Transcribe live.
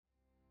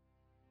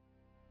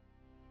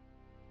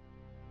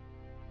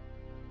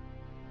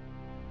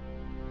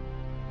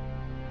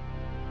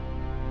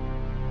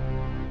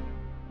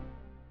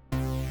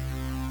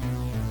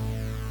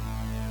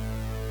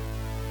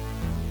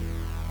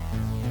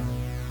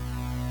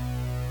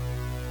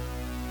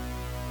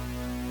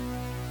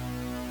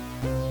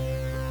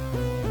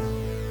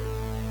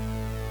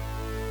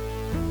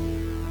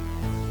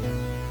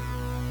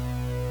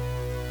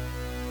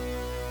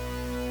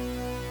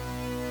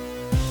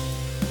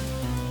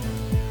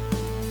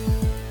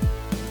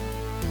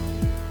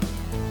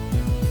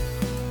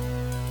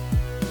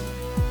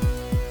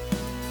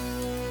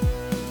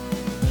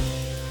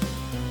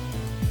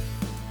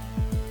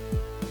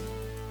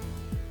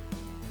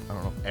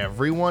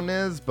everyone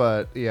is,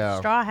 but yeah.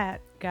 Straw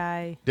Hat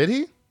guy. Did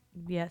he?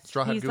 Yes.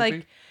 Straw Hat he's Goofy?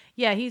 like,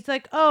 yeah, he's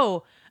like,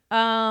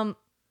 no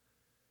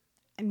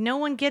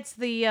one gets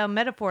the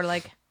metaphor.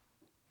 Like,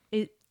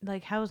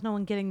 how is no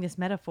one getting this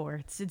metaphor?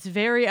 It's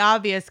very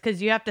obvious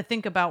because you have to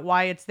think about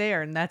why it's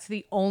there, and that's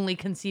the only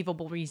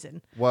conceivable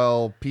reason.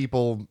 Well,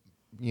 people,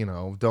 they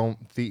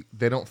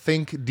don't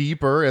think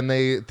deeper, and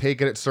they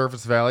take it at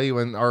surface value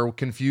and are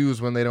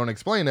confused when they don't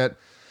explain it.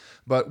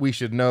 But we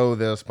should know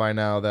this by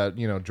now that,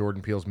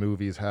 Jordan Peele's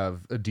movies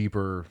have a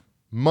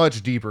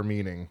much deeper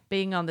meaning.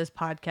 Being on this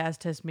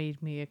podcast has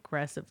made me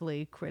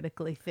aggressively,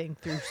 critically think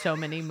through so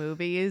many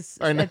movies.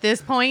 I know. At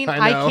this point,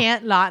 I know. I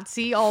can't not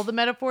see all the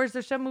metaphors.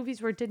 There's some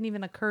movies where it didn't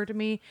even occur to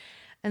me.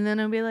 And then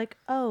I'll be like,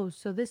 oh,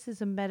 so this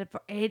is a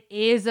metaphor. It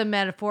is a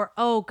metaphor.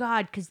 Oh,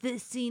 God, because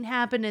this scene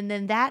happened and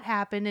then that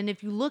happened. And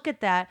if you look at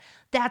that,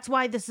 that's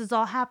why this is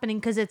all happening,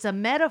 because it's a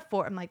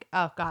metaphor. I'm like,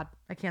 oh, God,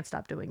 I can't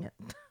stop doing it.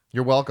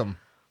 You're welcome.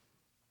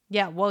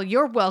 Yeah, well,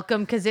 you're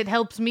welcome, because it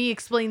helps me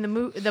explain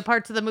the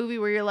parts of the movie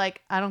where you're like,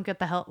 I don't get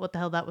what the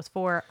hell that was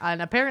for.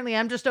 And apparently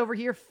I'm just over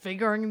here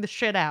figuring the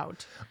shit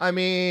out. I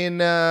mean,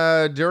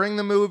 during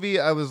the movie,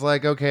 I was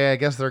like, okay, I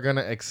guess they're going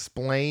to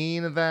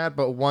explain that.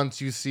 But once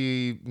you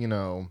see,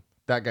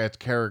 that guy's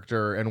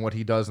character and what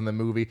he does in the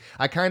movie,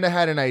 I kind of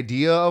had an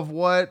idea of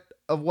what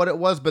it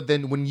was. But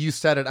then when you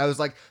said it, I was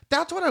like,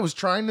 that's what I was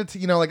trying to,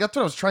 that's what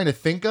I was trying to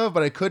think of,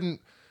 but I couldn't,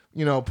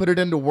 put it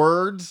into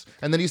words.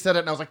 And then you said it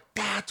and I was like,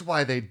 that's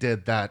why they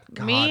did that.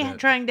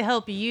 Trying to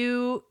help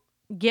you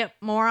get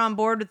more on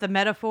board with the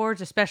metaphors,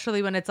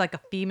 especially when it's like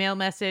a female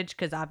message,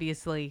 because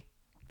obviously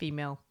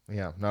female.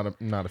 Yeah, not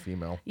a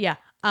female. Yeah.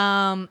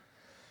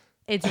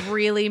 It's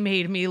really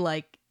made me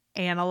like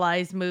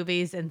analyze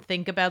movies and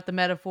think about the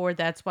metaphor.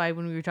 That's why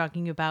when we were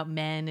talking about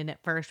Men, and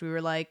at first we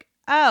were like,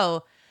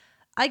 oh,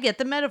 I get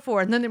the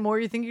metaphor. And then the more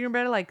you're thinking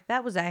about it, like,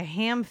 that was a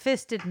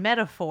ham-fisted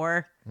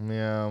metaphor.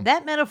 Yeah.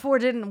 That metaphor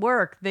didn't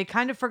work. They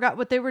kind of forgot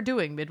what they were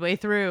doing midway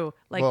through.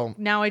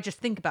 Now I just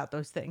think about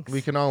those things.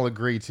 We can all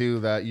agree,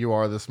 too, that you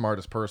are the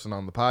smartest person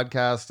on the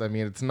podcast. I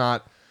mean, it's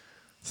not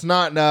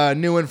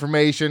new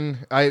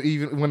information.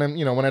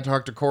 When I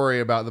talk to Corey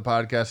about the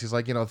podcast, he's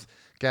like,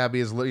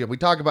 Gabby is, we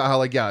talk about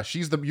how,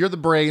 you're the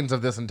brains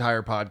of this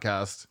entire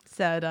podcast.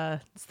 Said,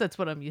 that's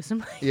what I'm using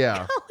my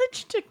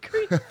college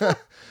degree for.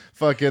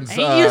 Fucking I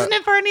ain't using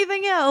it for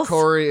anything else.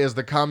 Corey is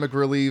the comic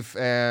relief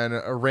and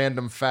a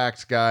random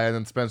facts guy, and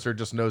then Spencer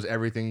just knows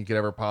everything you could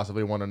ever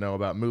possibly want to know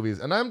about movies.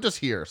 And I'm just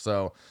here,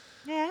 so.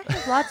 Yeah, I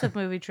have lots of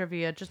movie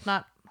trivia, just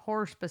not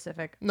horror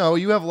specific. No,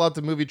 you have lots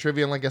of movie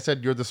trivia, and like I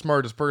said, you're the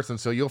smartest person,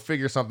 so you'll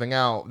figure something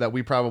out that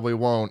we probably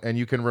won't, and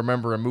you can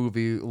remember a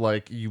movie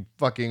like you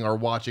fucking are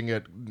watching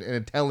it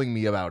and telling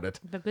me about it.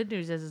 The good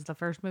news is the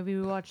first movie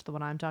we watched, the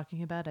one I'm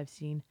talking about, I've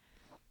seen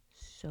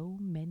so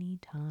many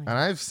times. And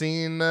I've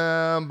seen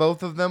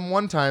both of them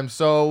one time.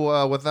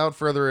 So without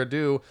further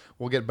ado,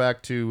 we'll get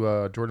back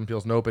to Jordan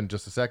Peele's Nope in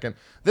just a second.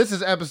 This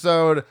is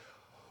episode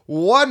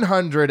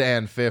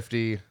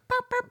 150.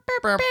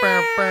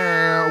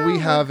 We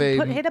have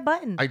hit a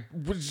button.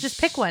 Just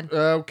pick one.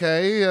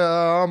 Okay.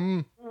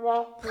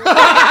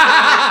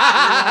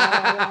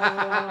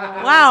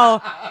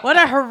 Wow, what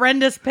a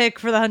horrendous pick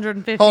for the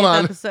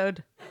 150th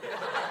episode.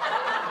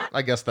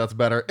 I guess that's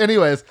better.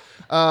 Anyways,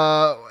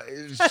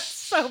 that's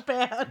so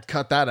bad.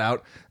 Cut that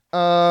out.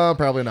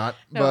 Probably not,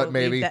 but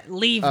maybe.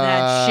 Leave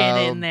that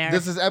shit in there.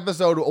 This is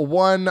episode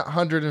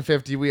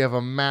 150. We have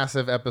a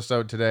massive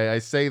episode today. I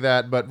say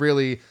that, but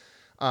really,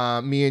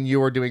 me and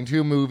you are doing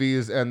 2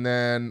 movies, and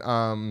then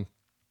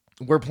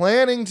we're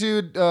planning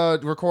to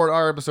record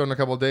our episode in a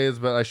couple of days,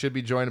 but I should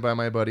be joined by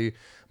my buddy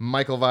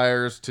Michael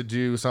Vyers to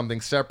do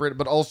something separate,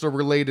 but also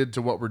related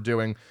to what we're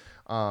doing.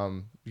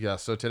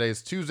 So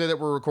today's Tuesday that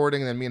we're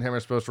recording, and then me and him are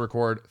supposed to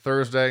record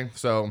Thursday,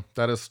 so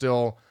that is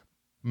still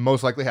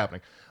most likely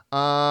happening.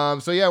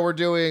 We're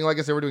doing, like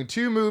I said, we're doing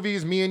 2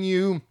 movies. Me and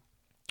you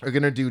are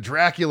going to do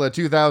Dracula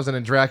 2000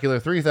 and Dracula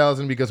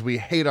 3000 because we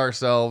hate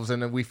ourselves,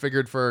 and we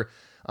figured for,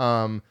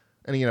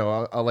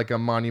 like a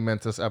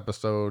monumentous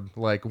episode,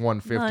 like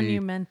 150.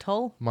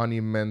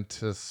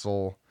 Monumentous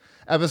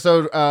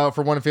episode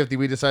for 150,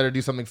 we decided to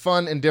do something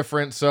fun and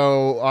different.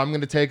 So I'm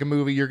going to take a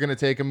movie, you're going to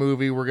take a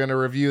movie, we're going to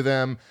review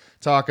them,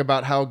 talk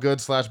about how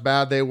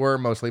good/bad they were,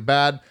 mostly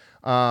bad,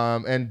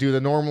 and do the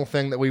normal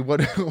thing that we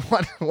would.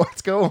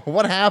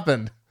 What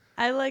happened?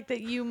 I like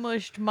that you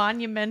mushed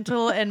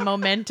monumental and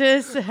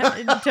momentous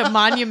into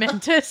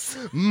monumentous.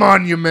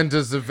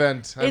 Monumentous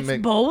event.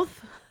 It's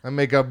both. I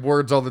make up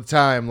words all the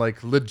time,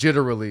 like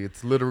legitimately.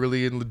 It's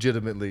literally and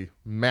legitimately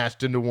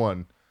mashed into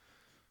one.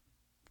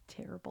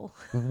 Terrible.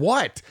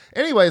 What?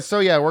 Anyway, so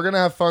yeah, we're going to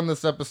have fun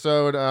this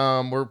episode.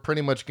 We're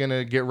pretty much going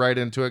to get right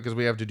into it because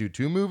we have to do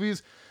 2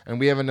 movies, and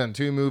we haven't done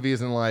 2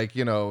 movies in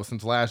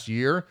since last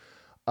year.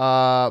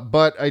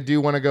 But I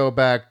do want to go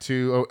back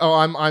to,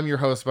 I'm your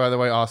host, by the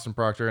way, Austin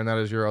Proctor, and that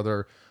is your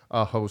other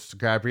host,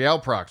 Gabrielle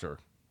Proctor.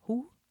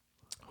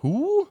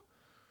 Who?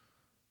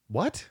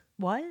 What?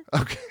 What?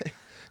 Okay.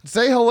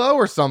 Say hello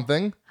or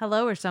something.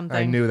 Hello or something.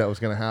 I knew that was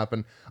going to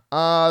happen.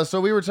 So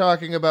we were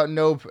talking about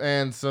Nope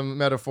and some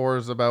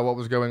metaphors about what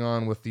was going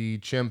on with the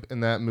chimp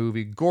in that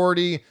movie,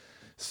 Gordy.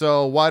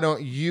 So why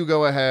don't you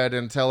go ahead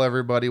and tell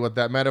everybody what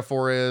that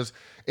metaphor is?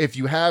 If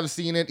you have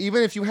seen it,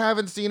 even if you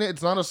haven't seen it,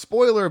 it's not a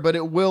spoiler, but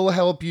it will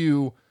help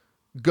you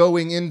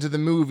going into the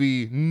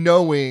movie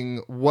knowing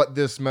what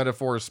this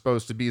metaphor is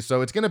supposed to be.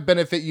 So it's going to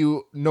benefit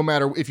you no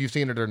matter if you've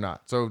seen it or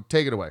not. So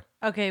take it away.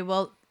 Okay,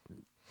 well,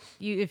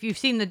 if you've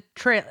seen the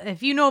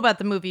if you know about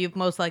the movie, you've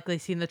most likely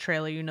seen the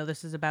trailer. You know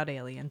this is about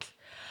aliens.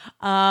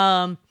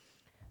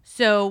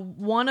 So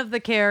one of the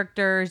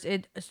characters,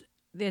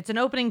 it's an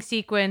opening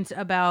sequence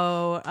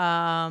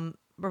about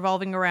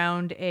revolving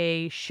around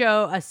a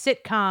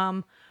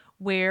sitcom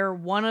where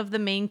one of the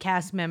main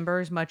cast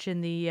members, much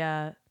in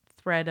the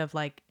thread of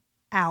like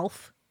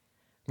Alf,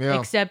 Yeah.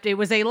 except it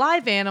was a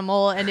live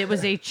animal and it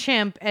was a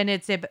chimp, and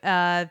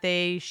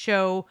they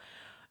show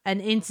an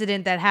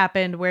incident that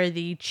happened where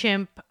the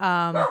chimp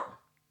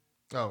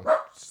Oh,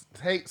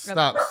 hey,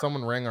 stop.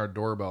 Someone rang our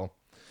doorbell.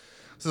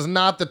 This is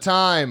not the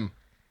time.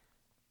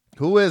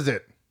 Who is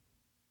it?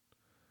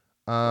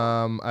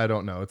 I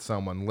don't know. It's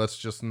someone. Let's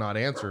just not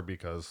answer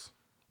because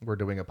we're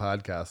doing a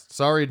podcast.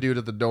 Sorry, dude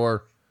at the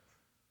door.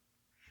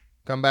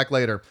 Come back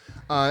later.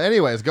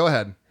 Anyways, go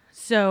ahead.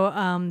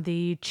 So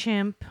the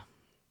chimp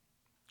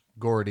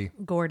Gordy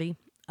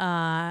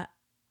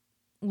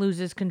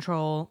loses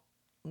control,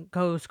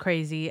 goes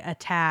crazy,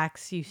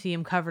 attacks. You see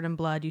him covered in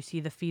blood. You see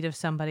the feet of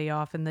somebody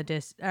off in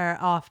the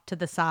off to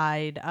the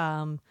side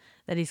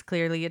that he's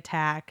clearly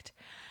attacked.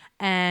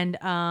 And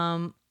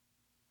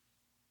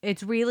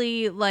it's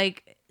really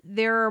like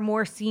there are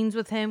more scenes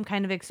with him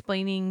kind of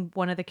explaining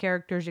one of the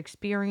characters'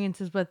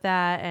 experiences with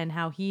that and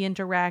how he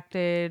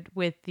interacted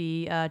with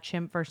the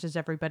chimp versus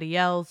everybody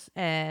else,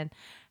 and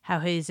how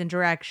his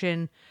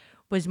interaction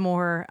was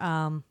more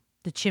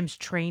the chimp's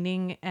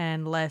training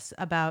and less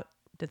about...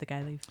 Did the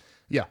guy leave?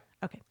 Yeah.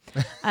 Okay.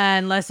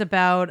 And less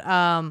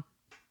about,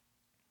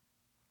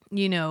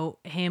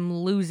 him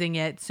losing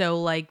it.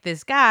 So, like,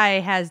 this guy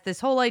has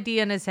this whole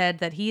idea in his head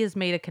that he has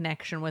made a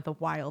connection with a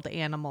wild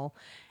animal.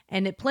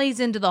 And it plays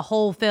into the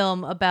whole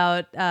film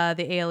about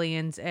the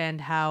aliens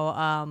and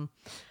how,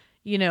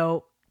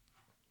 the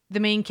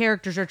main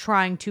characters are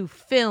trying to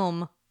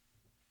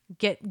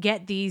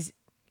get these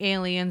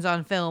aliens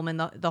on film. And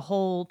the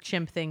whole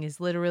chimp thing is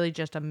literally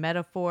just a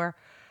metaphor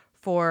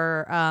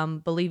for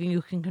believing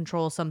you can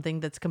control something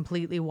that's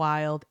completely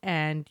wild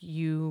and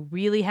you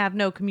really have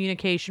no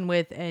communication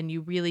with, and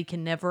you really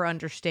can never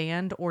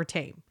understand or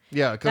tame.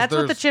 Yeah, because that's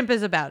what the chimp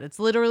is about. It's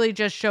literally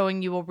just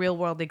showing you a real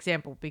world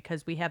example,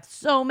 because we have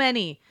so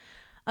many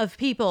of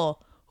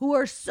people who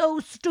are so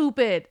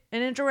stupid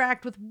and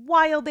interact with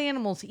wild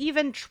animals.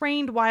 Even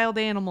trained wild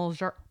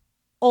animals are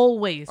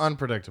always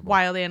unpredictable.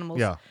 Wild animals.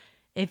 Yeah.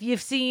 If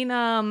you've seen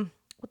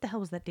what the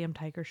hell was that damn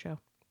tiger show?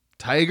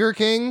 Tiger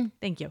King?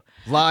 Thank you.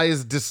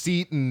 Lies,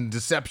 deceit, and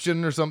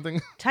deception or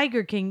something?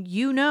 Tiger King,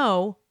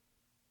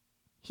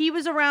 he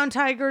was around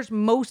tigers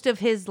most of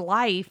his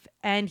life,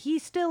 and he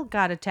still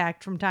got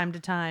attacked from time to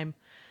time.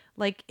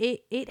 Like,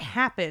 it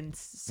happens.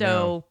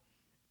 So,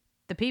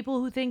 The people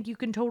who think you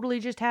can totally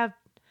just have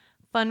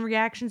fun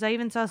reactions. I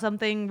even saw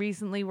something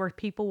recently where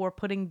people were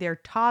putting their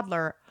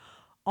toddler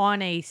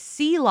on a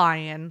sea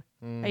lion,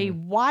 a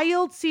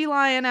wild sea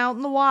lion out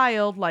in the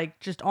wild,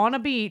 like just on a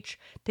beach,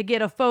 to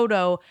get a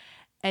photo.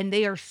 And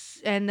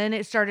then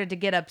it started to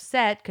get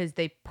upset because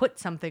they put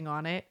something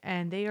on it,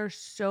 and they are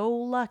so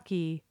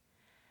lucky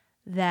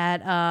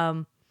that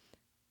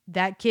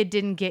that kid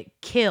didn't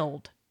get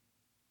killed,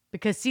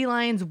 because sea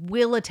lions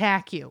will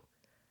attack you.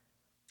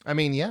 I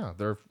mean, yeah,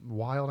 they're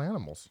wild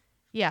animals.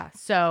 Yeah,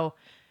 so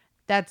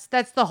that's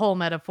the whole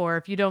metaphor.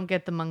 If you don't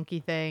get the monkey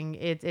thing,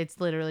 it's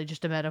literally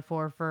just a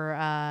metaphor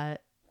for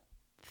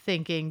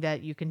thinking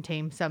that you can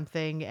tame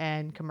something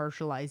and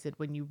commercialize it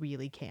when you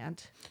really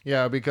can't.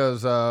 Yeah,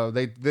 because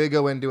they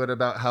go into it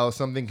about how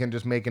something can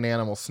just make an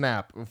animal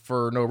snap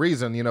for no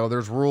reason. You know,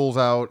 there's rules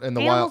out in the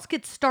wild. Animals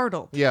get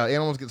startled. Yeah,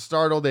 animals get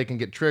startled. They can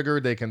get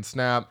triggered. They can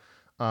snap.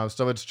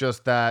 So it's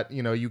just that,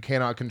 you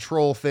cannot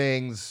control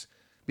things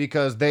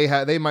because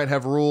they might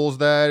have rules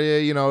that,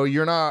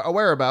 you're not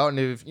aware about. And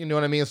if you know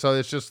what I mean? So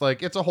it's just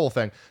like, it's a whole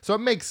thing. So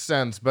it makes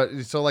sense.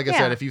 But so like I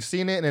said, if you've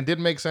seen it and it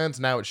didn't make sense,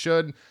 now it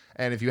should.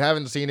 And if you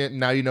haven't seen it,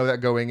 now you know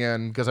that going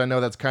in, because I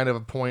know that's kind of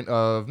a point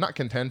of not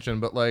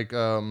contention, but like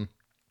a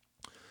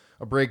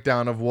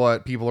breakdown of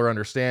what people are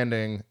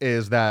understanding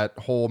is that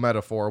whole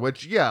metaphor,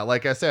 which, yeah,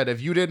 like I said, if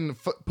you didn't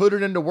put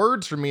it into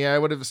words for me, I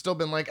would have still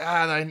been like,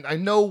 I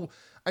know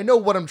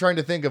what I'm trying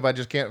to think of. I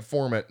just can't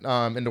form it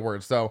into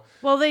words. So,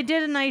 well, they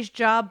did a nice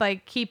job by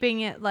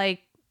keeping it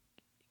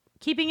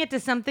to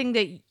something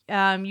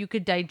that you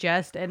could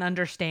digest and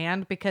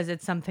understand, because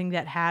it's something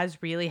that has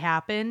really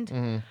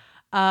happened.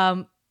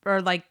 Mm-hmm. Or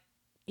like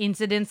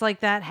incidents like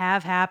that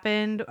have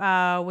happened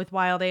with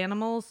wild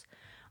animals,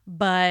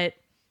 but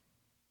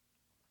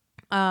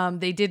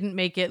they didn't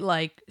make it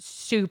like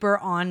super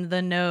on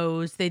the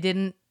nose. They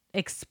didn't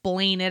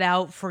explain it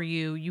out for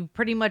you. You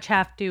pretty much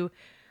have to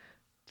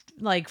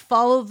like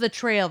follow the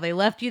trail. They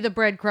left you the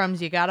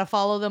breadcrumbs. You got to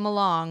follow them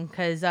along.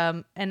 Cause,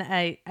 and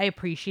I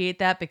appreciate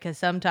that because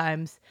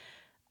sometimes,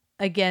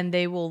 again,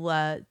 they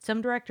will,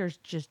 some directors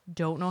just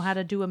don't know how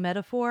to do a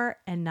metaphor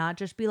and not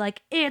just be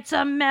like, it's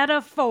a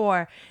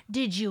metaphor.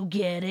 Did you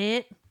get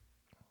it?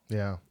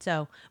 Yeah.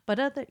 So, but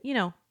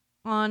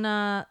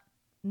on,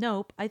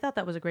 Nope. I thought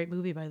that was a great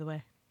movie, by the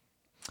way.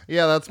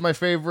 Yeah, that's my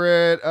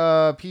favorite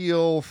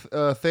Peele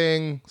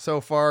thing so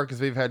far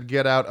because we've had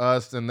Get Out,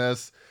 Us, and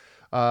this.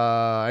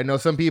 I know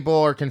some people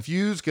are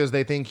confused because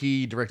they think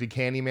he directed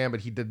Candyman,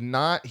 but he did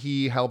not.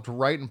 He helped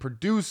write and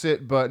produce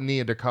it, but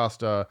Nia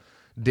DaCosta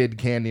did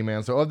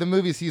Candyman. So of the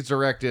movies he's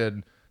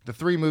directed, the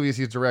 3 movies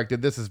he's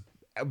directed, this is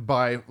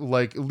by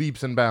like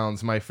leaps and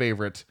bounds my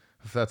favorite.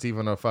 If that's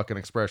even a fucking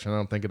expression, I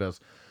don't think it is.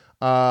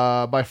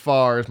 By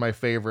far is my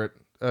favorite.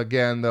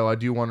 Again, though, I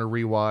do want to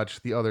rewatch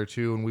the other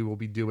 2, and we will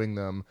be doing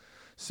them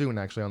soon,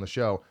 actually, on the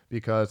show,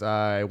 because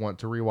I want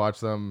to rewatch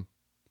them,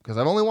 because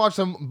I've only watched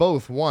them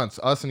both once,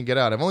 Us and Get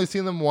Out. I've only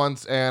seen them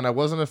once, and I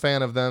wasn't a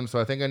fan of them,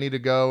 so I think I need to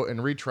go and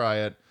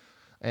retry it,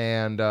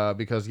 and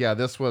because, yeah,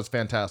 this was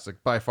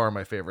fantastic. By far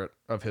my favorite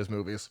of his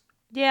movies.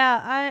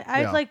 Yeah,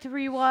 I'd like to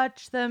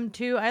rewatch them,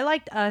 too. I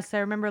liked Us. I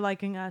remember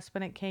liking Us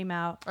when it came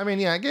out. I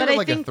mean, yeah, I gave it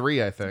like a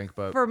 3, I think,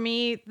 but... For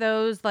me,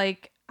 those,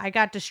 like, I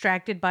got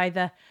distracted by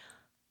the...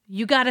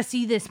 You got to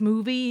see this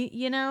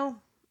movie,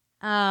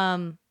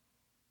 and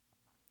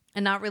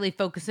not really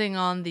focusing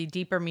on the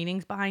deeper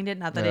meanings behind it.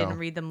 Not that I didn't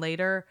read them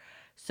later.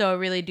 So I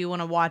really do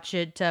want to watch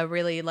it to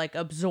really like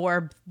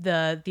absorb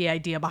the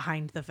idea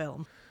behind the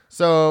film.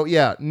 So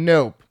yeah,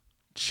 Nope.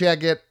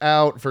 Check it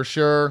out for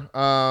sure.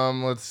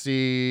 Let's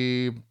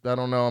see. I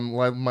don't know.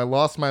 I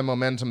lost my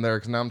momentum there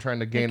because now I'm trying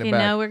to gain it back.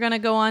 Now we're gonna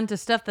go on to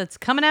stuff that's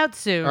coming out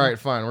soon. All right,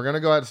 fine. We're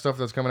gonna go out to stuff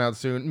that's coming out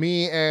soon.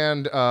 Me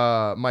and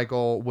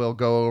Michael will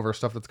go over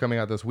stuff that's coming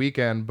out this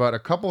weekend. But a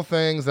couple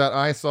things that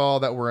I saw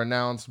that were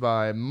announced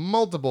by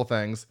multiple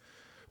things.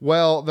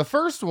 Well, the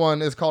first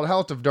one is called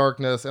House of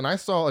Darkness, and I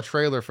saw a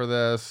trailer for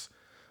this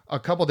a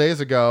couple days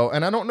ago,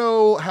 and I don't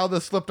know how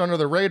this slipped under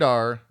the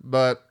radar,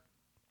 but.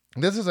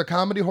 This is a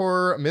comedy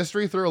horror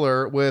mystery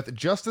thriller with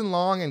Justin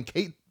Long and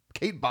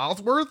Kate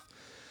Bosworth.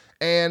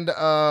 And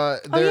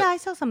I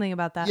saw something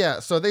about that. Yeah,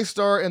 so they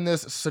star in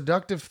this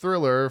seductive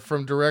thriller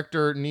from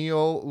director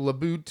Neil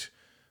LaBute,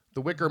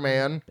 The Wicker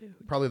Man,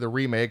 probably the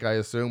remake, I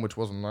assume, which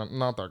was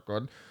not that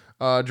good.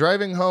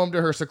 Driving home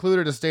to her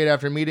secluded estate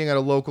after meeting at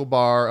a local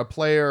bar, a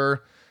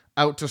player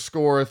out to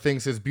score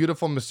thinks his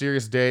beautiful,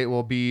 mysterious date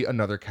will be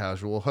another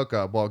casual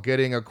hookup. While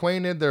getting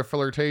acquainted, their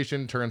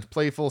flirtation turns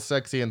playful,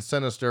 sexy, and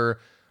sinister.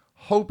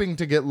 Hoping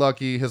to get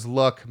lucky, his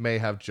luck may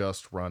have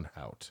just run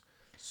out.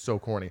 So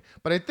corny.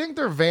 But I think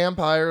they're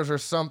vampires or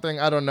something.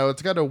 I don't know.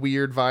 It's got a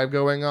weird vibe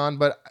going on.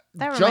 But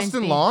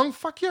Justin Long?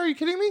 Fuck yeah, are you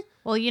kidding me?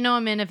 Well,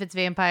 I'm in if it's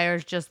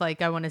vampires, just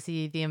like I want to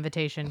see The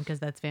Invitation because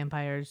that's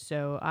vampires.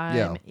 So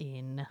I'm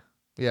in.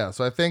 Yeah,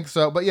 so I think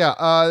so. But yeah,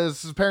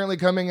 this is apparently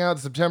coming out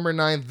September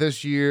 9th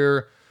this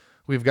year.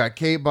 We've got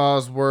Kate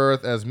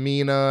Bosworth as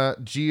Mina,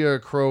 Gia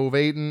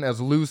Crowayton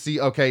as Lucy.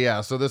 Okay,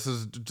 yeah, so this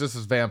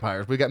is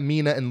vampires. We got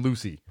Mina and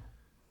Lucy.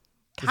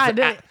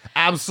 God,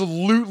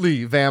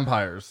 absolutely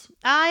vampires.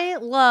 I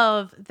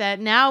love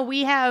that now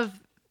we have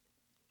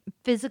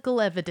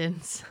physical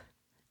evidence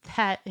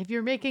that if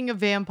you're making a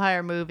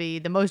vampire movie,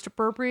 the most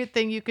appropriate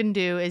thing you can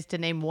do is to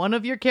name one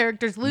of your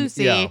characters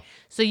Lucy,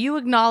 so you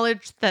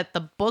acknowledge that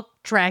the book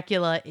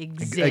Dracula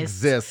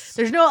exists.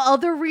 There's no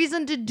other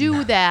reason to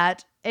do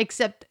that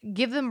except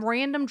give them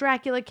random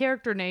Dracula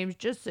character names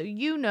just so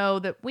you know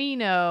that we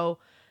know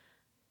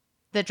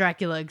that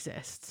Dracula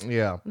exists.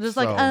 Yeah. Just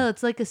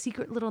it's like a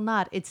secret little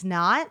nod. It's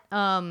not.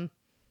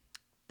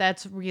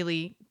 That's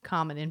really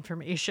common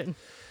information.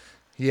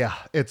 Yeah,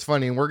 it's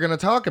funny. We're going to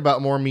talk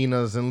about more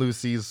Minas and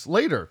Lucy's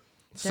later.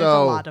 There's a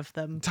lot of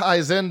them.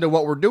 Ties into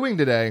what we're doing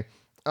today.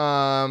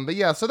 But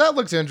yeah, so that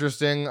looks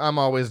interesting. I'm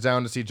always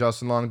down to see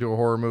Justin Long do a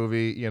horror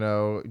movie,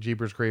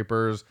 Jeepers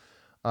Creepers.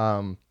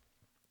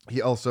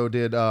 He also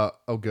did,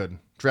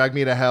 Drag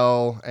Me to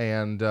Hell,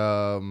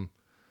 and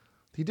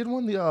he did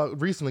one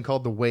recently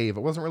called The Wave.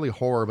 It wasn't really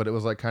horror, but it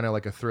was like kind of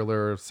like a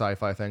thriller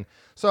sci-fi thing.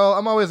 So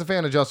I'm always a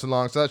fan of Justin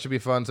Long, so that should be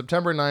fun.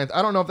 September 9th.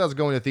 I don't know if that's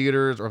going to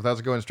theaters or if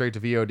that's going straight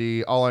to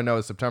VOD. All I know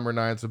is September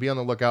 9th, so be on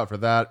the lookout for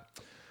that.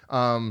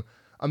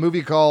 A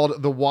movie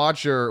called The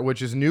Watcher,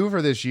 which is new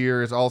for this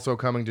year, is also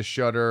coming to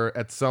Shudder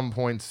at some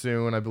point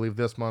soon. I believe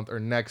this month or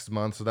next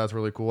month, so that's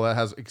really cool. That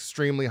has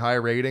extremely high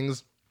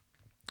ratings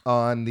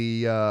on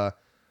the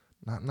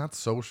not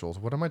socials.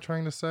 What am I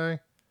trying to say?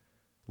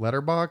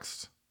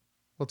 Letterboxd?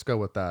 Let's go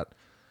with that.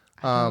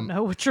 I don't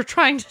know what you're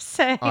trying to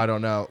say. I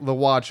don't know. The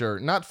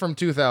Watcher, not from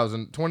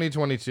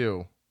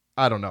 2022.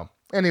 I don't know.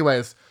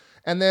 Anyways,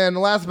 and then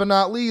last but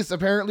not least,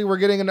 apparently we're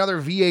getting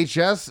another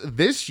VHS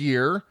this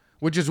year,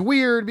 which is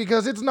weird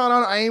because it's not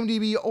on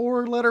IMDb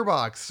or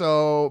Letterboxd.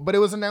 So, but it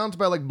was announced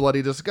by like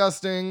Bloody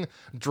Disgusting,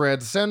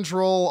 Dread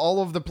Central,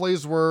 all of the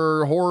place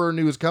where horror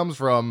news comes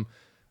from.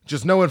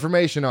 Just no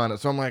information on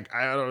it. So I'm like,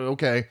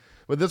 okay.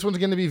 But this one's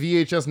going to be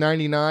VHS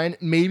 99.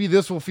 Maybe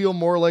this will feel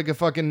more like a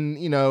fucking,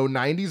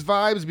 90s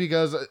vibes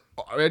because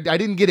I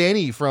didn't get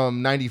any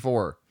from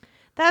 94.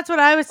 That's what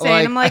I was saying.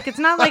 Like, I'm like, it's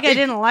not like I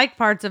didn't like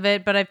parts of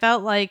it, but I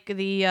felt like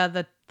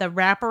the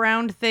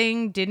wraparound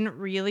thing didn't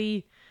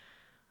really.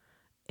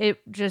 It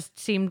just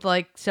seemed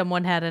like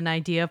someone had an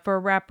idea for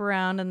a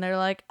wraparound, and they're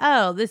like,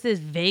 "Oh, this is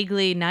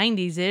vaguely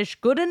 '90s-ish.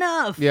 Good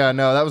enough." Yeah,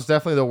 no, that was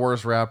definitely the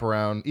worst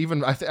wraparound.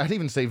 Even I'd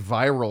even say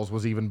Virals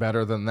was even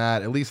better than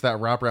that. At least that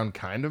wraparound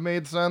kind of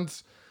made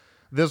sense.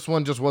 This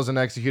one just wasn't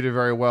executed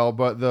very well,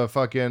 but the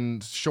fucking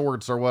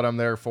shorts are what I'm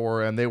there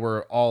for, and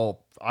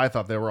I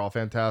thought they were all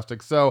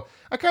fantastic. So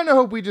I kind of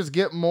hope we just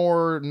get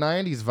more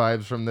 90s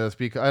vibes from this,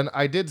 because and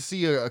I did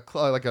see a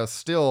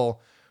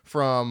still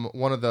from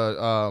one of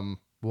the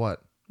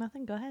what?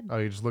 Nothing. Go ahead. Oh,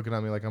 you're just looking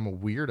at me like I'm a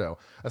weirdo.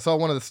 I saw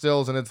one of the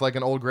stills, and it's like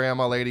an old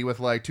grandma lady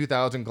with like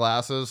 2,000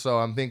 glasses. So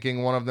I'm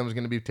thinking one of them is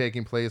going to be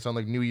taking place on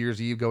like New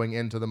Year's Eve going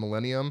into the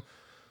millennium.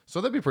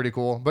 So that'd be pretty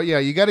cool. But yeah,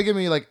 you got to give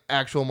me like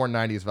actual more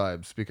 90s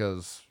vibes,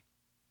 because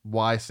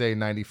why say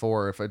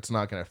 94 if it's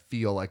not going to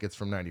feel like it's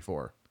from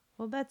 94?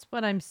 Well, that's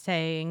what I'm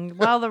saying.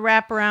 While the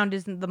wraparound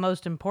isn't the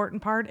most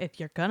important part,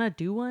 if you're gonna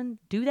do one,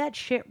 do that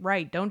shit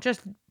right. Don't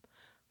just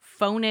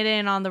phone it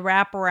in on the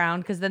wraparound,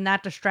 because then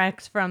that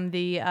distracts from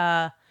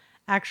the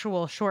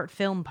actual short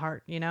film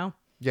part,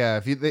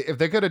 Yeah, if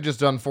they could have just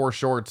done 4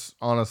 shorts,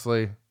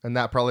 honestly, and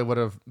that probably would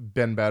have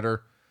been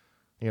better,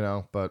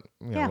 but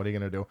Yeah. what are you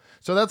going to do?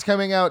 So that's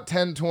coming out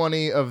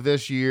 10/20 of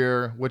this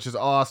year, which is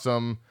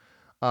awesome.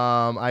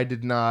 I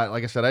did not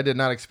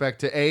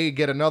expect to A,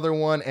 get another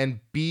one,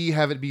 and B,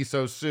 have it be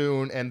so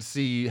soon, and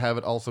C, have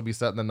it also be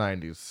set in the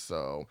 90s.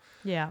 So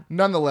Yeah.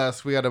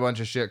 nonetheless, we got a bunch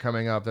of shit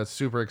coming up that's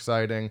super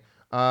exciting.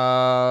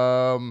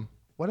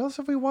 What else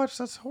have we watched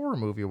that's horror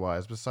movie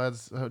wise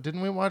besides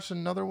didn't we watch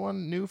another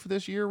one new for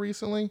this year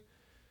recently?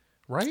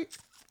 Right?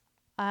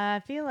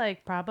 I feel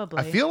like probably.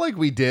 I feel like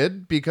we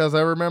did, because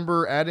I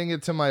remember adding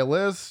it to my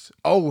list.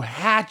 Oh,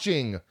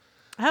 Hatching.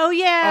 Oh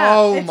yeah.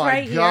 Oh It's my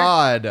right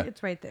God. Here.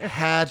 It's right there.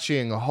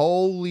 Hatching.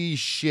 Holy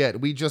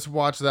shit. We just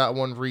watched that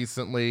one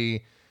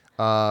recently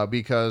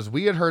because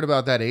we had heard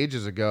about that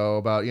ages ago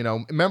about,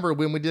 remember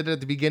when we did it at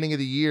the beginning of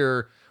the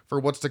year for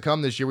what's to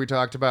come this year, we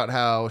talked about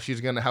how she was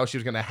going to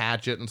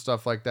hatch it and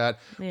stuff like that.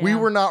 Yeah. We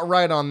were not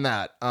right on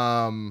that.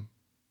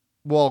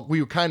 Well,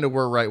 we kind of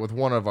were right with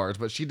one of ours,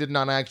 but she did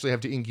not actually have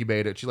to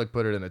incubate it. She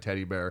put it in a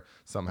teddy bear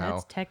somehow.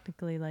 That's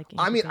technically like.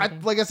 I mean,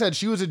 incubating. like I said,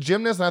 she was a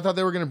gymnast, and I thought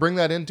they were going to bring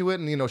that into it,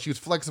 and she was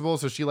flexible,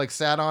 so she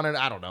sat on it.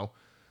 I don't know,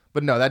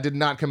 but no, that did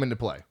not come into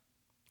play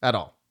at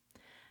all.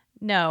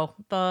 No,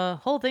 the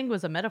whole thing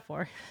was a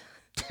metaphor.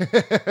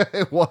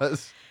 It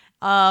was.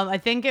 I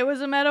think it was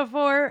a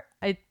metaphor.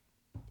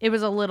 It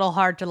was a little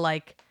hard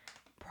to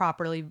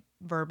properly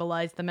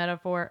verbalize the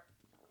metaphor.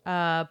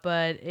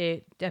 But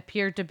it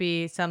appeared to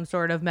be some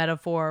sort of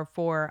metaphor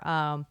for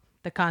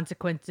the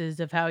consequences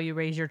of how you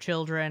raise your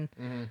children,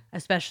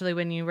 especially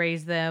when you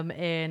raise them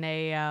in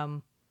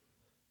a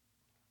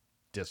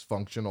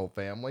dysfunctional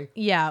family.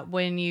 Yeah,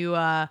 when you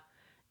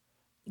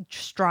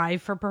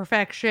strive for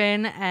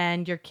perfection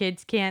and your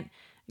kids can't.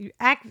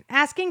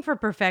 Asking for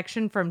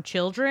perfection from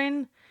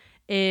children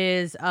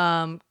is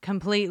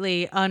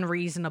completely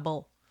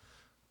unreasonable.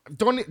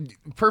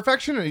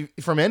 Perfection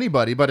from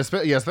anybody, but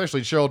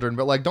especially children.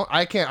 But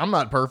I'm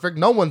not perfect.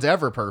 No one's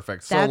ever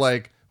perfect. So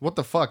what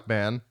the fuck,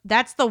 man?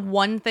 That's the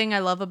one thing I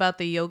love about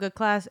the yoga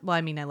class. Well,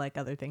 I mean, I like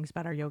other things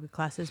about our yoga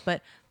classes,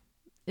 but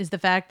is the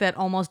fact that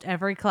almost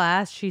every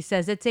class she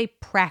says it's a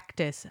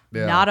practice,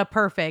 not a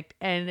perfect.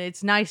 And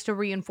it's nice to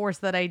reinforce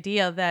that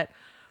idea that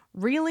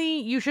really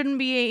you shouldn't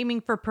be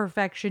aiming for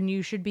perfection.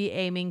 You should be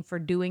aiming for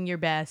doing your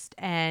best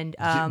and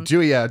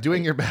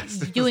doing your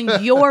best. Doing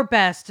your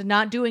best,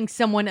 not doing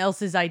someone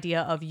else's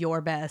idea of your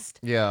best.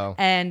 Yeah.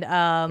 And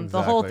exactly.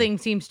 The whole thing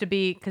seems to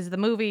be, because the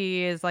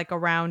movie is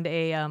around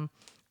a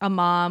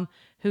mom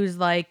who's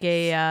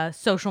a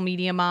social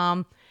media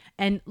mom,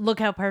 and look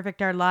how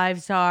perfect our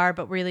lives are,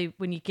 but really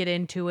when you get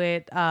into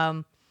it,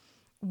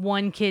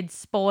 one kid's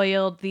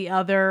spoiled, the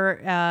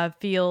other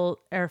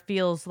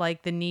feels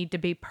like the need to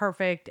be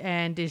perfect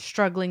and is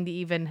struggling to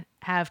even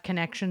have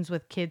connections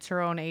with kids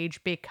her own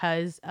age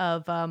because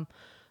of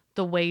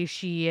the way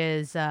she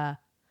is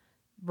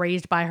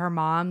raised by her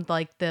mom,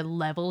 the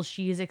level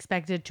she is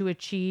expected to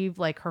achieve,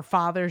 her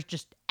father's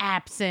just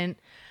absent,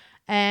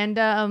 and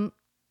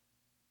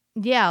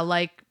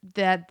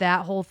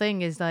that whole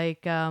thing is a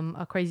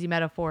crazy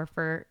metaphor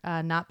for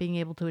not being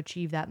able to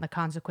achieve that and the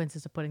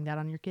consequences of putting that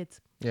on your kids.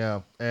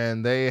 Yeah,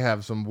 and they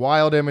have some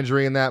wild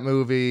imagery in that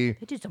movie.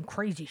 They did some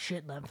crazy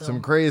shit in that film.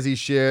 Some crazy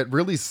shit.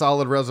 Really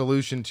solid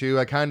resolution too.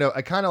 I kind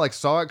of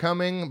saw it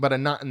coming, but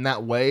not in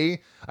that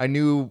way. I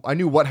knew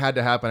what had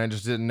to happen. I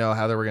just didn't know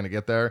how they were gonna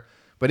get there.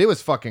 But it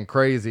was fucking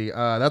crazy.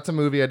 That's a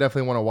movie I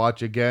definitely want to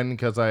watch again,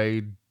 because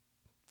I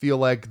feel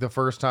like the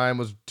first time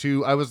was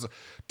too. I was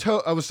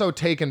so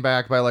taken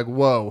back by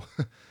whoa.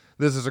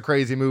 This is a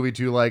crazy movie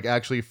to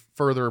actually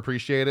further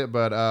appreciate it.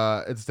 But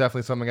it's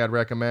definitely something I'd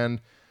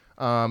recommend.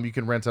 You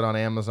can rent it on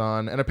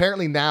Amazon, and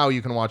apparently now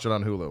you can watch it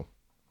on Hulu.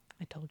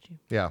 I told you.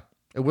 Yeah.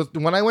 It was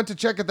when I went to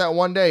check it that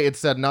one day, it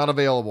said not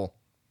available.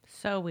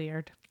 So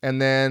weird.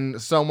 And then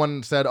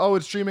someone said, "Oh,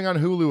 it's streaming on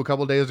Hulu" a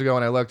couple days ago,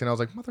 and I looked and I was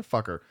like,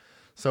 "Motherfucker!"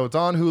 So it's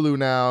on Hulu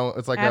now.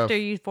 It's like After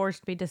you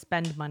forced me to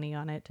spend money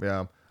on it.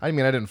 yeah. I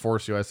mean, I didn't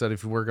force you. I said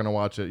if we're gonna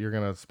watch it, you're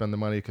gonna spend the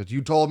money because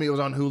you told me it was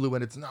on Hulu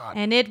and it's not.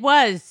 And it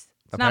was.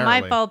 It's not my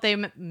Apparently. fault they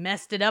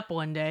messed it up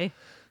one day.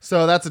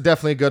 So that's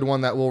definitely a good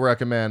one that we'll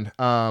recommend.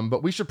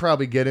 But we should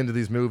probably get into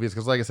these movies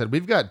because, like I said,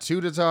 we've got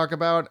 2 to talk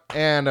about,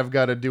 and I've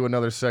got to do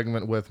another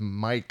segment with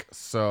Mike.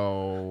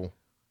 So,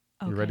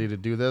 you Okay. ready to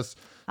do this?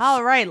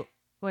 All right.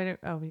 Wait.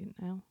 Oh,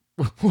 no.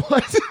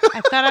 What?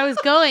 I thought I was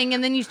going,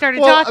 and then you started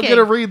Well, talking. I'm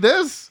gonna read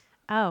this.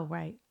 Oh,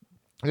 right.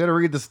 I gotta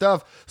read the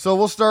stuff. So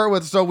we'll start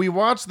with. So we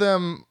watched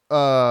them.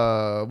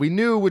 We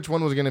knew which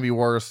one was gonna be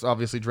worse.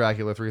 Obviously,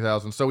 Dracula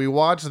 3000. So we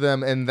watched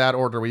them in that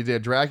order. We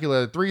did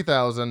Dracula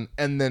 3000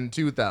 and then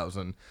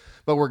 2000.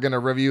 But we're gonna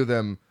review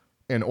them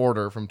in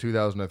order from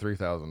 2000 to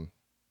 3000.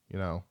 You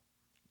know.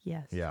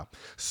 Yes. Yeah.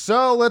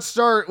 So let's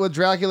start with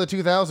Dracula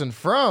 2000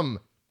 from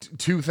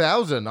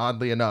 2000,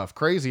 oddly enough.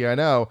 Crazy, I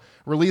know.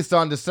 Released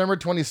on December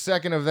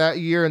 22nd of that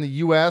year in the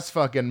U.S.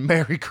 Fucking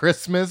Merry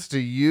Christmas to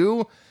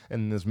you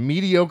and this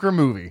mediocre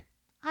movie.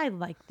 I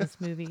like this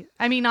movie.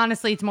 I mean,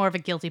 honestly, it's more of a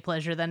guilty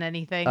pleasure than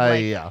anything.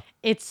 Yeah.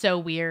 It's so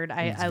weird.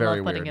 I very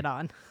love putting weird. it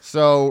on.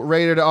 So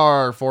rated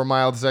R for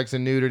mild sex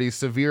and nudity,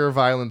 severe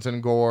violence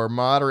and gore,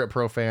 moderate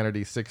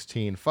profanity,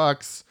 16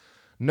 fucks,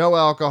 no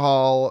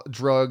alcohol,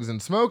 drugs,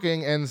 and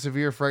smoking, and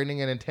severe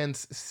frightening and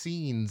intense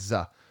scenes.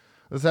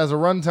 This has a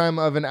runtime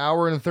of 1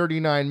 hour and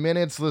 39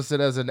 minutes, listed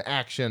as an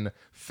action,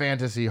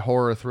 fantasy,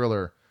 horror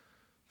thriller.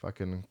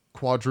 Fucking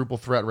quadruple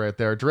threat right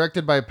there.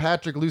 Directed by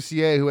Patrick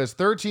Lussier, who has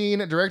 13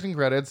 directing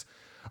credits.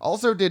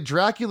 Also did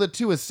Dracula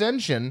 2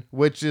 Ascension,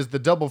 which is the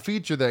double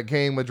feature that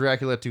came with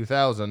Dracula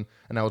 2000.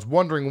 And I was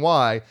wondering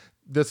why.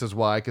 This is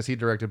why, because he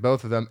directed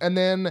both of them. And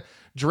then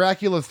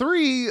Dracula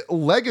 3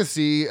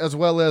 Legacy, as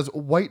well as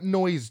White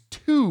Noise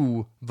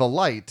 2 The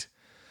Light.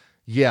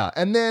 Yeah,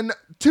 and then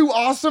 2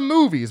 awesome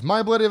movies.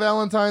 My Bloody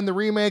Valentine, the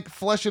remake,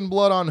 Flesh and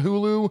Blood on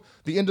Hulu,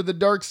 the Into the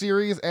Dark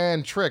series,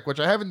 and Trick,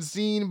 which I haven't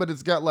seen, but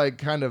it's got like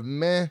kind of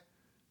meh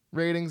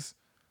ratings.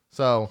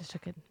 So, Just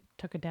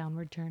took a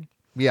downward turn.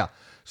 yeah.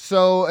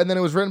 So, and then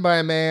it was written by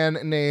a man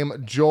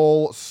named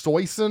Joel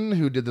Soyson,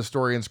 who did the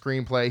story and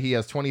screenplay. He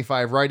has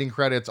 25 writing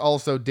credits,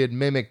 also did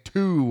Mimic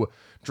 2,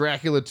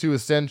 Dracula 2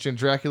 Ascension,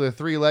 Dracula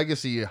 3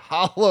 Legacy,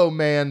 Hollow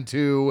Man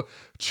 2,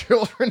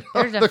 Children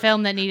There's of a the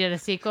film that needed a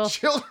sequel.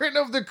 Children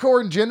of the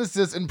Corn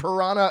Genesis, and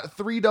Piranha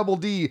 3 Double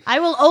D. I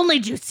will only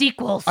do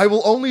sequels. I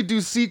will only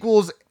do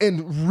sequels,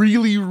 and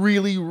really,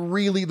 really,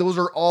 really, those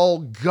are all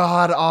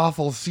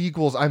god-awful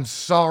sequels. I'm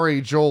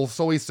sorry, Joel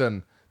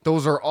Soyson.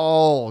 Those are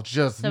all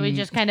just... So we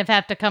just kind of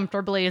have to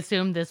comfortably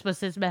assume this was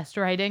his best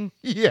writing.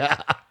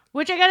 Yeah.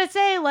 Which I gotta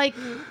say, like,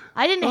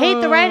 I didn't hate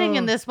the writing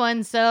in this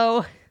one,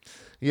 so...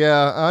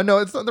 Yeah, no,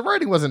 it's the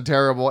writing wasn't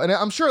terrible, and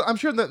I'm sure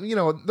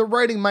that the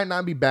writing might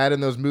not be bad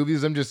in those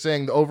movies. I'm just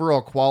saying the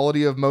overall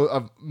quality of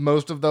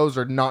most of those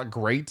are not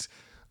great.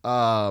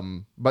 But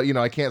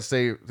I can't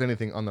say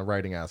anything on the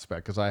writing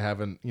aspect because I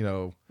haven't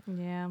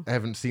Yeah. I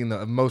haven't seen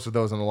most of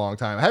those in a long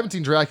time. I haven't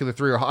seen Dracula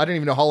 3 or I didn't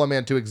even know Hollow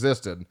Man 2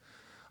 existed.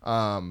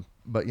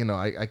 But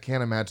I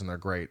can't imagine they're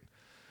great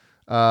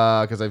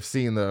because I've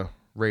seen the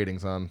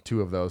ratings on 2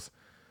 of those.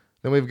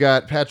 Then we've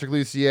got Patrick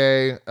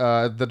Lussier,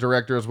 the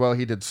director as well.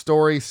 He did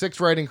Story, 6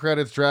 writing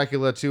credits,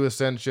 Dracula 2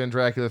 Ascension,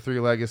 Dracula 3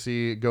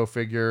 Legacy, go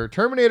figure,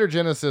 Terminator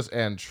Genesis,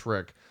 and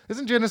Trick.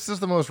 Isn't Genesis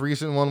the most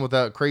recent one with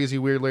that crazy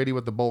weird lady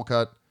with the bowl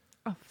cut?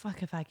 Oh,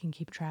 fuck if I can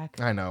keep track.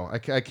 I know.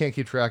 I can't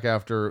keep track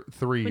after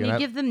 3. When you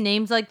give them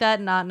names like that,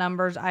 not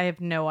numbers, I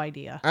have no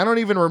idea. I don't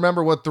even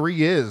remember what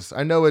 3 is.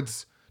 I know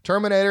it's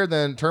Terminator,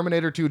 then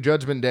Terminator 2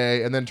 Judgment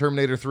Day, and then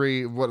Terminator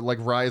 3,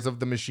 Rise of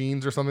the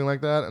Machines or something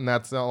like that, and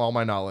that's all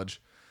my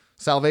knowledge.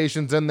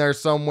 Salvation's in there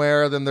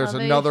somewhere, then there's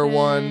another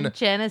one.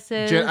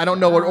 Genesis. I don't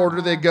know what order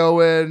they go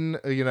in,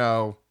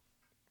 And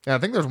I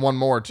think there's one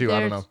more, too. I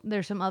don't know.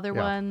 There's some other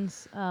Yeah.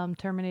 ones.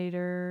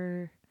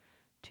 Terminator,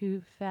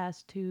 Too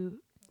Fast, Too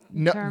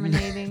No,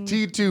 Terminating.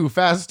 T2,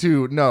 Fast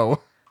 2, no.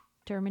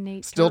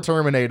 Terminate. Still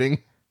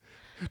terminating.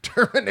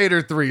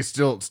 Terminator 3,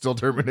 still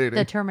terminating.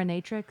 The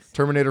Terminatrix.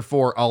 Terminator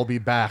 4, I'll be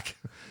back.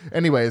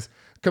 Anyways,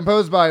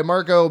 composed by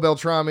Marco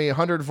Beltrami,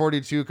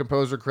 142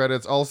 composer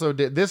credits. Also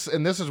did this,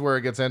 and this is where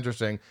it gets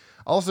interesting.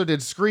 Also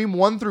did Scream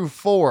 1 through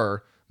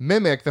 4,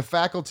 Mimic, The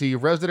Faculty,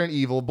 Resident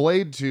Evil,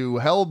 Blade 2,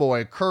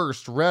 Hellboy,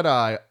 Cursed, Red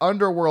Eye,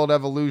 Underworld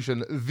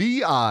Evolution,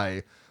 The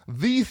Eye,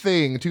 The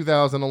Thing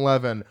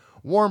 2011,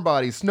 Warm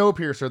Bodies,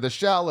 Snowpiercer, The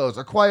Shallows,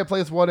 A Quiet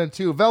Place 1 and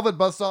 2, Velvet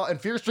Buzzsaw,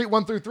 and Fear Street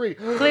 1 through 3.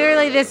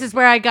 Clearly, this is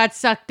where I got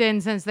sucked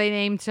in since they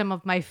named some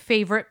of my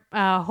favorite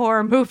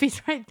horror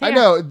movies right there. I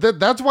know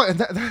that's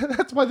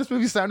why this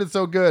movie sounded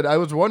so good. I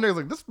was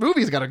wondering, this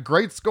movie's got a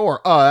great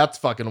score. Oh, that's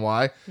fucking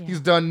why. Yeah. He's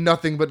done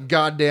nothing but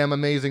goddamn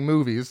amazing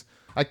movies.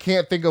 I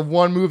can't think of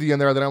one movie in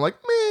there that I'm like,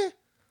 meh.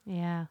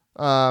 Yeah.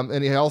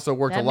 And he also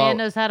worked That a lot. man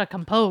knows how to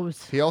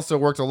compose. He also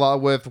worked a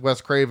lot with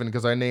Wes Craven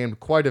because I named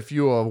quite a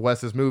few of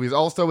Wes's movies.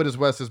 Also, it is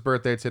Wes's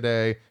birthday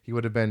today. He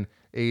would have been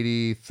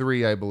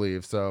 83, I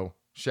believe. So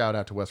shout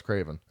out to Wes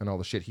Craven and all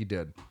the shit he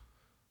did.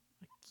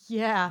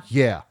 Yeah.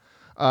 Yeah.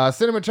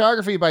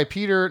 Cinematography by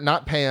Peter,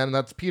 not Pan,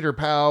 that's Peter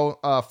Powell.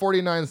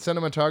 49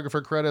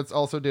 cinematographer credits.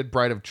 Also did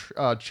Bride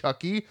of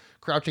Chucky,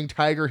 Crouching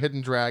Tiger,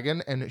 Hidden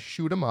Dragon, and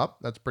Shoot 'Em Up.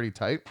 That's pretty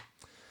tight.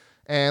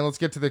 And let's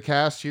get to the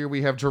cast here.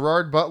 We have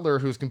Gerard Butler,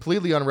 who's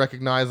completely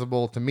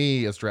unrecognizable to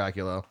me as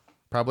Dracula,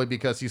 probably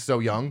because he's so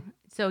young.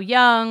 So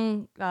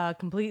young,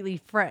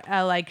 completely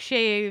like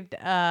shaved,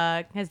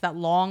 has that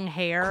long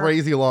hair.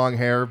 Crazy long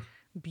hair.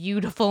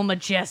 Beautiful,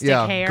 majestic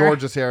Yeah, hair.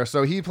 gorgeous hair.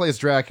 So he plays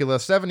Dracula,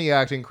 70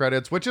 acting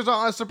credits, which is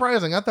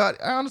surprising. I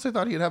honestly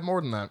thought he'd have more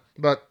than that.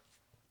 But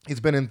he's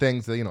been in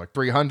things that, like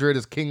 300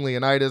 as King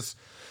Leonidas,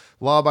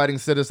 Law Abiding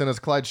Citizen as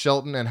Clyde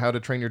Shelton, and How to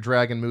Train Your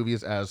Dragon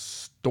movies as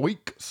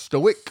Stoic.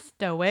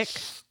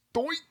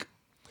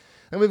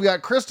 And we've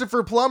got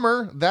Christopher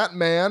Plummer, that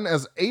man,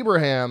 as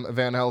Abraham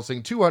Van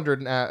Helsing,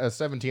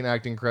 217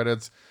 acting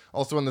credits.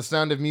 Also in The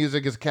Sound of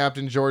Music is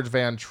Captain George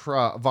Von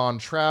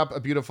Trapp, A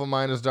Beautiful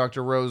Mind as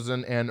Dr.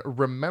 Rosen, and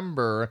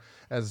Remember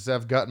as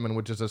Zev Gutman,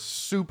 which is a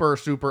super,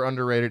 super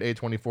underrated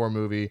A24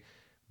 movie.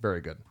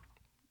 Very good.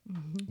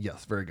 Mm-hmm.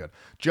 Yes, very good.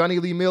 Johnny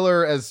Lee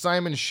Miller as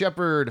Simon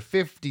Shepard,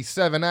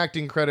 57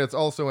 acting credits.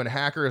 Also in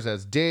Hackers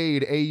as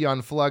Dade,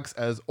 Aeon Flux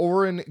as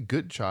Oren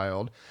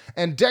Goodchild,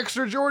 and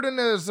Dexter Jordan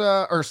as,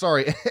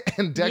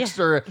 and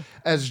Dexter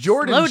as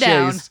Jordan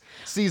Chase,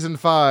 season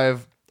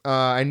 5.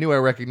 I knew I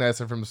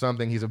recognized him from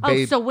something. He's a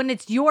baby. Oh, so when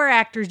it's your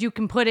actors, you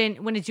can put in,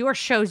 when it's your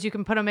shows, you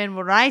can put them in.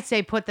 When I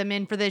say put them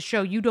in for this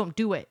show, you don't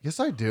do it. Yes,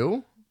 I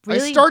do.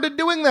 Really? I started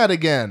doing that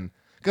again.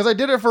 Because I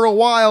did it for a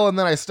while and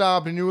then I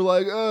stopped and you were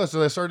like, oh,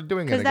 so I started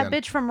doing it again. Because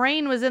that bitch from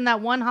Rain was in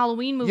that one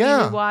Halloween movie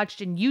we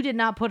watched and you did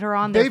not put her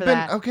on there for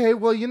that. Okay,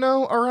 well,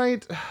 all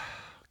right.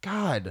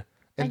 God.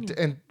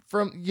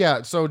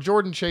 So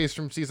Jordan Chase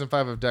from season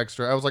 5 of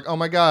Dexter, I was like, oh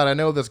my God, I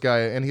know this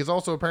guy. And he's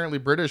also apparently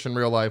British in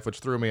real life, which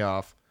threw me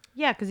off.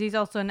 Yeah, because he's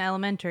also in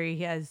Elementary.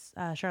 He has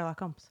Sherlock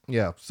Holmes.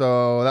 Yeah,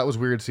 so that was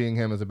weird seeing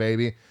him as a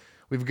baby.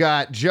 We've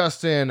got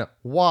Justin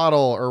Waddle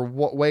or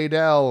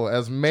Waddell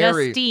as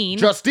Mary.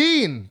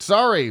 Justine.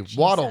 Sorry, Jesus.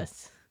 Waddle.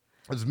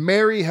 As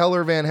Mary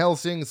Heller Van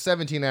Helsing,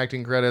 17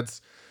 acting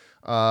credits.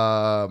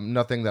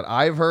 Nothing that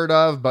I've heard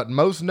of, but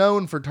most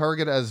known for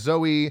Target as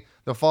Zoe,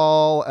 The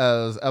Fall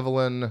as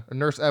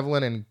Nurse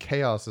Evelyn, and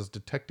Chaos as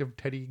Detective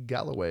Teddy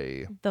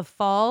Galloway. The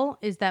Fall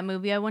is that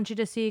movie I want you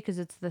to see because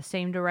it's the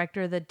same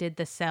director that did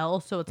The Cell,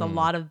 so it's a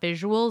lot of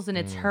visuals, and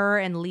it's her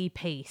and Lee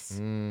Pace.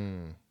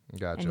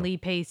 Gotcha. And Lee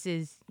Pace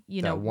is,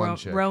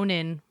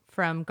 Ronan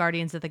from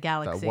Guardians of the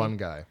Galaxy. That one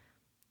guy.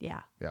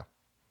 Yeah. Yeah.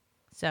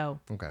 So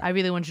I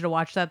really want you to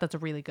watch that. That's a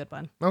really good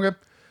one. Okay.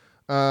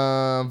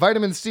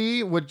 Vitamin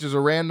C, which is a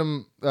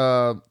random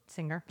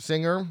singer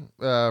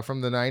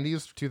from the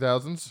 90s,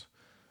 2000s,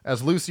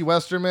 as Lucy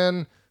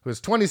Westerman, who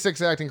has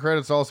 26 acting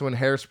credits, also in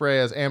Hairspray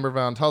as Amber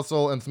Van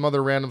Tussle, and some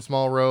other random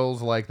small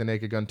roles like The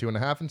Naked Gun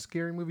 2.5 and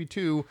Scary Movie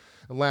 2.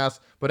 And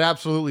last, but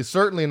absolutely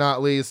certainly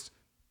not least,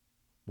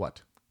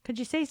 what? Could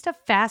you say stuff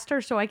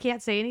faster so I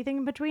can't say anything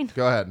in between?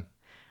 Go ahead.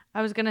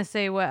 I was going to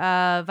say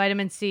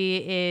Vitamin C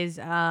is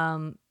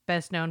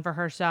best known for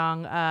her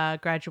song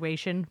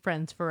Graduation,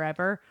 Friends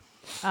Forever.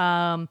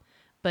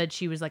 But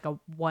she was like a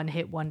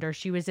one-hit wonder.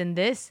 She was in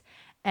this,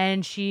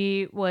 and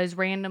she was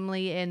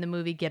randomly in the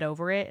movie Get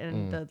Over It.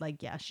 And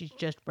she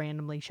just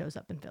randomly shows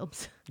up in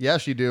films. Yeah,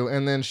 she do.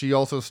 And then she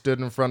also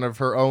stood in front of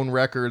her own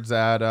records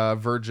at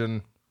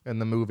Virgin in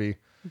the movie.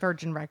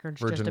 Virgin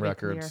Records.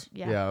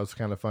 Yeah, it was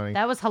kind of funny.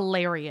 That was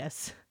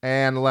hilarious.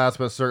 And last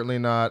but certainly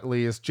not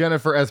least,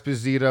 Jennifer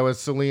Esposito as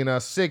Selena,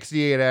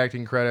 68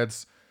 acting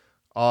credits.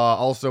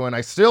 Also, and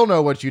I Still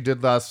Know What You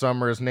Did Last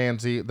Summer as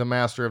Nancy, The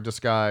Master of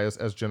Disguise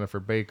as Jennifer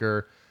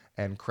Baker,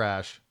 and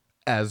Crash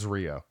as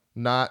Rio.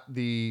 Not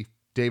the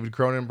David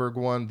Cronenberg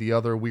one, the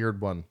other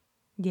weird one.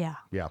 Yeah.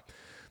 Yeah.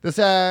 This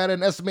had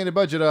an estimated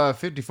budget of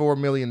 $54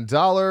 million,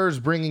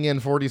 bringing in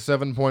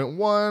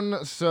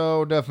 47.1,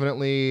 so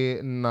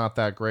definitely not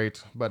that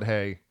great. But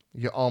hey,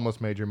 you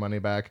almost made your money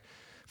back.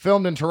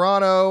 Filmed in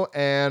Toronto,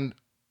 and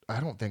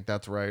I don't think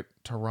that's right.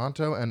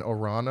 Toronto and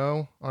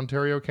Orano,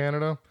 Ontario,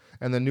 Canada,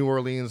 and then New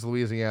Orleans,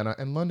 Louisiana,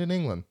 and London,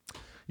 England.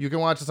 You can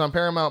watch this on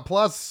Paramount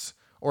Plus,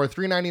 or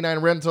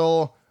 $3.99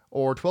 rental,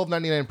 or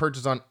 $12.99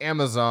 purchase on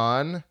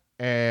Amazon.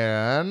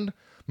 And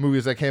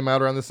movies that came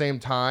out around the same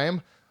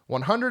time.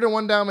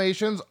 101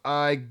 Dalmatians,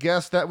 I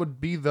guess that would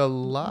be the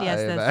live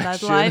action. Yes,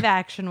 that's live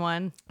action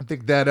one. I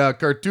think that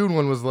cartoon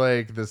one was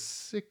like the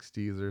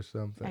 60s or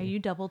something. Are you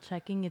double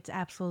checking? It's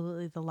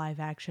absolutely the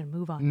live action.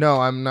 Move on. No,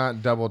 I'm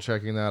not double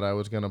checking that. I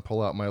was going to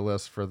pull out my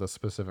list for the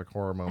specific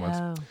horror moments.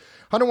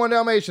 101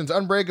 Dalmatians,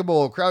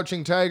 Unbreakable,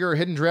 Crouching Tiger,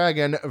 Hidden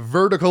Dragon,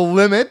 Vertical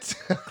Limit.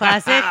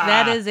 Classic.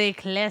 That is a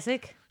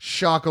classic.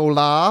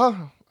 Chocolat.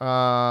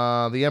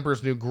 The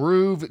Emperor's New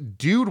Groove,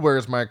 Dude,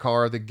 Where's My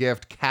Car, The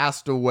Gift,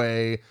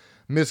 Castaway,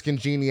 Miss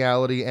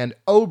Congeniality, and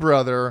Oh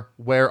Brother,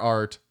 Where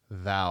Art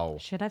Thou.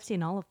 Shit, I've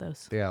seen all of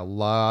those. Yeah, a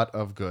lot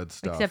of good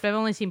stuff. Except I've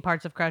only seen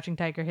parts of Crouching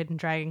Tiger, Hidden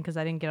Dragon because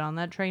I didn't get on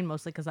that train,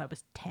 mostly because I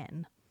was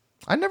 10.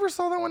 I never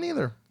saw that one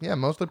either. Yeah,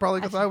 mostly probably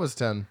because I was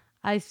 10.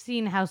 I've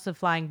seen House of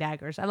Flying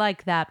Daggers. I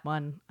like that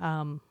one.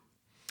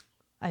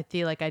 I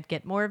feel like I'd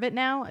get more of it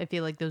now. I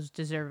feel like those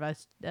deserve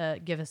us,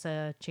 give us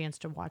a chance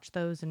to watch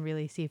those and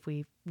really see if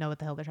we know what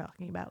the hell they're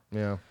talking about.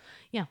 Yeah.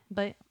 Yeah,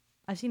 but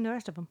I've seen the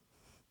rest of them.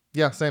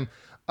 Yeah, same.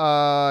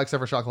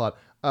 Except for Chocolat.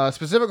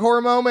 Specific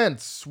horror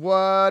moments.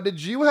 What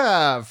did you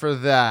have for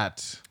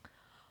that?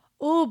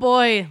 Oh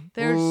boy,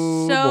 there's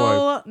Ooh,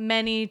 so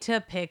many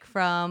to pick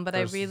from, but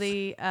There's- I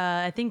really,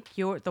 I think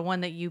the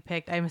one that you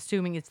picked. I'm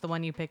assuming it's the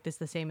one you picked is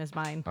the same as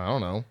mine. I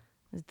don't know.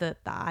 Is the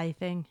eye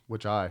thing?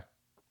 Which eye?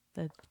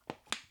 The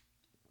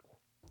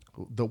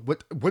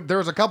What,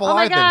 there's a couple oh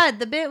my eye god, things.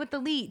 the bit with the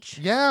leech.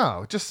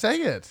 Yeah, just say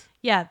it.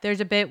 Yeah,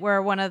 there's a bit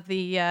where one of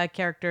the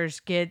characters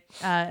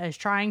is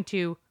trying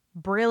to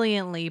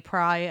brilliantly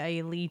pry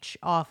a leech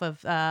off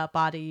of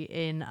body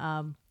in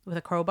with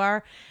a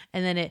crowbar,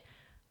 and then it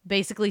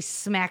basically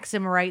smacks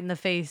him right in the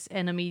face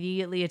and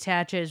immediately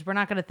attaches. We're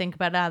not going to think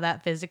about how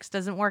that physics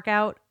doesn't work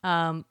out,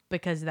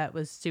 because that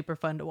was super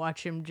fun to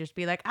watch him just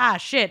be like, ah,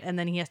 shit, and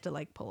then he has to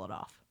like pull it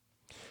off.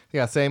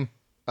 Yeah, same.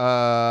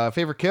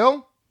 Favorite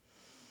kill?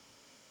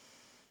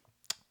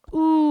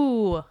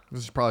 Ooh.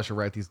 This probably should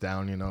write these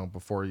down,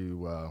 before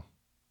you.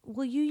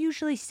 Well, you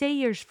usually say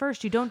yours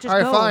first. You don't just All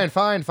right,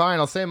 go. fine.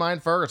 I'll say mine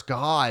first.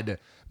 God,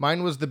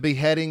 mine was the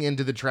beheading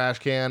into the trash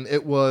can.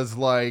 It was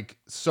like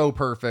so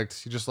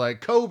perfect. You just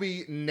like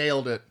Kobe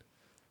nailed it.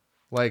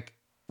 Like,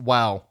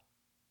 wow,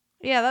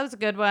 Yeah, that was a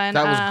good one.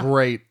 that was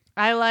great.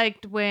 I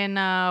liked when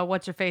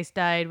what's her face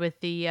died with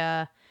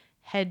the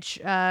hedge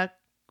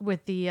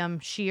with the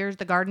shears,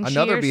 the garden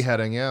Another shears.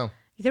 beheading, yeah.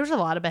 There was a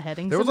lot of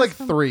beheadings. There was in like this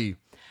film. 3.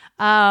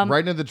 Right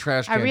into the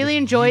trash I can. really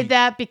just enjoyed yeet.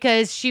 that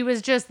because she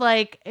was just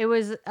like, it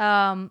was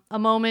a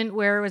moment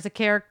where it was a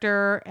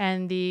character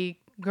and the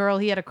girl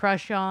he had a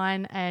crush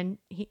on, and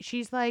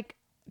she's like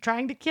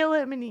trying to kill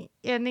him, and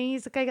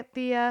he's like, I got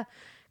the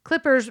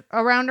clippers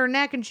around her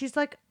neck, and she's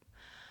like,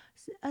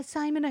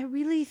 Simon, I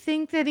really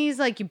think that he's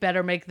like, you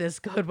better make this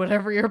good,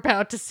 whatever you're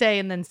about to say,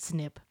 and then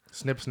snip.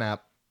 Snip,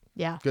 snap.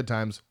 Yeah. Good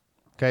times.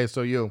 Okay,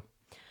 so you.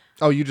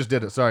 Oh, you just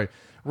did it. Sorry.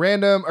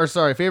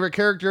 Favorite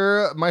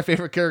character. My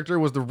favorite character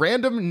was the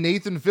random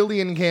Nathan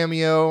Fillion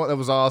cameo. That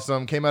was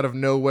awesome. Came out of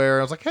nowhere.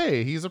 I was like,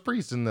 hey, he's a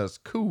priest in this.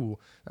 Cool.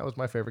 That was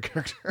my favorite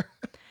character.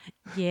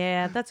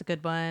 Yeah, that's a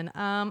good one.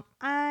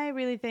 I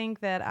really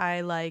think that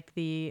I like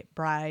the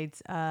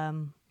brides.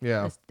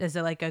 Yeah. As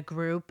like a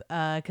group,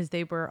 because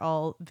they were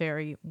all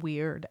very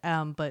weird,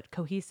 but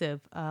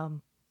cohesive.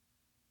 So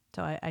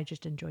I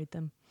just enjoyed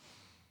them.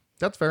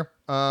 That's fair.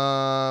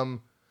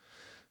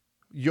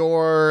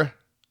 Your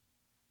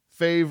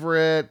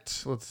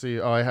favorite, let's see.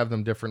 Oh, I have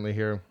them differently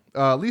here.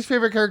 Least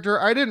favorite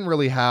character. I didn't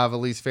really have a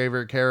least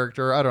favorite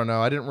character. I don't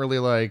know. I didn't really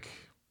like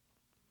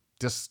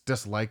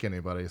dislike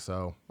anybody,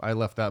 so I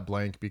left that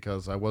blank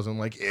because I wasn't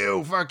like,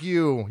 ew, fuck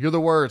you. You're the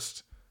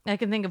worst. I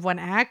can think of one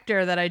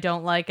actor that I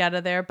don't like out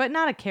of there, but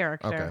not a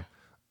character.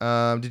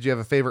 Okay. Did you have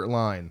a favorite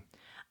line?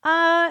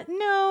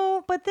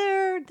 No, but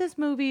this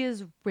movie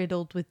is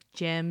riddled with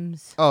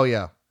gems, Oh,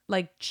 yeah.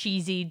 like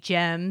cheesy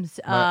gems.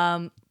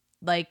 Right.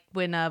 Like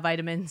when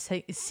Vitamin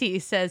C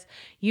says,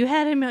 you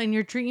had him in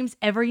your dreams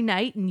every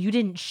night and you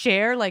didn't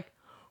share. Like,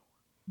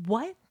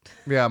 what?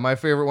 Yeah, my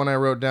favorite one I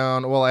wrote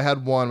down, well, I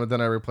had one, but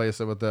then I replaced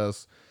it with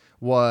this,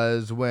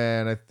 was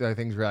when I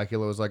think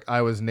Dracula was like,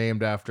 I was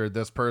named after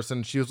this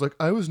person. She was like,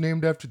 I was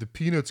named after the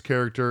Peanuts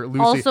character, Lucy.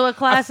 Also a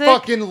classic. I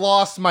fucking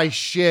lost my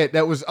shit.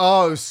 It was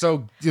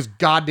so just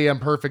goddamn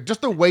perfect.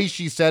 Just the way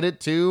she said it,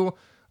 too,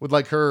 with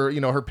like her,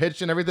 her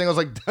pitch and everything. I was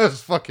like,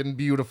 that's fucking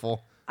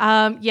beautiful.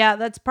 Yeah,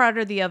 that's part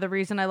of the other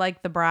reason I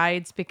like the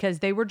brides, because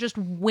they were just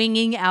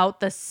winging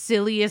out the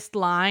silliest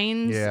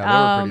lines. Yeah,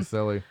 they were pretty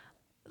silly.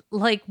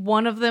 Like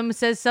one of them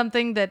says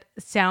something that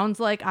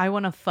sounds like I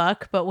want to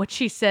fuck, but what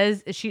she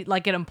says is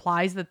it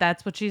implies that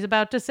that's what she's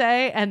about to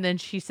say, and then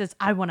she says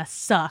I want to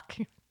suck.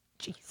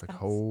 Jesus. Like,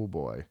 oh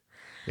boy.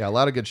 Yeah, a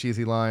lot of good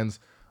cheesy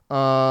lines.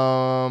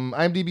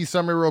 IMDb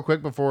summary real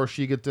quick before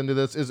she gets into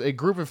this is a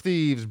group of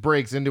thieves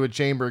breaks into a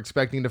chamber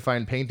expecting to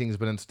find paintings,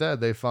 but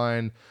instead they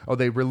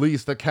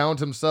release the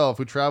Count himself,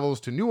 who travels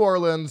to New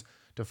Orleans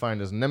to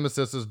find his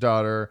nemesis's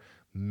daughter,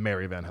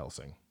 Mary Van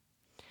Helsing.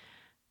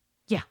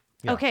 Yeah.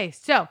 Yeah. Okay,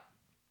 so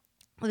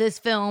this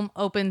film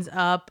opens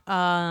up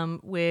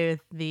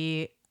with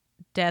the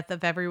death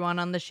of everyone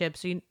on the ship.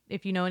 So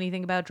if you know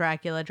anything about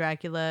Dracula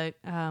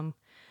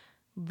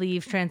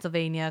leaves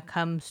Transylvania,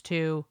 comes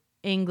to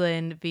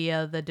England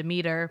via the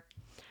Demeter.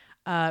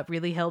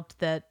 Really helped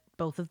that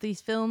both of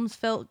these films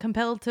felt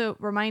compelled to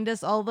remind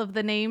us all of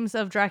the names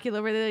of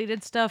Dracula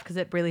related stuff, because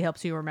it really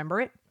helps you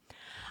remember it.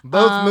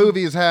 Both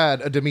movies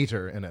had a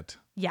Demeter in it.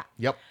 Yeah.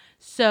 Yep.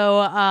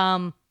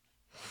 So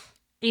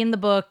in the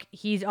book,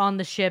 he's on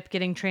the ship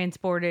getting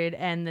transported,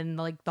 and then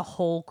like the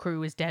whole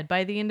crew is dead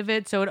by the end of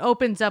it. So it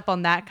opens up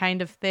on that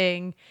kind of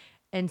thing,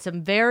 and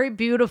some very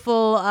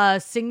beautiful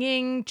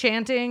singing,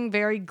 chanting,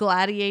 very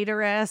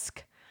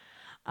gladiator-esque.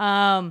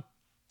 And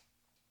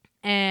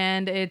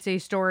it's a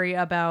story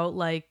about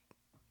like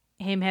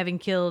him having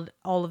killed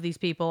all of these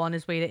people on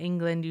his way to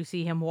England. You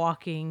see him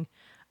walking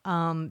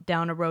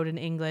down a road in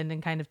England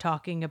and kind of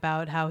talking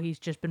about how he's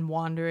just been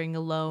wandering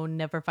alone,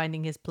 never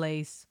finding his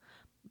place,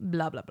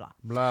 blah, blah, blah.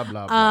 Blah,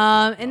 blah,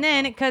 blah. And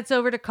then it cuts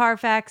over to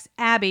Carfax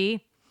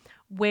Abbey,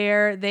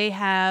 where they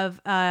have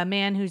a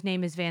man whose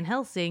name is Van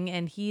Helsing,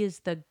 and he is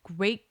the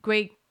great,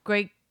 great,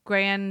 great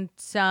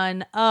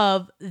grandson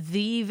of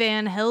the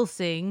Van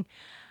Helsing,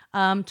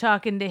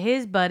 talking to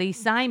his buddy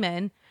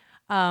Simon,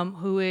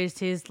 who is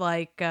his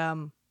like,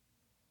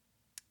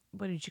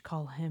 what did you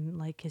call him?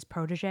 Like his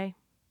protege?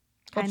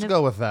 Let's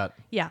go with that.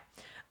 Yeah.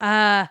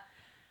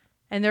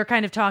 And they're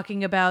kind of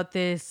talking about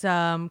this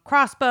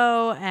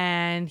crossbow,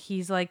 and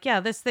he's like, yeah,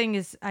 this thing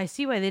is, I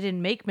see why they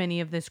didn't make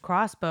many of this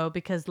crossbow,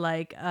 because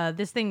like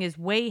this thing is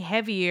way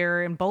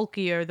heavier and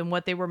bulkier than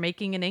what they were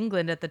making in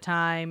England at the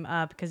time,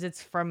 because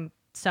it's from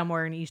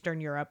somewhere in Eastern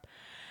Europe.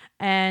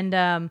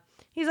 And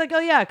he's like, oh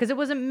yeah, because it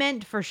wasn't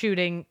meant for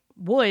shooting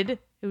wood.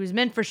 It was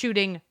meant for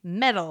shooting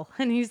metal.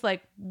 And he's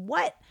like,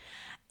 what?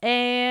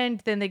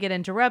 And then they get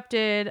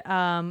interrupted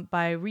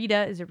by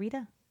Rita. Is it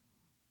Rita?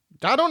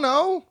 I don't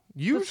know.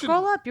 You Let's should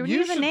scroll up. You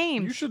need the should-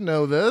 names. You should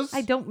know this.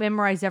 I don't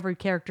memorize every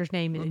character's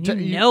name. And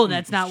you know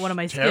that's not one of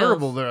my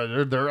terrible.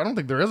 skills. There. I don't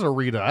think there is a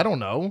Rita. I don't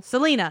know.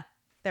 Selena.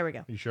 There we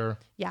go. You sure?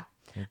 Yeah.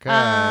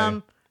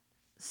 Okay.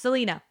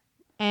 Selena.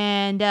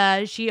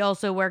 And she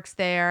also works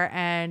there,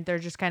 and they're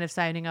just kind of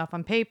signing off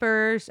on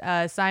papers.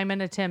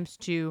 Simon attempts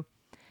to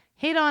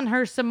hit on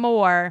her some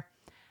more,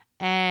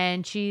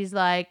 and she's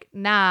like,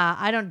 nah,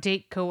 I don't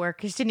date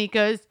coworkers. And he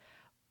goes,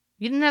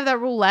 you didn't have that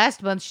rule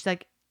last month. She's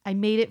like, I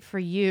made it for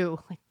you.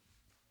 Like,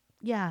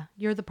 yeah,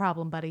 you're the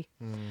problem, buddy.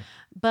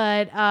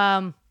 But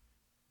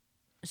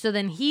so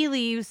then he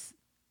leaves,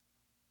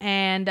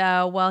 and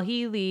while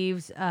he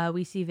leaves,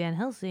 we see Van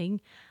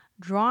Helsing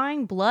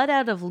drawing blood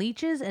out of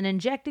leeches and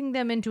injecting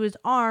them into his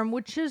arm,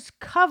 which is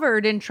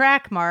covered in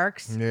track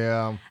marks.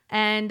 Yeah.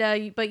 And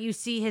but you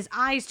see his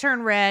eyes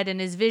turn red and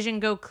his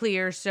vision go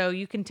clear, so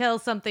you can tell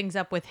something's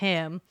up with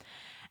him.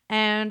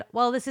 And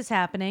while this is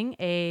happening,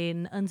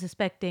 an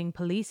unsuspecting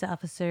police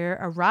officer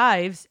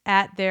arrives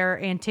at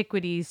their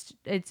antiquities.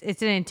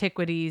 It's an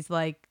antiquities,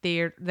 like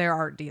they're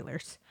art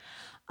dealers.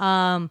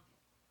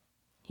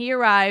 He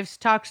arrives,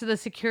 talks to the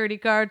security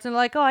guards, and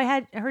like, oh,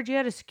 I heard you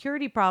had a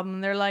security problem.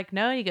 And they're like,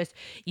 no. And he goes,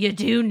 you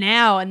do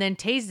now, and then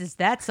tases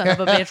that son of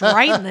a bitch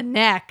right in the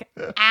neck.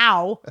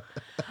 Ow.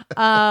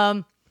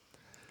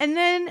 And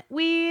then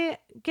we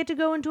get to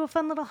go into a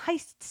fun little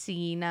heist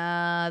scene.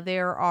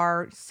 There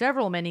are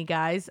many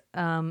guys.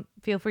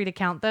 Feel free to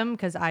count them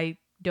because I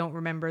don't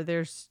remember.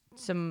 There's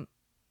some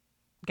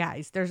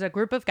guys. There's a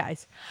group of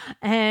guys.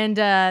 And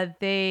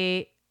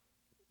they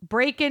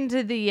break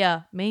into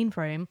the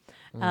mainframe,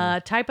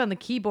 type on the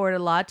keyboard a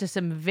lot to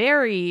some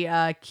very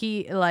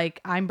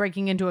like I'm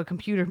breaking into a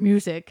computer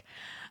music,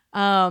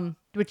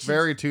 which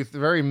Very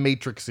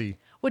Matrixy.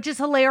 which is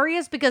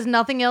hilarious because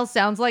nothing else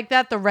sounds like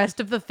that. The rest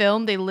of the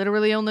film, they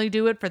literally only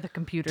do it for the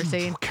computer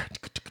scene. Yeah,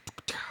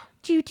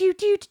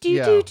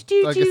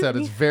 like I said,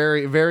 it's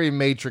very, very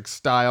Matrix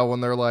style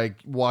when they're like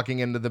walking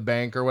into the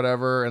bank or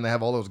whatever, and they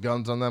have all those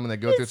guns on them, and they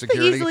go through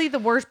security. Easily the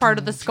worst part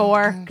of the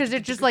score because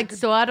it's just like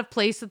so out of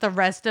place with the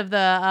rest of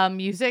the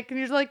music, and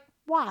you're just like,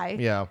 why?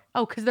 Yeah.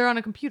 Oh, because they're on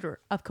a computer,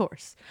 of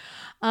course.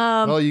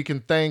 Well, you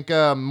can thank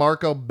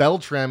Marco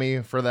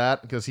Beltrami for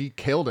that because he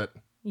killed it.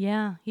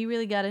 Yeah, he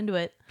really got into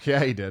it.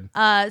 Yeah, he did.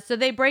 So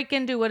they break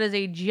into what is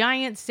a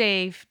giant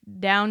safe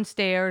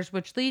downstairs,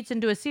 which leads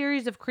into a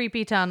series of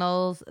creepy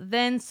tunnels.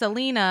 Then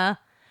Selena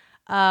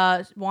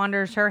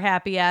wanders her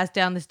happy ass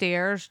down the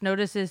stairs,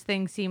 notices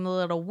things seem a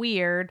little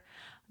weird,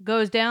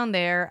 goes down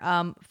there,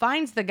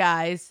 finds the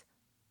guys.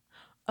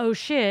 Oh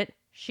shit,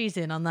 she's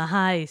in on the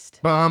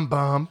heist. Bum,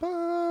 bum,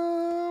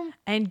 bum.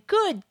 And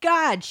good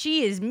God,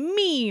 she is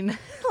mean.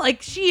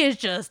 Like, she is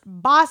just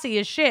bossy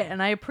as shit.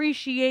 And I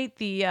appreciate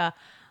the,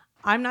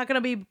 I'm not going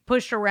to be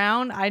pushed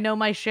around. I know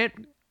my shit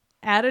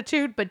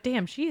attitude, but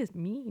damn, she is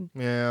mean.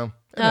 Yeah,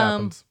 it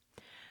happens.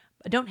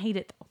 I don't hate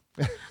it,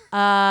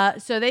 though.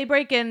 So they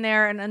break in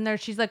there, and then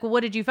she's like, well,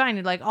 what did you find?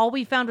 And like, all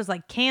we found was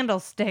like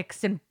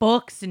candlesticks and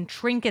books and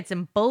trinkets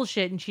and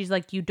bullshit. And she's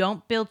like, you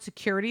don't build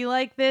security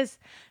like this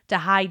to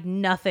hide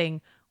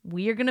nothing.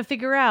 We're going to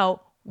figure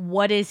out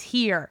what is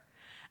here.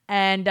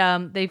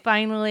 And they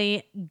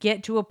finally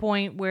get to a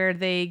point where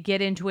they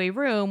get into a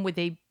room with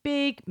a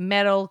big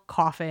metal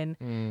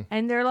coffin.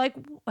 And they're like,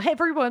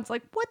 everyone's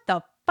like, what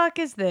the fuck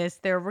is this?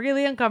 They're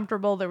really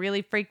uncomfortable. They're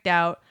really freaked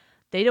out.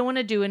 They don't want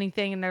to do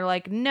anything. And they're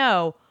like,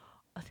 no.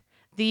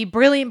 The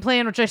brilliant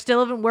plan, which I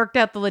still haven't worked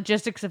out the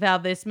logistics of how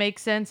this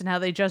makes sense and how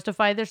they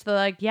justify this. They're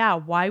like, yeah,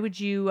 why would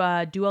you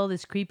do all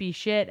this creepy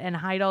shit and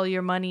hide all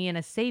your money in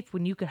a safe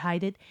when you could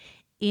hide it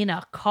in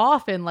a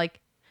coffin? Like,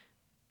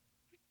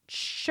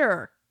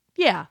 sure.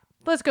 Yeah,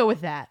 let's go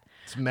with that.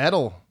 It's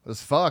metal as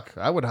fuck.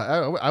 I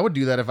would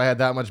do that if I had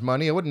that much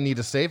money. I wouldn't need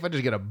a safe. I'd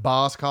just get a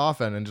Boss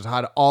coffin and just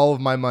hide all of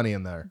my money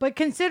in there. But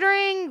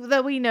considering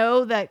that we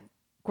know that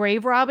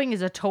grave robbing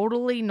is a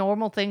totally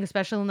normal thing,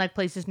 especially in like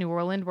places New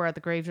Orleans where the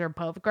graves are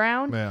above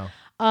ground. Yeah.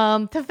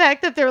 The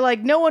fact that they're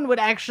like no one would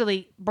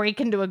actually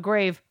break into a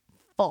grave,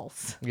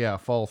 false. Yeah,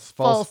 false.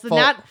 Not a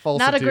great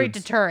falsitudes.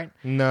 deterrent.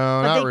 No,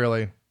 But not they-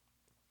 really.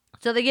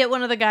 So they get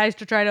one of the guys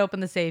to try to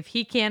open the safe.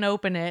 He can't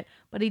open it,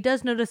 but he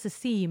does notice a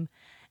seam.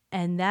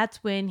 And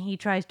that's when he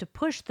tries to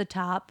push the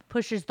top,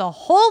 pushes the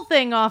whole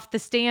thing off the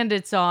stand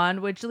it's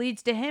on, which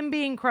leads to him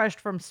being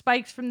crushed from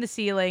spikes from the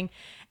ceiling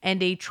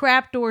and a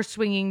trapdoor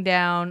swinging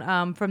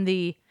down from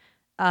the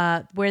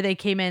where they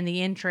came in,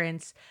 the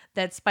entrance,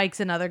 that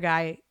spikes another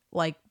guy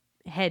like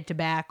head to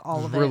back,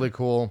 all of it. Really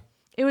cool.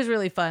 It was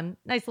really fun.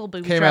 Nice little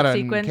booby trap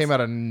sequence. Came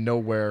out of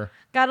nowhere.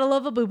 Gotta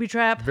love a booby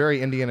trap.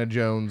 Very Indiana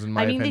Jones, in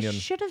my opinion. They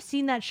should have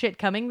seen that shit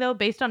coming, though,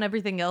 based on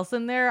everything else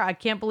in there. I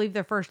can't believe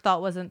their first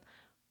thought wasn't,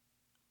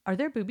 are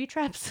there booby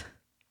traps?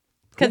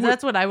 Because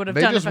that's what I would have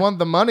They done. just want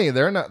the money.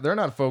 They're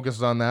not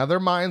focused on that. Their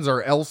minds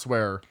are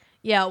elsewhere.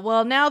 Yeah,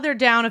 well, now they're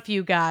down a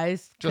few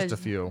guys. Just a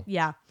few.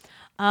 Yeah.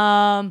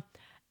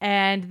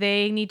 And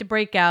they need to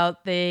break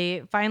out.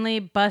 They finally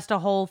bust a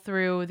hole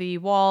through the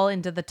wall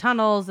into the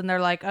tunnels, and they're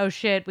like, oh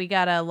shit, we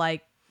gotta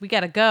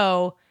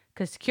go.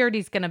 Because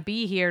security's going to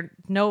be here.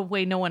 No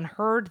way no one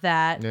heard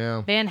that.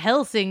 Yeah. Van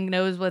Helsing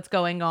knows what's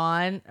going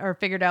on or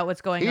figured out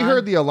what's going on. He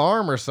heard the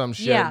alarm or some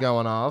shit Yeah.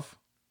 going off.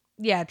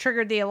 Yeah,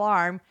 triggered the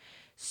alarm.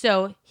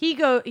 So he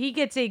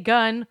gets a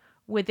gun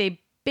with a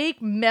big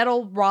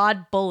metal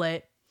rod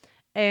bullet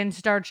and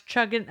starts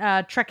trekking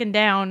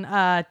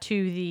down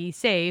to the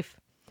safe.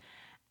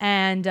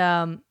 And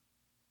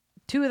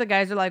two of the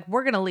guys are like,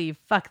 we're going to leave.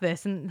 Fuck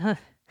this. And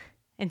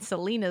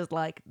Selena's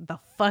like, the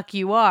fuck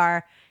you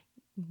are.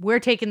 We're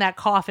taking that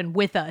coffin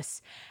with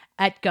us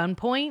at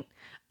gunpoint.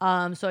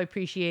 So I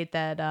appreciate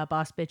that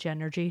boss bitch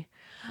energy.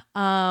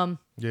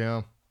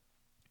 Yeah.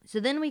 So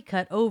then we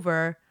cut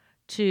over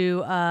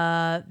to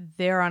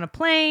they're on a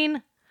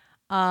plane.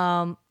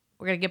 We're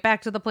going to get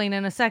back to the plane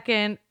in a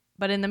second.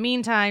 But in the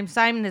meantime,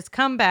 Simon has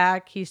come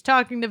back. He's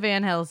talking to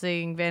Van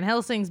Helsing. Van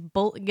Helsing's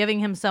giving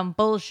him some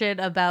bullshit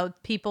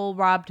about people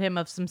robbed him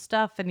of some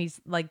stuff. And he's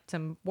like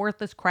some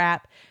worthless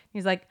crap.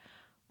 He's like,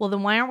 well,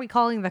 then why aren't we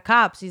calling the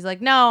cops? He's like,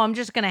 no, I'm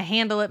just going to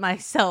handle it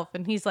myself.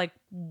 And he's like,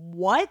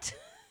 what?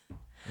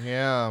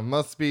 Yeah,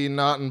 must be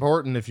not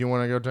important if you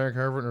want to go take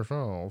care of it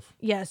yourself.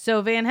 Yeah,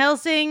 so Van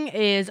Helsing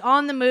is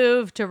on the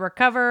move to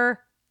recover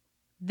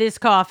this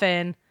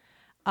coffin.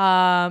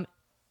 And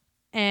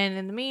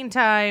in the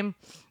meantime,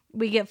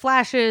 we get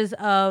flashes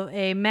of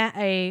a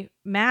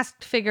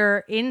masked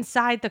figure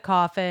inside the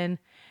coffin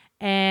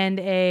and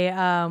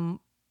a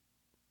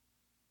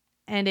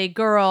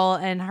girl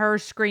and her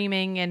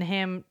screaming and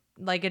him,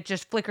 like it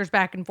just flickers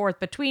back and forth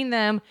between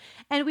them.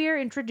 And we are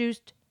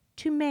introduced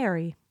to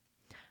Mary.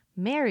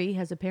 Mary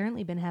has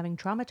apparently been having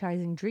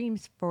traumatizing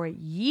dreams for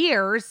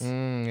years.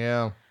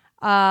 Yeah.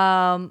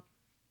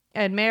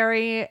 And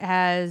Mary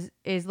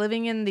is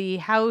living in the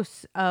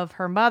house of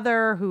her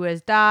mother who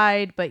has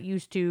died, but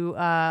used to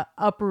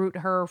uproot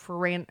her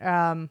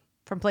from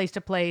place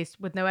to place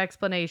with no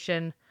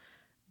explanation,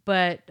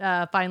 but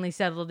finally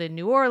settled in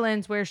New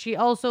Orleans, where she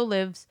also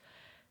lives,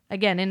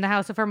 again, in the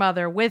house of her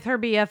mother with her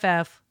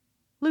BFF,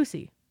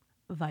 Lucy,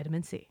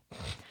 Vitamin C.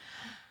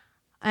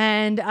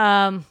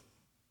 And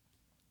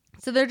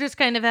so they're just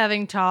kind of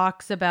having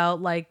talks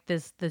about like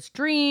this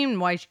dream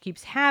and why she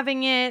keeps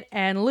having it.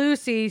 And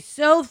Lucy,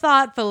 so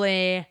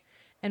thoughtfully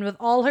and with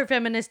all her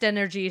feminist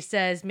energy,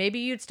 says, maybe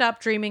you'd stop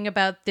dreaming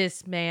about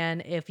this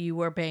man if you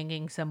were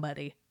banging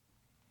somebody.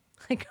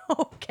 Like,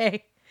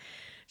 okay.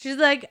 She's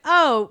like,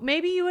 oh,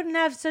 maybe you wouldn't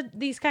have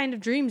these kind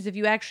of dreams if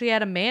you actually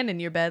had a man in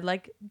your bed.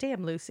 Like,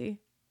 damn, Lucy.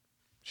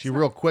 She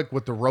real quick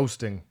with the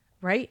roasting.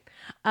 Right?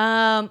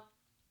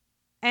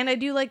 And I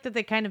do like that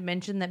they kind of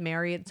mentioned that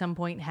Mary at some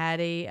point had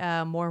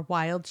a more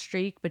wild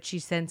streak, but she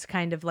since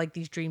kind of like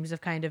these dreams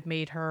have kind of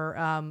made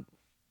her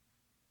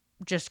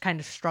just kind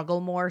of struggle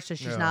more. So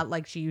she's not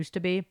like she used to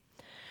be.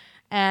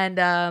 And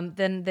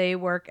then they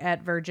work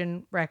at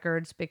Virgin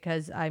Records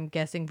because I'm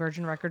guessing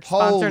Virgin Records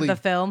sponsored the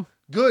film.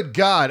 Good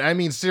God. I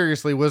mean,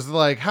 seriously, was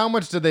like, how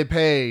much did they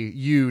pay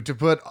you to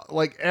put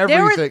like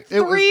everything?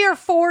 There were three or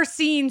four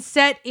scenes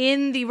set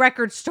in the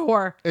record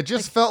store. It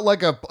just felt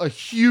like a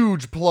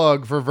huge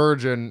plug for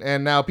Virgin.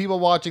 And now people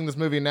watching this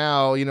movie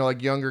now, you know,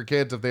 like younger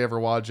kids, if they ever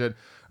watch it,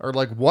 are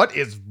like, what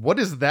is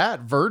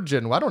that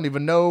Virgin? Well, I don't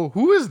even know.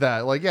 Who is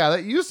that? Like, yeah,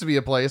 that used to be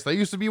a place. That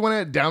used to be one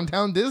at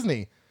Downtown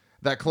Disney.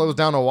 That closed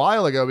down a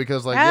while ago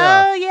because, like,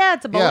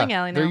 it's a bowling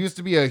alley now. There used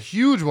to be a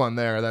huge one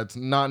there that's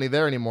not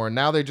there anymore.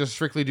 Now they just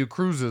strictly do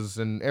cruises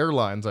and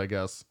airlines, I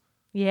guess.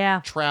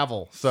 Yeah.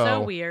 Travel.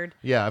 So weird.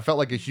 Yeah, it felt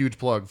like a huge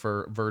plug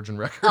for Virgin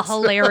Records. A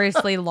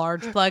hilariously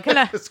large plug.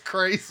 It's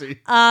crazy.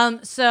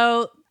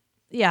 So,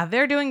 yeah,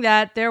 they're doing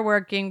that. They're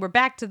working. We're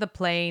back to the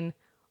plane.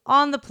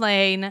 On the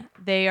plane,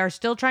 they are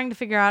still trying to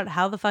figure out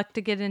how the fuck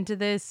to get into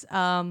this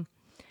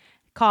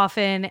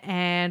coffin,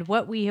 and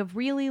what we have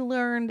really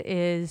learned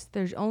is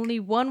there's only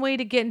one way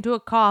to get into a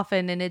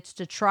coffin, and it's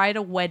to try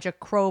to wedge a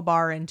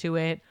crowbar into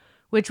it,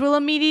 which will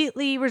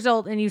immediately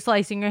result in you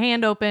slicing your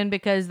hand open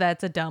because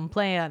that's a dumb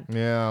plan.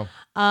 Yeah.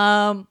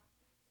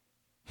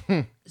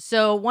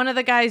 So one of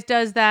the guys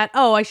does that.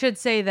 Oh, I should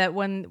say that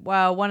when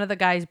one of the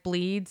guys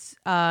bleeds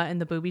in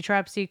the booby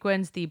trap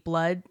sequence, the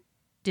blood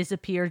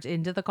disappears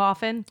into the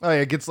coffin, Oh,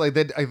 yeah, it gets like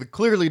they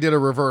clearly did a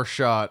reverse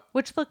shot.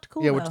 which looked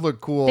cool. Yeah, which though. looked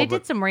cool. They but,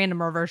 did some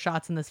random reverse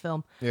shots in this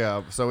film.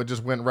 Yeah, so it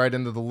just went right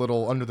into the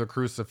little under the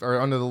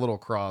little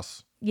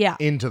cross Yeah.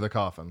 into the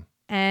coffin.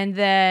 And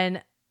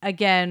then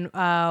again,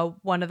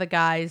 one of the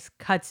guys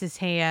cuts his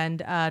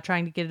hand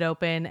trying to get it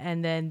open,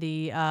 and then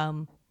the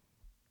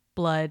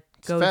blood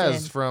It's goes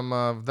Fez in.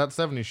 from that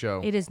 '70s show.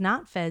 It is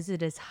not Fez,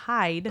 it is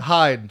Hyde.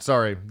 Hyde,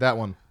 sorry, that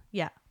one.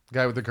 Yeah.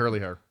 Guy with the curly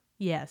hair.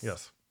 Yes.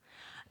 Yes.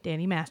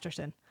 Danny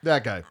Masterson.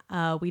 That guy.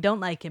 We don't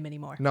like him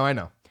anymore. No, I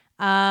know.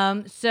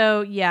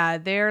 So yeah,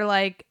 they're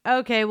like,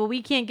 okay, well,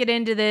 we can't get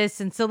into this,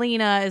 and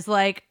Selena is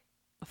like,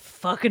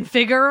 fucking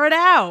figure it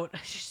out.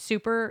 She's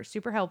super,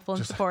 super helpful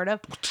and supportive.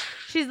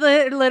 She's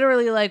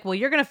literally like, well,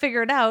 you're gonna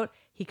figure it out.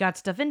 He got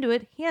stuff into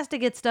it. He has to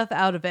get stuff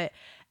out of it.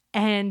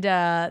 And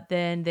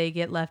then they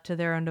get left to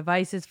their own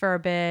devices for a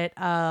bit.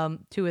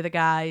 Two of the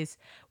guys,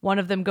 one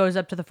of them goes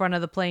up to the front of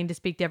the plane to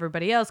speak to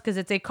everybody else because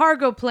it's a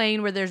cargo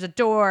plane where there's a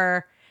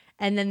door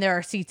and then there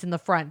are seats in the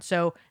front.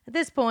 So at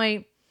this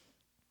point,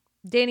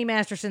 Danny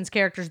Masterson's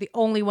character is the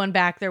only one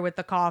back there with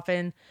the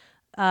coffin.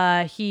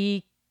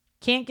 He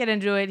can't get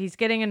into it. He's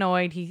getting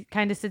annoyed. He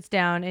kind of sits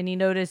down and he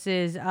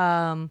notices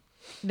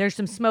there's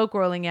some smoke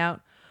rolling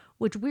out,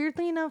 which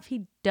weirdly enough,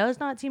 he does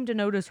not seem to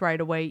notice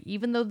right away,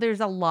 even though there's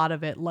a lot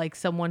of it, like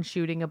someone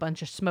shooting a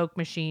bunch of smoke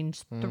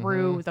machines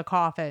through the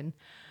coffin.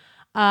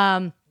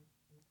 So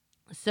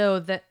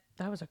that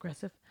was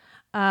aggressive.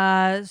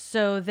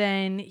 So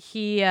then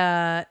he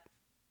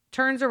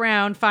turns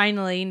around,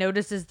 finally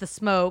notices the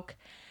smoke,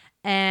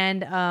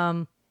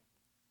 and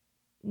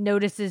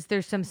notices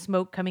there's some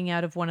smoke coming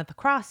out of one of the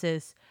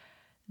crosses.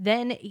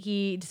 Then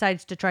he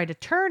decides to try to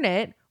turn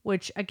it,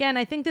 which again,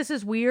 I think this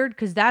is weird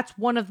because that's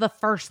one of the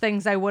first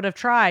things I would have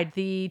tried.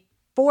 The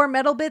 4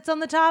 metal bits on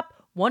the top,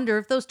 wonder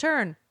if those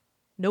turn.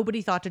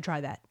 Nobody thought to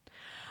try that.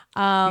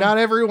 Not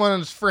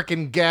everyone's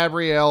freaking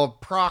Gabrielle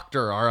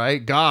Proctor, all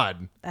right?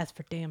 God. That's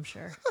for damn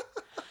sure.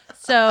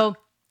 So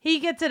he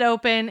gets it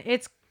open.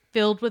 It's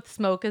filled with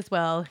smoke as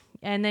well.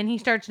 And then he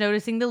starts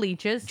noticing the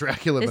leeches.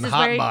 Dracula been This is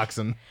where he-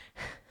 hotboxing.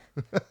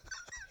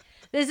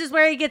 This is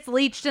where he gets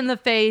leeched in the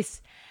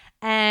face.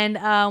 And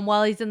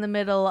while he's in the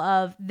middle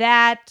of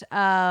that,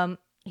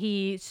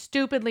 he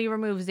stupidly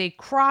removes a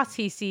cross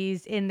he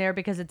sees in there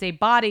because it's a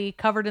body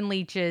covered in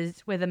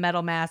leeches with a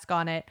metal mask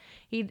on it.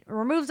 He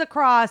removes a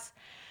cross,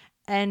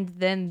 and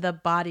then the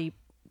body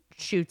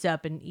shoots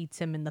up and eats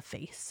him in the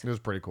face. It was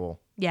pretty cool.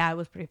 Yeah, it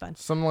was pretty fun.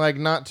 Some like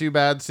not too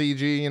bad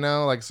CG, you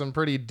know, like some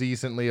pretty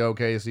decently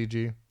okay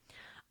CG.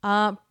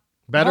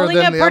 Better Holding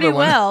than up the pretty other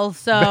one. well,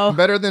 so...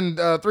 Better than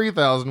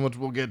 3000, which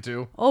we'll get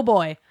to. Oh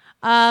boy.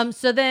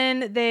 So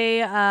then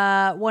they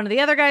one of the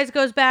other guys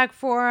goes back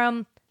for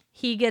him.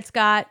 He gets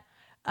got.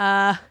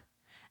 And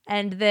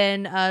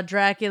then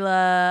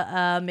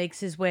Dracula makes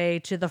his way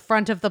to the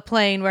front of the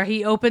plane where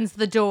he opens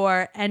the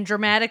door, and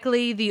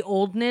dramatically the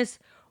oldness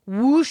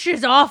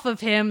whooshes off of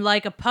him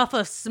like a puff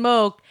of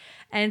smoke,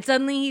 and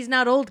suddenly he's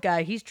not old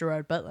guy, he's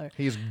Gerard Butler.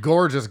 He's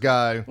gorgeous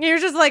guy. You're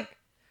just like,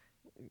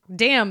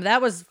 damn,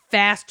 that was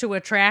fast to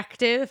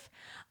attractive.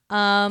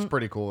 It's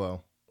pretty cool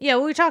though. Yeah,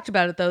 well, we talked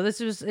about it though. It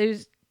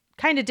was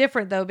kind of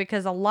different though,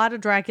 because a lot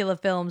of Dracula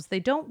films, they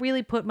don't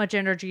really put much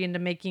energy into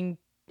making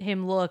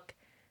him look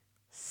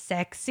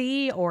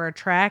sexy or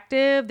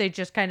attractive. They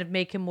just kind of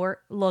make him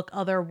look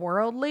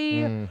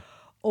otherworldly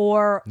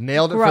or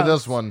Nailed it gross. for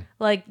this one.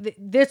 Like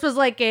this was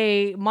like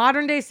a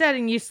modern day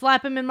setting. You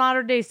slap him in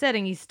modern day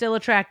setting, he's still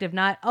attractive.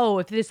 Not, oh,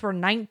 if this were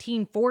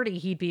 1940,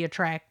 he'd be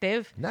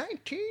attractive.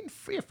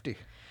 1950.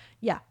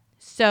 Yeah.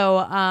 So,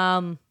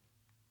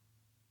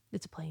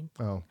 it's a plane.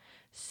 Oh,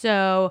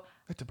 So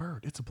it's a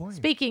bird. It's a plane.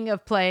 speaking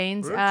of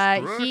planes,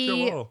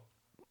 he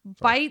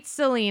bites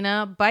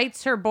Selena,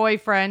 bites her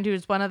boyfriend,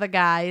 who's one of the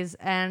guys,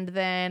 and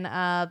then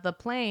the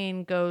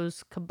plane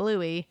goes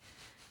kablooey.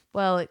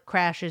 Well, it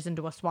crashes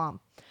into a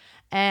swamp.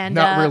 And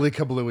Not really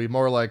kablooey,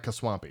 more like a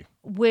swampy.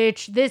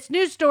 which this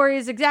news story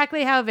is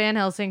exactly how Van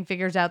Helsing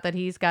figures out that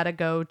he's got to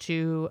go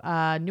to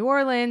New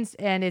Orleans,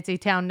 and it's a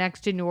town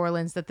next to New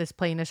Orleans that this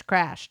plane has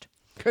crashed.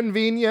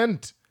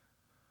 Convenient.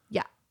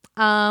 Yeah.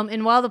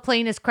 And while the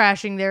plane is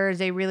crashing, there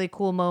is a really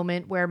cool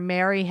moment where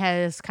Mary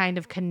has kind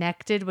of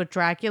connected with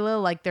Dracula,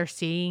 like they're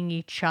seeing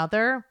each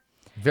other.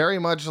 Very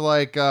much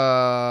like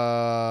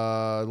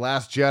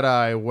Last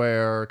Jedi,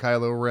 where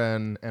Kylo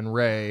Ren and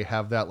Rey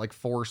have that like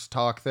force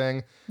talk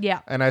thing.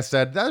 Yeah. And I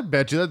said, I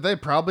bet you that they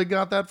probably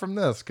got that from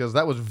this, because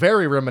that was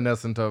very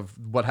reminiscent of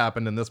what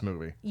happened in this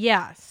movie.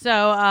 Yeah.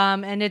 So,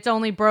 and it's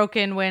only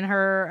broken when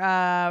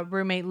her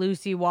roommate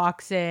Lucy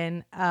walks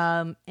in,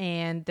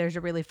 and there's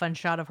a really fun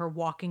shot of her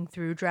walking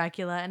through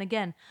Dracula, and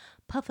again,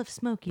 puff of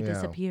smoke, he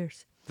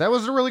disappears. That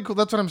was a really cool.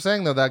 That's what I'm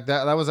saying though.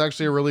 That was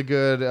actually a really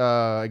good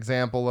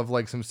example of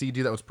like some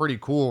CG that was pretty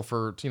cool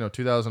for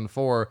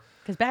 2004.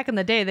 Because back in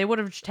the day, they would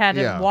have just had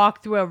Yeah. him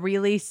walk through a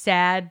really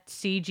sad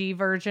CG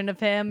version of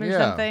him or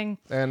something.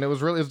 And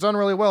it's done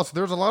really well. So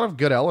there's a lot of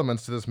good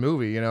elements to this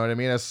movie. You know what I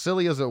mean? As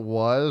silly as it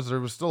was, there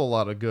was still a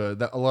lot of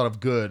good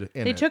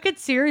in They it. took it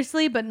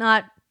seriously, but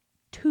not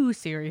too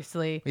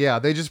seriously. Yeah,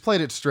 they just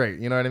played it straight.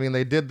 You know what I mean?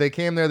 They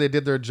came there, they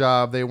did their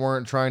job. They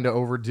weren't trying to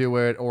overdo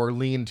it or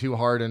lean too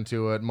hard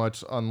into it,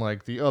 much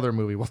unlike the other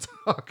movie we'll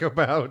talk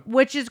about.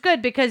 Which is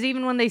good because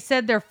even when they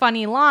said their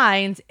funny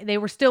lines, they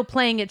were still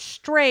playing it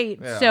straight.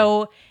 Yeah.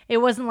 So it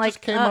wasn't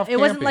like came off it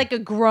wasn't campy. like a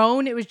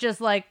groan. It was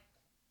just like,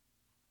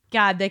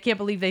 God, they can't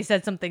believe they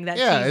said something that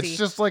Yeah, cheesy. it's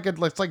just like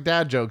it's like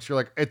dad jokes. You're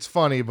like, it's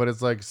funny, but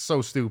it's like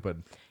so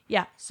stupid.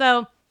 Yeah.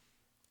 So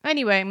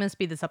anyway, I'm gonna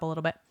speed this up a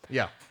little bit.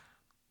 Yeah.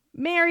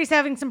 Mary's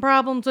having some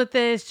problems with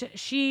this.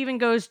 She even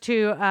goes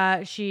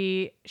to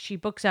she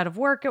books out of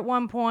work at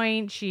one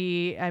point.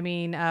 She's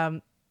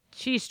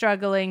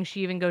struggling.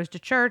 She even goes to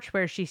church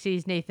where she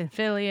sees Nathan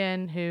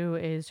Fillion, who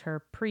is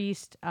her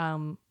priest,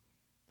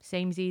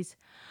 samesies,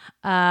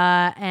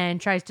 and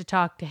tries to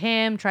talk to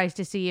him, tries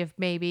to see if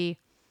maybe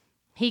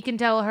he can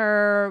tell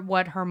her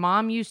what her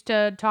mom used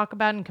to talk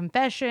about in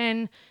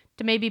confession,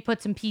 to maybe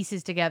put some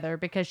pieces together,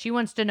 because she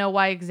wants to know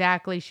why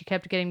exactly she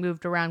kept getting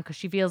moved around, because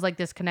she feels like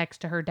this connects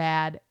to her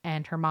dad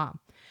and her mom.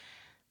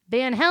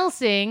 Van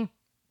Helsing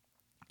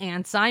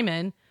and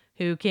Simon,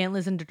 who can't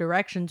listen to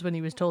directions when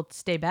he was told to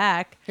stay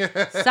back,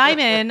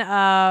 Simon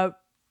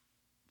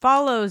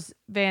follows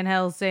Van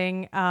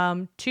Helsing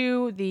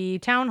to the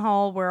town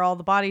hall where all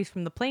the bodies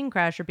from the plane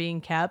crash are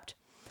being kept.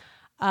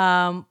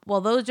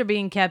 While those are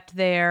being kept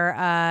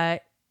there,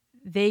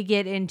 they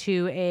get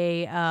into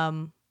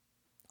a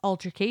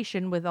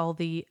altercation with all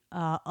the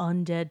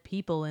undead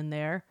people in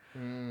there,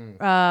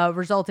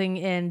 resulting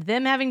in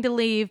them having to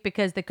leave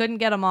because they couldn't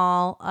get them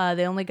all.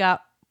 They only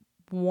got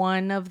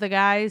one of the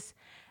guys,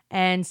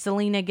 and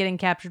Selena getting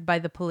captured by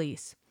the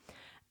police.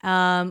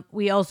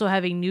 We also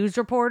have a news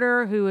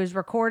reporter who is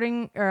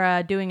recording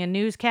or doing a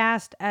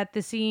newscast at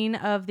the scene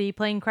of the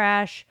plane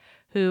crash,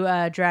 who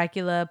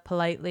Dracula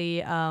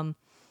politely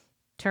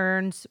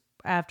turns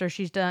after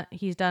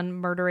he's done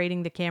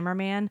murderating the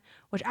cameraman,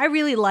 which I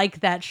really like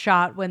that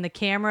shot when the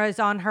camera is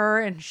on her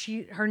and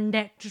her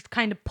neck just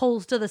kind of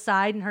pulls to the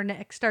side and her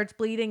neck starts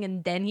bleeding,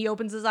 and then he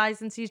opens his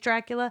eyes and sees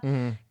Dracula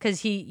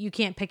because you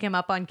can't pick him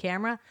up on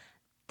camera.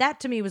 That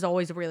to me was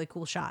always a really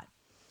cool shot,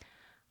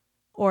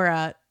 or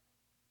a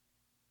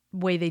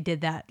way they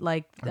did that,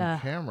 like On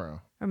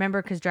camera.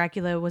 remember, because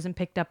Dracula wasn't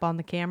picked up on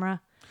the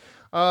camera.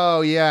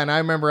 Oh, yeah, and I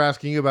remember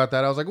asking you about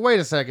that. I was like, wait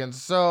a second,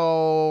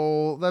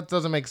 so that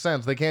doesn't make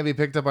sense. They can't be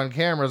picked up on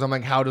cameras. I'm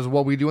like, how does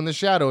what we do in the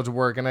shadows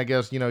work? And I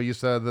guess, you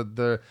said that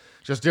the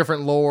just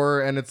different lore,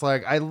 and it's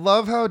like, I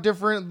love how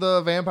different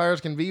the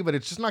vampires can be, but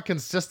it's just not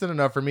consistent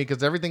enough for me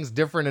because everything's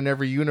different in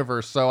every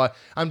universe. So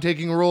I'm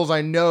taking rules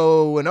I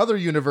know in other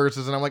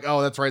universes, and I'm like,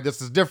 oh, that's right,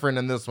 this is different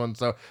in this one.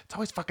 So it's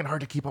always fucking hard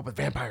to keep up with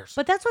vampires.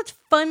 But that's what's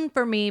fun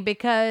for me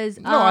because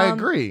No, I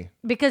agree.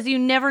 Because you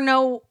never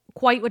know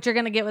quite what you're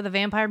going to get with a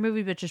vampire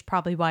movie, which is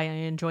probably why I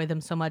enjoy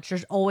them so much.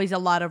 There's always a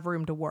lot of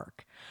room to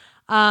work.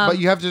 But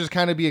you have to just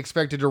kind of be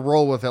expected to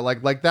roll with it.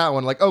 Like that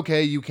one, like,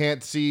 okay, you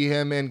can't see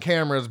him in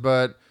cameras,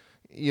 but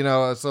so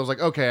I was like,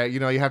 okay,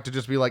 you have to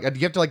just be like, you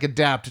have to like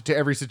adapt to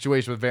every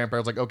situation with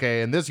vampires. Like,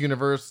 okay, in this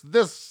universe,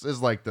 this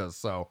is like this.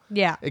 So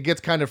Yeah. it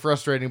gets kind of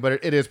frustrating,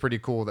 but it is pretty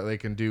cool that they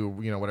can do,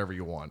 whatever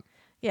you want.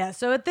 Yeah.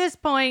 So at this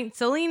point,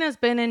 Selena's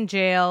been in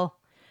jail,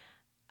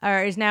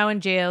 or is now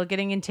in jail,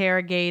 getting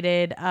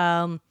interrogated.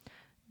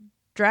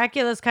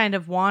 Dracula's kind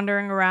of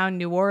wandering around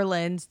New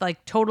Orleans,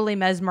 like totally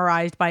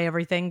mesmerized by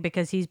everything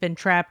because he's been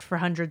trapped for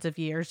hundreds of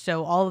years.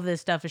 So all of this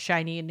stuff is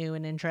shiny and new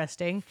and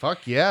interesting.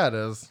 Fuck yeah, it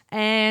is.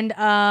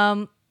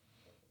 And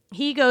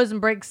he goes and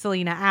breaks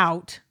Selena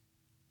out,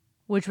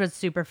 which was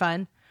super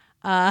fun.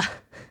 Yeah.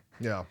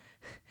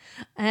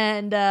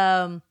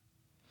 And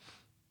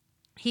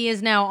he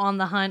is now on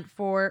the hunt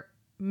for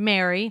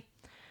Mary.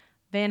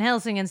 Van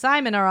Helsing and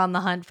Simon are on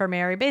the hunt for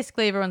Mary.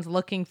 Basically, everyone's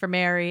looking for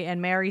Mary,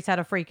 and Mary's had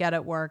a freak out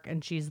at work,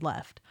 and she's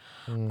left.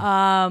 He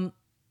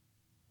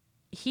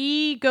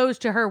goes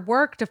to her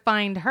work to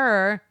find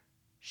her.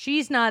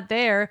 She's not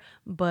there,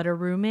 but her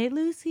roommate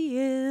Lucy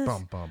is.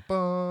 Bum, bum,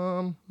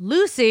 bum.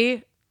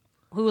 Lucy,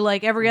 who,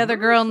 like every other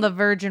girl in the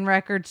Virgin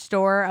Records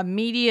store,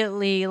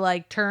 immediately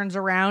like turns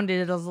around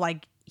and is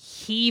like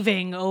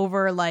heaving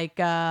over, like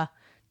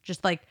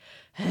just like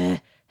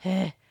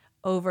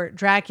over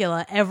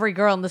Dracula. Every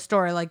girl in the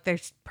store, like they're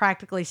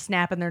practically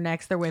snapping their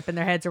necks, they're whipping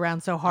their heads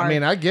around so hard. I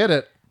mean, I get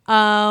it.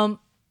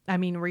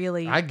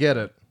 Really, I get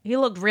it. he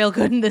looked real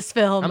good in this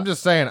film. I'm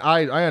just saying,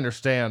 I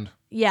understand.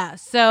 Yeah.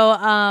 So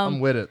I'm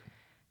with it.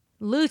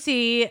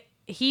 Lucy,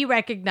 he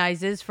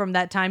recognizes from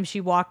that time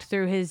she walked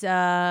through his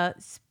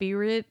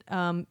spirit,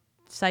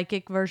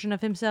 psychic version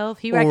of himself.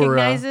 He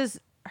recognizes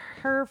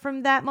her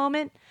from that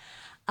moment.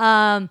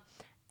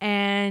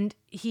 And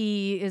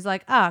he is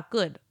like,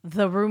 good,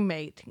 the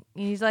roommate.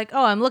 And he's like,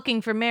 oh, I'm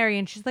looking for Mary.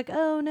 And she's like,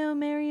 oh, no,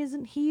 Mary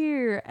isn't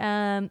here.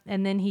 And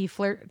then he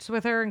flirts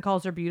with her and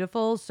calls her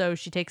beautiful. So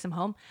she takes him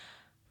home.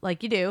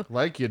 Like you do.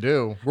 Like you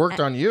do. Worked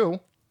on you.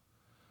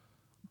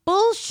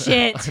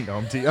 bullshit. I know,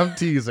 I'm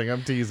teasing.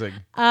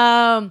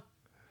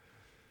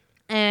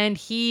 And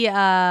he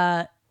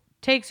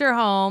takes her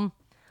home.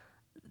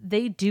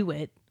 They do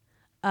it.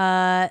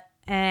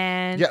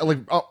 And Yeah, like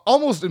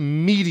almost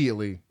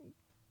immediately.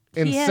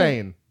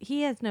 Insane.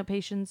 He has no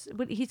patience,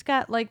 but he's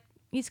got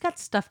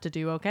stuff to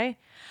do, okay?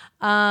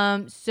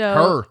 So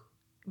Her.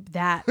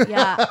 that,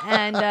 yeah.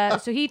 And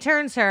so he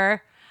turns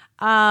her.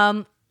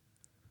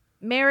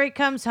 Mary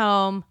comes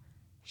home.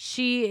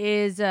 She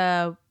is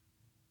what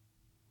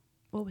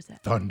was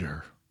that?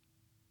 Thunder.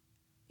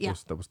 Yeah.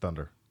 That was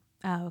thunder.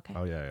 Oh, okay.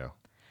 Oh, yeah.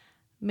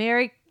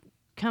 Mary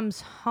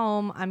comes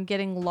home. I'm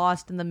getting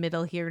lost in the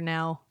middle here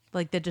now.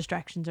 Like, the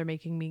distractions are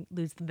making me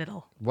lose the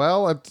middle.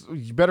 Well,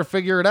 you better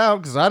figure it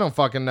out because I don't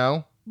fucking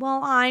know. Well,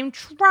 I'm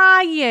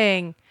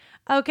trying.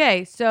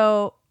 Okay,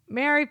 so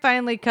Mary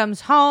finally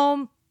comes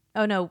home.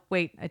 Oh, no,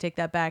 wait. I take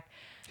that back.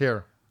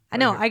 Here. I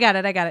know. I got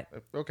it.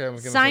 Okay. I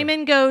was gonna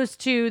Simon goes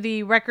to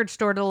the record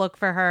store to look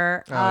for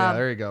her. say. Oh, yeah.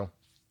 There you go.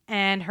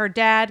 And her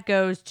dad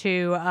goes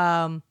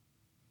to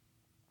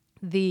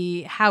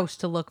the house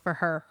to look for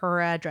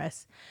her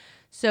address.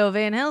 So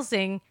Van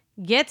Helsing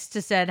gets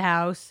to said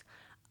house,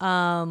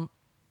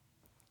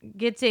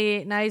 gets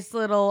a nice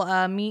little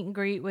meet and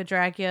greet with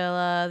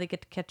Dracula. They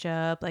get to catch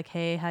up, like,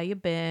 hey, how you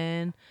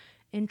been?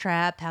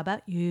 Entrapped, how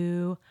about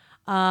you?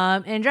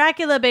 And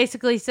Dracula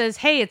basically says,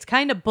 hey, it's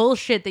kind of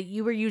bullshit that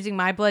you were using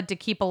my blood to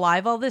keep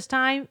alive all this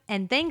time.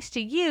 And thanks to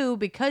you,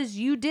 because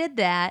you did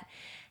that,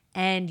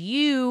 and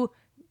you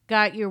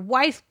got your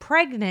wife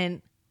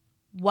pregnant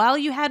while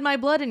you had my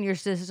blood in your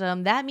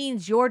system, that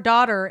means your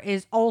daughter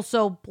is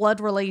also blood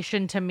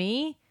relation to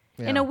me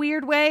in a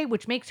weird way,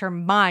 which makes her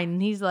mine.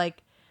 And he's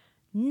like,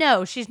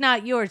 no, she's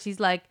not yours. He's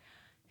like,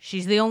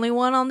 she's the only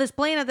one on this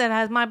planet that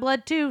has my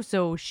blood too,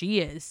 so she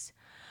is.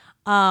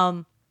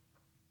 And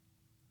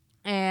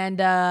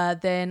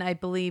then I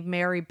believe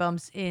Mary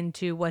bumps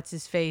into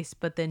what's-his-face,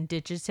 but then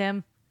ditches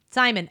him.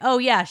 Simon. Oh,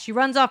 yeah. She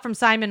runs off from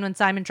Simon when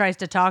Simon tries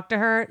to talk to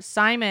her.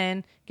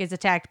 Simon gets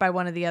attacked by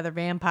one of the other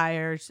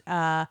vampires.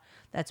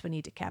 That's when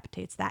he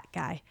decapitates that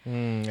guy.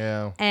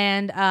 Yeah.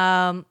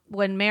 And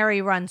when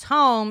Mary runs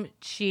home,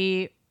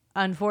 she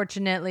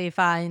unfortunately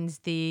finds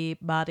the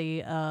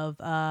body of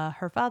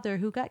her father,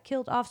 who got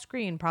killed off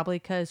screen, probably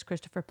because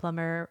Christopher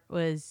Plummer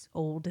was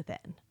old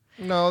then.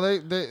 No,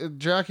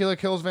 Dracula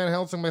kills Van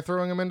Helsing by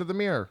throwing him into the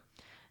mirror.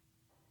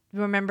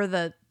 Remember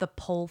the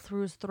pole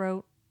through his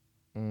throat?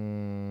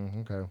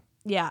 Okay.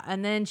 Yeah,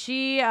 and then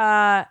she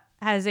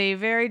has a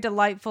very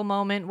delightful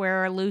moment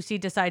where Lucy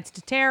decides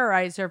to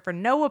terrorize her for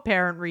no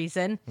apparent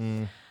reason.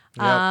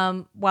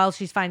 Yep. While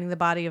she's finding the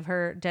body of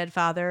her dead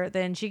father.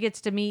 Then she gets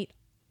to meet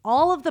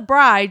all of the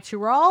brides,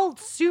 who are all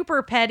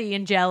super petty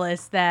and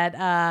jealous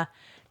that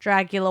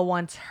Dracula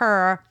wants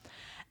her.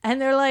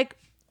 And they're like,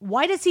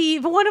 one of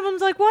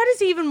them's like, why does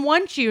he even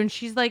want you? And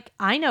she's like,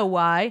 I know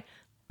why.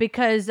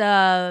 Because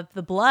of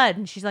the blood.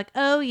 And she's like,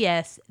 oh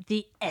yes,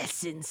 the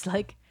essence.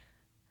 Like,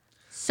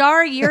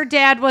 sorry, your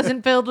dad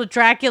wasn't filled with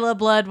Dracula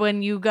blood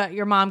when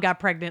your mom got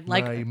pregnant.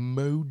 Like, my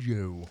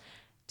mojo.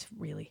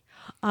 Really.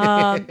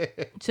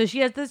 So she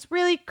has this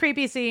really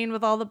creepy scene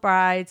with all the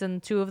brides,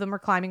 and two of them are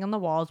climbing on the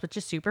walls, which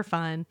is super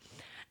fun.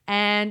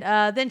 And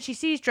then she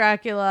sees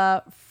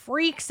Dracula,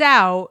 freaks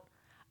out.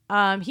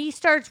 He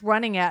starts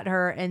running at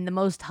her in the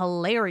most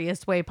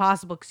hilarious way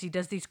possible, because he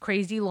does these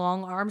crazy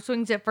long arm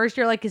swings. At first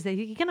you're like, is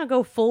he gonna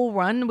go full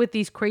run with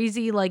these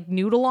crazy like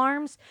noodle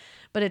arms?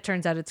 But it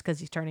turns out it's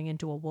because he's turning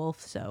into a wolf,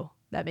 so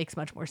that makes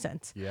much more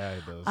sense. Yeah,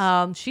 it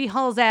does. She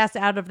hauls ass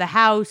out of the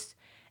house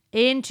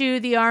into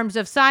the arms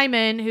of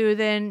Simon, who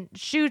then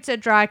shoots at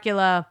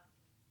Dracula.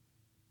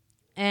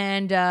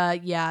 And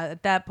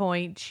at that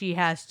point she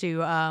has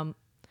to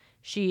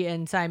she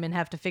and Simon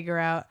have to figure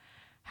out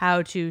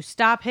how to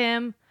stop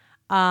him.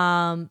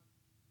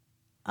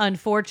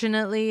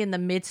 Unfortunately, in the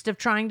midst of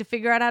trying to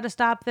figure out how to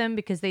stop them,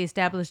 because they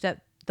established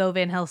that though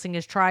Van Helsing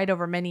has tried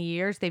over many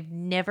years, they've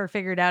never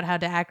figured out how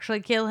to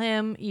actually kill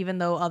him, even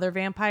though other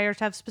vampires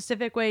have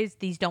specific ways.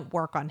 These don't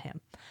work on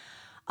him.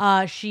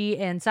 She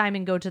and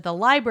Simon go to the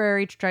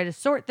library to try to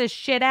sort this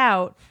shit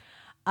out,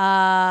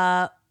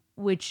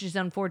 which is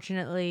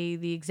unfortunately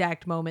the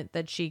exact moment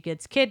that she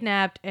gets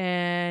kidnapped,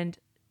 and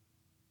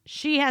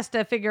she has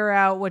to figure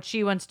out what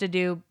she wants to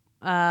do,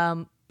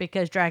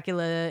 because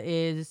Dracula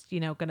is,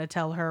 going to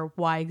tell her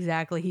why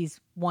exactly he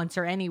wants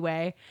her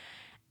anyway.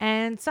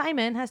 And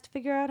Simon has to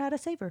figure out how to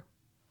save her.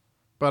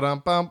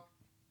 Ba-dum-bum.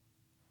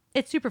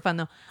 It's super fun,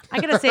 though. I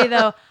gotta say,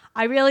 though,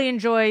 I really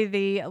enjoy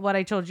what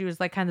I told you is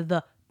like kind of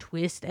the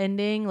twist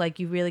ending. Like,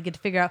 you really get to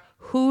figure out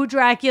who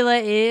Dracula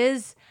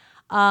is.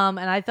 And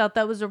I thought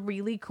that was a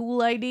really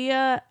cool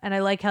idea. And I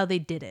like how they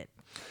did it.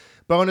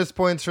 Bonus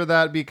points for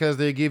that, because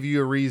they give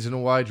you a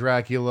reason why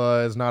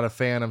Dracula is not a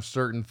fan of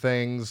certain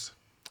things.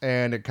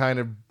 And it kind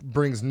of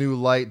brings new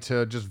light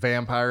to just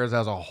vampires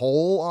as a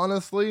whole,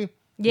 honestly.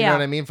 Yeah. You know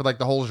what I mean? For like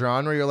the whole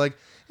genre, you're like,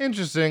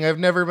 interesting. I've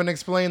never been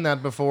explained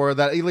that before,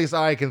 that at least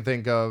I can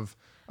think of.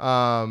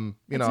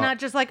 It's not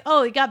just like,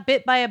 oh, he got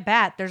bit by a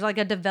bat. There's like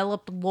a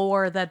developed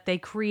lore that they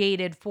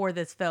created for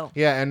this film.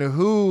 Yeah, and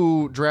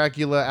who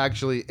Dracula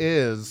actually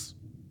is.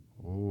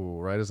 Ooh,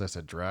 right as I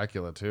said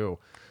Dracula too.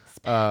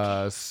 They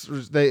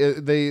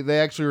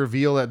actually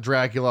reveal that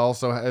Dracula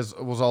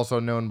was also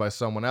known by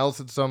someone else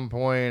at some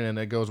point, and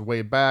it goes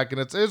way back, and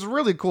it's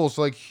really cool.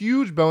 So like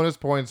huge bonus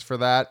points for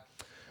that.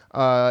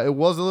 It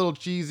was a little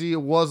cheesy.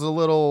 It was a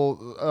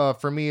little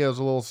for me. It was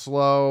a little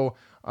slow.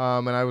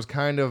 And I was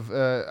kind of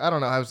I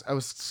don't know. I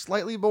was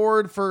slightly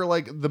bored for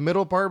like the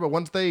middle part, but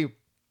once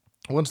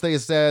they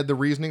said the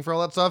reasoning for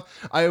all that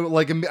stuff, I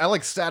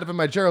sat up in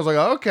my chair. I was like,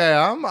 okay,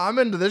 I'm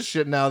into this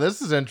shit now.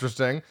 This is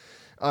interesting.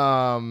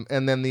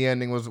 And then the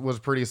ending was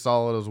pretty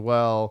solid as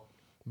well.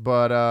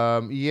 But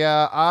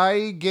yeah,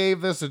 I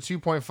gave this a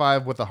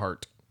 2.5 with a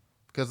heart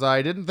because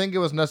I didn't think it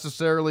was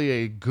necessarily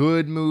a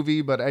good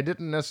movie, but I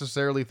didn't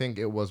necessarily think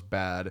it was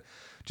bad.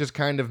 Just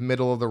kind of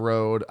middle of the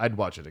road. I'd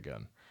watch it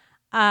again.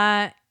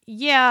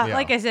 Yeah,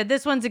 like I said,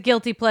 this one's a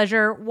guilty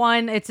pleasure.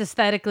 One, it's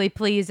aesthetically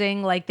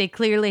pleasing. Like they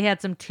clearly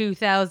had some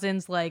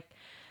 2000s. Like,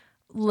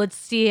 let's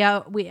see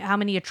how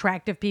many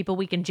attractive people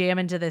we can jam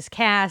into this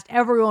cast.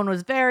 Everyone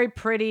was very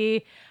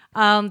pretty.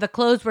 The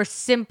clothes were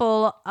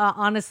simple.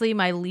 Honestly,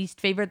 my least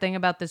favorite thing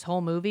about this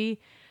whole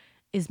movie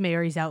is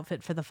Mary's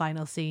outfit for the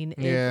final scene.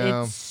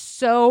 It's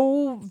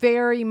so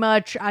very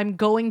much, I'm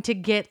going to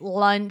get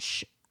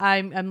lunch.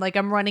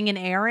 I'm running an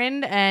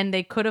errand, and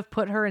they could have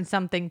put her in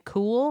something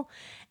cool,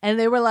 and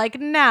they were like,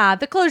 nah,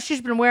 the clothes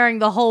she's been wearing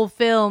the whole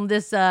film,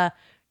 this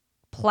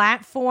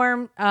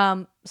platform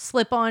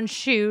slip-on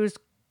shoes,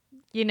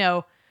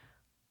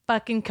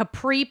 fucking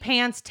capri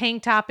pants,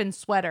 tank top, and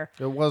sweater.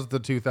 It was the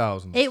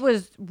 2000s. It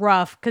was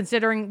rough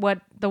considering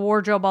what the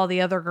wardrobe all the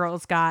other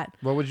girls got.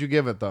 What would you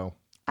give it though?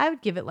 I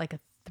would give it like a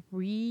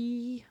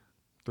 3.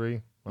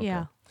 3? Okay.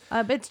 Yeah.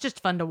 It's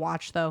just fun to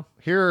watch, though.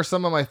 Here are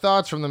some of my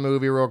thoughts from the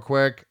movie real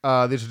quick.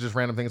 These are just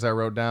random things I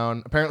wrote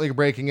down. Apparently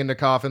breaking into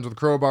coffins with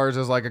crowbars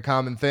is like a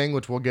common thing,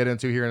 which we'll get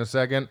into here in a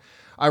second.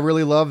 I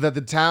really love that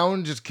the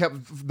town just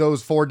kept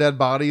those 4 dead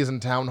bodies in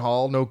town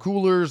hall. No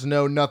coolers,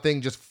 no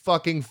nothing. Just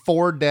fucking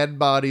 4 dead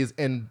bodies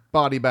in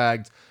body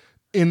bags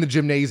in the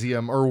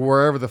gymnasium or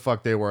wherever the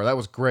fuck they were. That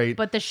was great.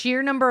 But the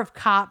sheer number of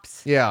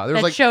cops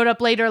that showed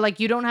up later,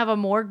 like you don't have a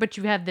morgue, but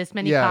you have this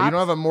many cops. Yeah, you don't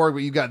have a morgue,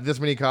 but you got this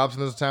many cops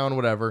in this town,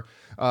 whatever.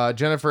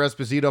 Jennifer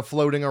Esposito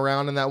floating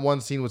around in that one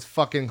scene was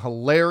fucking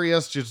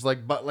hilarious. Just like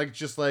I'm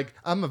just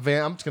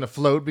gonna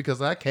float because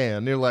I can.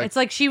 And you're like, it's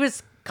like she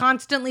was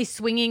constantly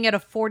swinging at a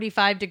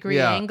 45-degree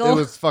angle. It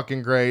was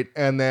fucking great.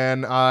 And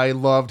then I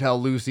loved how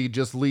Lucy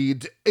just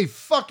leads a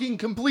fucking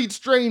complete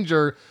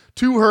stranger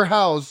to her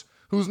house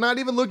who's not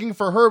even looking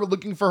for her, but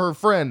looking for her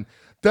friend.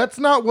 That's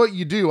not what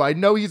you do. I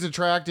know he's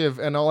attractive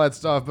and all that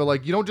stuff, but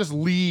like you don't just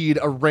lead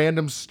a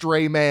random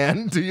stray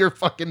man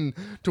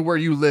to where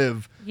you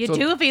live. You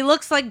do if he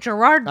looks like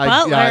Gerard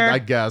Butler. I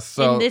guess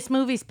so. In this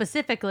movie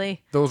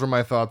specifically. Those were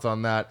my thoughts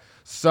on that.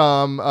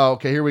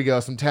 Okay, here we go.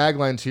 Some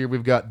taglines here.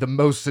 We've got the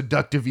most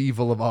seductive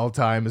evil of all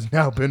time has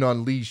now been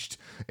unleashed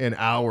in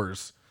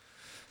hours.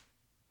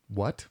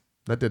 What?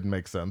 That didn't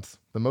make sense.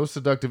 The most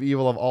seductive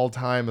evil of all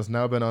time has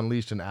now been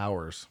unleashed in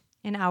hours.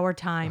 In our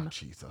time. Oh,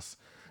 Jesus.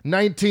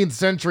 19th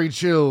century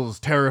chills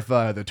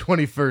terrify the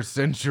 21st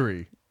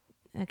century.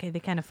 Okay, they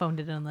kind of phoned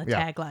it in on the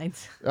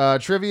taglines.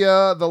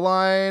 Trivia, the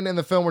line in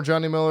the film where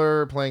Johnny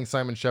Miller, playing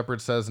Simon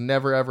Shepherd, says,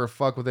 "Never ever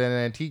fuck with an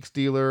antiques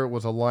dealer,"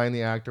 was a line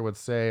the actor would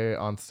say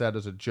on set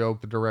as a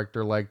joke. The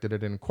director liked it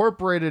and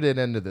incorporated it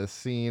into this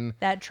scene.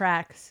 That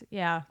tracks,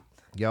 yeah.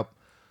 Yep.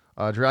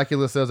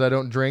 Dracula says, "I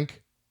don't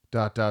drink, ...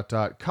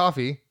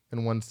 coffee."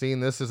 In one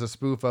scene, this is a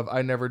spoof of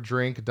 "I never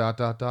drink, ...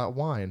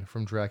 wine"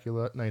 from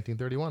Dracula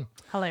 1931.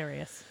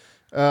 Hilarious.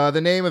 The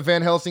name of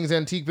Van Helsing's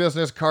antique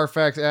business,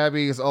 Carfax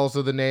Abbey, is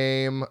also the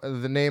name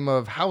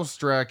of House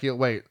Dracula.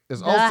 Wait,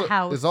 is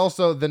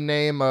also the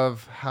name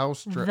of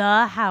House.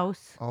 The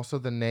house. Also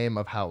the name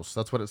of house.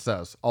 That's what it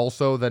says.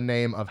 Also the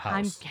name of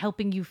house. I'm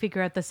helping you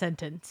figure out the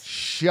sentence.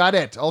 Shut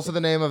it. Also the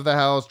name of the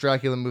house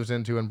Dracula moves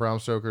into in Bram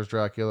Stoker's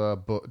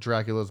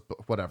Dracula's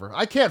whatever.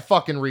 I can't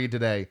fucking read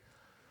today.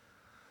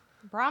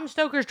 Bram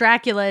Stoker's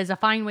Dracula is a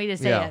fine way to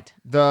say it.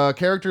 The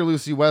character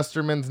Lucy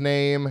Westerman's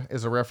name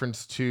is a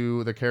reference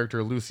to the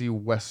character Lucy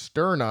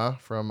Westerna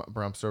from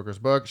Bram Stoker's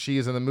book. She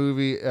is in the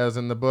movie, as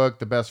in the book,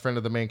 the best friend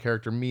of the main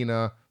character,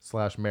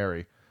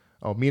 Mina/Mary.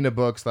 Oh, Mina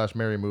book /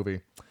 Mary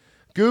movie.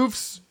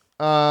 Goofs.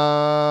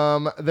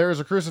 There's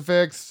a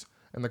crucifix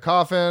in the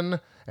coffin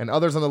and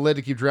others on the lid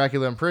to keep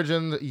Dracula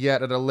imprisoned,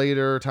 yet at a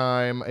later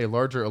time, a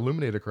larger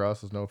illuminated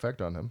cross has no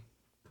effect on him.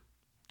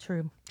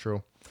 True.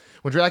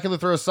 When Dracula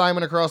throws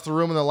Simon across the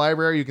room in the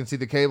library, you can see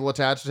the cable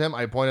attached to him.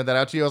 I pointed that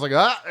out to you. I was like,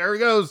 there he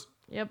goes.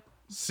 Yep.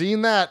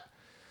 Seen that.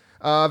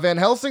 Van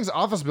Helsing's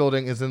office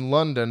building is in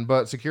London,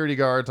 but security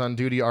guards on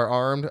duty are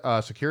armed.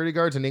 Security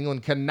guards in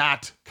England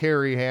cannot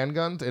carry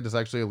handguns. It is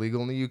actually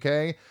illegal in the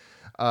UK.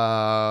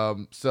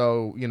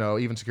 So,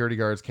 even security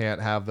guards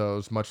can't have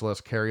those, much less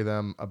carry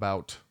them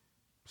about.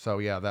 So,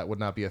 yeah, that would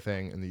not be a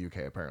thing in the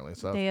UK, apparently.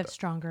 So they have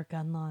stronger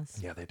gun laws.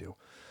 Yeah, they do.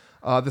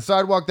 The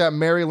sidewalk that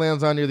Mary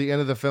lands on near the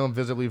end of the film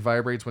visibly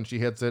vibrates when she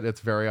hits it.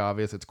 It's very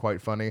obvious. It's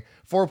quite funny.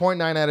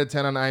 4.9 out of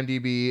 10 on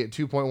IMDb,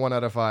 2.1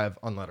 out of 5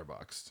 on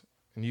Letterboxd.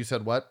 And you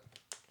said what?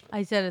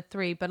 I said a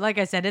 3, but like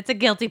I said, it's a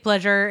guilty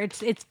pleasure.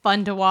 It's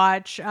fun to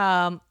watch.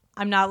 I'm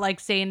not like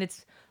saying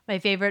it's my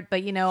favorite,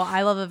 but you know,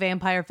 I love a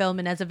vampire film,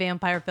 and as a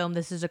vampire film,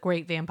 this is a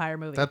great vampire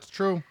movie. That's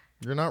true.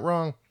 You're not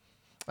wrong.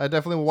 I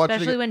definitely will watch it.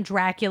 Especially when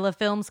Dracula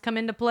films come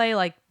into play.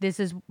 Like this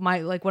is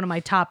one of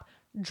my top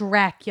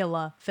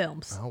Dracula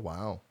films. Oh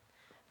wow.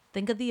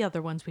 Think of the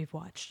other ones we've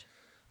watched.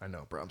 I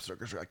know Bram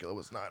Stoker's Dracula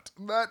was not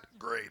that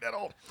great at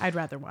all. I'd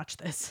rather watch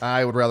this.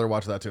 I would rather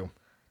watch that too.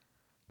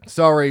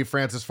 Sorry,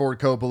 Francis Ford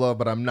Coppola,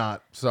 but I'm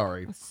not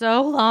sorry.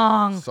 So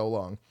long. So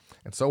long.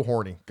 And so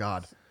horny.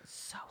 God.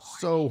 So horny.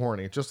 So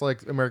horny. Just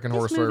like American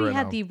Horror This Story movie right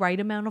had now. the right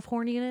amount of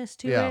horniness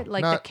to Yeah, it.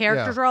 Like not- the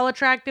characters are all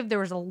attractive. There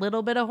was a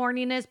little bit of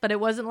horniness, but it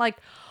wasn't like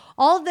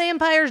all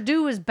vampires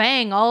do is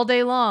bang all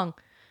day long.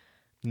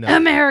 No.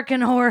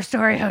 American Horror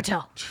Story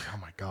Hotel. Oh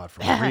my God,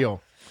 for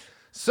real.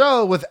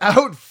 So,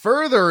 without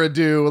further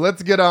ado,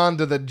 let's get on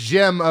to the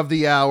gem of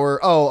the hour.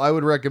 Oh, I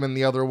would recommend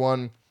the other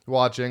one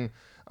watching.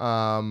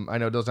 I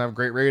know it doesn't have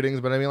great ratings,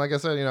 but I mean, like I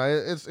said, you know,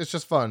 it's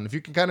just fun. If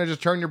you can kind of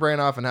just turn your brain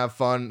off and have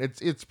fun,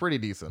 it's pretty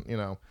decent, you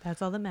know.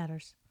 That's all that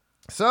matters.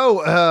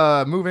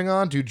 So, moving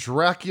on to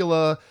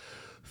Dracula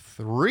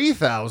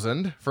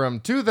 3000 from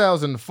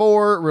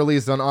 2004,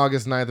 released on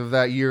August 9th of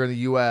that year in the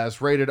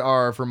US, rated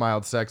R for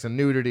mild sex and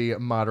nudity,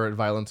 moderate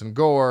violence and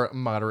gore,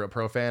 moderate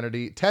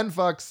profanity, 10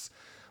 fucks,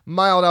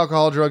 mild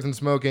alcohol, drugs, and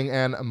smoking,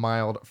 and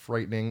mild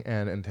frightening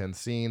and intense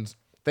scenes.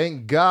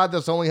 Thank God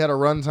this only had a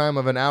runtime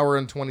of 1 hour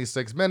and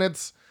 26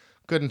 minutes.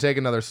 Couldn't take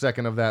another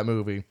second of that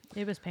movie.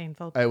 It was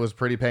painful. It was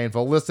pretty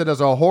painful. Listed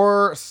as a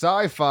horror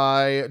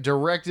sci-fi,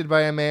 directed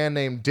by a man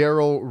named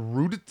Daryl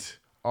Roodt,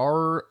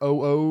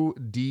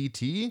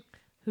 Roodt.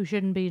 Who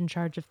shouldn't be in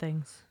charge of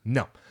things.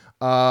 No.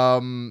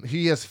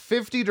 He has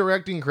 50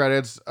 directing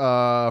credits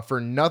for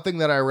nothing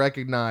that I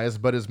recognize,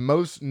 but is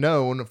most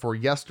known for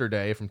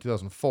Yesterday from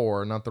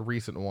 2004, not the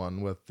recent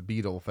one with the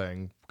Beetle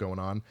thing going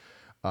on.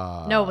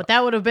 No, but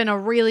that would have been a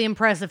really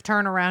impressive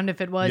turnaround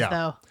if it was,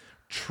 though.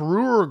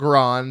 Truer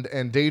Grond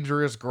and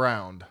Dangerous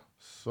Ground.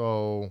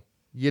 So,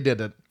 you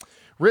did it.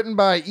 Written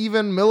by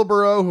Evan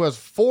Milborough, who has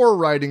 4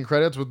 writing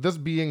credits, with this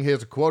being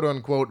his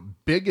quote-unquote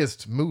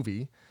biggest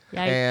movie. Yikes.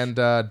 And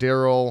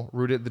Daryl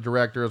Rooted, the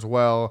director, as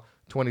well.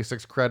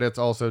 26 credits.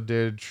 Also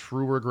did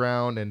Truer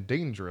Ground and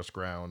Dangerous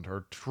Ground,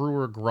 or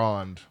Truer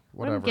Grond,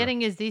 whatever. What I'm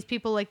getting is these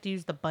people like to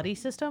use the buddy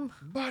system.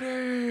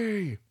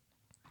 Buddy!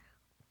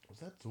 Was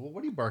that Zool?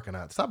 What are you barking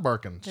at? Stop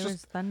barking. There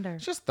was thunder.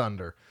 It's just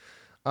thunder.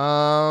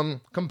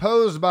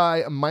 Composed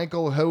by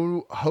Michael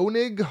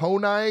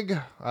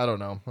Honig. I don't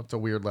know. That's a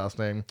weird last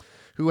name.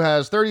 Who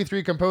has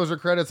 33 composer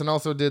credits and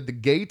also did The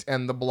Gate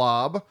and The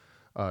Blob.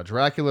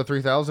 Dracula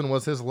 3000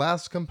 was his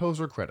last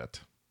composer credit.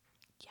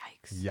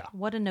 Yikes. Yeah.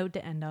 What a note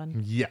to end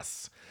on.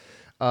 Yes.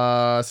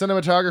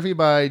 Cinematography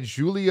by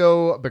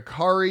Giulio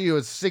Beccari, who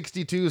has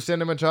 62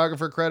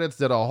 cinematographer credits,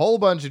 did a whole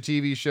bunch of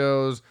TV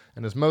shows,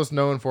 and is most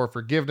known for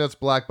Forgiveness,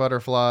 Black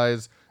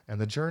Butterflies, and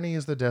The Journey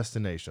is the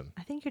Destination.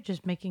 I think you're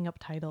just making up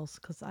titles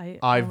because I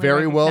only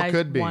very well recognize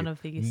could be. one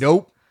of these.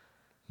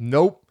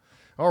 Nope.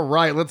 All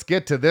right, let's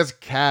get to this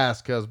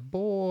cast, because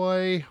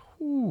boy,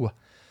 whew.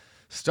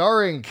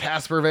 Starring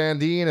Casper Van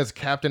Dien as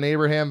Captain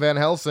Abraham Van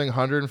Helsing,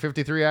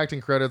 153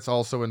 acting credits,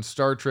 also in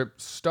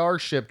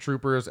Starship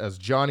Troopers as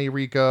Johnny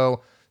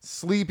Rico,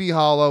 Sleepy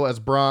Hollow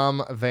as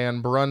Brom Van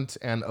Brunt,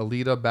 and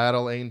Alita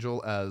Battle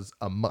Angel as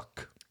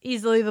Amok.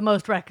 Easily the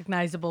most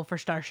recognizable for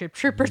Starship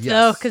Troopers, Yes.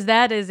 though, because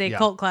that is a Yeah.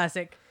 cult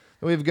classic.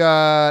 We've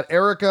got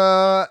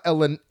Erica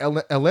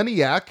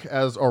Eleniak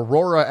as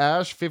Aurora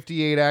Ash,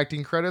 58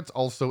 acting credits,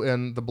 also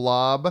in The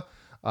Blob,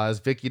 as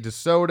Vicky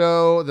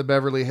DeSoto, The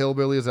Beverly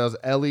Hillbillies as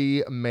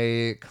Ellie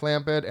Mae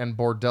Clampett, and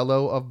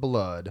Bordello of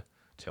Blood,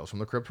 Tales from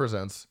the Crypt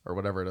Presents, or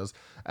whatever it is,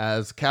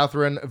 as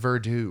Catherine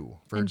Verdew.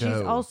 And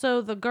she's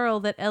also the girl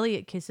that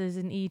Elliot kisses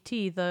in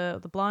E.T., the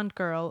blonde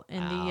girl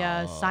in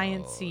the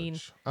science scene.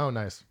 Oh,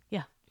 nice.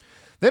 Yeah.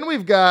 Then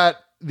we've got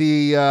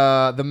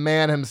the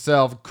man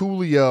himself,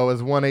 Coolio,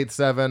 as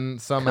 187.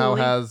 Somehow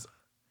has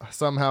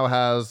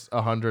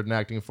 100 in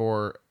acting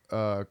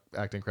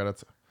acting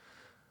credits.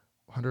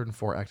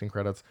 104 acting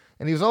credits.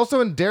 And he was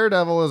also in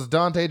Daredevil as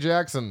Dante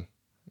Jackson.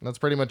 That's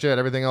pretty much it.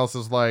 Everything else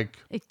is like...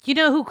 You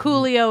know who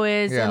Coolio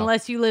is, Yeah.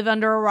 unless you live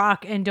under a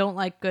rock and don't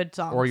like good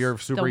songs. Or you're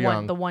super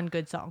young. The one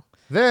good song.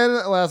 Then,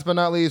 last but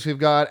not least, we've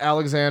got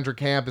Alexandra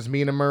Camp as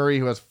Mina Murray,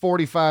 who has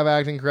 45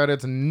 acting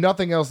credits.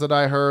 Nothing else that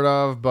I heard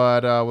of,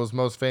 but was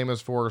most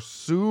famous for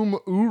Sum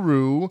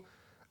Uru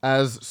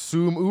as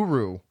Sum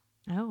Uru.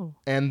 Oh.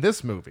 And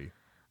this movie.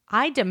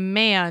 I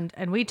demand,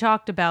 and we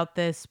talked about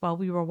this while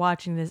we were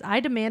watching this, I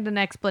demand an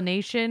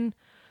explanation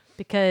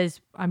because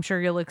I'm sure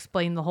you'll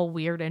explain the whole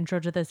weird intro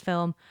to this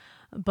film.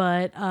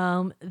 But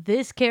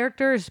this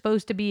character is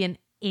supposed to be an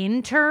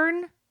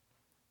intern.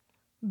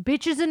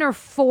 Bitch is in her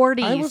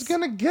 40s. I was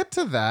going to get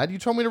to that. You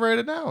told me to write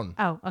it down.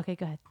 Oh, okay,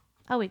 go ahead.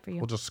 I'll wait for you.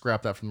 We'll just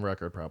scrap that from the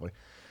record, probably.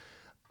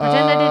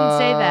 Pretend I didn't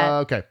say that.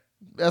 Okay.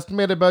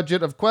 Estimated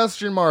budget of ?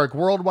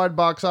 Worldwide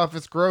box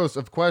office gross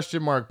of ?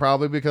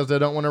 Probably because they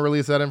don't want to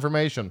release that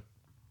information.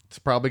 It's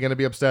probably going to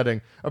be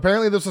upsetting.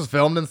 Apparently, this was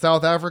filmed in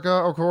South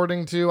Africa,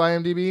 according to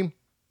IMDb.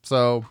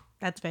 So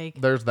That's fake.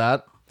 there's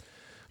that.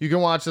 You can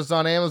watch this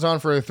on Amazon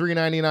for a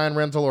 $3.99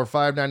 rental or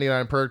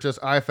 $5.99 purchase.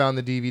 I found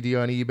the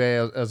DVD on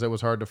eBay as it was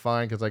hard to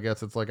find because I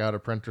guess it's like out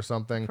of print or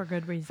something. For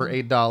good reason. For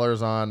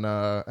 $8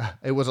 on,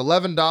 it was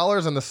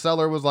 $11 and the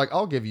seller was like,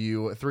 I'll give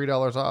you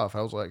 $3 off.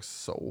 I was like,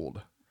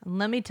 sold. And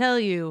let me tell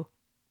you,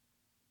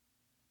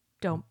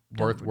 don't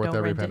Worth every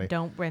rent penny. it.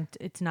 Don't rent.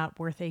 It's not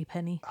worth a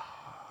penny.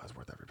 It's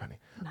worth every penny.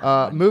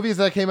 Movies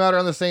that came out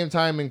around the same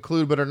time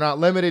include, but are not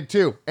limited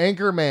to,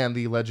 Anchorman,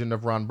 The Legend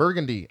of Ron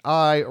Burgundy,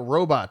 I,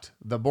 Robot,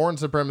 The Bourne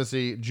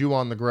Supremacy,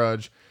 Ju-on the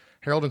Grudge,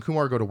 Harold and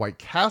Kumar Go to White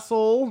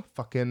Castle,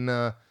 fucking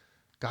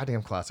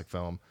goddamn classic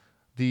film,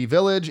 The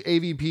Village,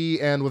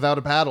 AVP, and Without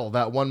a Paddle,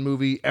 that one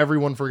movie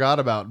everyone forgot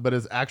about, but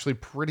is actually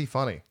pretty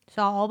funny.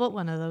 Saw all but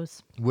one of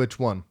those. Which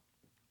one?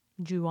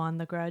 Ju-on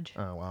the Grudge.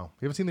 Oh, wow.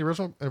 You haven't seen the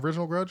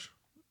original Grudge?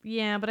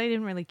 Yeah, but I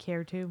didn't really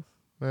care to.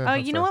 Oh,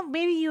 That's you know fair. what?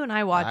 Maybe you and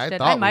I watched I it.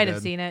 thought I we might have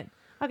did. seen it.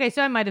 Okay,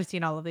 so I might have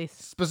seen all of these.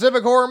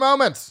 Specific horror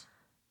moments.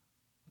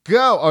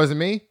 Go. Oh, is it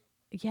me?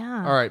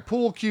 Yeah. All right.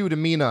 Pool cue to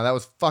Mina. That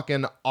was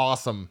fucking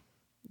awesome.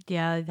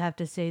 Yeah, I'd have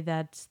to say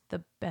that's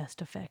the best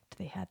effect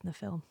they had in the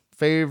film.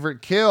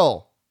 Favorite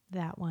kill.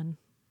 That one.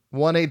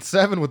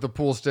 187 with the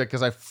pool stick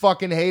because I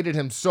fucking hated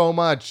him so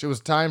much. It was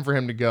time for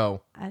him to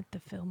go. The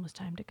film was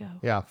time to go.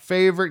 Yeah.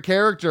 Favorite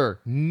character.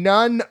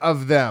 None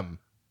of them.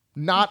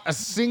 Not a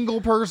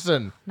single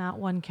person. Not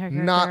one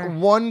character. Not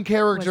one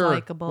character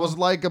likable. was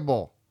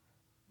likable.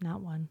 Not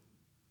one.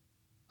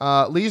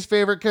 Least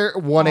favorite character.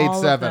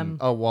 187. them.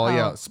 Oh, well,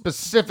 yeah. Oh. What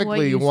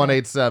Specifically you said.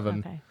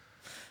 187.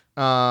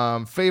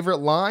 Okay. Favorite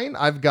line.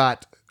 I've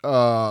got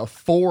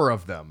 4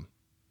 of them.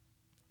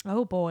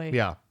 Oh boy.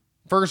 Yeah.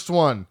 First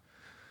one.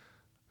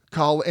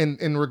 Call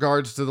in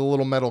regards to the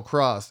little metal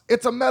cross.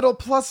 It's a metal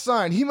plus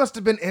sign. He must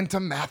have been into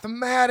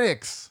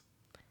mathematics.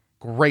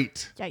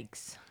 Great.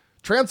 Yikes.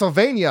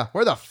 Transylvania.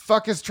 Where the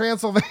fuck is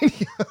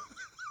Transylvania?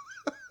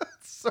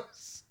 So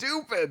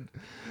stupid.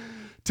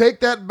 Take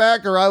that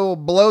back or I will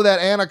blow that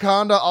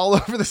anaconda all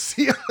over the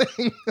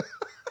ceiling.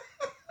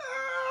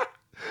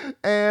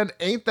 And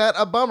ain't that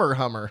a bummer,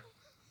 Hummer?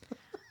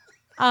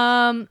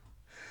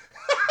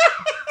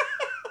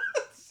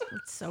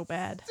 It's so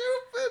bad.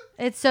 Stupid.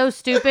 It's so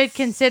stupid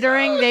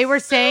considering they were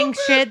saying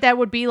shit that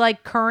would be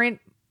like current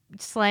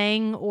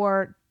slang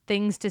or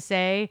things to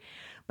say,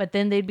 but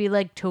then they'd be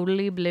like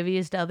totally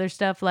oblivious to other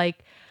stuff.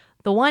 Like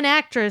the one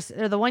actress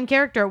or the one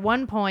character at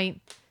one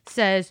point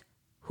says,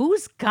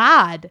 "Who's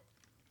God?"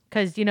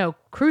 Because, you know,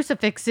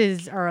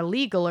 crucifixes are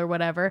illegal or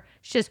whatever.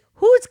 She says,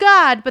 "Who's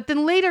God?" But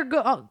then later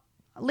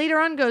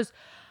on goes,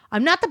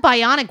 "I'm not the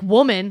bionic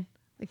woman."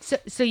 Like,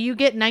 so you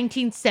get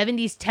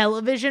 1970s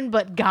television,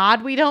 but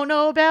God we don't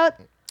know about?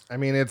 I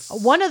mean, it's...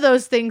 One of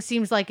those things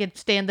seems like it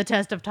stand the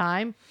test of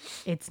time.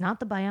 It's not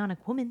the bionic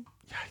woman.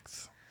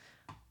 Yikes.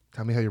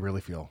 Tell me how you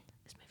really feel.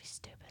 This movie's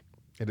stupid.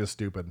 It is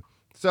stupid.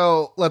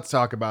 So let's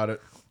talk about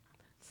it.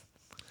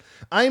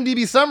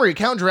 IMDb summary.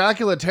 Count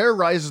Dracula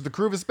terrorizes the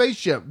crew of a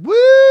spaceship.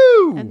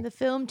 Woo! And the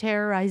film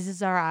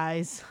terrorizes our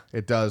eyes.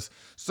 It does.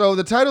 So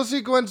the title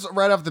sequence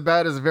right off the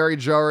bat is very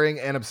jarring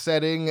and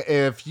upsetting.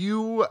 If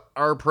you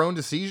are prone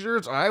to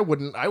seizures, I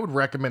would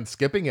recommend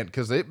skipping it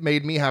because it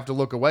made me have to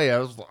look away. I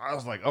was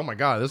like, oh my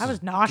God, I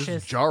was nauseous.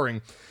 This is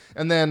jarring.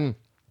 And then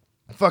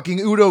fucking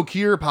Udo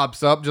Kier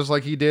pops up just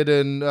like he did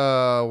in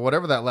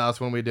whatever that last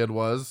one we did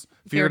was.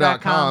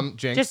 Fear.com.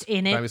 Jinx. Just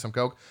in it. Buy me some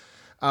Coke.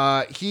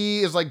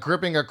 He is like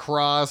gripping a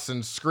cross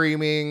and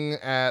screaming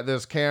at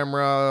this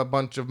camera, a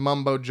bunch of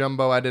mumbo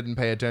jumbo I didn't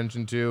pay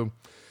attention to.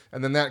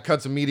 And then that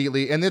cuts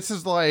immediately. And this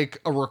is like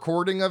a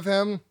recording of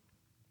him.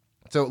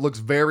 So it looks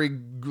very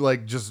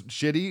like just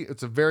shitty.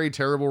 It's a very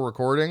terrible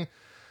recording.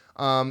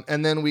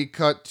 And then we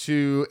cut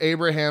to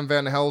Abraham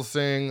Van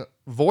Helsing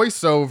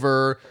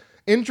voiceover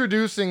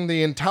introducing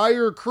the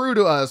entire crew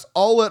to us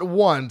all at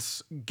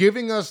once,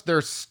 giving us their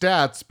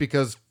stats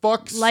because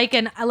fuck Like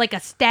a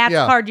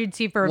stats card you'd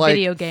see for a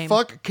video game.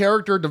 Fuck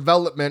character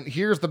development.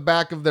 Here's the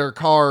back of their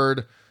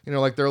card, you know,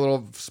 like their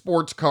little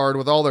sports card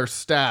with all their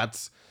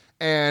stats,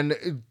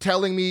 and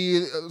telling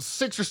me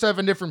 6 or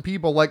 7 different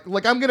people.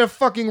 Like I'm gonna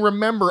fucking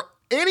remember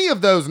any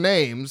of those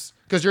names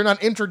because you're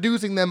not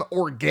introducing them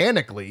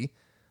organically.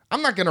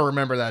 I'm not going to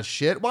remember that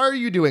shit. Why are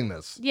you doing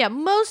this? Yeah,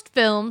 most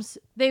films,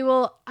 they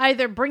will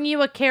either bring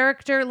you a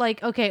character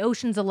like, okay,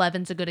 Ocean's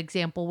 11's a good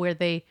example where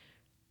they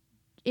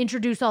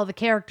introduce all the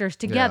characters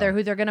together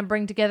who they're going to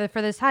bring together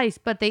for this heist,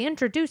 but they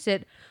introduce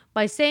it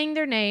by saying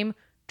their name,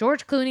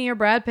 George Clooney or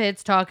Brad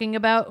Pitt's talking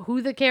about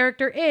who the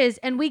character is,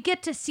 and we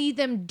get to see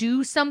them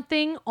do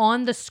something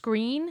on the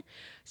screen,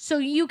 so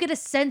you get a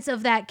sense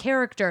of that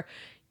character.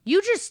 You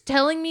just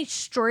telling me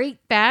straight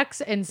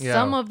facts, and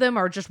some of them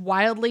are just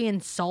wildly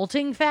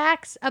insulting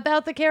facts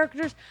about the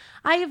characters.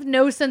 I have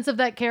no sense of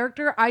that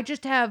character. I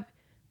just have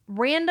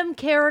random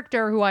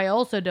character who I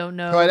also don't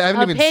know, I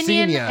haven't even seen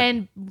opinion yet.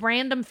 and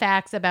random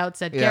facts about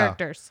said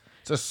characters.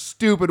 It's a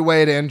stupid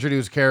way to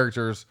introduce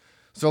characters.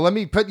 So let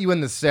me put you in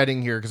the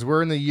setting here, because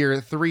we're in the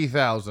year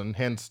 3000,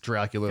 hence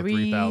Dracula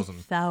 3000.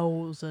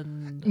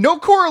 3000. No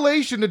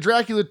correlation to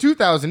Dracula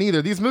 2000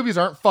 either. These movies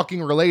aren't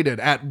fucking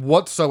related at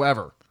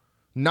whatsoever.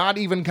 Not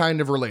even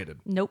kind of related.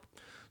 Nope.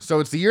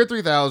 So it's the year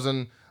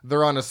 3000.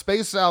 They're on a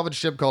space salvage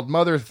ship called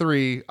Mother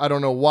 3. I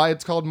don't know why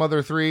it's called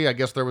Mother 3. I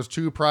guess there was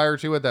 2 prior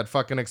to it that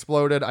fucking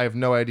exploded. I have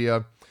no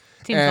idea.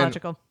 Seems And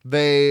logical.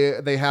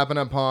 They happen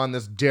upon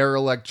this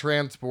derelict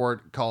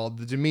transport called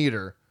the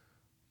Demeter.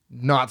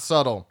 Not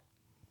subtle.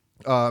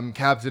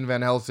 Captain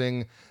Van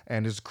Helsing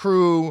and his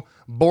crew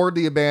board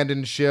the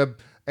abandoned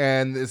ship,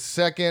 and the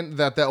second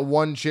that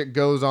one chick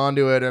goes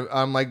onto it,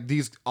 I'm like,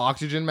 these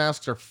oxygen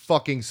masks are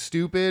fucking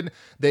stupid.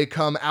 They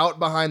come out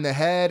behind the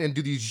head and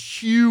do these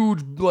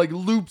huge like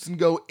loops and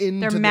go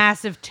into They're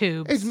massive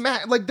tubes. It's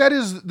like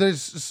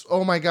there's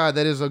oh my god,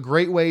 that is a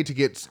great way to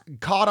get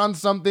caught on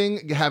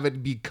something, have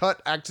it be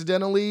cut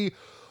accidentally.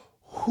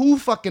 Who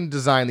fucking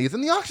designed these?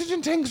 And the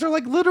oxygen tanks are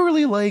like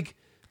literally like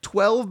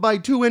 12 by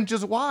 2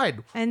 inches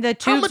wide. And the How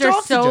tubes much are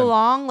oxygen? so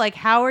long. Like,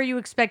 how are you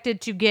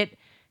expected to get...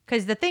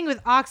 Because the thing with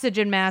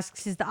oxygen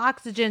masks is the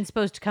oxygen's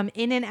supposed to come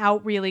in and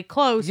out really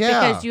close. Yeah.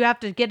 Because you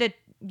have to get it...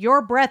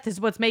 Your breath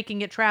is what's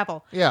making it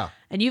travel. Yeah.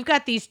 And you've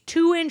got these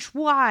 2-inch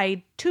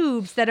wide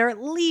tubes that are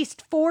at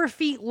least 4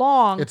 feet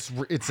long. It's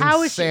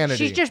How insanity. is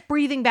she's just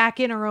breathing back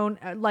in her own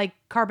like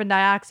carbon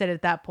dioxide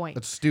at that point.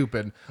 It's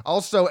stupid.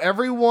 Also,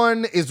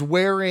 everyone is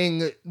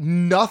wearing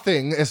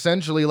nothing,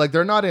 essentially. Like,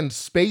 they're not in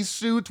space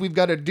suits. We've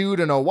got a dude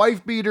in a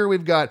wife beater.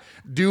 We've got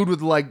dude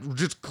with, like,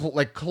 just,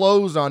 like,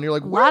 clothes on. You're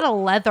like, A lot of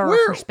leather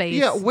for space.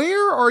 Yeah,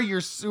 where are your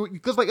suits?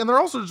 Because, like, and they're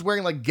also just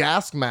wearing, like,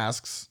 gas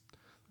masks.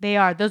 They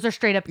are. Those are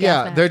straight up gas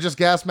Yeah, masks. they're just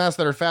gas masks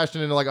that are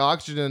fashioned into, like,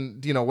 oxygen,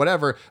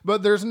 whatever.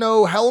 But there's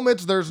no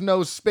helmets. There's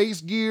no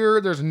space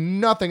gear. There's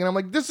nothing. And I'm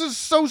like, this is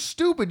so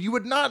stupid. You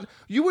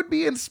would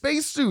be in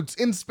space suits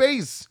in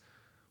space.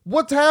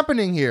 What's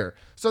happening here?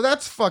 So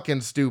that's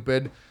fucking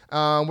stupid.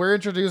 We're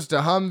introduced to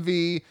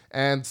Humvee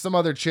and some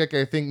other chick,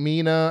 I think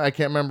Mina. I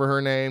can't remember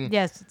her name.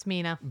 Yes, it's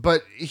Mina.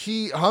 But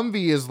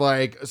Humvee is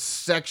like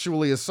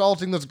sexually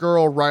assaulting this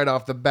girl right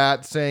off the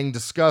bat, saying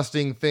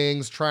disgusting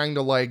things, trying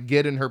to like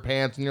get in her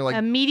pants, and you're like,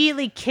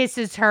 Immediately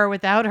kisses her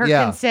without her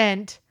Yeah.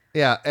 consent.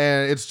 yeah,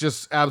 and it's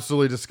just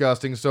absolutely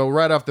disgusting. So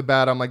right off the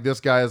bat, I'm like, this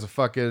guy is a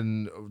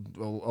fucking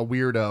a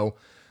weirdo.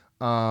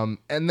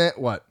 And then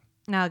what?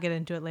 I'll get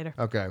into it later.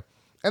 Okay.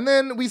 And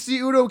then we see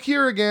Udo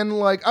Kier again.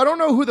 Like, I don't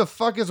know who the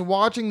fuck is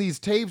watching these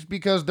tapes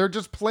because they're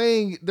just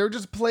played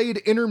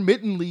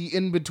intermittently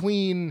in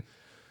between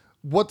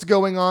what's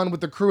going on with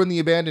the crew in the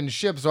abandoned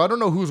ship. So I don't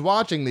know who's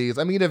watching these.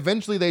 I mean,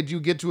 eventually they do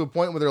get to a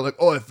point where they're like,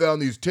 oh, I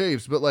found these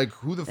tapes. But like,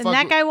 who the And fuck?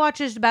 that guy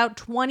watches about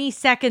 20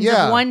 seconds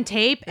Yeah. of one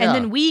tape, and Yeah.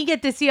 then we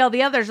get to see all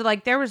the others.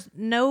 Like, there was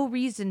no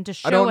reason to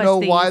show us I don't know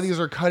these. why these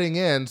are cutting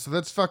in. So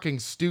that's fucking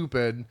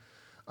stupid.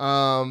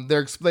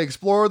 They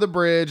explore the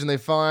bridge and they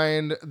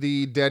find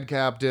the dead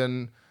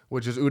captain,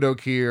 which is Udo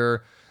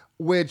Kier,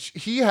 which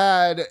he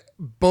had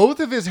both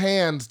of his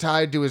hands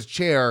tied to his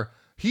chair.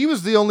 He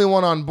was the only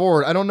one on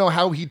board. I don't know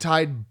how he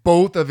tied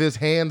both of his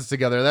hands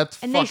together.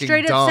 That's And fucking they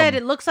straight dumb. up said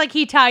it looks like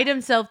he tied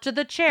himself to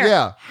the chair.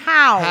 Yeah.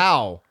 How?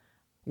 How?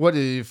 What,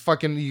 you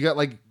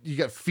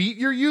got feet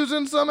you're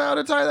using somehow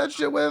to tie that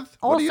shit with?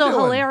 What are you Also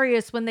doing?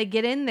 hilarious when they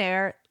get in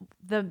there,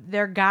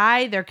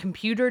 their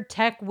computer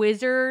tech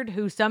wizard,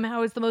 who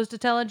somehow is the most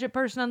intelligent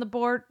person on the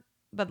board,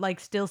 but like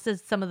still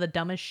says some of the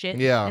dumbest shit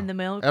Yeah. in the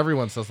middle.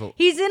 Everyone says that.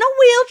 He's in a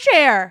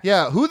wheelchair.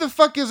 Yeah, who the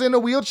fuck is in a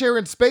wheelchair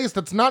in space?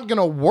 That's not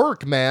gonna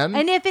work, man.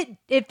 And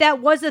if that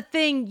was a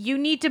thing, you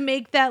need to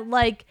make that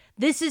like,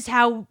 this is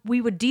how we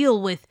would deal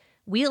with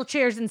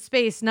wheelchairs in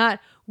space, not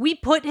we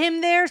put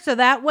him there so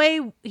that way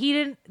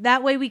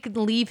we could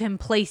leave him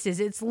places.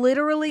 It's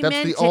literally That's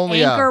meant the to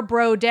only- anchor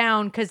bro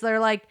down, because they're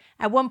like,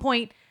 at one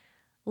point,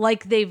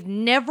 like they've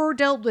never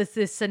dealt with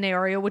this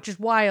scenario, which is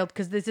wild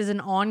because this is an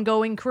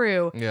ongoing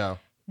crew. Yeah.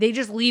 They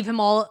just leave him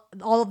all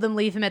of them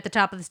leave him at the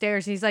top of the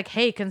stairs. And he's like,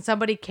 hey, can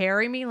somebody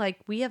carry me? Like,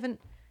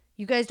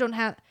 you guys don't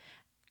have,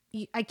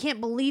 I can't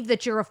believe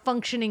that you're a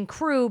functioning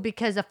crew,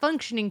 because a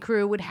functioning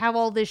crew would have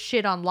all this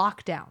shit on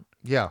lockdown.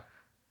 Yeah.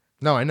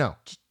 No, I know.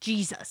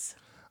 Jesus.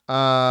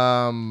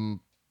 Forgot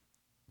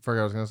what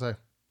I was gonna say.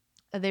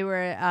 They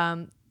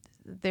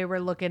were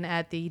looking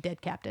at the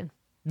dead captain.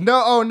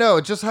 No, oh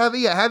no, just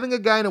having a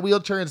guy in a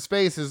wheelchair in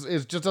space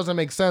is just doesn't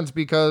make sense,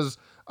 because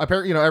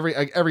apparently,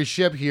 every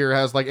ship here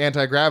has like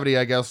anti-gravity,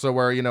 I guess, so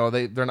where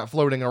they're not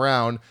floating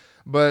around,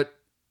 but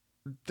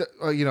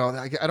I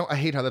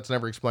hate how that's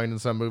never explained in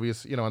some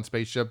movies, on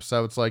spaceships.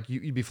 So it's like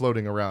you'd be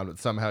floating around, but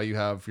somehow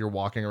you're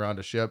walking around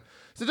a ship.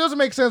 So it doesn't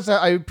make sense.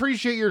 I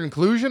appreciate your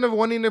inclusion of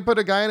wanting to put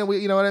a guy in a wheel,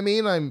 you know what I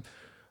mean?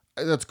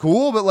 That's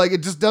cool, but like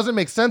it just doesn't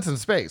make sense in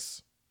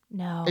space.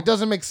 No. It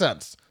doesn't make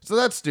sense. So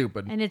that's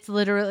stupid. And it's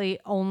literally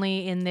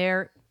only in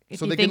there. If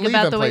So you they think can leave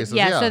about him the way, places,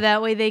 yeah. so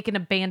that way they can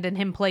abandon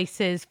him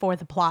places for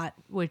the plot,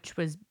 which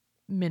was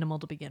minimal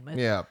to begin with.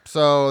 Yeah.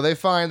 So they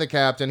find the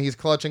captain. He's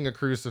clutching a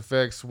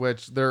crucifix,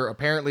 which they're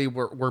apparently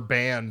were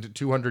banned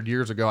 200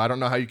 years ago. I don't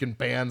know how you can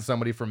ban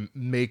somebody from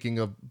making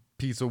a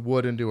piece of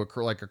wood into a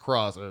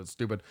cross. It's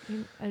stupid.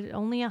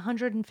 Only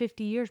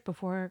 150 years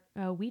before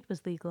wheat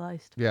was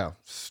legalized. Yeah,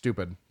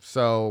 stupid.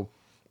 So,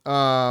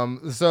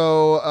 the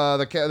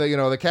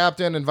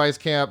captain and vice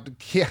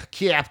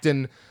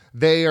captain,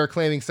 they are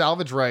claiming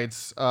salvage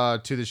rights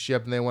to the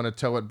ship, and they want to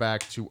tow it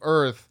back to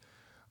Earth.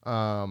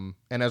 And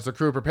as the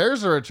crew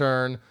prepares to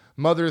return,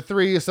 Mother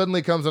 3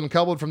 suddenly comes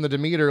uncoupled from the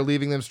Demeter,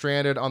 leaving them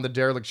stranded on the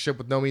derelict ship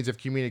with no means of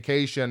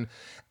communication.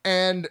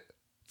 And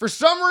for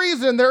some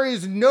reason, there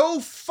is no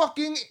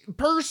fucking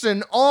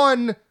person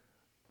on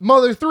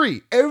Mother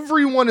 3.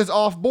 Everyone is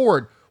off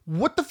board.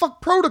 What the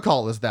fuck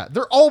protocol is that?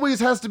 There always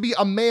has to be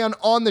a man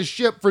on the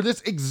ship for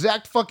this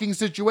exact fucking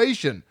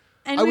situation.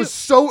 And I was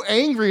so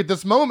angry at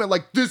this moment.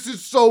 Like, this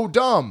is so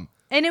dumb.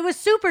 And it was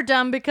super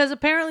dumb because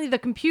apparently the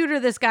computer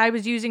this guy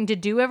was using to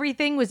do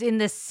everything was in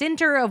the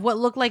center of what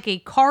looked like a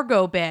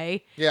cargo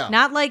bay. Yeah.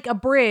 Not like a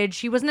bridge.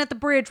 He wasn't at the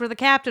bridge where the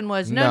captain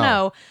was.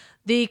 No.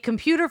 The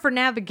computer for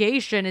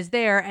navigation is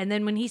there. And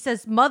then when he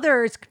says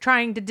Mother is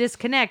trying to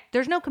disconnect,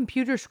 there's no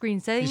computer screen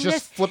saying He's this.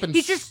 just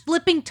He's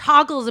flipping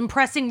toggles and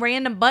pressing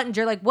random buttons.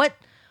 You're like,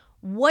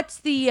 what's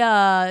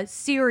the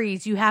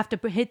series? You have to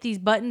hit these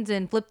buttons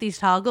and flip these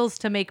toggles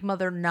to make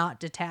Mother not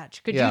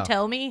detach. Could you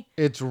tell me?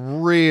 It's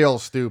real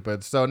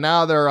stupid. So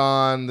now they're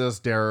on this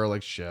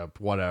derelict ship,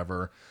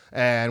 whatever.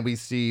 And we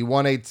see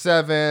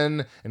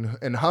 187 and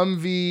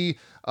Humvee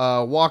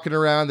walking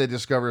around. They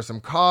discover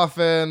some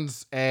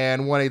coffins,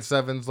 and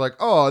 187's like,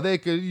 oh, they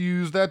could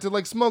use that to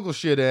like smuggle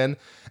shit in.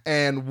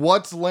 And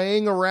what's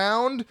laying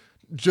around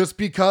just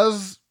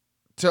because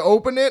to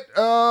open it?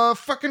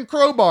 Fucking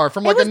crowbar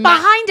from like it was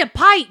behind a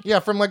pipe. Yeah,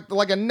 from like a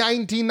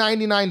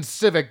 1999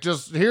 Civic.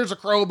 Just here's a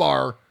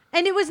crowbar.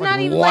 And it was like,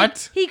 not even what? like,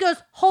 he goes,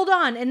 hold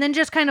on, and then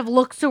just kind of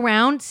looks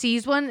around,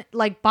 sees one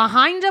like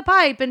behind a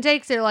pipe and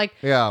takes it. Like,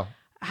 yeah.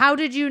 How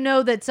did you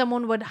know that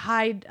someone would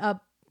hide a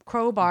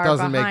crowbar?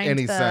 Doesn't behind make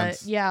any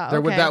sense. Yeah,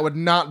 okay. That would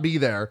not be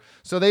there.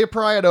 So they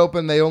pry it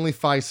open. They only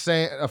find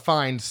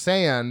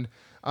sand,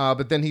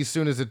 but then he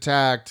soon is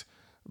attacked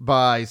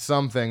by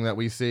something that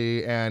we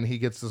see, and he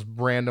gets this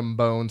random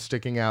bone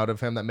sticking out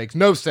of him that makes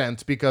no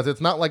sense because it's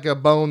not like a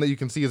bone that you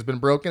can see has been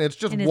broken. It's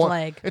just his one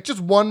leg. It's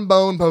just one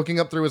bone poking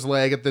up through his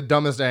leg at the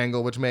dumbest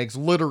angle, which makes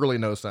literally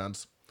no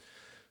sense.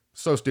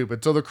 So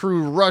stupid. So the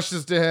crew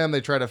rushes to him. They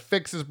try to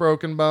fix his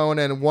broken bone,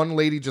 and one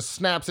lady just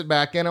snaps it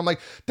back in. I'm like,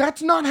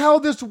 that's not how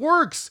this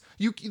works.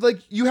 You'd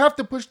have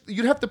to push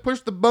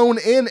the bone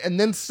in and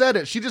then set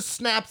it. She just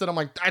snaps it. I'm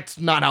like, that's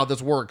not how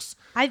this works.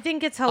 I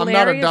think it's hilarious.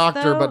 I'm not a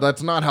doctor, though, but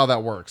that's not how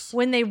that works.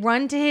 When they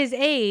run to his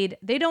aid,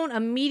 they don't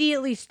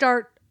immediately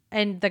start.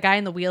 And the guy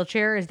in the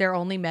wheelchair is their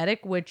only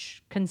medic,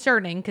 which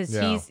concerning because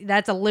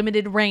that's a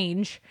limited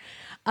range.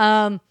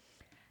 They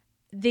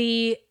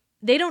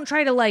don't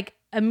try to like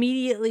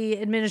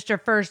immediately administer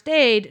first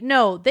aid.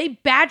 No, they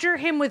badger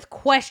him with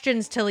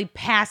questions till he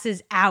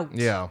passes out.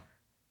 Yeah.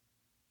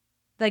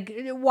 Like,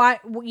 why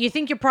you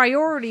think your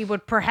priority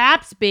would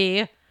perhaps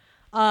be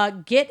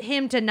get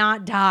him to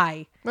not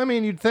die. I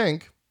mean, you'd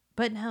think.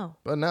 But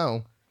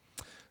no.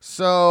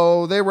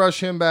 So they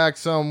rush him back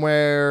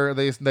somewhere.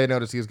 They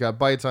notice he's got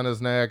bites on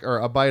his neck, or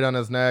a bite on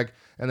his neck,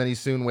 and then he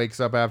soon wakes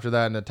up after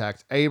that and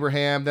attacks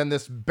Abraham. Then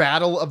this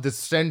battle of the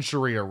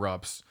century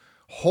erupts.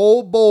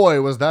 Oh boy,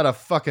 was that a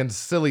fucking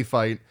silly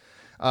fight.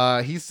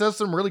 He says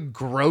some really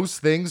gross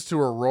things to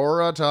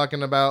Aurora,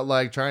 talking about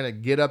like trying to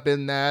get up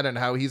in that and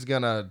how he's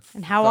gonna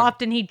and how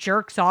often he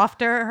jerks off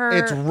to her.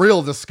 It's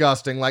real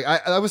disgusting. Like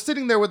I was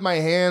sitting there with my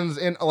hands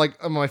in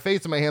like on my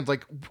face in my hands,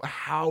 like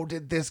how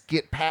did this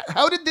get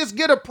how did this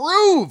get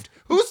approved?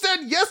 Who said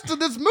yes to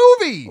this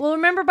movie? Well,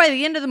 remember by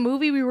the end of the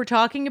movie we were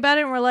talking about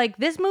it and we're like,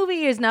 this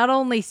movie is not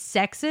only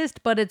sexist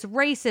but it's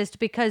racist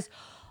because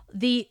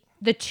the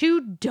two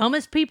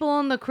dumbest people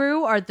on the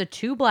crew are the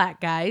two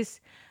black guys.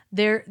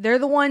 They're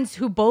the ones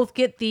who both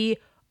get the,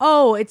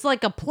 it's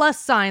like a plus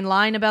sign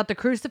line about the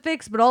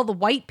crucifix, but all the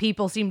white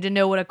people seem to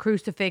know what a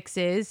crucifix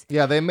is.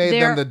 Yeah, the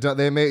writers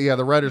they're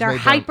made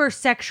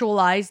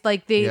hyper-sexualized.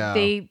 Like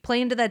they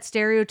play into that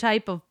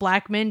stereotype of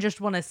black men just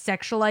want to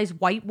sexualize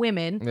white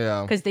women.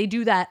 Yeah. Because they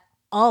do that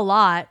a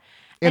lot.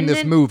 In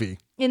this movie.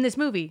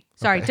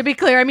 Sorry, okay. To be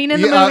clear, I mean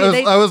in the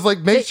movie. I was like,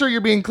 make sure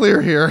you're being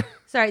clear here.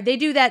 Sorry, they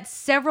do that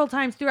several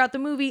times throughout the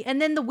movie,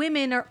 and then the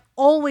women are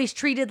always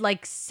treated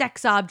like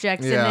sex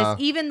objects in this.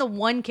 Even the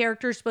one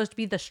character is supposed to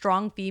be the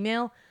strong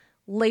female,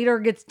 later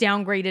gets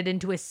downgraded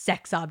into a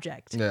sex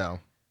object. Yeah.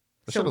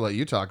 I should have let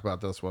you talk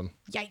about this one.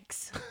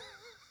 Yikes.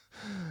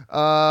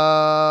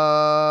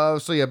 Battle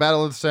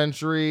of the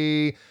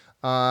Century.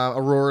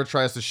 Aurora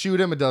tries to shoot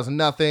him. It does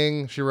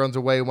nothing. She runs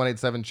away.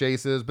 187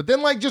 chases, but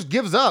then like just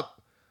gives up.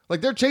 Like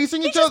they're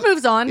chasing each other. He just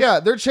moves on. Yeah,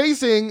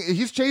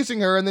 he's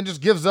chasing her and then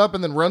just gives up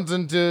and then runs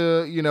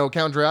into,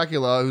 Count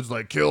Dracula, who's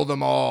like, kill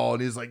them all.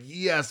 And he's like,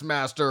 yes,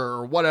 master,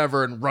 or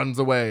whatever, and runs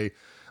away.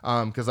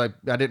 Because I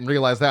didn't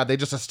realize that. They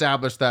just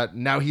established that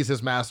now he's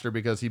his master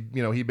because he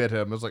bit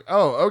him. I was like,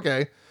 oh,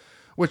 okay.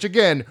 which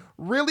again,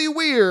 really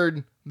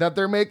weird that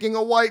they're making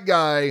a white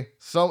guy.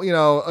 So,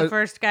 The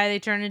first guy they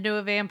turn into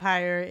a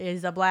vampire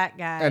is a black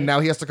guy. and now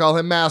he has to call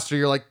him master.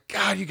 You're like,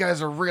 God, you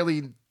guys are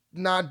really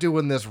not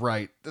doing this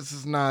right. This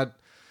is not.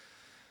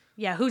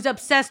 Yeah, who's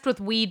obsessed with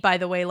weed, by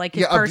the way, like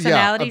his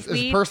personality's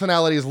weed. His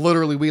personality is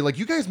literally weed. Like,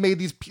 you guys made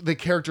the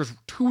characters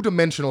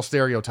two-dimensional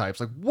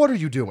stereotypes. Like, what are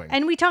you doing?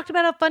 And we talked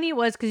about how funny it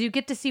was because you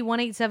get to see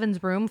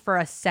 187's room for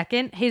a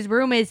second. His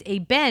room is a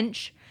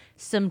bench,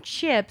 some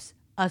chips,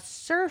 a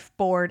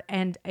surfboard,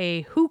 and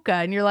a hookah.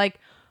 And you're like,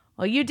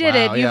 well, you did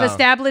it. You've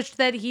established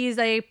that he's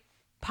a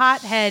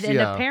pothead and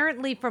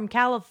apparently from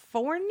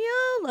California.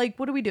 Like,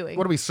 what are we doing?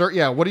 What are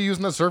you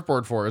using the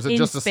surfboard for? Is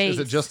it space. Is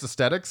it just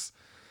aesthetics?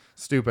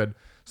 Stupid.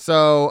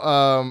 So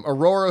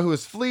Aurora, who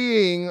is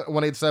fleeing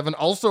 187,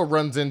 also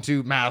runs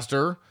into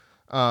Master,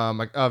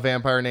 a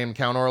vampire named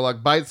Count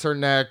Orlok, bites her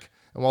neck,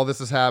 and while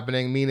this is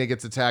happening, Mina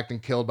gets attacked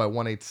and killed by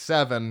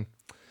 187.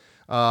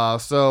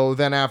 So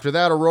then after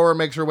that, Aurora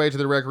makes her way to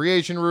the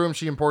recreation room.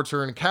 She imports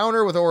her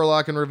encounter with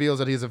Orlok and reveals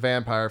that he's a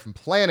vampire from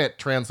planet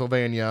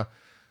Transylvania.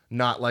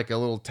 Not like a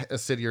little a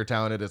city or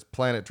town. It is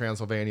planet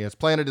Transylvania. His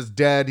planet is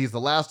dead. He's the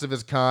last of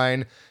his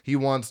kind. He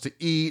wants to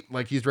eat,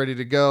 like he's ready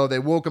to go. They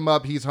woke him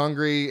up. He's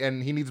hungry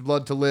and he needs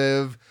blood to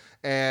live.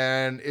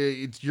 And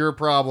it's your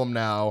problem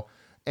now.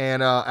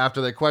 And after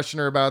they question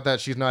her about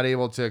that, she's not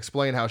able to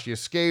explain how she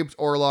escaped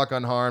Orlok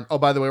unharmed. Oh,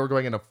 by the way, we're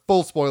going into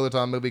full spoiler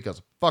time movie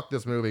because fuck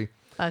this movie.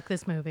 Fuck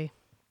this movie.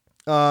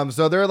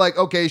 So they're like,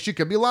 okay, she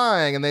could be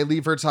lying, and they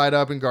leave her tied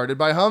up and guarded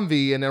by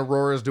Humvee, and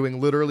Aurora's doing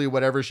literally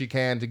whatever she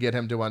can to get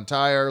him to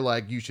untie her.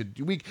 Like,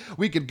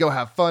 we could go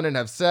have fun and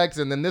have sex,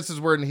 and then this is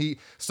when he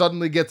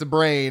suddenly gets a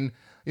brain.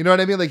 You know what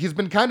I mean? Like, he's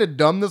been kind of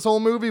dumb this whole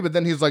movie, but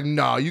then he's like,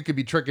 no, you could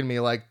be tricking me.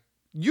 Like,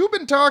 you've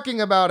been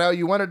talking about how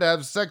you wanted to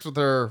have sex with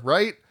her,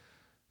 right?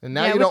 And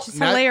now you don't. Which is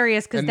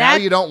hilarious because now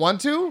you don't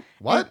want to.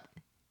 What?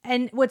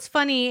 And what's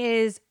funny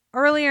is,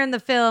 earlier in the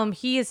film,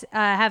 he is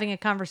having a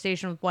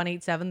conversation with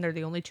 187. They're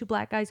the only two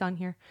black guys on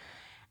here.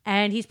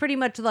 And he's pretty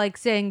much like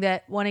saying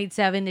that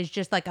 187 is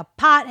just like a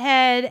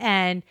pothead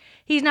and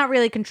he's not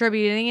really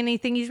contributing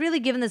anything. He's really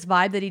given this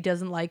vibe that he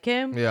doesn't like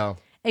him. Yeah.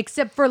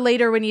 Except for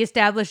later when he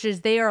establishes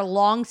they are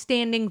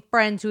long-standing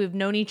friends who have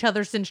known each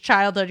other since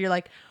childhood. You're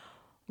like,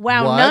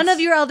 wow, what? None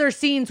of your other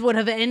scenes would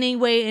have in any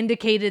way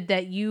indicated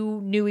that you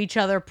knew each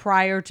other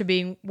prior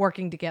to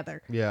working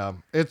together. Yeah,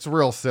 it's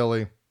real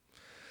silly.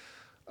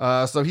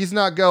 So he's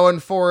not going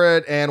for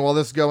it, and while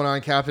this is going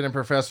on, Captain and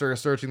Professor are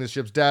searching the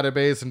ship's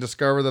database and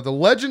discover that the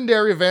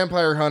legendary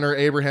vampire hunter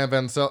Abraham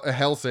Van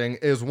Helsing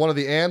is one of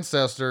the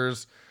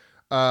ancestors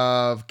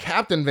of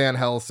Captain Van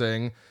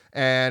Helsing,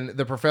 and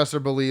the Professor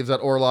believes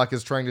that Orlok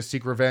is trying to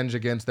seek revenge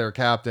against their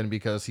captain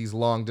because he's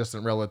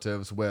long-distant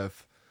relatives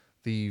with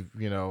the,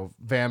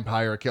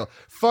 vampire kill.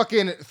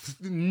 Fucking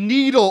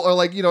needle, or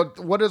like,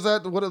 what is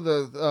that? What are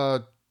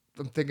the,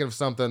 I'm thinking of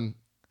something.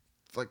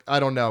 Like, I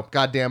don't know.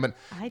 God damn it.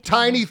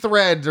 Tiny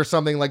threads or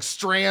something, like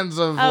strands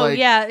of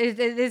yeah.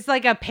 It's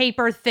like a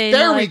paper thin.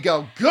 There we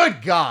go.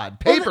 Good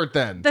God. Paper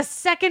thin. The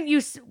second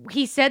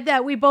he said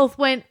that, we both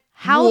went,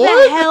 how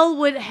What? the hell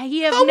would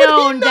he have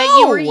known that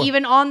you were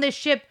even on the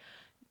ship?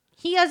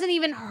 He hasn't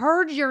even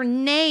heard your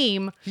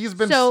name. He's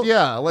been,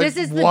 this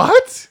is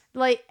what?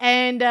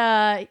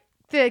 The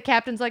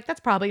captain's like, that's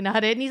probably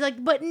not it. And he's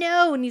like, but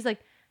no. And he's like,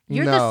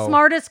 you're No. the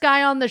smartest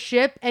guy on the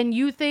ship, and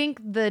you think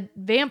the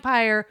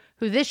vampire,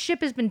 who this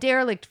ship has been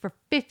derelict for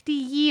 50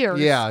 years.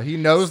 Yeah, he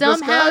knows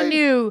this guy. Somehow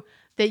knew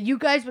that you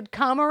guys would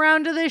come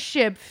around to this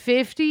ship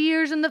 50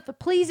 years in the...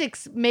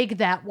 Please make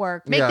that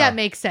work. Make that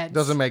make sense.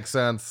 Doesn't make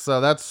sense.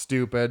 So that's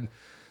stupid.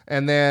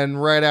 And then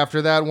right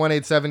after that,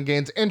 187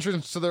 gains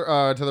entrance to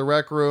the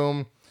rec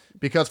room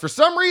because for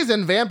some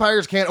reason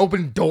vampires can't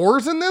open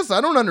doors in this.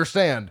 I don't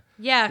understand.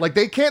 Yeah. Like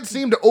they can't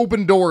seem to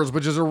open doors,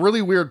 which is a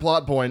really weird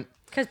plot point.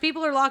 Because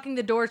people are locking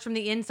the doors from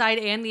the inside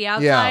and the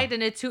outside,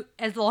 and it's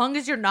as long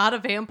as you're not a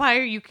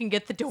vampire, you can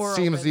get the door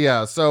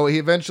open. So he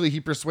eventually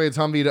persuades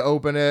Humvee to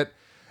open it,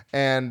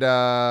 and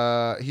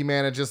he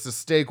manages to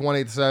stake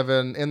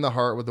 187 in the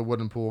heart with the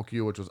wooden pool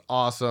cue, which was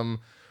awesome.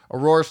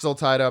 Aurora's still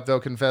tied up, though,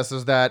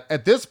 confesses that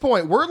at this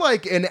point, we're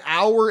like an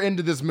hour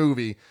into this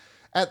movie.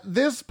 At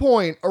this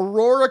point,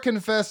 Aurora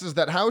confesses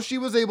that how she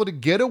was able to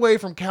get away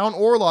from Count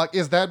Orlok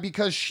is that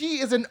because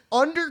she is an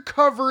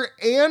undercover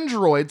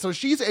android, so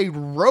she's a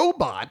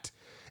robot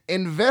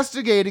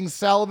investigating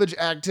salvage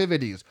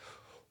activities.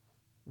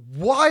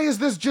 Why is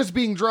this just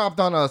being dropped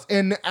on us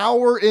an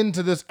hour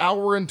into this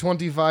hour and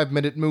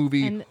 25-minute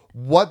movie? And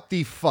what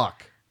the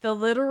fuck? The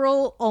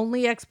literal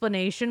only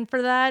explanation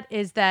for that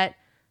is that,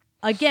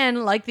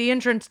 again, like the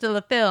entrance to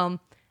the film,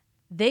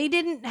 they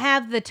didn't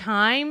have the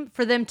time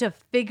for them to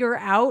figure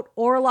out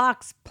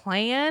Orlok's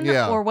plan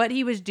or what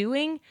he was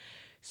doing.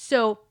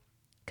 So,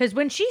 because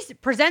when she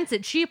presents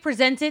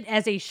it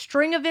as a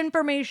string of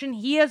information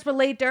he has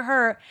relayed to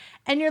her.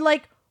 And you're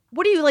like,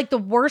 what are you, like the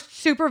worst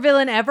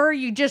supervillain ever?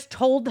 You just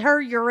told her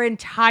your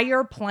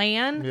entire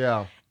plan?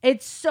 Yeah.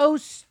 It's so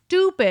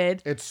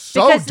stupid. It's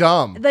so because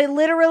dumb. They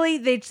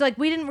just like,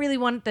 we didn't really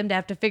want them to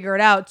have to figure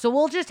it out. So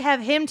we'll just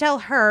have him tell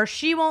her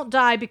she won't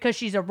die because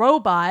she's a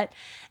robot.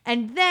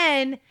 And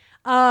then,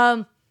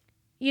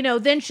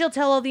 then she'll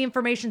tell all the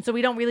information. So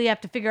we don't really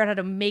have to figure out how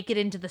to make it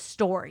into the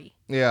story.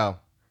 Yeah.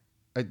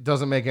 It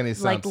doesn't make any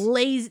sense. Like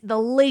the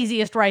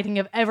laziest writing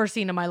I've ever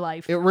seen in my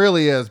life. It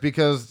really is,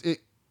 because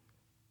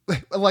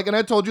and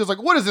I told you, it's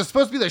like, what is this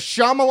supposed to be, the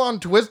Shyamalan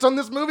twist on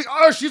this movie?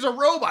 Oh, she's a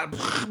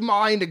robot.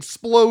 Mind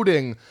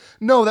exploding.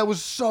 No, that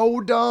was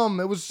so dumb.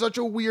 It was such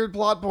a weird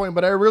plot point,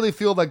 but I really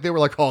feel like they were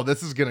like, oh,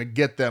 this is going to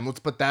get them. Let's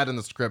put that in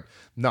the script.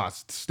 No,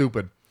 it's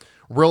stupid.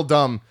 Real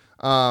dumb.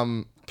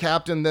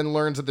 Captain then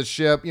learns that the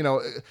ship,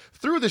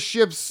 through the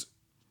ship's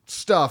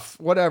stuff,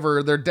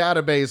 whatever, their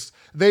database,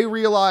 they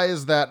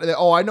realize that,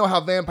 oh, I know how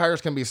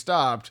vampires can be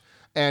stopped,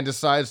 and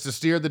decides to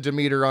steer the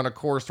Demeter on a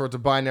course towards a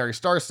binary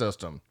star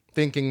system,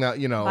 thinking that,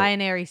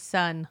 Binary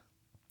sun.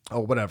 Oh,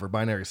 whatever,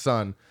 binary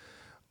sun.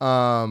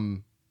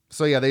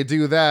 So yeah, they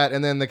do that,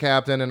 and then the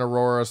captain and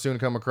Aurora soon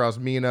come across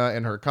Mina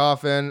in her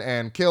coffin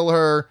and kill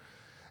her,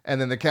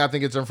 and then the captain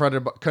gets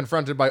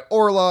confronted by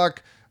Orlok,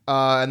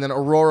 and then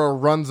Aurora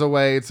runs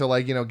away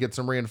to get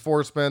some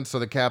reinforcements, so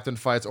the captain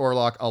fights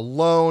Orlok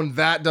alone.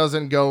 That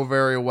doesn't go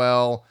very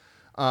well.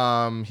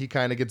 He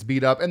kind of gets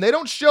beat up, and they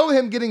don't show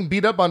him getting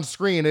beat up on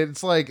screen.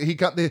 It's like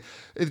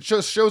it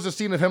just shows a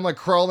scene of him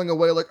crawling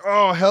away,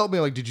 oh, help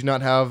me. Did you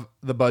not have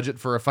the budget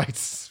for a fight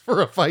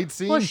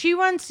scene? Well, she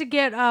wants to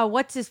get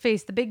what's his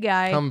face, the big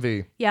guy,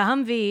 Humvee. Yeah,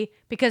 Humvee,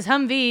 because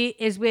Humvee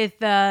is with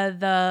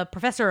the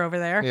professor over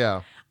there.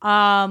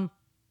 Yeah.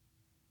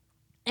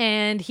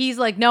 And he's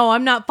like, no,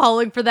 I'm not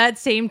falling for that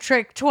same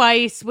trick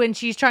twice, when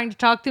she's trying to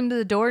talk to him to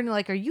the door, and you're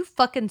like, are you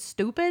fucking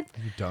stupid?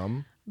 You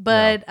dumb.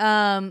 But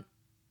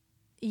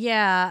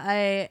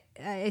yeah,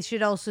 I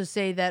should also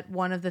say that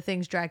one of the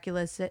things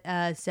Dracula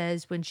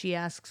says when she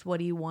asks what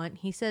do you want,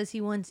 he says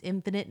he wants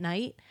infinite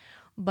night.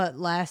 But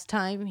last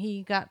time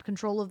he got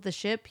control of the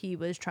ship, he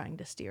was trying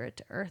to steer it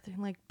to Earth. And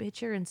I'm like,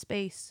 bitch, you're in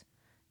space.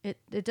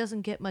 It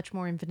doesn't get much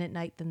more infinite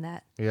night than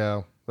that.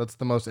 Yeah, that's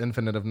the most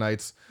infinite of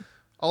nights.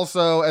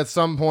 Also, at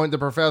some point, the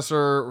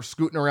professor,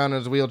 scooting around in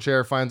his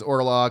wheelchair, finds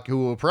Orlok,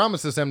 who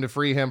promises him to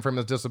free him from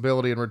his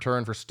disability in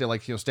return for still,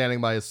 standing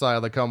by his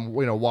side. Come,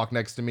 walk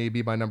next to me,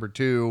 be my number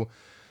 2.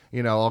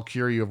 I'll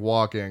cure you of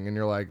walking. And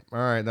you're like, all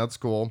right, that's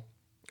cool.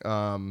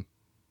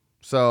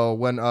 So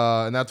when,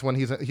 and that's when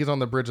he's on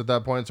the bridge at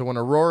that point. So when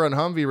Aurora and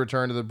Humvee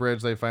return to the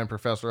bridge, they find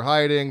Professor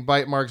hiding,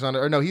 bite marks on it.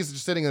 Or no, he's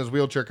just sitting in his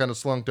wheelchair, kind of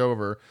slunked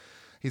over.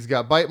 He's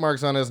got bite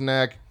marks on his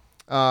neck.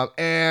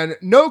 And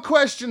no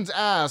questions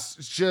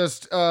asked,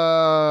 just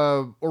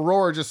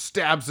Aurora just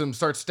stabs him,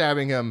 starts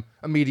stabbing him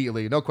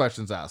immediately. No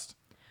questions asked.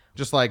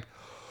 Just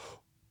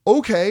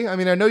okay. I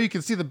mean, I know you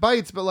can see the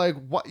bites, but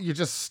what? You're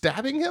just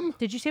stabbing him?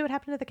 Did you say what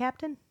happened to the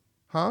captain?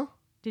 Huh?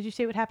 Did you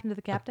say what happened to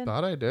the captain? I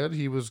thought I did.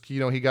 He was,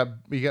 he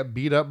got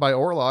beat up by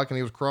Orlok and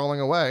he was crawling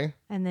away.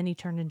 And then he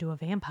turned into a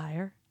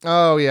vampire.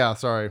 Oh, yeah.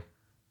 Sorry.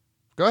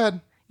 Go ahead.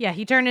 Yeah,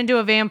 he turned into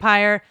a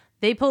vampire.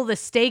 They pull the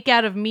stake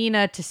out of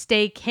Mina to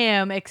stake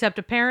him, except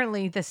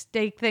apparently the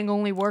stake thing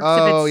only works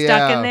if it's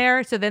stuck in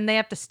there. So then they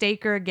have to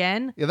stake her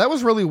again. Yeah, that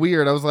was really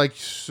weird. I was like,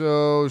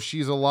 so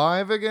she's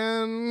alive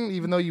again,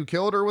 even though you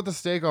killed her with the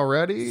stake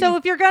already? So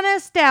if you're going to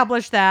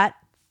establish that,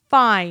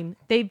 fine.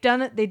 They've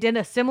done it. They did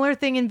a similar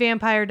thing in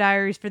Vampire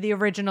Diaries for the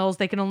originals.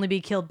 They can only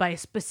be killed by a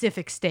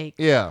specific stake.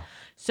 Yeah.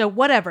 So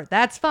whatever,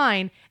 that's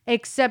fine.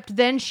 Except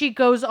then she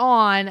goes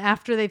on,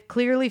 after they've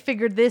clearly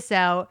figured this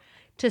out,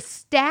 to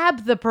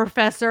stab the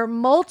professor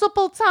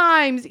multiple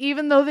times,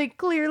 even though they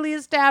clearly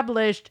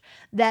established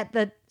that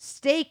the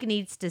stake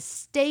needs to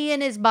stay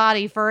in his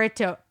body for it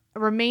to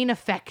remain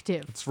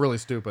effective. It's really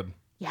stupid.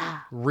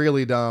 Yeah.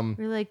 Really dumb.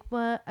 You're like,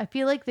 what? I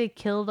feel like they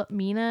killed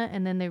Mina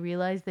and then they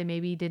realized they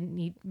maybe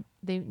didn't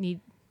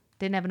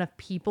have enough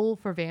people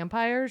for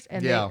vampires,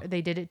 and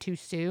they did it too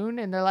soon,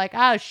 and they're like,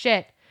 oh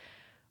shit.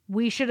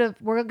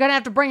 We're gonna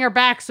have to bring her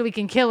back so we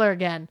can kill her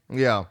again.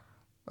 Yeah.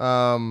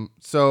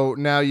 So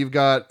now you've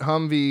got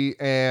Humvee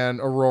and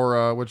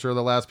Aurora, which are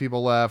the last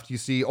people left. You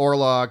see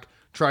Orlok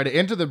try to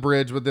enter the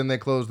bridge, but then they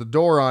close the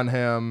door on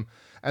him.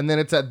 And then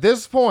it's at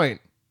this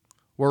point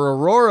where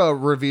Aurora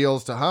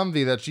reveals to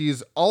Humvee that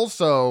she's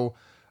also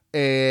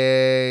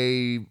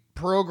a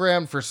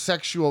programmed for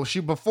sexual.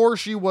 Before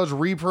she was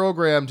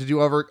reprogrammed to do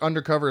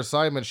undercover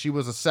assignments, she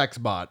was a sex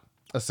bot,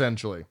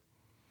 essentially.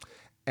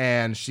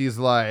 And she's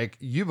like,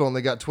 you've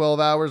only got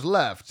 12 hours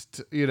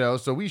left,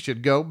 so we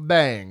should go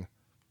bang.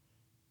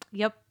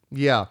 Yep.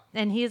 Yeah.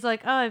 And he's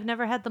like, oh, I've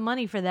never had the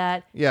money for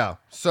that. Yeah.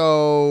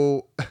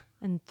 So.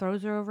 And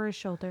throws her over his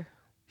shoulder.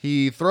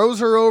 He throws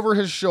her over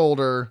his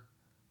shoulder,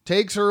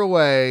 takes her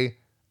away,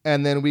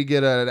 and then we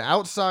get an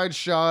outside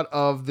shot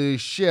of the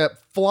ship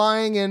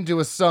flying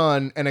into a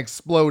sun and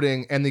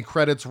exploding, and the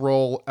credits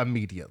roll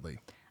immediately.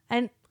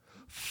 And.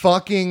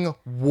 Fucking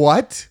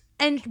what?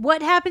 And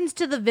what happens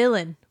to the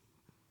villain?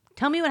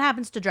 Tell me what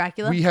happens to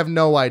Dracula. We have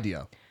no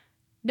idea.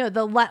 No,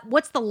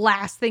 what's the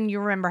last thing you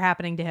remember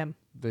happening to him?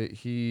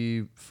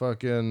 He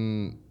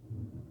fucking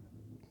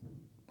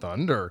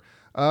thunder.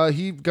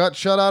 He got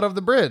shut out of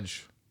the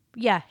bridge.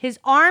 Yeah, his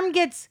arm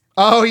gets...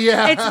 Oh,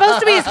 yeah. It's supposed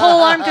to be his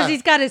whole arm because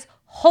he's got his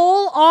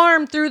whole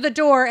arm through the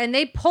door, and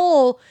they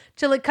pull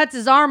till it cuts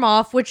his arm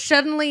off, which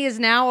suddenly is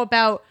now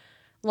about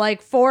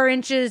like 4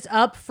 inches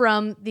up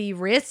from the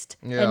wrist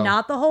and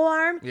not the whole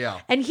arm.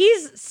 Yeah. And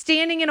he's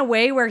standing in a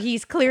way where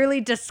he's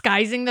clearly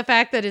disguising the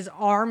fact that his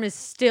arm is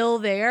still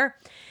there,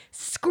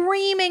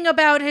 screaming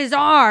about his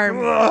arm.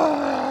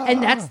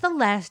 And that's the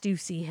last you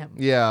see him.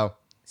 Yeah.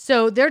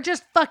 So they're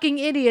just fucking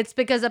idiots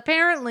because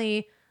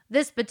apparently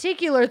this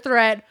particular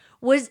threat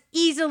was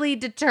easily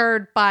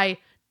deterred by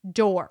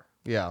door.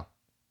 Yeah.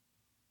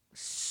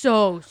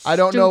 So stupid. I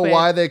don't know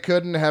why they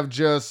couldn't have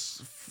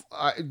just...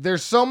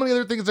 there's so many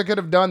other things they could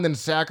have done than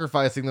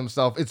sacrificing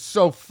themselves. It's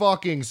so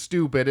fucking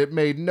stupid. It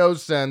made no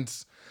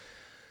sense.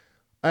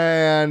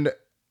 And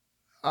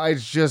I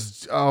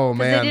just... Oh,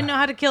 man. They didn't know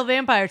how to kill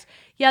vampires.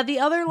 Yeah, the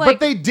other, like... But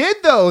they did,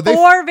 though.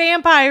 4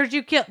 vampires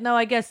you killed. No,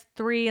 I guess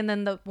 3 and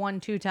then the 1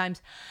 2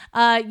 times.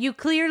 You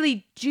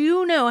clearly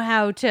do know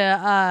how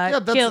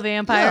to kill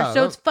vampires. Yeah,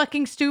 so it's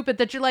fucking stupid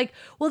that you're like,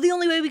 well, the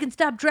only way we can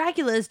stop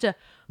Dracula is to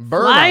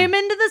burn fly him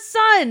him into the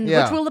sun,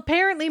 Yeah. which will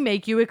apparently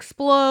make you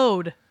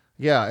explode.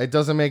 Yeah, it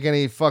doesn't make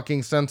any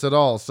fucking sense at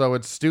all. So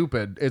it's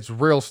stupid. It's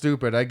real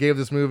stupid. I gave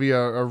this movie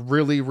a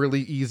really,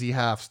 really easy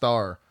half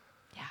star.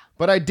 Yeah.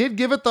 But I did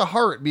give it the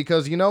heart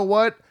because you know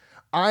what?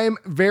 I'm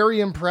very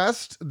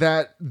impressed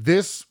that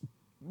this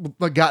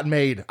got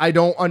made. I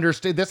don't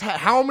understand this.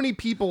 How many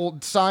people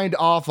signed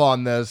off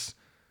on this?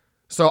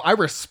 So I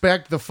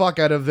respect the fuck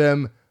out of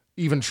them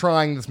even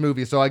trying this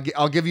movie. So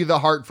I'll give you the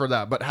heart for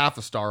that, but half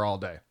a star all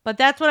day. But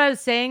that's what I was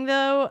saying,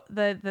 though.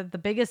 The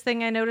biggest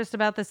thing I noticed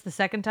about this the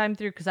second time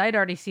through, because I'd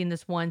already seen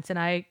this once, and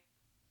I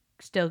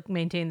still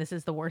maintain this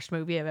is the worst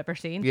movie I've ever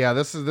seen. Yeah,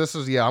 this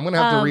is yeah. I'm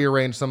gonna have to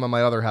rearrange some of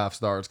my other half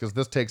stars because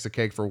this takes a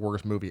cake for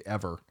worst movie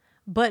ever.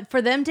 But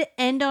for them to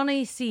end on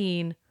a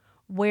scene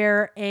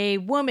where a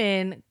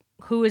woman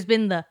who has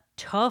been the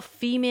tough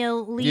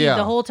female lead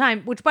the whole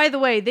time, which, by the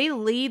way, they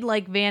lead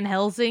like Van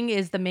Helsing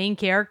is the main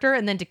character,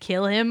 and then to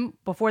kill him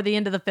before the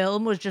end of the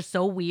film was just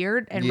so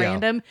weird and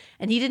random.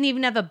 And he didn't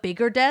even have a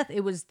bigger death.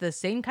 It was the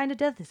same kind of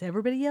death as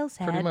everybody else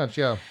had. Pretty much,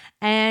 yeah.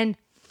 And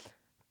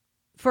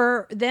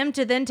for them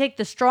to then take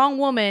the strong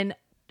woman,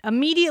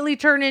 immediately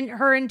turn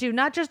her into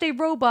not just a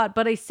robot,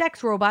 but a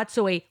sex robot,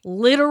 so a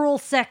literal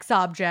sex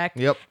object,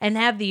 and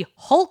have the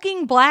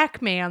hulking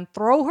black man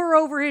throw her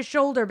over his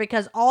shoulder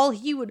because all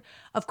he would,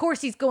 of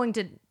course, he's going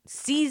to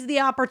seize the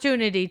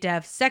opportunity to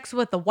have sex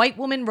with the white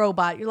woman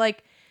robot. You're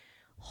like,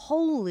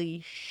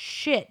 holy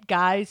shit,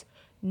 guys.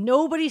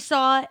 Nobody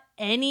saw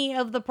any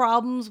of the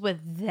problems with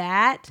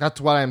that.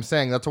 That's what I'm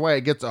saying. That's why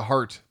it gets a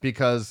heart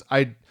because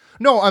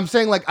I'm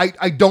saying like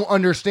I don't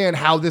understand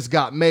how this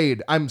got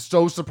made. I'm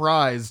so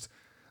surprised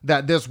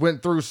that this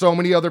went through so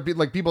many other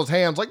people's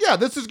hands. Like, yeah,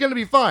 this is gonna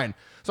be fine.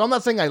 So I'm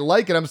not saying I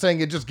like it. I'm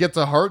saying it just gets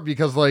a heart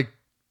because like,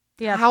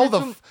 how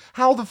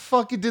the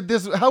fuck did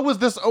this? How was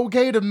this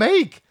okay to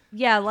make?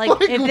 Yeah, like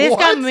if this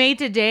got made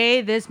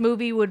today, this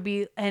movie would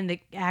be, and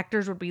the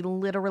actors would be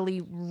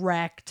literally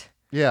wrecked.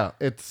 Yeah,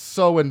 it's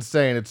so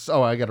insane.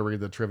 I got to read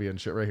the trivia and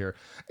shit right here.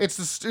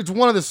 It's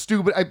one of the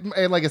stupid,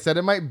 and like I said,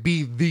 it might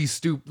be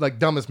the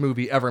dumbest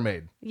movie ever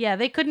made. Yeah,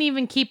 they couldn't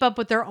even keep up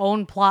with their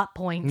own plot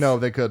points. No,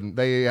 they couldn't.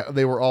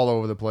 They were all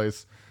over the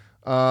place.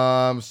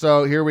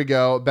 So here we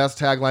go. Best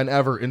tagline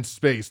ever: in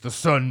space, the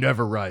sun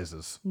never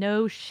rises.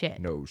 No shit.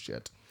 No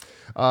shit.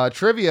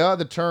 Trivia,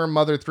 the term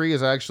Mother 3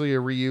 is actually a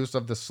reuse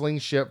of the sling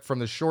ship from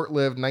the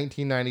short-lived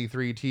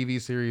 1993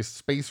 TV series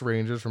Space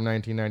Rangers from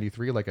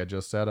 1993, like I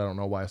just said. I don't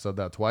know why I said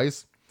that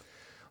twice.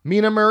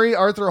 Mina Murray,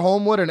 Arthur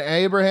Holmwood, and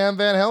Abraham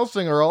Van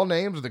Helsing are all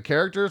names of the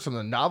characters from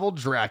the novel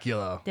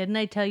Dracula. Didn't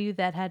I tell you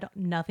that had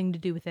nothing to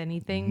do with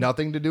anything?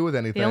 Nothing to do with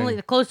anything.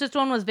 The closest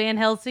one was Van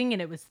Helsing,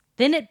 and it was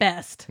thin at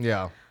best.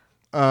 Yeah.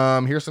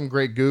 Here's some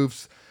great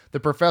goofs. The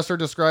professor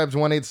describes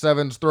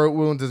 187's throat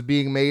wounds as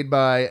being made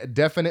by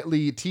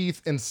definitely teeth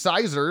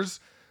incisors.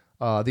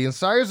 The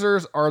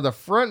incisors are the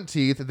front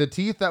teeth. The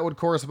teeth that would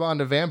correspond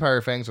to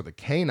vampire fangs are the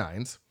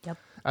canines. Yep.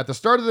 At the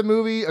start of the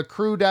movie, a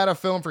crew data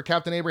film for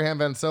Captain Abraham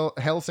Van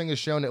Helsing is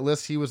shown. It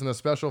lists he was in the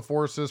Special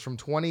Forces from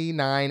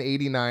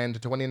 2989 to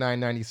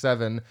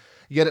 2997,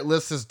 yet it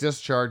lists his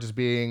discharge as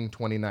being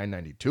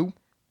 2992.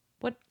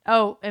 What?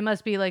 Oh, it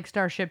must be like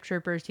Starship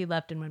Troopers. He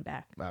left and went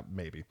back.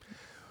 Maybe.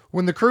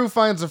 When the crew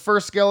finds the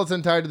first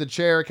skeleton tied to the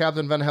chair,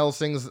 Captain Van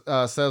Helsing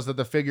says that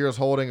the figure is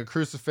holding a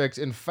crucifix.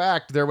 In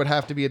fact, there would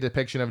have to be a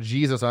depiction of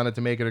Jesus on it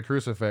to make it a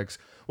crucifix.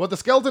 What the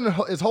skeleton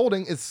is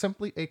holding is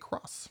simply a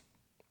cross,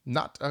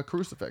 not a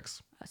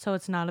crucifix. So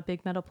it's not a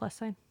big metal plus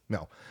sign?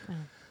 No. Oh.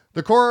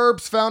 The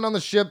corpse found on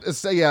the ship is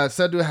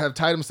said to have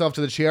tied himself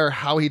to the chair.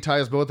 How he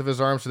ties both of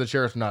his arms to the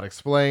chair is not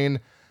explained.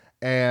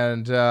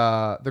 And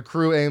the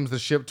crew aims the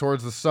ship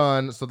towards the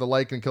sun so the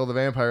light can kill the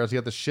vampires,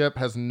 yet the ship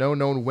has no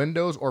known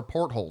windows or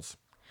portholes.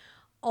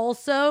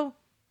 Also,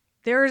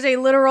 There is a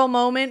literal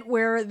moment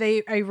where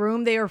a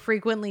room they are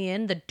frequently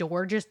in, the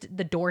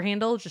door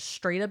handle just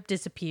straight up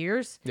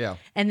disappears. Yeah.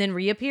 And then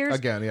reappears.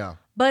 Again, yeah.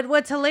 But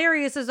what's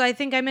hilarious is I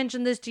think I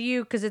mentioned this to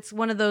you because it's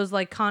one of those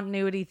like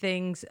continuity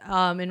things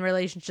in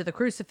relation to the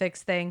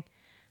crucifix thing.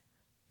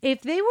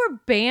 If they were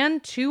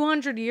banned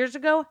 200 years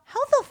ago,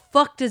 how the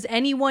fuck does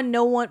anyone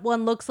know what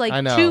one looks like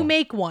to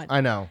make one? I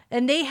know.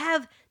 And they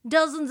have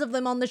dozens of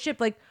them on the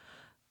ship. Like,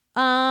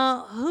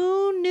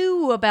 who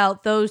knew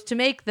about those to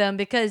make them?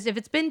 Because if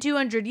it's been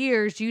 200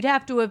 years, you'd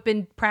have to have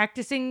been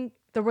practicing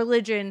the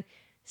religion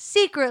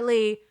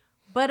secretly,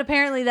 but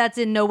apparently that's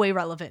in no way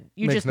relevant.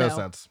 You Makes just no know.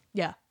 sense.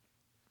 Yeah.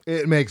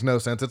 It makes no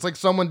sense. It's like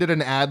someone did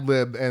an ad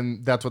lib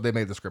and that's what they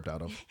made the script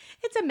out of.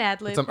 It's a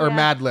Mad Lib. Or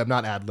Mad Lib,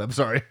 not ad lib.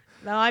 Sorry.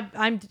 No,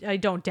 I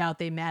don't doubt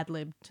they Mad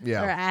Libbed or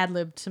ad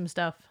libbed some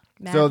stuff.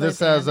 So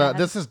this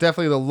is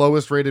definitely the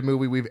lowest rated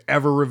movie we've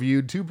ever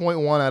reviewed.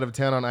 2.1 out of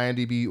 10 on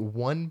IMDb,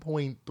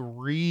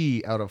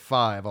 1.3 out of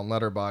 5 on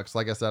Letterboxd.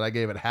 Like I said, I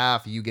gave it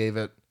half. You gave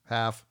it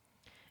half.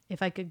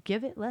 If I could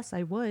give it less,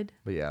 I would.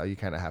 But yeah, you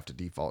kind of have to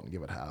default and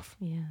give it half.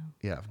 Yeah.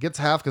 Yeah, it gets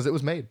half because it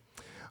was made.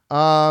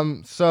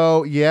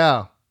 So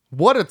yeah,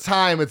 what a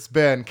time it's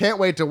been. Can't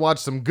wait to watch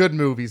some good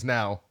movies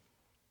now.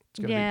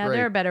 Yeah,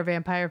 there are better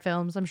vampire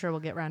films. I'm sure we'll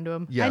get around to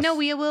them. Yes. I know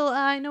we will.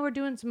 I know we're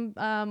doing some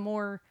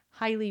more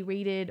highly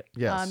rated,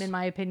 in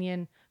my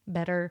opinion,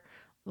 better.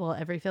 Well,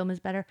 every film is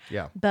better.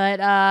 Yeah. But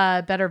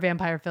better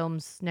vampire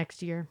films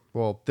next year.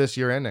 Well, this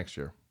year and next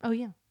year. Oh,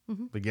 yeah.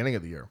 Mm-hmm. Beginning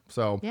of the year.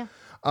 So yeah.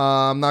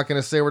 I'm not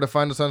going to say where to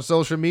find us on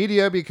social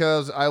media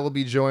because I will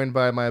be joined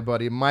by my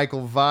buddy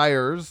Michael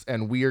Vyers,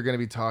 and we are going to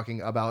be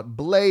talking about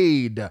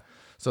Blade.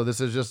 So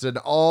this is just an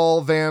all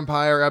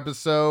vampire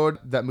episode.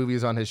 That movie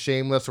is on his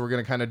Shameless. So we're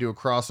going to kind of do a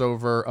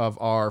crossover of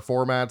our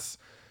formats.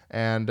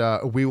 And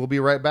we will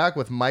be right back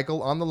with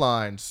Michael on the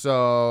line.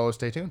 So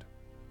stay tuned.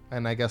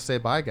 And I guess say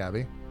bye,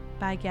 Gabby.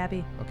 Bye,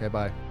 Gabby. Okay,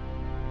 bye.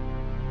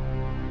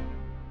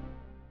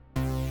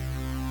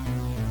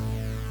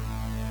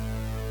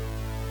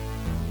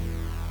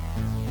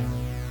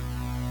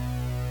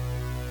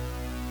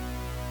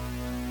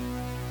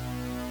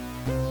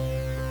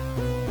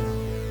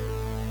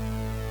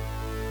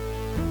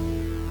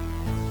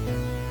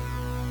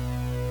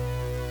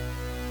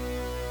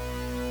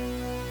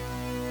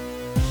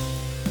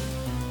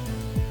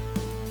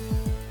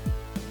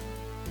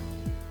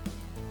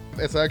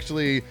 It's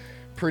actually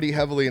pretty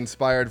heavily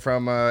inspired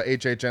from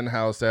HHN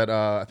House at,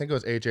 I think it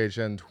was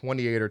HHN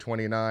 28 or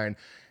 29.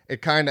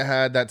 It kind of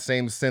had that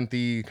same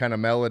synthy kind of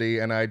melody,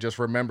 and I just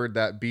remembered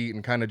that beat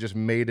and kind of just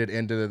made it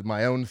into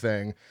my own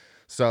thing.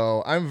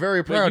 So I'm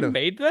very proud of. You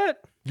made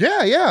that?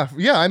 Yeah,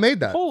 I made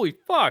that. Holy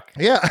fuck.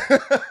 Yeah.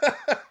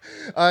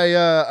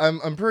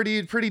 I'm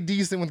pretty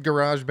decent with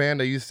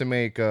GarageBand. I used to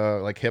make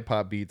like hip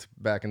hop beats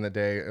back in the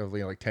day,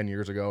 like 10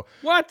 years ago.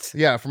 What?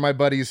 Yeah, for my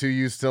buddies who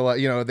used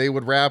to they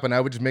would rap and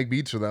I would just make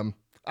beats for them.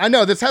 I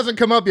know this hasn't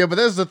come up yet, but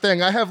this is the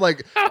thing. I have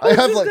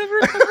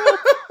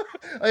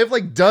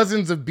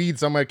dozens of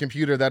beats on my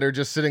computer that are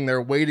just sitting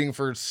there waiting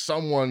for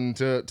someone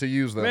to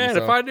use them. Man,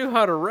 if I knew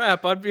how to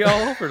rap, I'd be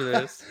all over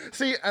this.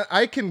 See,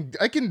 I can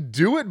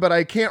do it, but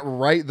I can't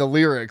write the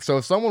lyrics. So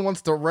if someone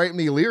wants to write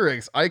me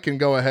lyrics, I can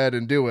go ahead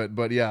and do it.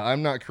 But yeah,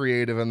 I'm not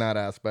creative in that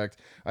aspect.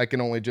 I can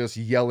only just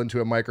yell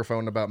into a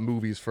microphone about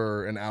movies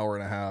for an hour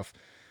and a half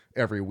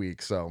every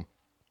week. So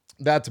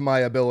that's my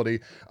ability.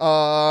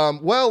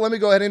 Well, let me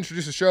go ahead and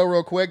introduce the show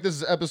real quick. This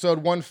is episode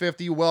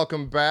 150.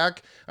 Welcome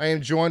back. I am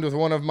joined with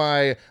one of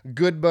my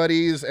good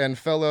buddies and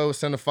fellow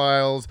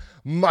cinephiles,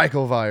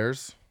 Michael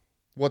Vyers.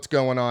 What's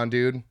going on,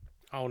 dude?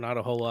 Oh, not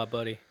a whole lot,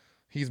 buddy.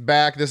 He's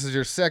back. This is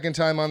your second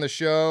time on the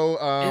show.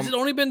 Has it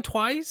only been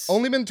twice?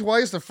 Only been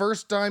twice. The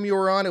first time you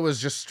were on, it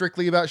was just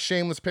strictly about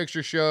Shameless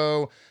Picture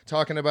Show,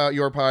 talking about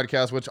your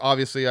podcast, which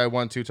obviously I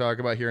want to talk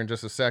about here in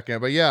just a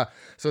second. But yeah,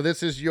 so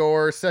this is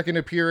your second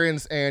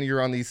appearance, and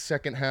you're on the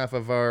second half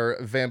of our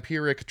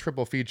vampiric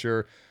triple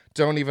feature.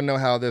 Don't even know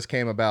how this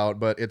came about,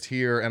 but it's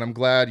here, and I'm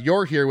glad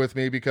you're here with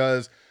me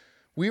because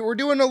we're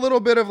doing a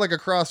little bit of like a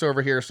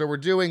crossover here. So we're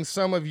doing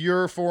some of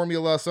your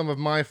formula, some of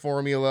my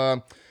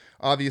formula.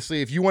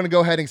 Obviously, if you want to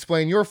go ahead and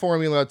explain your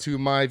formula to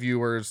my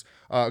viewers,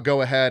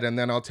 go ahead, and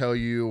then I'll tell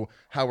you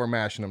how we're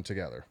mashing them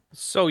together.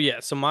 So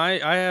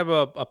I have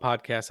a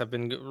podcast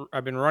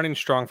I've been running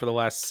strong for the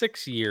last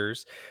 6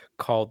 years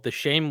called The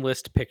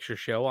Shameless Picture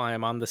Show. I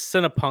am on the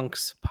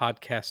Cinepunks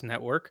podcast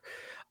network.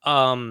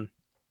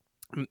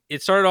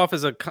 It started off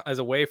as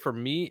a way for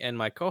me and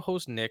my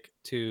co-host Nick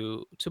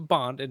to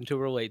bond and to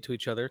relate to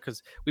each other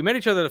because we met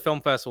each other at a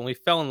film festival and we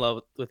fell in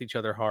love with each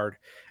other hard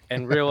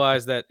and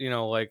realized that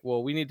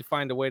we need to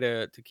find a way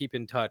to keep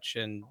in touch.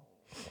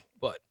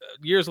 But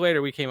years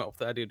later we came up with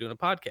the idea of doing a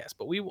podcast.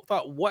 But we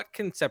thought, what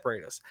can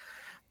separate us?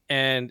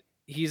 And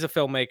he's a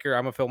filmmaker,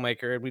 I'm a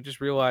filmmaker, and we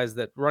just realized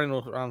that running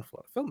around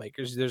with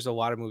filmmakers, there's a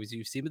lot of movies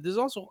you've seen, but there's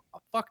also a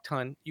fuck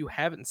ton you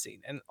haven't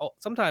seen. And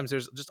sometimes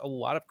there's just a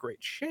lot of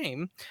great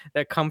shame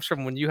that comes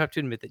from when you have to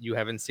admit that you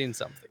haven't seen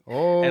something.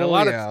 Oh, and a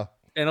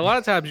lot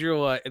of times you're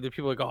like, the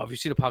people are like, oh, have you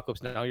seen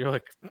Apocalypse Now? You're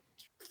like,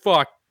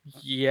 fuck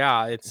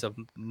yeah, it's a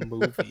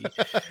movie.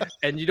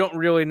 And you don't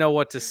really know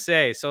what to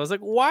say. So I was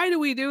like, why do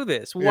we do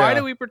this? Why Yeah.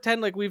 do we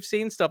pretend like we've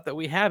seen stuff that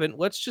we haven't?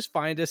 Let's just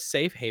find a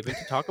safe haven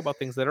to talk about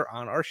things that are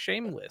on our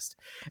shame list.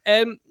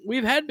 And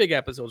we've had big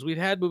episodes. We've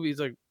had movies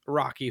like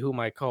Rocky, who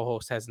my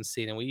co-host hasn't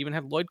seen, and we even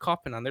had Lloyd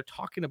Kaufman on there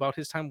talking about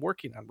his time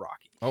working on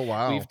Rocky. Oh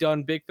wow. We've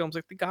done big films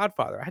like The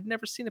Godfather. I had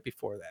never seen it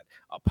before that.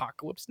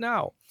 Apocalypse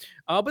Now.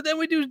 But then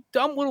we do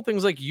dumb little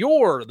things like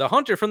You're the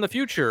Hunter from the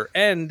Future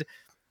and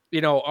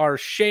our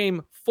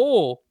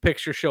shameful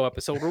picture show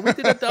episode where we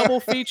did a double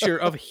feature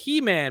of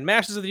He-Man,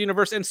 Masters of the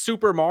Universe, and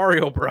Super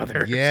Mario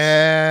Brothers.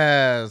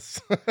 Yes.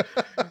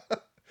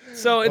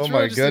 So it's Oh my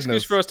really just an excuse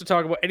goodness. for us to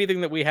talk about anything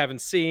that we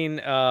haven't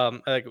seen.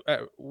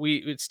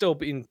 It's still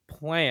being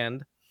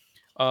planned.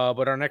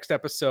 But our next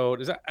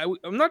episode is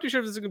I'm not too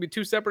sure if this is going to be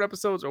 2 separate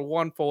episodes or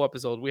 1 full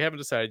episode. We haven't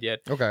decided yet.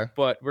 Okay.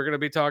 But we're going to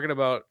be talking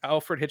about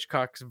Alfred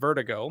Hitchcock's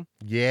Vertigo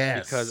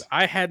Yes. because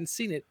I hadn't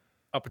seen it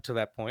up until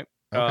that point.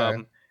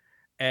 Okay.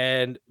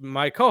 And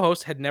my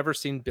co-host had never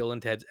seen Bill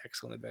and Ted's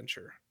Excellent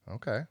Adventure.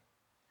 Okay.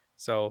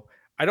 So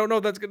I don't know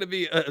if that's going to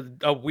be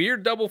a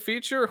weird double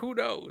feature. Who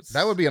knows?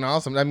 That would be an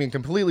awesome. I mean,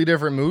 completely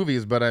different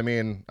movies, but I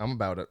mean, I'm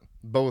about it.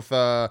 Both.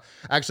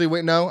 Actually,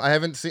 wait, no, I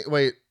haven't seen.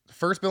 Wait,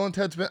 first Bill and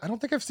Ted's. I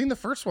don't think I've seen the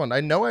first one. I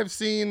know I've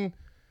seen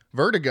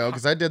Vertigo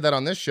because I did that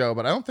on this show,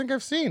 but I don't think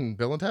I've seen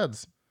Bill and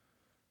Ted's.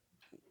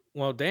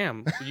 Well,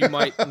 damn, you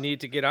might need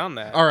to get on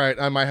that. All right,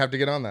 I might have to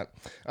get on that.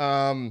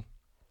 I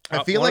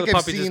feel one like of the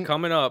I've puppies seen. is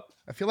coming up.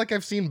 I feel like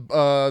I've seen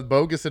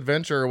Bogus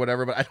Adventure or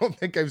whatever, but I don't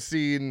think I've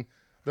seen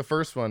the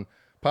first one.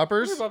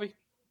 Puppers? Come here, puppy.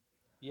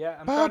 Yeah,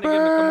 I'm trying to get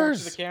him to come over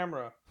to the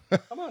camera.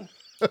 Come on.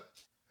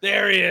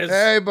 There he is.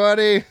 Hey,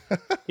 buddy.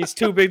 He's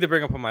too big to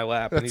bring up on my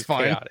lap, and That's he's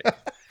fine. chaotic.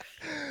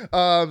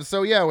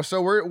 So yeah,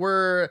 so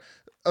we're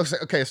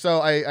okay. So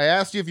I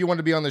asked you if you wanted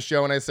to be on the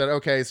show, and I said,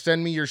 okay,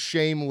 send me your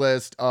shame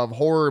list of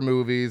horror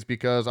movies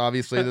because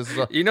obviously this is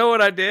a You know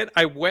what I did?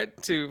 I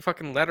went to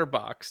fucking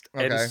Letterboxd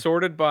and Okay.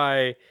 sorted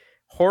by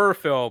horror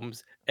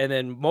films and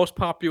then most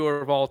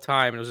popular of all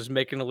time, and I was just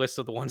making a list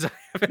of the ones I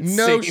haven't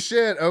no seen.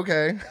 shit.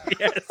 Okay.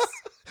 Yes.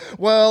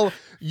 Well,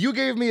 you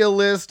gave me a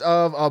list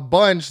of a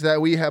bunch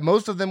that we had.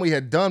 Most of them we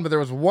had done, but there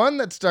was one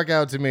that stuck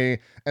out to me,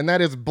 and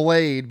that is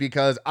Blade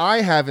because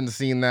I haven't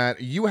seen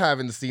that. You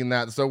haven't seen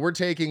that, so we're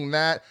taking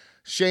that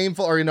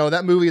shameful, or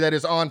that movie that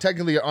is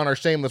technically on our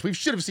shame list. We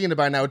should have seen it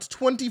by now. It's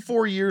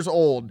 24 years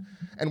old,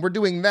 and we're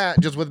doing that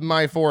just with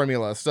my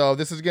formula. So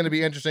this is going to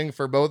be interesting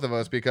for both of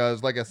us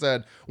because, like I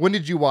said, when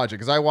did you watch it?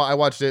 Because I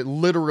watched it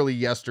literally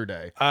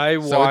yesterday. I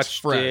it's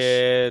watched fresh.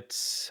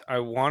 it. I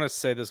want to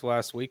say this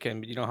last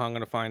weekend, but you know how I'm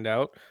going to find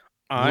out?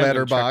 I'm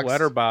gonna check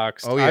Letterboxd.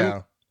 Letterboxd. Oh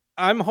yeah,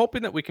 I'm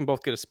hoping that we can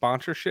both get a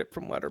sponsorship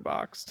from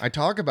Letterboxd. I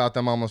talk about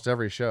them almost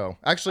every show.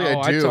 Actually, I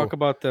I do. talk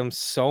about them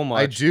so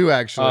much. I do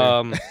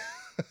actually.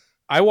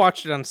 I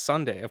watched it on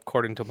Sunday,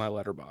 according to my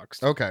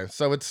Letterboxd. Okay,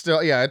 so it's still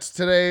it's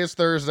today's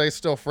Thursday,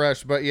 still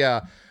fresh, but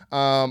yeah,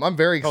 I'm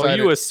very Oh,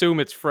 excited. you assume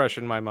it's fresh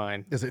in my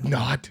mind. Is it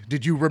not?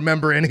 Did you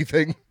remember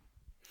anything?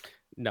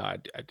 No, I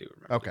do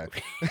remember. Okay.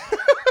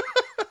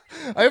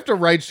 I have to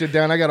write shit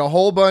down. I got a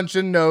whole bunch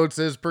of notes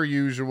as per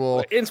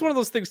usual. It's one of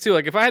those things too.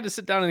 Like if I had to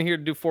sit down in here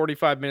to do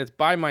 45 minutes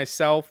by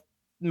myself,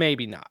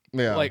 maybe not.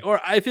 Yeah. Or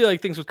I feel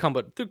like things would come,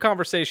 but through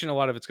conversation, a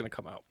lot of it's going to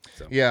come out.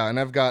 So. Yeah, and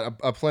I've got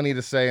a plenty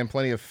to say and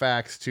plenty of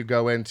facts to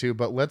go into,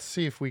 but let's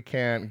see if we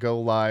can't go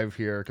live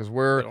here because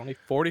we're But only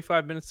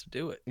 45 minutes to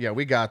do it. yeah,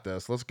 we got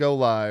this. Let's go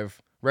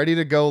live. Ready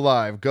to go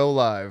live. Go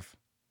live.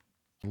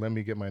 Let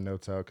me get my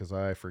notes out because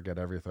I forget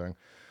everything.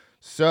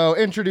 So,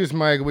 introduce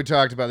Mike. We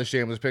talked about the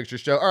Shameless Picture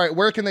Show. All right,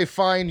 where can they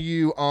find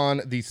you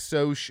on the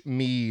social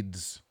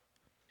meds?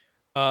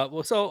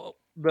 So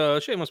the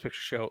Shameless Picture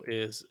Show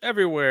is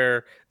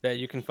everywhere that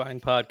you can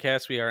find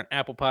podcasts. We are on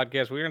Apple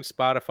Podcasts. We are on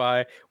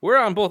Spotify. We're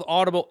on both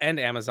Audible and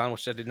Amazon,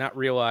 which I did not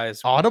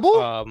realize.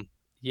 Audible?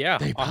 Yeah,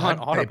 They on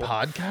Audible. They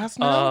podcast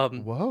now?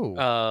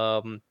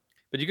 Whoa.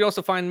 But you can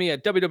also find me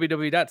at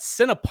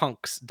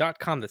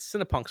www.cinepunks.com. That's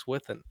Cinepunks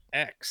with an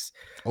X.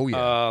 Oh,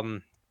 yeah.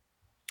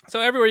 So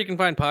everywhere you can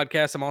find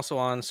podcasts. I'm also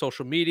on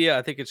social media.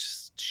 I think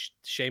it's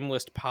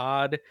Shameless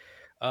Pod.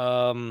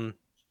 We're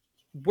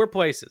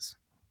places.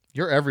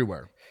 You're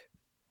everywhere.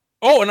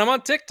 Oh, and I'm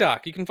on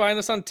TikTok. You can find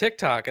us on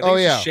TikTok. I think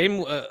yeah.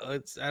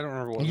 I don't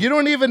remember what. You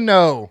don't even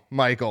know,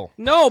 Michael.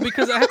 No,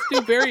 because I have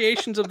to do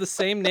variations of the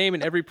same name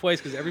in every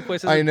place because every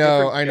place has a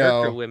different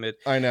character limit.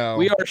 I know.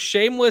 We are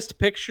Shameless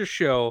Picture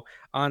Show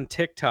on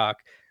TikTok.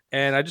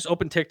 And I just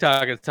opened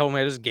TikTok and told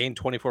me I just gained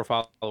 24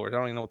 followers. I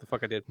don't even know what the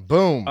fuck I did.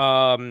 Boom.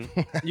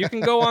 You can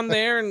go on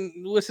there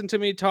and listen to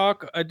me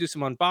talk. I do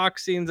some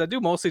unboxings. I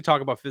do mostly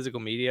talk about physical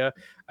media.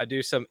 I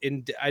do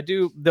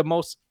the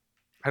most.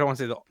 I don't want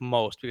to say the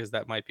most because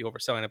that might be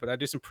overselling it, but I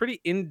do some pretty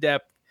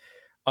in-depth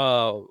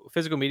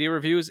physical media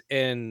reviews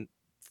in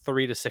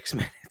 3 to 6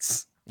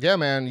 minutes. Yeah,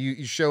 man.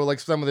 You show like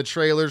some of the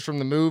trailers from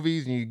the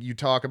movies and you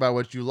talk about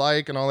what you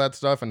like and all that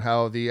stuff and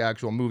how the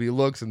actual movie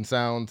looks and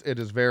sounds.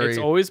 It's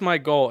always my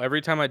goal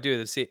every time I do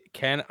this. See,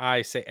 can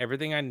I say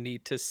everything I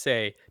need to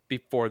say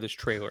before this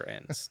trailer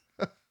ends?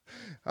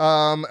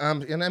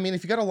 And I mean,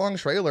 if you got a long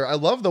trailer, I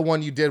love the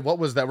one you did. What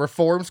was that?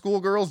 Reform School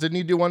Girls? Didn't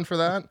you do one for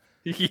that?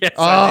 Yes,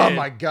 Oh I did.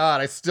 my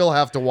God, I still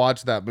have to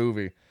watch that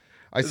movie.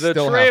 I The still have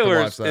to watch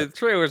trailers, the that.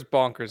 trailer's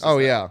bonkers. as Oh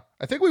hell. yeah,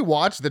 I think we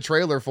watched the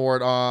trailer for it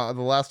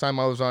the last time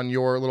I was on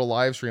your little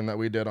live stream that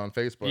we did on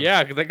Facebook.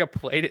 Yeah, because I think I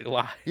played it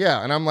live.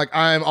 Yeah, and I'm like,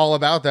 I'm all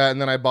about that, and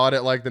then I bought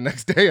it like the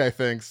next day, I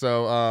think.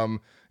 So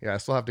yeah, I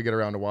still have to get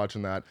around to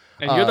watching that.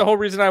 And you're the whole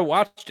reason I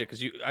watched it,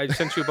 because I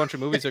sent you a bunch of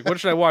movies. Like, what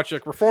should I watch? You're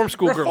like, Reform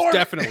School Girls,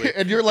 definitely.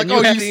 And you're like, And you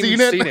oh, hadn't you've even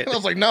seen it? seen it. I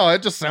was like, no,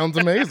 it just sounds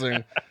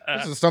amazing.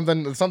 This is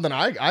something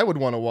I would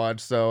want to watch.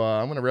 So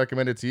I'm going to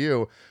recommend it to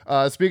you.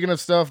 Speaking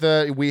of stuff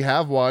that we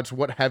have watched,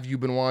 what have you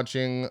been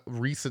watching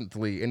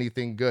recently?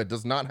 Anything good?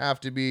 Does not have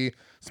to be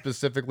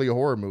specifically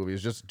horror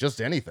movies. Just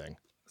anything.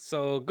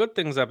 So, good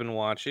things I've been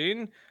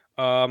watching.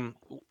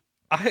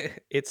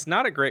 It's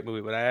not a great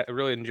movie, but I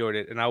really enjoyed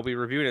it, and I'll be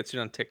reviewing it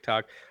soon on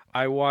TikTok.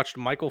 I watched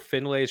Michael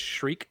Finlay's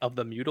Shriek of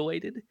the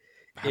Mutilated.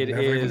 I've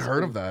never even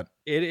heard of that.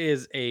 It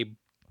is a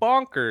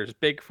bonkers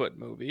Bigfoot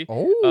movie.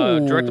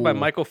 Oh, Directed by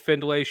Michael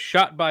Findlay,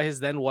 shot by his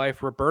then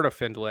wife Roberta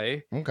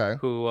Findlay, Okay.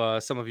 who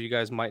some of you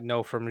guys might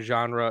know from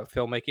genre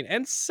filmmaking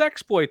and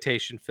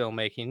sexploitation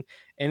filmmaking.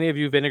 Any of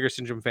you Vinegar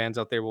Syndrome fans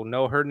out there will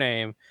know her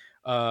name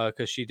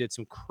because she did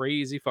some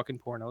crazy fucking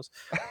pornos.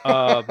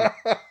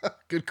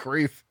 Good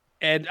grief.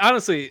 And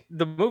honestly,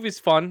 the movie's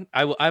fun.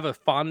 I have a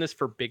fondness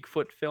for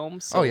Bigfoot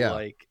films. So Oh, yeah.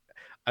 like,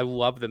 I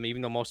love them,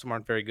 even though most of them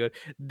aren't very good.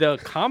 The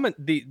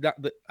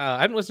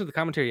I haven't listened to the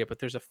commentary yet, but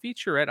there's a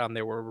featurette on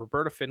there where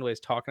Roberta Findlay is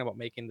talking about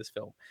making this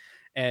film,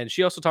 and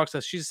she also talks to.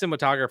 She's a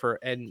cinematographer,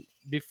 and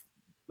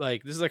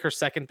like this is like her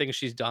second thing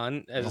she's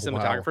done as a Oh, wow.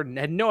 cinematographer, and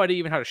had no idea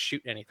even how to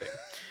shoot anything.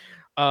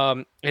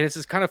 And it's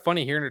just kind of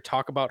funny hearing her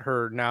talk about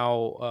her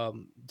now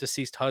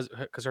deceased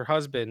husband, because her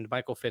husband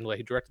Michael Findlay,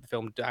 who directed the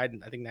film, died in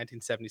I think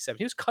 1977.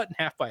 He was cut in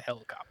half by a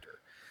helicopter.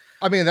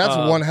 I mean, that's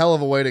one hell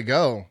of a way to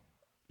go.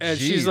 And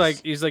he's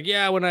like,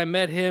 yeah, when I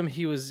met him,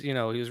 he was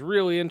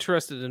really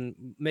interested in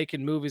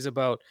making movies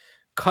about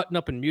cutting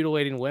up and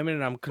mutilating women,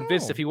 and I'm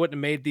convinced if he wouldn't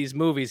have made these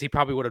movies, he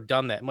probably would have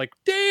done that. I'm like,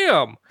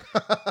 damn.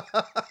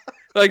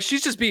 Like,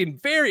 she's just being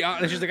very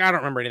honest. She's like, I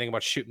don't remember anything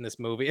about shooting this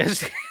movie.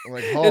 It's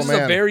like, this is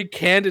a very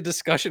candid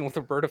discussion with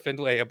Roberta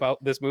Findlay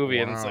about this movie,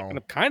 and it's Wow.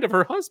 like kind of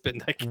her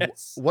husband, I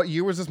guess. What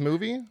year was this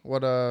movie? What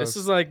This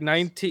is like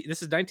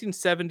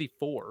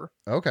 1974.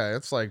 Okay,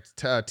 it's like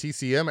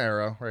TCM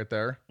era right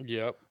there.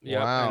 Yep.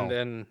 Wow. And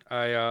then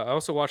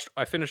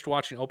I finished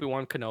watching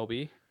Obi-Wan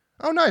Kenobi.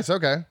 Oh, nice.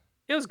 Okay.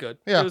 It was good.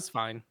 Yeah. It was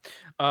fine.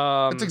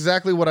 It's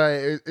exactly what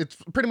it's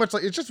pretty much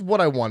like, it's just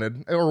what I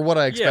wanted or what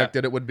I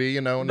expected it would be,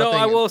 you know. No,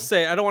 I will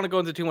say, I don't want to go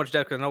into too much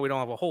depth because I know we don't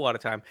have a whole lot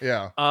of time.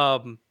 Yeah.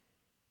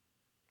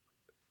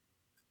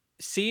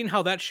 Seeing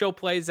how that show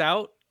plays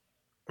out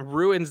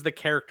ruins the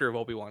character of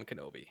Obi-Wan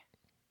Kenobi.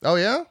 Oh,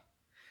 yeah?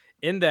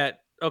 In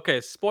that,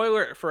 okay,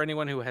 spoiler for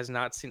anyone who has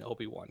not seen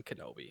Obi-Wan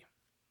Kenobi,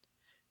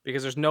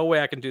 because there's no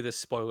way I can do this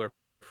spoiler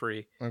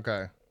free.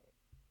 Okay.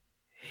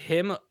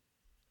 Him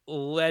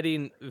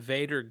letting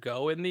Vader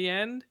go in the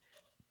end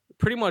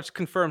pretty much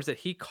confirms that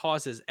he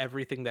causes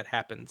everything that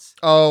happens.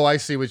 Oh, I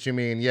see what you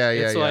mean. Yeah,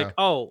 It's yeah. like,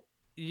 oh,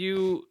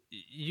 you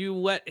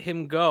let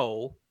him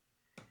go,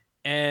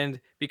 and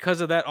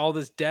because of that, all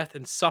this death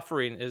and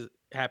suffering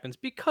happens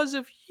because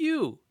of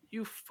you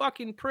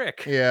fucking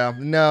prick. Yeah,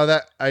 no,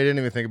 that I didn't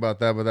even think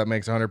about that, but that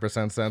makes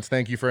 100% sense.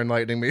 Thank you for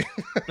enlightening me.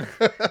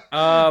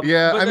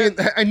 Yeah, I mean,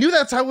 I knew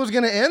that's how it was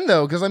going to end,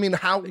 though, because I mean,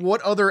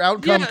 what other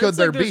outcome could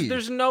there be?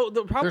 There's no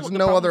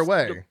other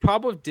way. The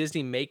problem with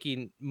Disney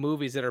making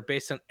movies that are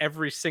based on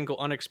every single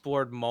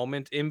unexplored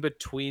moment in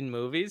between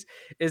movies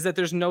is that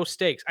there's no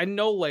stakes. I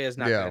know Leia's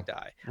not going to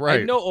die. Right.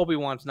 I know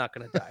Obi-Wan's not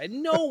going to die. I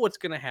know what's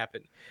going to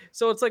happen.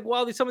 So it's like,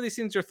 while some of these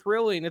scenes are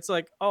thrilling, it's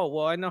like, oh,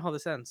 well, I know how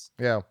this ends.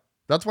 Yeah.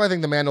 That's why I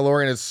think The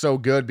Mandalorian is so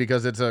good,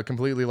 because it's a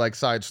completely like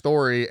side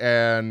story,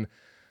 and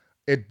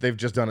they've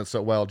just done it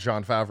so well.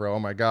 Jon Favreau, oh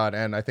my God.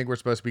 And I think we're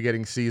supposed to be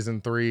getting season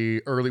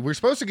 3 early. We're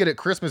supposed to get it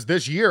Christmas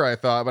this year, I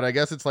thought, but I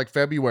guess it's like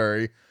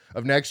February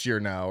of next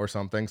year now or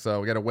something. So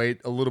we got to wait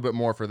a little bit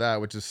more for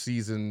that, which is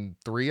season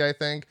 3, I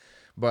think.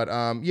 But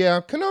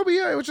yeah, Kenobi,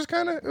 yeah, it was just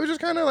kind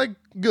of like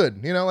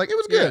good, you know, like it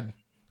was good. Yeah.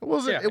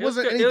 It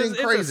wasn't anything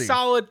crazy. It's a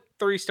solid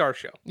 3-star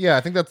show. Yeah,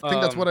 I think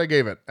that's what I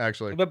gave it,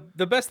 actually.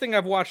 The best thing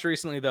I've watched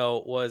recently,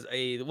 though, was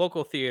a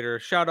local theater.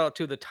 Shout out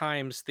to the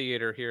Times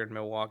Theater here in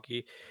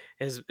Milwaukee.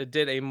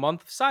 Did a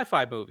month of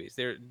sci-fi movies.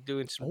 They're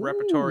doing some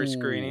repertory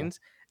screenings,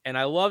 and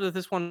I love that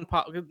this one.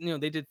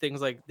 They did things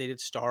like they did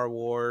Star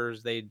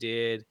Wars. They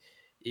did,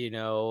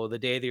 The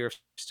Day the Earth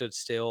Stood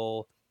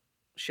Still,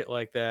 shit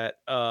like that.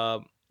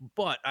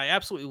 But I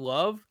absolutely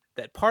love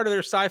that part of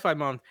their sci-fi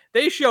month,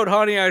 they showed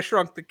Honey, I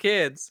Shrunk the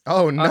Kids.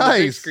 Oh, on the big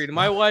nice. screen.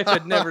 My wife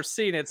had never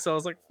seen it, so I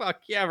was like, fuck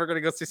yeah, we're going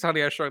to go see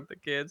Honey, I Shrunk the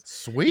Kids.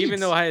 Sweet.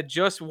 Even though I had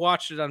just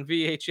watched it on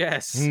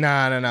VHS.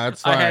 No,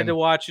 it's fine. I had to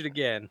watch it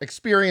again.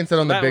 Experience it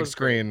on the big was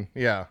screen.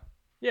 great. Yeah.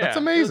 Yeah. That's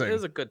amazing. It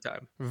was a good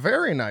time.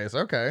 Very nice.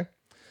 Okay.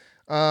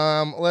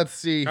 Let's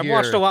see I've here.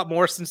 watched a lot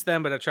more since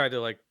then, but I tried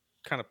to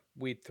kind of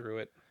weed through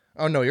it.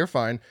 Oh no, you're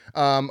fine.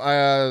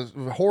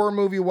 Horror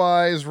movie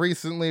wise,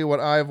 recently, what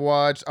I've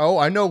watched. Oh,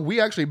 I know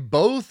we actually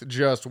both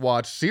just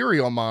watched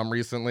Serial Mom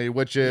recently,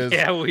 which is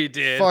Yeah, we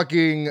did.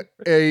 fucking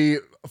a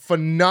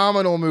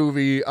phenomenal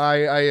movie.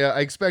 I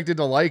expected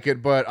to like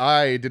it, but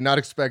I did not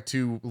expect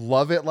to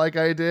love it like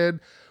I did.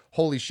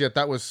 Holy shit,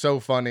 that was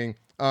so funny.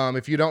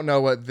 If you don't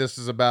know what this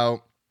is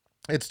about,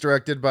 it's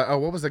directed by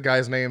what was the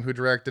guy's name who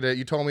directed it?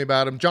 You told me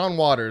about him, John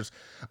Waters.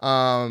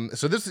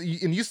 So this,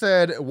 and you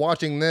said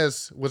watching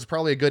this was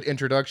probably a good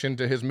introduction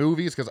to his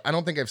movies because I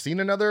don't think I've seen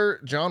another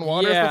John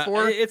Waters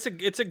before. It's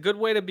a good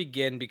way to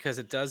begin because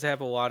it does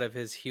have a lot of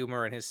his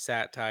humor and his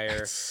satire.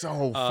 It's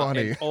so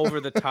funny. And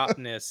over the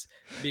topness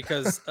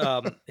because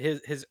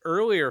his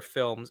earlier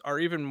films are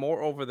even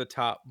more over the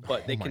top,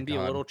 but they can be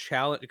a little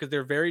challenge because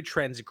they're very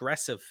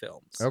transgressive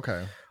films.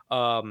 Okay.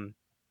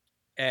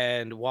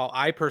 And while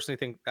I personally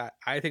think that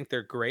I think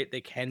they're great,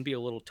 they can be a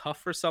little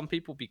tough for some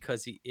people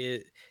because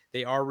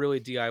they are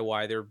really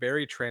DIY. They're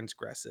very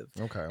transgressive.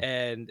 Okay.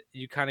 And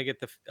you kind of get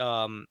the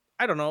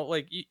I don't know,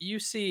 like you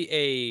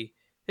see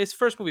his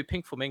first movie,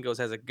 Pink Flamingos,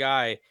 has a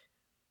guy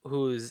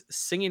who's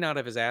singing out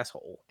of his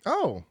asshole.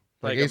 Oh,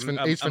 like a Ace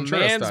Ventura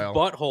man's style.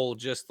 butthole,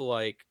 just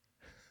like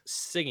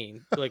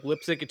singing, like lip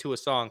syncing to a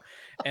song,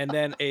 and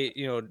then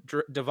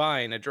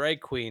Divine, a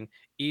drag queen,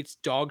 eats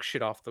dog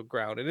shit off the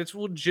ground, and it's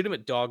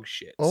legitimate dog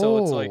shit. So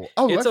it's like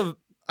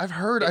I've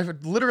heard.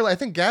 I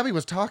think Gabby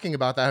was talking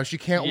about that. How she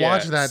can't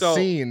watch that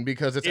scene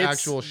because it's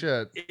actual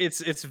shit.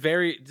 It's a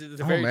very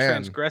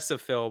transgressive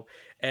film,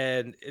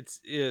 and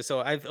so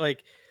I've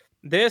like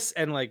this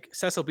and like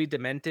Cecil B.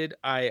 Demented.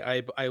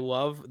 I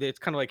love. It's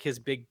kind of like his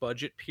big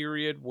budget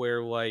period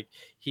where like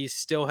he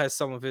still has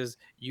some of his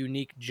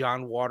unique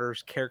John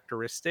Waters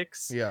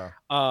characteristics. Yeah.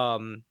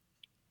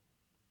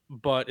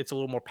 But it's a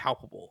little more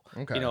palpable.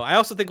 Okay. You know, I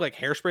also think like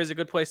Hairspray is a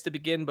good place to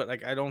begin, but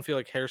like I don't feel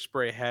like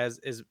Hairspray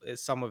is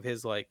some of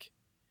his like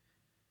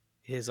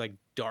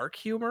dark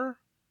humor.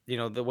 You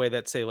know, the way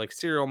that say like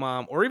Serial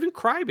Mom or even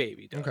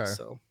Crybaby does. Okay.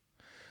 So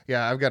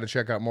yeah, I've got to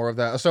check out more of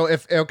that. So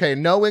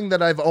knowing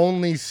that I've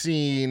only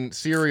seen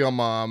Serial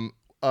Mom,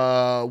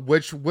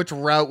 which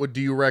route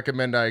do you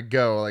recommend I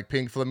go? Like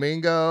Pink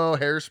Flamingo,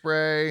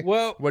 Hairspray?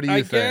 Well, what do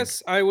you think? I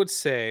guess I would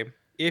say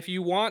if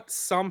you want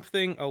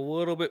something a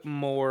little bit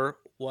more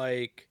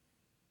like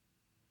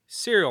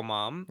Serial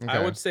Mom,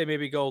 I would say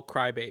maybe go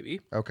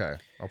Crybaby. Okay,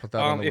 I'll put that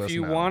on the list. If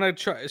you want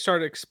to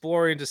start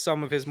exploring into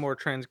some of his more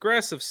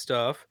transgressive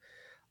stuff,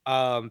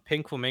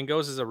 Pink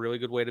Flamingos is a really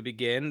good way to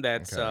begin.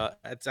 That's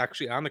it's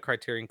actually on the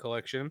Criterion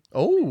Collection.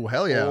 Oh,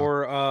 hell yeah.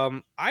 Or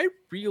I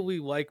really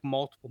like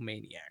Multiple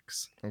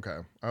Maniacs. Okay,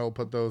 I will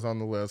put those on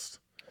the list.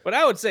 But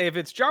I would say if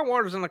it's John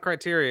Waters on the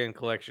Criterion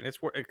Collection, it's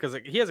because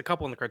he has a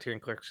couple in the Criterion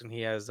Collection.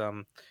 He has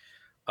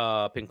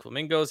Pink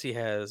Flamingos, he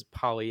has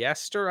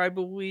Polyester, I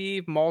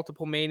believe,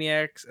 Multiple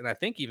Maniacs, and I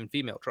think even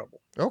Female Trouble.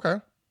 Okay.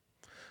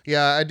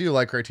 Yeah, I do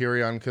like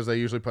Criterion because they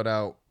usually put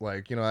out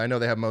like, I know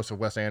they have most of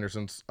Wes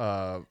Anderson's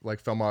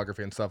like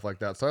filmography and stuff like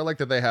that. So I like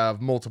that they have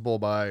multiple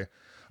by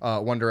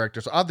one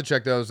director. So I'll have to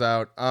check those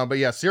out. But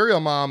yeah,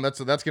 Serial Mom, that's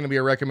going to be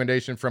a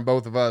recommendation from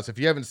both of us. If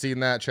you haven't seen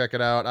that, check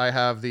it out. I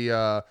have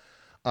the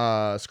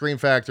Scream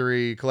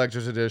Factory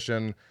Collector's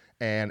Edition,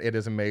 and it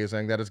is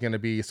amazing. That is going to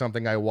be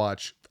something I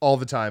watch all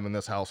the time in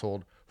this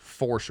household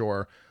for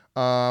sure.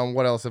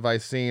 What else have I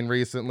seen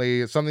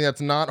recently? Something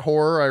that's not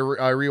horror.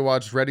 I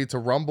rewatched Ready to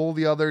Rumble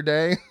the other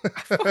day. I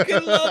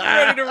fucking love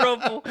Ready to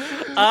Rumble.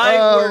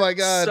 I worked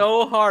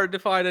so hard to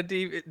find a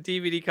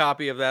DVD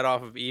copy of that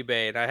off of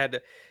eBay, and I had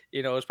to,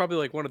 it was probably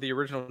like one of the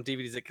original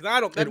DVDs because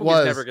that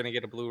movie's never going to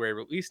get a Blu-ray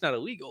release, not a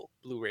legal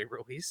Blu-ray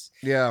release.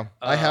 Yeah,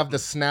 I have the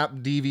Snap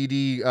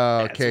DVD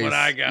that's case. What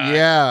I got.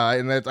 Yeah,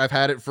 and I've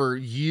had it for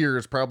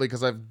years, probably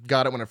because I've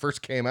got it when it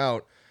first came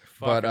out.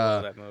 But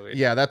that movie.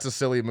 Yeah, that's a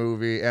silly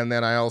movie. And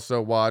then I also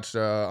watched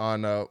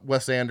on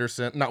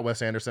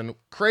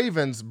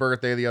Craven's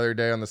birthday the other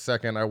day on the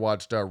 2nd. I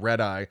watched Red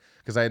Eye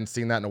because I hadn't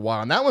seen that in a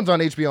while, and that one's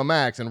on HBO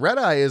Max. And Red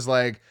Eye is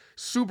like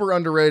super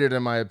underrated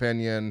in my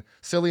opinion.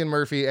 Cillian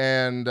Murphy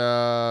and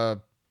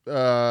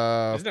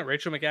isn't it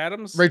Rachel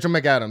McAdams? Rachel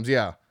McAdams,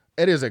 yeah.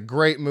 It is a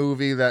great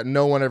movie that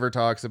no one ever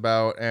talks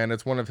about, and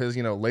it's one of his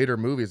later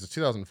movies. It's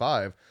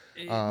 2005.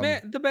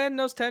 The man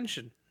knows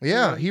tension.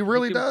 Yeah, he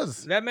really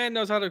does. That man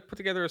knows how to put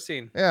together a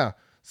scene. Yeah.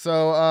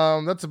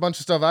 So that's a bunch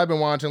of stuff I've been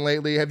watching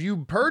lately. Have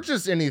you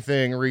purchased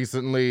anything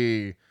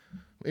recently?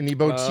 Any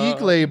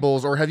boutique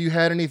labels, or have you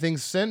had anything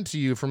sent to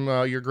you from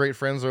your great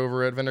friends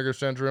over at Vinegar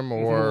Syndrome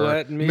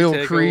or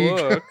Mill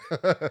Creek?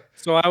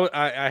 So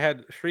I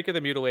had Shriek of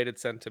the Mutilated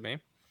sent to me.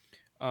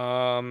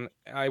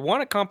 I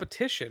won a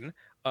competition.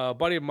 A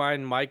buddy of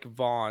mine, Mike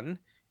Vaughn,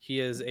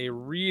 he is a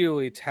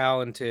really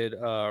talented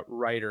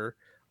writer.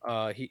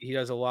 He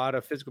does a lot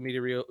of physical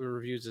media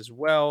reviews as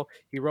well.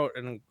 He wrote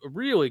a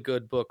really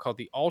good book called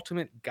The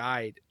Ultimate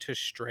Guide to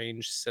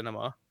Strange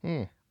Cinema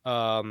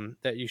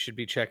that you should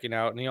be checking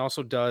out. And he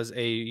also does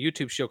a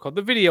YouTube show called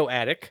The Video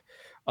Attic.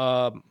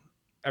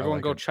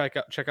 Everyone go check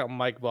out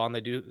Mike Vaughn.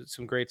 They do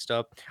some great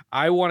stuff.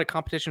 I won a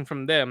competition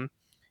from them,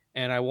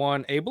 and I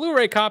won a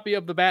Blu-ray copy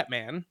of The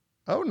Batman.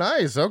 Oh,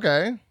 nice.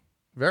 Okay.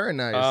 Very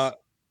nice.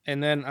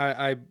 And then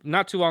I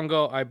not too long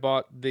ago I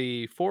bought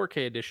the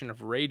 4K edition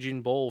of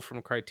Raging Bull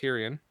from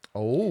Criterion.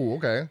 Oh,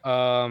 okay.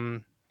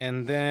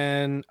 And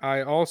then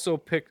I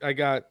also I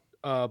got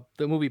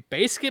the movie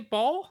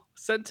Basketball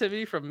sent to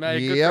me from my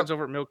good Yep. friends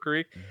over at Mill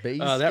Creek.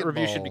 That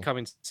review should be Basketball.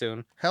 coming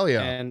soon. Hell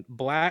yeah. And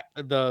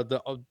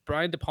the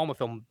Brian De Palma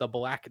film, The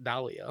Black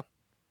Dahlia.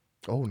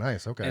 Oh,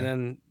 nice. Okay. And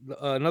then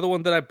another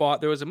one that I bought,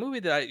 there was a movie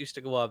that I used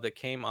to love that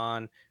came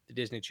on the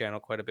Disney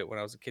Channel quite a bit when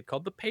I was a kid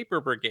called The Paper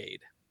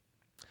Brigade.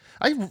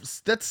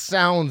 That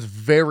sounds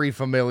very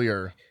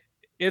familiar.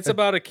 It's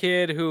about a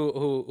kid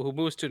who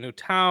moves to a new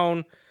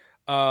town,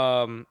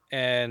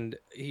 and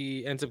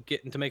he ends up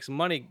getting to make some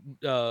money.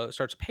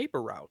 Starts a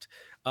paper route,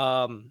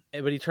 but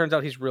he turns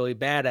out he's really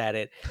bad at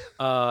it,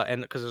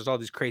 and because there's all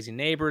these crazy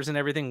neighbors and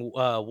everything.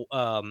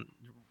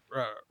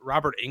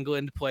 Robert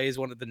Englund plays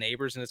one of the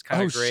neighbors, and it's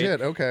kind of great.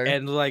 Shit. Okay.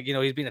 And like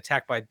he's being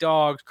attacked by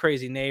dogs,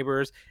 crazy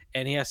neighbors,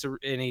 and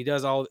he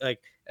does all like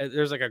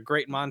there's like a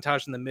great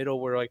montage in the middle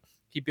where like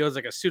he builds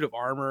like a suit of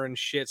armor and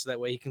shit so that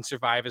way he can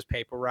survive his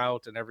paper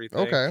route and everything.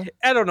 Okay.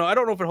 I don't know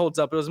if it holds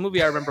up. It was a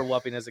movie I remember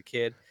loving as a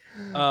kid.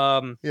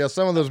 Yeah,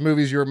 some of those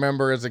movies you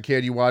remember as a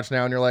kid you watch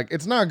now and you're like,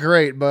 it's not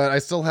great, but I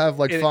still have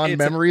like fond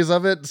memories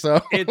of it. So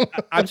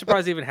I'm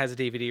surprised it even has a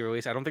DVD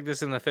release. I don't think this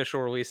is an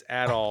official release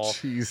at all.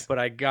 Jeez. But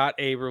I got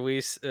a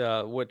release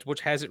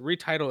which has it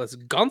retitled as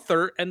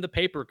Gunther and the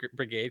Paper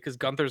Brigade, because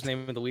Gunther's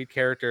name of the lead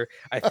character.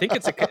 I think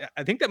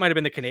I think that might have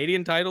been the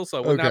Canadian title, so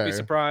I would not be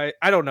surprised.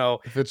 I don't know.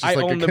 If it's just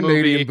like a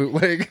Canadian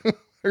bootleg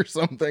or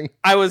something.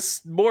 I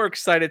was more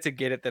excited to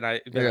get it than I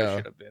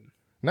should have been.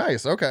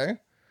 Nice. Okay.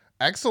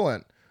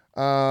 Excellent.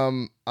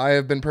 I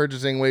have been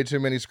purchasing way too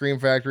many Scream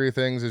Factory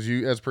things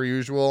as per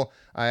usual.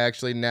 I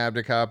actually nabbed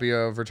a copy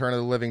of Return of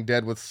the Living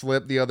Dead with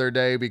Slip the other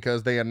day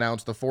because they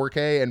announced the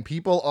 4K and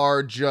people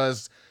are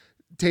just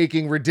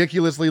taking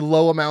ridiculously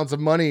low amounts of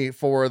money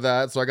for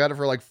that. So I got it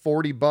for like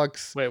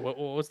 $40. Wait,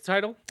 what's the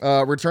title?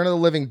 Return of the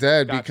Living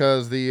Dead. Gotcha.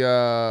 Because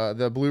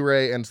the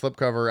Blu-ray and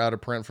slipcover out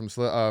of print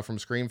from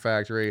Scream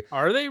Factory.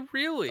 Are they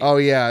really? Oh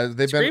yeah,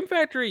 Scream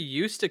Factory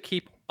used to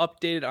keep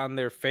updated on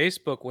their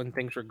Facebook when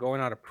things were going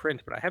out of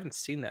print, but I haven't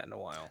seen that in a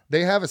while.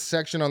 They have a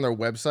section on their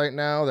website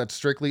now that's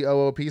strictly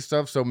OOP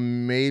stuff, so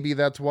maybe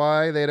that's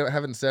why they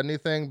haven't said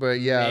anything.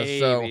 But yeah,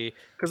 maybe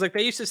because like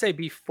they used to say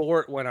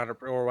before it went out of,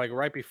 or like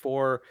right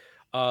before.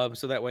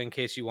 So that way, in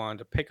case you wanted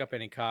to pick up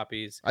any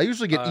copies, I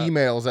usually get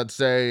emails that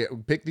say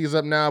pick these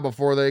up now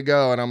before they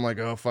go, and I'm like,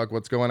 oh fuck,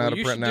 what's going out of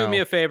print now? You should do me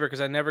a favor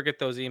because I never get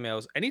those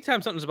emails.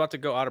 Anytime something's about to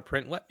go out of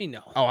print, let me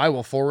know. Oh, I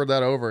will forward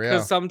that over. Yeah,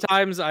 because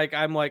sometimes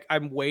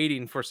I'm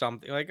waiting for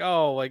something like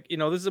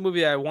this is a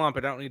movie I want,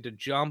 but I don't need to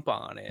jump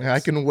on it. I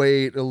can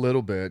wait a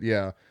little bit.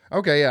 Yeah.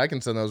 Okay, yeah, I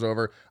can send those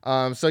over.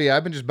 So yeah,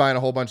 I've been just buying a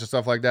whole bunch of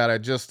stuff like that. I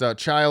just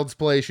Child's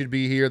Play should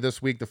be here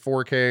this week. The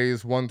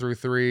 4Ks 1 through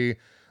 3.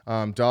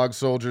 Dog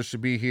Soldiers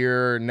should be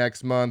here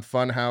next month.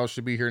 Funhouse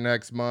should be here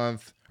next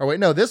month. Oh wait,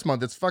 no, this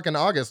month. It's fucking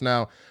August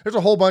now. There's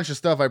a whole bunch of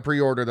stuff I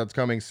pre-ordered that's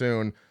coming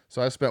soon.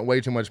 So I spent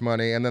way too much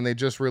money. And then they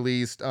just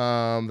released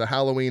the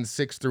Halloween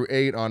 6 through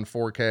 8 on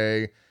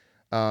 4K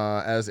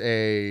as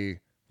a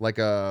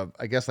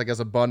as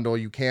a bundle.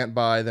 You can't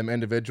buy them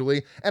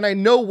individually. And I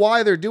know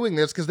why they're doing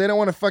this, because they don't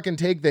want to fucking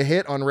take the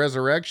hit on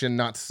Resurrection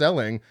not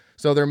selling.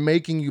 So they're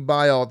making you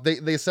buy all.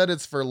 They said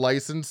it's for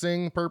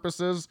licensing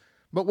purposes.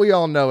 But we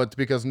all know it's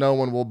because no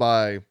one will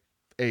buy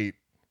 8.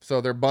 So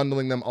they're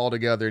bundling them all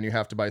together and you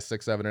have to buy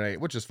 6, 7, and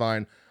 8, which is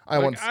fine.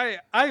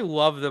 I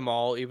love them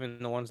all,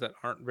 even the ones that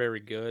aren't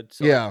very good.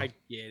 So yeah. I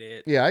get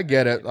it. Yeah, I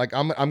get it. Like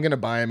I'm going to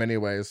buy them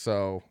anyways.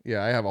 So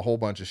yeah, I have a whole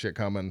bunch of shit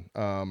coming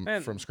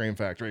from Scream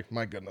Factory.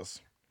 My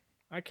goodness.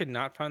 I could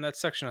not find that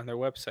section on their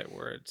website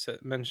where it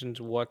mentions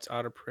what's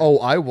out of print. Oh,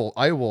 I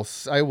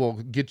will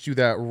get you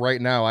that right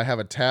now. I have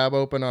a tab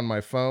open on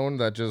my phone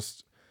that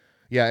just...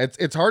 Yeah,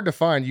 it's hard to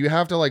find. You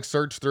have to like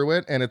search through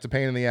it, and it's a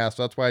pain in the ass.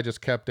 So that's why I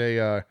just kept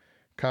a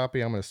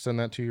copy. I'm going to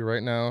send that to you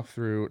right now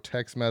through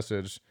text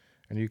message,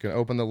 and you can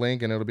open the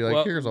link, and it'll be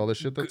like, here's all this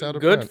shit that's out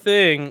of print.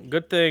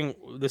 Good thing.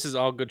 This is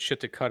all good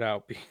shit to cut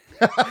out.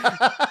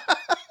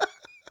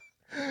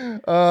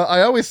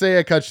 I always say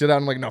I cut shit out.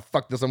 I'm like, no,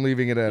 fuck this. I'm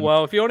leaving it in.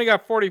 Well, if you only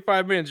got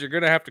 45 minutes, you're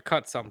going to have to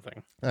cut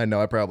something. I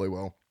know. I probably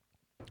will.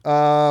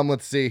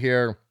 Let's see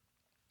here.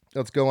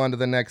 Let's go on to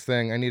the next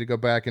thing. I need to go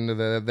back into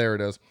there it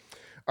is.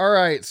 All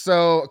right,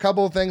 so a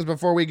couple of things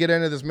before we get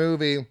into this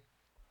movie.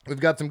 We've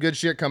got some good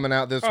shit coming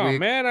out this week. Oh,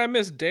 man, I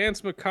missed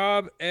Dance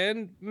Macabre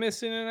and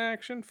Missing in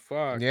Action.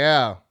 Fuck.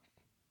 Yeah.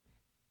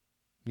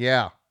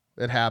 Yeah,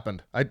 it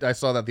happened. I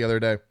saw that the other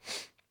day.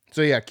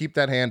 So, yeah, keep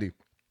that handy.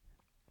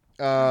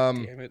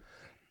 Damn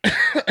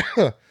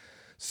it.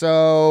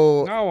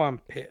 So... Now I'm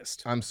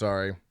pissed. I'm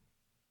sorry.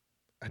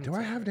 Do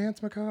I have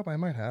Dance Macabre? I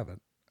might have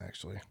it,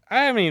 actually.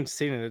 I haven't even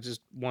seen it. It's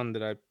just one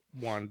that I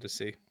wanted to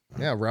see.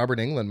 Yeah, Robert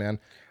Englund, man.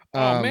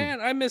 Oh,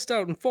 man, I missed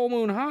out on Full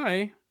Moon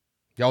High.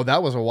 Yo,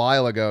 that was a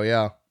while ago,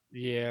 yeah.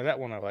 Yeah, that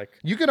one I like.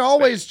 You can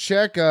always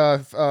check,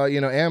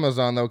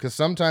 Amazon, though, because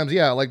sometimes,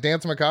 yeah, like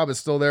Dance Macabre is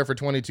still there for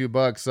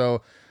 $22,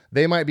 so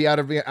They might be out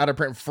of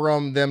print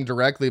from them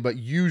directly, but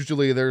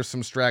usually there's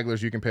some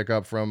stragglers you can pick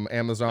up from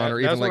Amazon or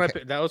even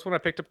like that was when I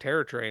picked up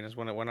Terror Train, is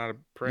when it went out of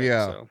print.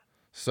 yeah.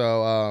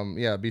 So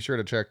yeah, be sure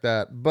to check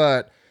that.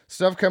 But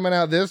stuff coming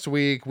out this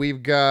week,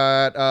 we've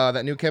got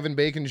that new Kevin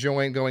Bacon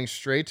joint going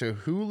straight to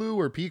Hulu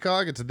or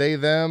Peacock. It's They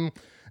Them.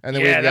 And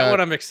then yeah, we've that's got,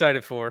 what I'm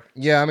excited for.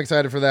 yeah, I'm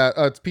excited for that.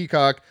 It's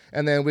Peacock.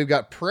 And then we've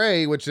got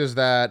Prey, which is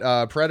that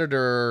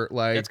Predator,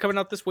 like, It's coming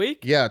out this week.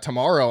 yeah,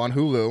 tomorrow on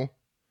Hulu.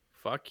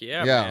 Fuck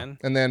yeah, Yeah. man.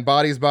 And then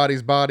Bodies,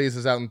 Bodies, Bodies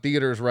is out in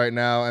theaters right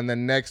now. And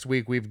then next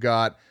week we've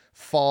got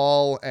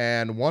Fall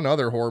and one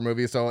other horror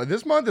movie. So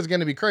this month is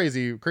going to be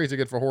crazy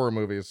good for horror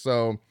movies.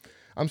 So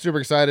I'm super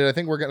excited. I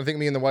think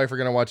me and the wife are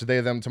gonna watch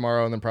They Them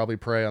tomorrow, and then probably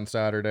Prey on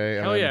Saturday.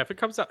 Hell yeah! If it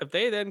comes out, if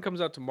They Then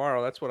comes out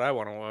tomorrow, that's what I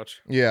want to watch.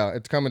 Yeah,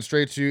 it's coming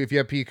straight to you if you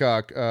have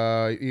Peacock.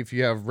 If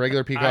you have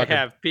regular Peacock, I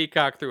have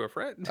Peacock through a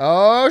friend.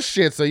 Oh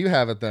shit! So you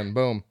have it then.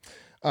 Boom.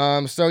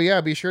 So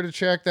yeah, be sure to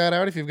check that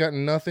out if you've got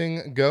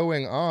nothing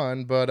going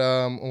on. But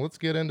let's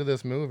get into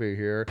this movie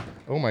here.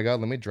 Oh my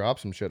god, let me drop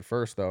some shit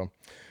first though.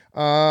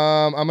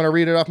 I'm gonna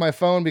read it off my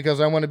phone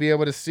because I want to be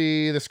able to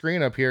see the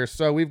screen up here.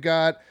 So we've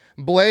got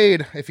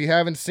Blade. If you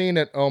haven't seen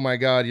it, oh my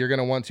god, you're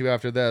gonna want to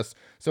after this.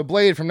 So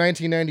Blade from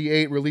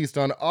 1998, released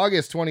on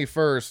August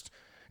 21st.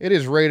 It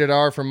is rated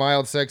R for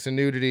mild sex and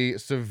nudity,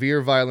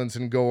 severe violence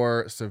and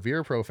gore,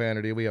 severe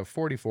profanity. We have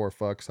 44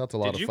 fucks. That's a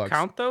lot of fucks. Did you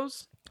count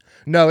those?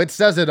 No, it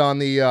says it on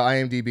the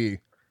IMDb.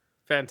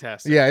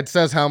 Fantastic. Yeah, it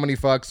says how many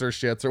fucks or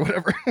shits or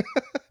whatever.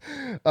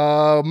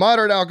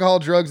 Moderate alcohol,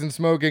 drugs, and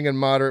smoking, and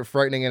moderate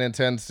frightening and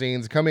intense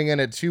scenes. Coming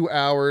in at 2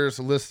 hours,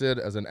 listed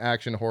as an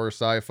action horror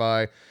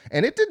sci-fi.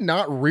 And it did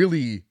not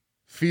really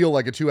feel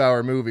like a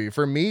 2-hour movie.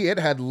 For me, it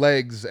had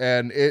legs,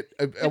 and it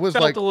was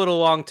felt like a little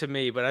long to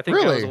me, but I think I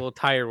Really? was a little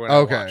tired when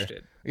I watched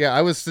it. Yeah,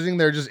 I was sitting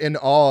there just in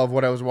awe of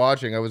what I was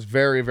watching. I was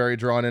very, very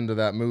drawn into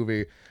that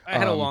movie. I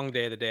had a long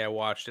day the day I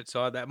watched it,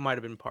 so that might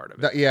have been part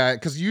of it. Yeah,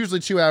 because usually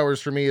 2 hours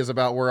for me is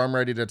about where I'm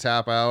ready to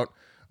tap out.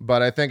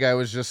 But I think I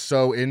was just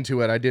so into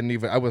it,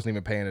 I wasn't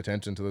even paying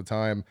attention to the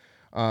time.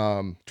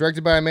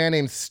 Directed by a man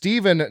named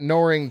Stephen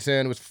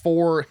Norrington, with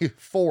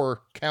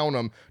four count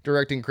 'em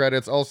directing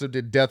credits. Also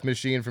did Death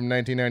Machine from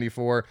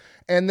 1994,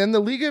 and then The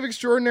League of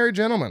Extraordinary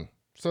Gentlemen.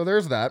 So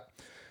there's that.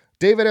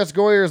 David S.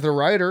 Goyer is the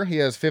writer. He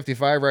has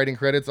 55 writing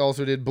credits.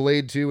 Also did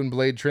Blade 2 and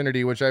Blade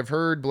Trinity, which I've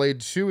heard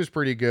Blade 2 is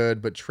pretty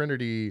good, but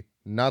Trinity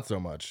not so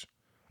much.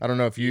 I don't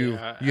know if you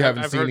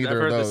haven't seen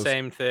either of those. I've heard the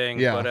same thing.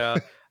 Yeah.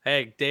 But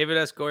hey, David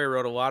S. Goyer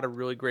wrote a lot of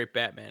really great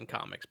Batman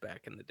comics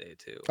back in the day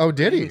too. Oh,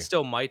 did he?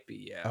 Still might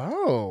be, yeah.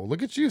 Oh,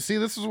 look at you. See,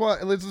 this is why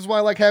I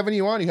like having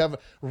you on. You have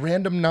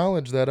random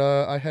knowledge that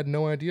I had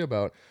no idea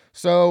about.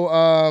 So,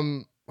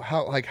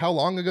 how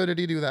long ago did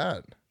he do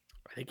that?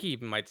 I think he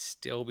even might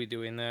still be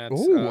doing that.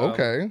 Oh,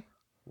 okay.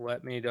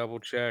 Let me double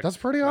check. That's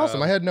pretty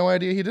awesome. I had no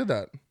idea he did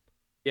that.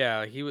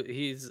 Yeah,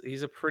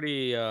 he's a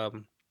pretty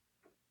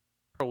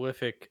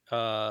prolific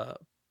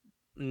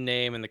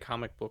name in the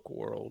comic book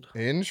world.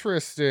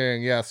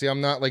 Interesting. Yeah, see, I'm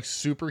not like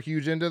super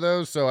huge into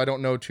those, so I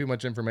don't know too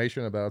much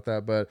information about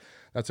that, but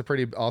that's a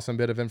pretty awesome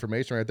bit of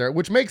information right there,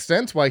 which makes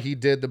sense why he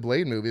did the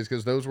Blade movies,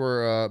 because those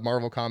were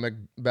Marvel comic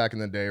back in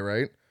the day,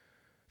 right?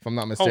 If I'm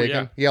not mistaken.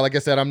 Yeah. Yeah, like I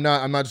said, I'm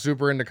not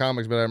super into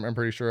comics, but I'm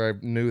pretty sure I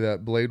knew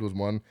that Blade was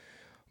one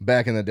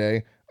back in the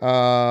day.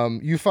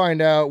 You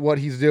find out what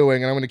he's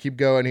doing, and I'm going to keep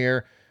going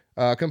here.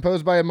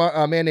 Composed by a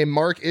man named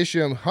Mark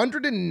Isham,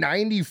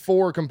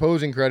 194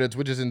 composing credits,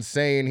 which is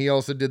insane. He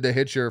also did The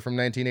Hitcher from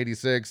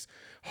 1986,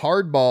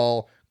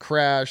 Hardball,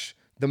 Crash,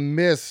 The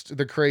Mist,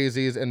 The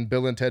Crazies, and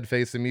Bill and Ted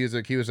Face the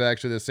Music. He was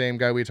actually the same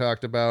guy we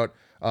talked about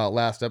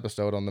last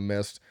episode on The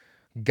Mist.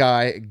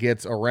 Guy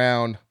gets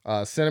around.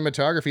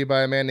 Cinematography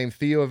by a man named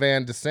Theo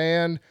Van de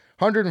Sande.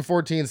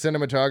 114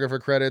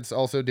 cinematographer credits.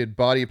 Also did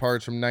Body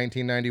Parts from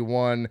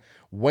 1991.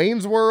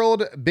 Wayne's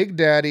World, Big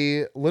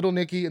Daddy, Little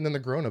Nicky, and then the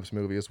Grown Ups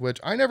movies, which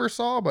I never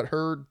saw but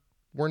heard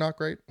were not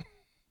great.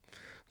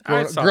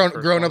 Grown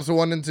Ups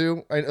 1 and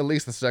 2. At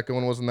least the second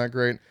one wasn't that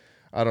great.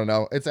 I don't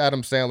know. It's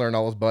Adam Sandler and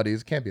all his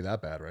buddies. Can't be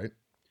that bad, right?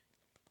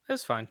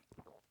 It's fine.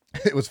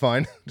 It was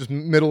fine. Just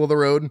middle of the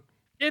road.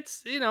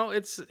 It's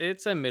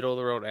it's a middle of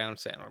the road Adam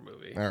Sandler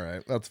movie. All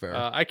right, that's fair.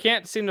 I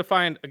can't seem to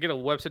get a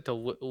website to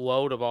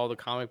load of all the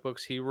comic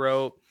books he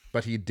wrote.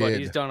 But he did. But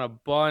he's done a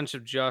bunch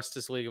of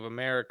Justice League of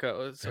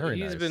America. So Very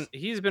nice.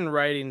 He's been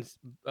writing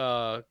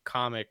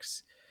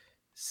comics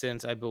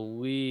since I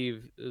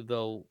believe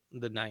the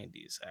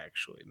 90s,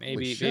 actually.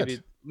 Maybe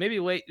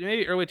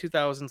early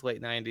 2000s, late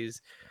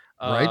 90s.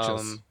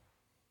 Righteous.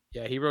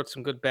 Yeah, he wrote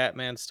some good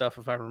Batman stuff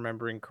if I'm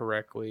remembering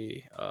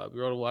correctly. He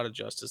wrote a lot of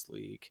Justice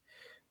League.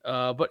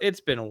 But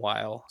it's been a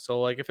while.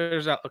 So like if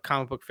there's a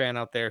comic book fan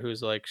out there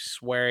who's like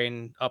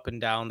swearing up and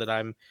down that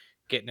I'm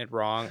getting it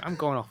wrong, I'm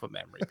going off of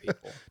memory,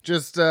 people.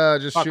 just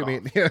Fuck shoot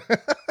me.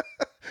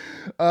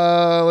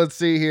 off. Let's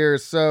see here.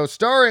 So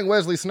starring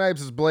Wesley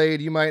Snipes as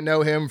Blade, you might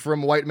know him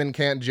from White Men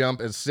Can't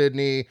Jump as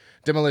Sydney,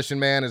 Demolition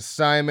Man as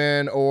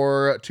Simon,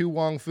 or To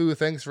Wong Fu,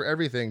 Thanks for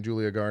Everything,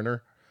 Julia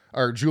Garner.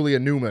 or Julia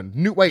Newman.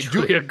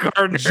 Julia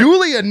Gardner.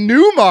 Julia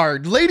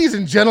Newmar, ladies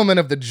and gentlemen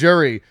of the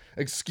jury,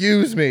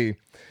 excuse me.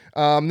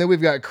 Then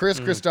we've got Chris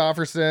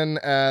Christopherson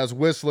as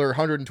Whistler,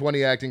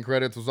 120 acting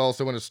credits, was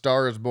also in A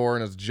Star is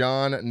Born as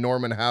John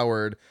Norman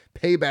Howard,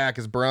 Payback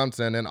as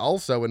Bronson, and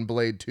also in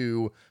Blade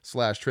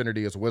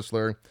 2/Trinity as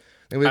Whistler.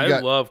 And I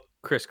love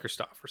Chris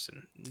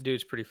Christopherson.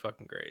 Dude's pretty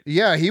fucking great.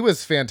 Yeah, he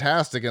was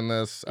fantastic in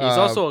this. He's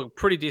also a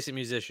pretty decent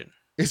musician.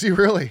 Is he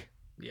really?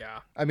 Yeah.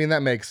 I mean,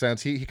 that makes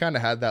sense. He kind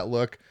of had that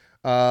look.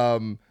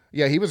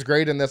 Yeah, he was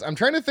great in this. I'm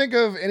trying to think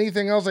of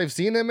anything else I've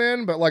seen him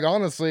in, but like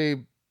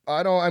honestly,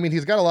 I mean,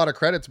 he's got a lot of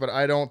credits, but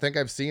I don't think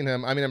I've seen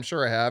him. I mean, I'm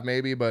sure I have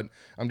maybe, but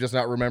I'm just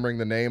not remembering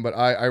the name, but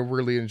I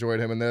really enjoyed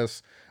him in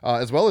this.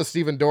 As well as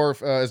Stephen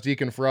Dorff as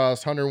Deacon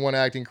Frost, 101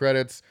 acting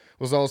credits,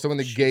 was also in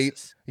The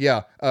Gate.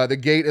 Yeah, The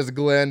Gate as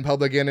Glenn,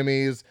 Public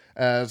Enemies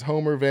as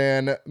Homer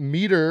Van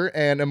Meter,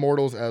 and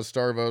Immortals as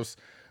Starvos.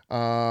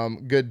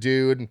 Good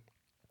dude.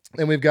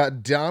 And we've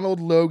got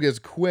Donald Logue as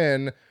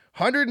Quinn,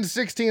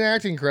 116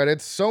 acting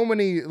credits. So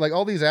many, like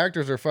all these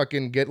actors are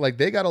fucking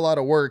they got a lot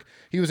of work.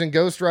 He was in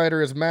Ghost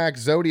Rider as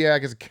Max,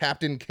 Zodiac as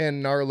Captain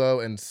Ken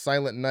Narlow, and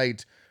Silent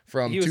Night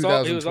from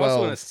 2012. He was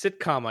also in a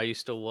sitcom I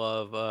used to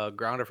love,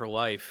 Grounded for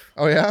Life.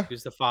 Oh yeah? He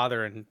was the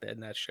father in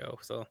that show.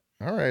 So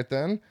all right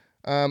then.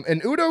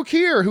 And Udo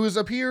Kier, who's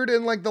appeared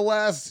in like the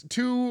last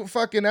 2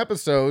 fucking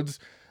episodes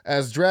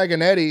as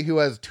Dragon Eddie, who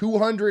has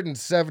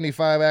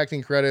 275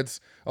 acting credits,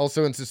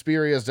 also in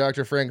Suspiria as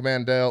Dr. Frank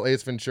Mandel,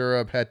 Ace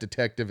Ventura, Pet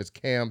Detective as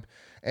Camp,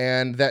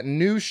 and that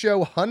new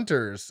show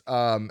Hunters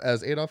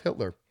as Adolf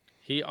Hitler.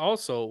 He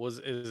also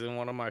is in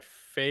one of my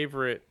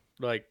favorite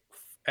like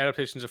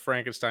adaptations of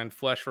Frankenstein,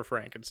 Flesh for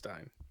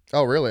Frankenstein.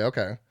 Oh, really?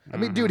 Okay. I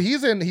mean, dude,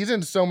 he's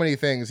in so many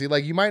things. He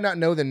you might not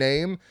know the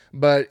name,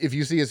 but if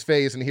you see his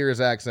face and hear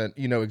his accent,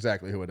 you know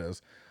exactly who it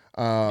is.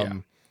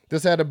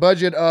 This had a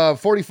budget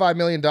of $45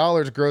 million,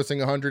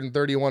 grossing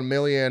 $131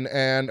 million,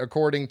 and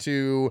according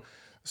to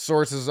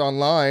sources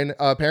online,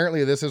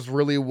 apparently this is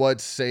really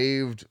what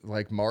saved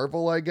like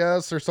Marvel, I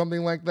guess, or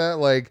something like that.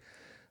 Like,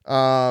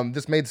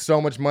 this made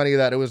so much money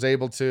that it was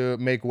able to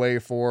make way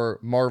for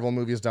Marvel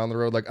movies down the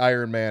road, like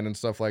Iron Man and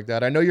stuff like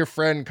that. I know your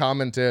friend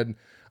commented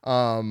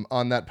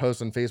on that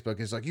post on Facebook.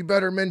 He's like, you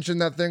better mention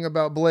that thing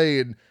about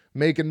Blade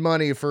making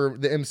money for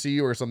the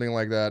MCU or something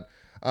like that.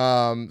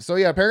 So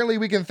yeah, apparently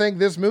we can thank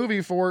this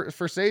movie for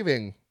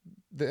saving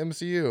the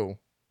MCU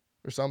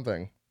or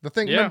something. The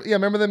thing,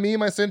 remember the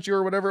meme I sent you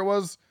or whatever it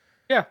was?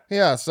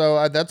 Yeah.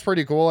 So that's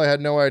pretty cool. I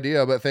had no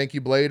idea, but thank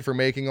you, Blade, for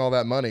making all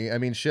that money. I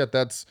mean, shit,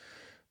 that's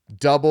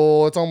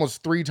double. It's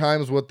almost 3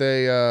 times what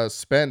they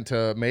spent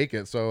to make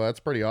it. So that's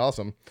pretty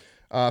awesome.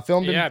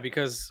 Filmed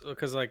because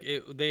like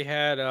they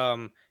had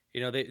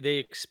they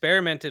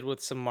experimented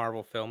with some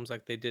Marvel films,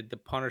 like they did The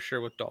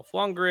Punisher with Dolph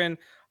Lundgren,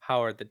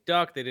 Howard the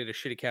Duck. They did a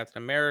shitty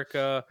Captain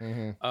America,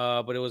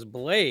 but it was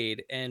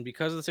Blade, and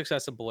because of the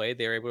success of Blade,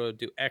 they were able to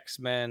do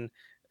X-Men,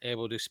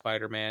 able to do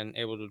Spider-Man,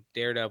 able to do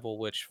Daredevil,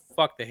 which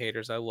fuck the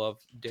haters, I love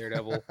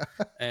Daredevil,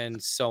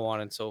 and so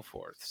on and so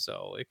forth.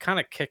 So it kind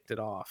of kicked it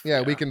off.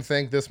 Yeah, we can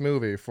thank this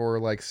movie for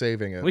like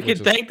saving it. We can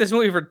thank this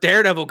movie for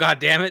Daredevil,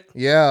 goddammit.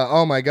 Yeah,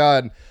 oh my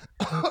god.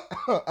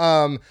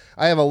 I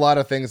have a lot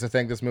of things to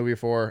thank this movie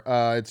for.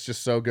 It's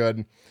just so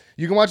good.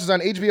 You can watch this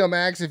on HBO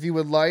Max if you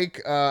would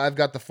like. I've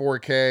got the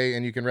 4K,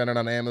 and you can rent it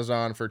on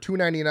Amazon for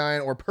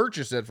 $2.99 or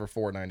purchase it for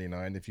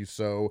 $4.99 if you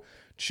so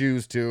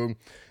choose to.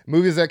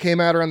 Movies that came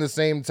out around the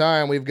same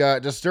time, we've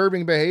got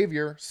Disturbing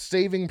Behavior,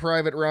 Saving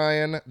Private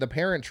Ryan, The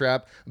Parent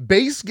Trap,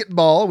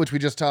 Basketball, which we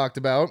just talked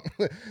about,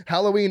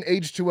 Halloween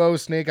H2O,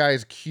 Snake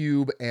Eyes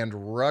Cube,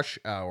 and Rush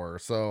Hour.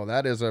 So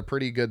that is a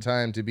pretty good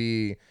time to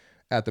be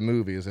at the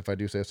movies, if I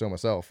do say so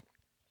myself.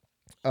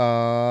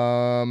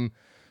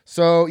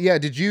 So yeah,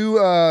 did you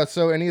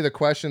so any of the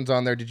questions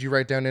on there, did you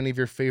write down any of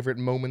your favorite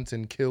moments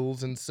and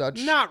kills and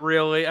such? Not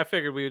really. I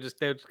figured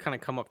they would kind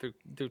of come up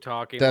through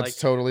talking. That's like,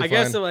 totally fine.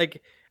 guess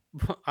like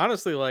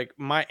honestly, like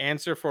my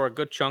answer for a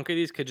good chunk of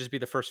these could just be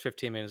the first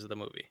 15 minutes of the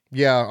movie.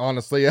 Yeah,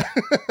 honestly, yeah.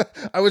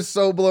 I was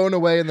so blown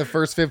away in the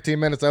first 15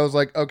 minutes. I was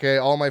like, okay,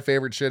 all my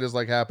favorite shit is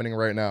like happening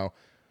right now.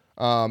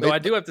 Though I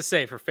do have to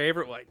say, for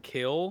favorite like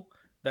kill,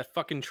 that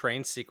fucking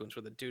train sequence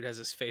where the dude has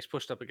his face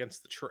pushed up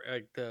against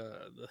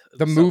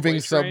the moving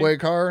subway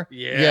car.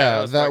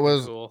 Yeah, that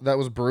was cool. That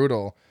was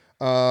brutal.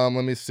 Let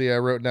me see. I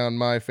wrote down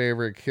my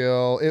favorite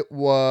kill. It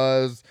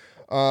was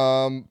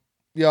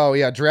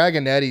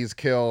Dragon Eddie's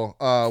kill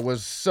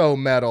was so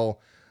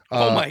metal.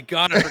 Oh my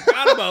god, I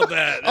forgot about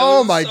that.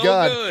 Oh my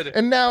god. Good.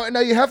 And now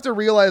you have to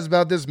realize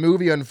about this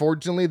movie,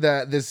 unfortunately,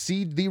 that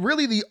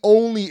the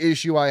only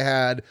issue I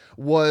had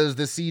was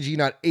the CG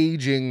not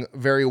aging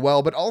very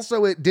well, but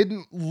also it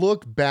didn't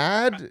look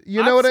bad.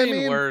 You know what I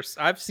mean?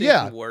 I've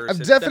seen worse.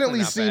 I've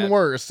definitely seen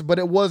worse, but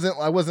I wasn't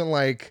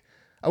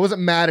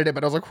mad at it,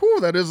 but I was like,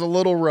 whew, that is a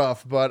little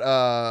rough. But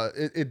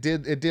it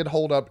did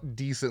hold up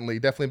decently.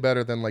 Definitely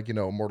better than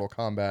Mortal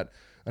Kombat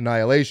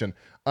Annihilation.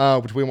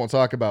 Which we won't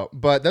talk about,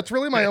 but that's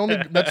really my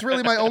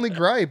only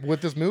gripe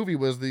with this movie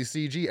was the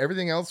CG.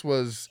 Everything else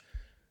was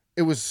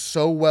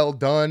so well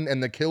done,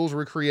 and the kills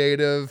were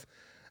creative,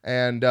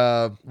 and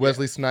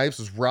Wesley Snipes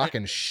was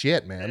rocking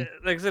shit, man.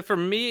 Like I said, for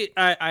me,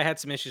 I had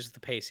some issues with the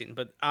pacing,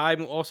 but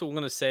I'm also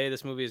going to say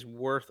this movie is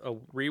worth a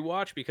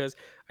rewatch because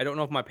I don't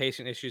know if my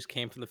pacing issues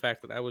came from the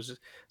fact that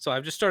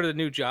I've just started a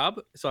new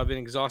job, so I've been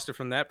exhausted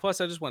from that.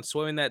 Plus, I just went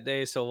swimming that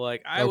day, so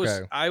like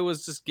Okay. I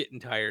was just getting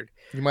tired.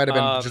 You might have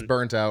been just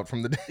burnt out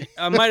from the day.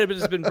 I might have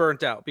just been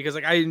burnt out because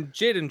like I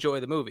did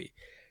enjoy the movie.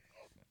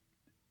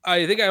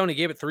 I think I only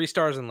gave it 3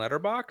 stars in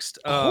Letterboxd.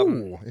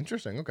 Oh,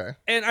 interesting. Okay.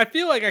 And I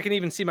feel like I can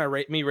even see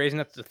me raising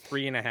it to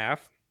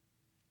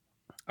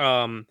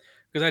 3.5.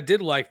 Because I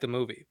did like the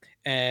movie,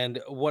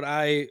 and what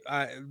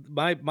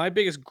my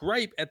biggest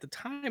gripe at the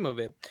time of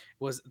it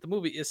was the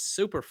movie is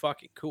super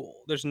fucking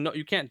cool.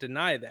 You can't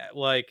deny that.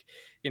 Like,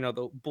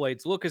 the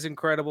Blade's look is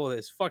incredible.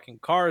 His fucking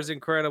car is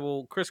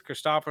incredible. Chris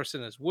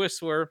Christopherson as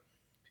Whistler,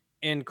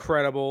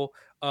 incredible.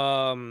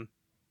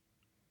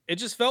 It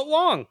just felt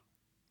long.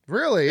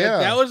 Really? Yeah.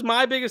 That was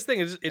my biggest thing.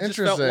 It just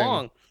felt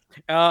long.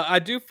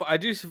 I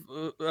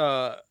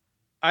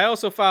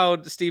also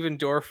found Stephen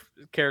Dorff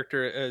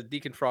character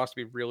Deacon Frost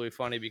to be really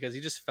funny because he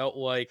just felt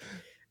like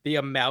the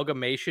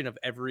amalgamation of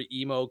every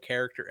emo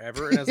character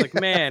ever, and I was like,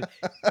 man,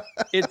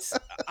 it's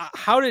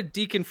how did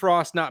Deacon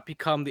Frost not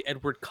become the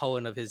Edward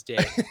Cullen of his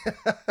day?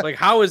 Like,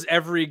 how is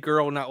every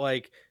girl not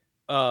like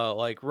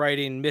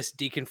writing Miss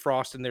Deacon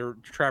Frost and their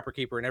Trapper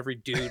Keeper, and every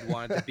dude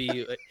wanted to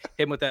be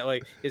him with that,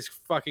 like, his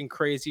fucking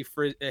crazy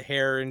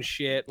hair and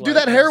shit. Dude,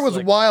 that hair was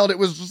wild. It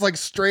was just like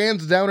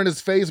strands down in his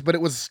face, but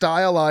it was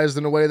stylized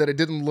in a way that it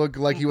didn't look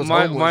like he was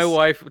homeless. My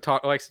wife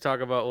likes to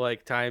talk about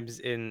like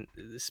times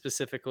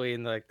specifically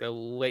in like the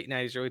late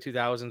 90s, early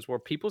 2000s where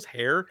people's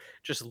hair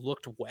just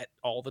looked wet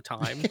all the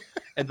time.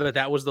 But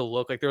that was the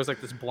look. Like there was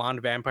like this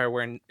blonde vampire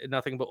wearing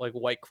nothing but like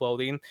white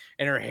clothing,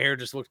 and her hair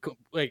just looked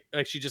like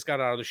she just got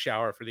out of the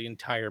shower for the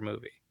entire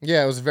movie.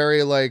 Yeah, it was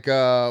very like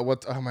oh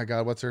my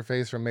god, what's her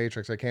face from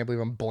Matrix? I can't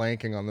believe I'm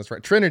blanking on this.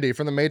 Right, Trinity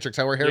from the Matrix.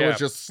 How her hair was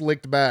just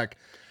slicked back.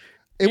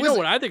 You know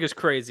what I think is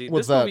crazy?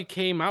 This movie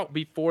came out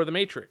before the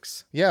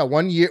Matrix. Yeah,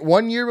 1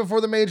 year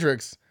before the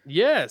Matrix.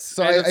 Yes.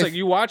 So it's like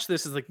you watch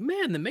this, it's like,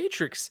 man, the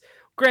Matrix.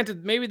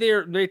 Granted, maybe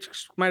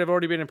Matrix might have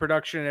already been in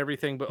production and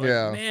everything, but like,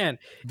 man,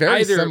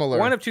 very similar.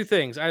 One of two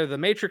things: either the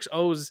Matrix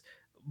owes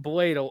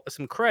Blade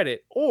some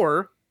credit,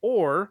 or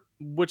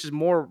which is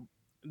more,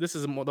 this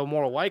is the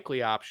more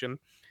likely option.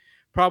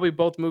 Probably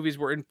both movies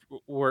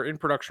were in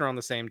production around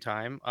the same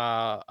time.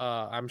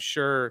 I'm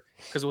sure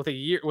because with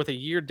a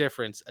year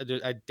difference,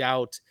 I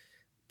doubt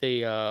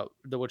the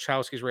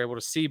Wachowskis were able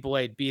to see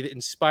Blade, be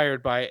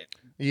inspired by it,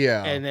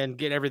 and then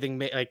get everything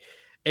made. Like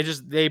it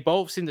just, they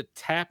both seem to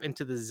tap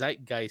into the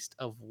zeitgeist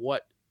of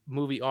what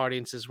movie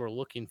audiences were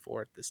looking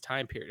for at this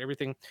time period.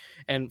 Everything,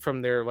 and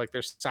from their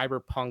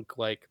cyberpunk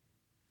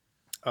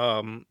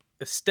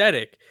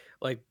aesthetic,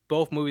 like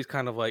both movies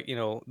kind of like,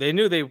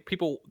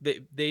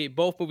 they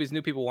both movies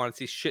knew people wanted to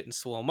see shit in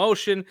slow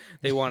motion.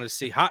 They wanted to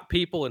see hot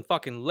people in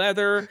fucking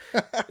leather.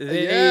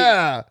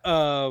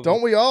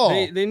 Don't we all?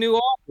 They knew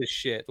all this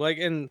shit. Like,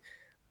 and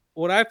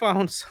what I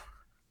found,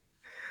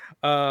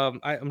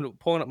 I'm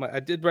pulling up I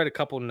did write a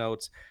couple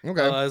notes.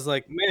 Okay. I was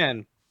like,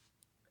 man,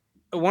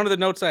 one of the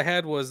notes I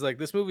had was like,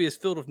 this movie is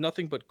filled with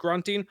nothing but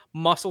grunting,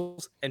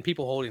 muscles, and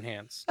people holding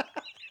hands.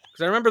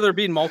 Because I remember there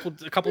being a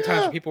couple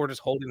times where people were just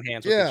holding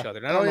hands with each other.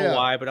 And I don't know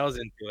why, but I was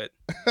into it.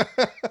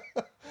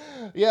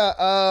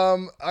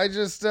 I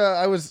just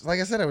I was, like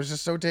I said, I was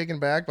just so taken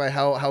back by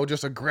how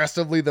just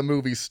aggressively the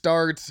movie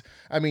starts.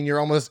 I mean,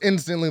 you're almost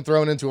instantly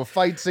thrown into a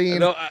fight scene.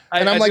 No,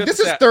 and I'm like, this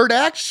is third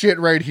act shit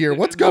right here.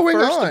 What's going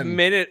on? The first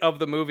minute of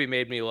the movie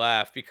made me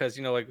laugh because,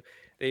 like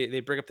they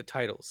bring up the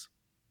titles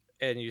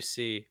and you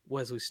see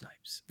Wesley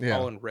Snipes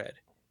all in red,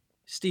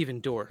 Stephen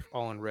Dorff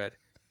all in red.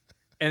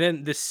 And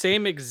then the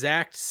same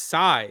exact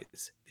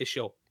size, they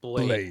show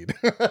Blade.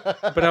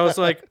 But I was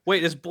like,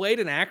 wait, is Blade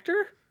an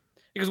actor?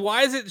 Because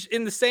why is it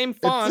in the same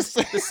font,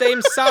 the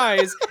same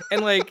size,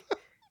 and like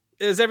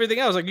as everything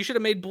else? Like you should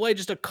have made Blade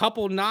just a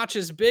couple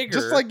notches bigger.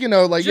 Just like,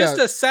 just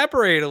to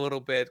separate a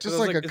little bit. Just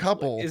like a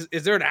couple.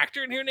 Is there an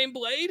actor in here named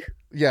Blade?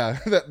 Yeah,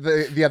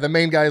 the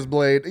main guy is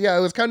Blade. Yeah,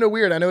 it was kind of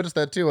weird. I noticed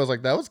that too. I was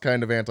like, that was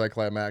kind of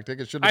anticlimactic.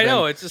 It should have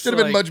been. It should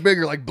have been much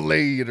bigger, like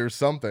Blade or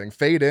something.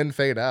 Fade in,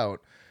 fade out.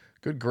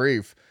 Good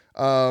grief.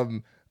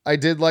 I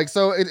did like,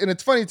 so and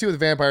it's funny too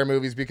with vampire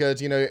movies because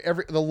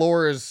the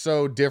lore is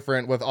so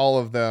different with all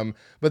of them,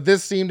 but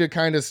this seemed to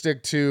kind of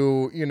stick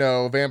to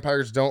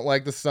vampires don't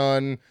like the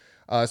sun,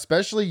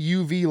 especially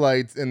UV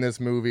lights in this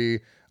movie,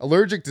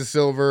 allergic to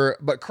silver,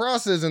 but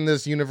crosses in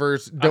this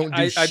universe don't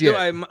do shit.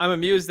 I'm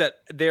amused that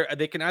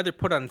they can either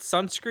put on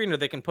sunscreen or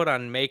they can put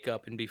on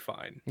makeup and be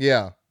fine.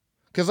 Yeah.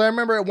 Because I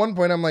remember at one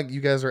point I'm like,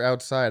 you guys are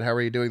outside. How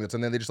are you doing this?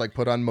 And then they just like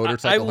put on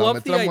motorcycle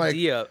helmets. I love the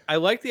idea. I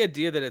like the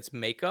idea that it's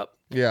makeup.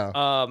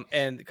 Yeah.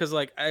 And because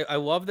like I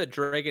love that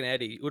Dragon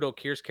Eddie, Udo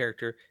Kier's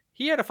character,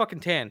 he had a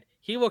fucking tan.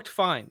 He looked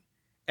fine.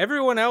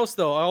 Everyone else,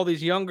 though, all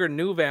these younger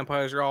new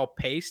vampires are all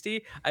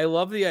pasty. I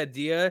love the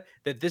idea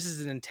that this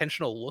is an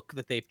intentional look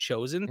that they've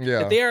chosen.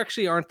 That Yeah. they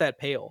actually aren't that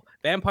pale.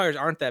 Vampires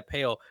aren't that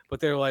pale, but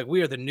they're like,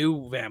 we are the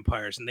new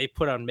vampires, and they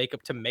put on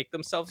makeup to make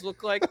themselves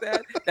look like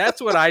that.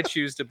 That's what I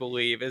choose to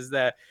believe is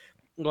that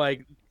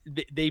like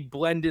they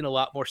blend in a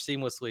lot more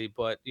seamlessly.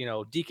 But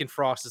Deacon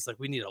Frost is like,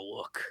 we need a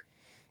look.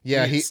 We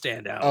Yeah, need to he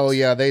stand Oh out.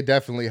 yeah, they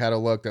definitely had a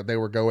look that they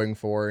were going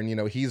for,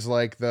 and he's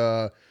like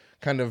the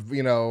kind of,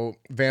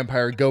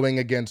 vampire going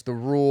against the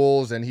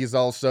rules, and he's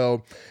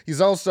also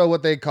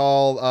what they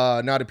call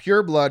not a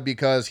pure blood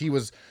because he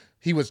was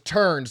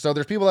turned. So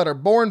there's people that are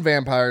born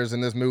vampires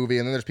in this movie,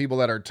 and then there's people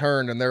that are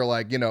turned, and they're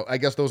like, I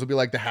guess those would be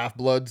like the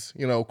half-bloods,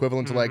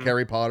 equivalent to like Hmm.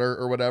 Harry Potter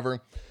or whatever.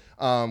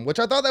 Which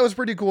I thought that was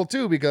pretty cool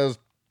too, because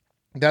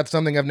that's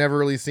something I've never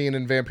really seen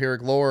in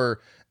vampiric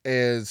lore,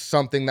 is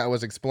something that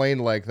was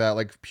explained like that.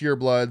 Like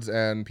purebloods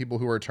and people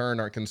who are turned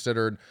aren't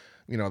considered,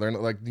 they're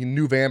not like the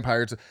new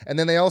vampires. And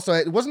then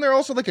wasn't there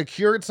also like a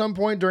cure at some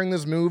point during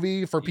this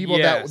movie for people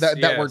that Yes,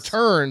 that, that were yes.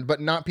 turned, but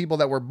not people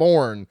that were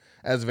born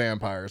as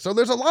vampires. So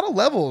there's a lot of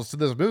levels to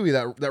this movie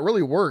that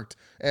really worked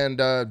and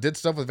did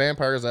stuff with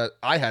vampires that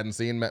I hadn't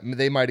seen.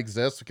 They might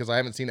exist because I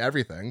haven't seen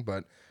everything,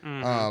 but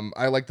Hmm.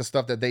 I like the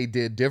stuff that they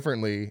did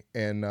differently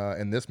in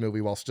this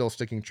movie while still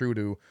sticking true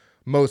to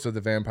most of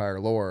the vampire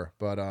lore.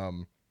 But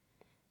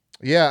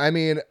yeah, I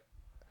mean,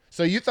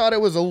 so you thought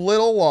it was a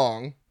little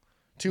long,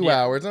 2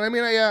 hours, and I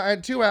mean, yeah,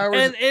 2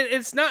 hours. And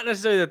it's not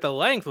necessarily that the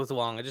length was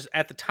long. It just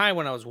at the time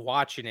when I was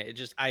watching it, it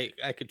just I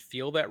could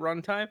feel that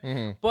runtime.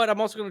 Mhm. But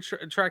I'm also going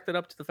to track that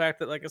up to the fact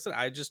that, like I said,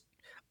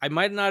 I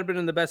might not have been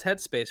in the best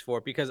headspace for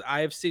it because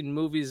I have seen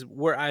movies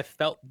where I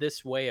felt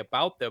this way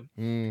about them,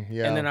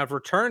 and Yeah. then I've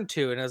returned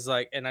to and it's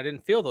like, and I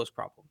didn't feel those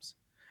problems.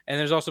 And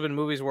there's also been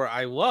movies where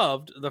I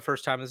loved the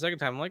first time and the second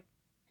time, I'm like,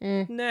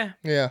 Mm, nah.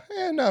 yeah.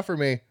 Not for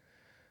me.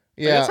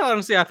 Like that's Yeah. how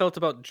honestly I felt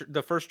about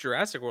the first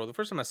Jurassic World. The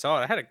first time I saw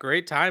it, I had a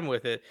great time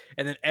with it,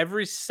 and then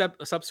every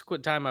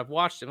subsequent time I've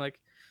watched it, I'm like,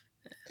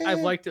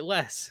 I've Eh, liked it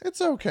less.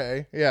 it's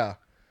okay. Yeah.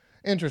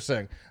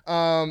 Interesting.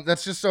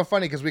 That's just so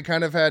funny because we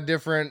kind of had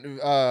different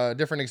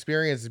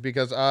experiences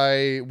because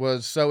I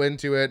was so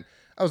into it.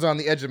 I was on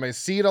the edge of my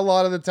seat a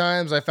lot of the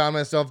times. I found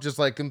myself just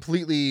like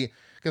completely,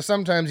 because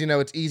sometimes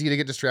it's easy to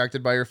get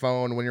distracted by your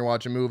phone when you're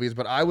watching movies,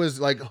 but I was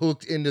like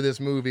hooked into this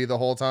movie the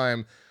whole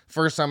time.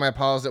 First time I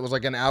paused it was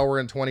like an hour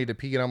and 20 to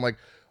pee, and I'm like,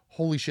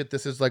 holy shit,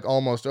 this is like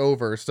almost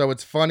over. So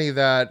it's funny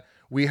that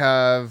we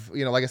have,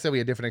 like I said, we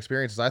had different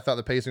experiences. I thought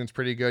the pacing was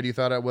pretty good. You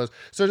thought it was.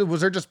 So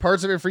was there just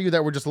parts of it for you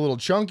that were just a little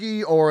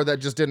chunky, or that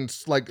just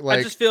didn't I like?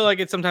 just feel like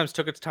it sometimes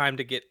took its time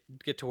to get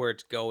to where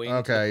it's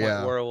going to the Okay, point yeah,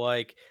 where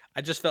like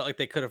I just felt like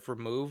they could have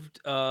removed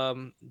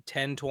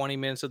 10 20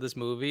 minutes of this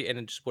movie and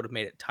it just would have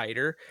made it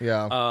tighter.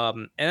 yeah.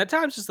 And at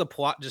times just the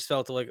plot just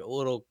felt like a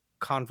little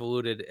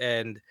convoluted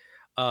and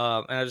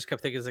I just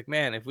kept thinking it's like,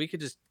 man, if we could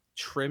just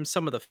trim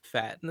some of the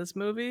fat in this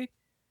movie,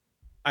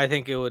 I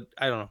think it would.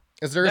 I don't know.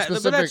 Is there a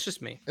But that's specific?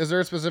 just me. Is there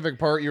a specific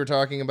part you were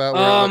talking about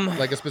where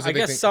like a I specific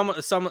guess thing? some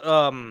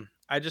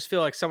I just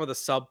feel like some of the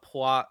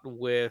subplot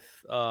with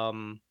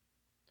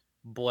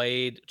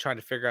Blade trying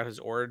to figure out his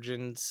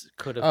origins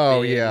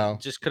Oh yeah,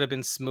 could have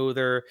been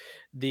smoother.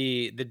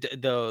 The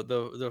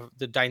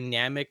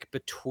dynamic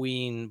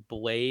between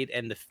Blade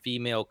and the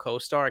female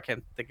co-star, I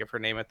can't think of her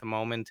name at the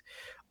moment,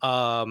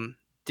 um,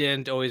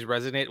 didn't always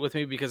resonate with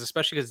me because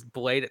especially because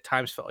Blade at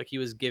times felt like he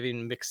was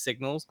giving mixed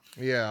signals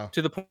yeah.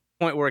 to the point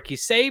where like, he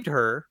saved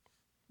her,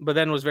 but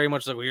then was very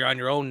much like, well, you're on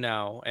your own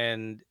now.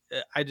 And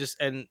I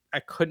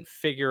couldn't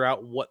figure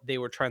out what they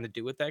were trying to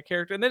do with that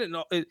character. And then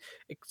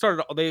it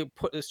started,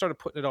 they started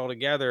putting it all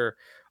together.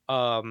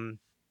 Um,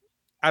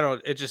 I don't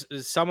know, it just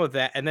some of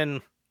that. And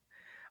then,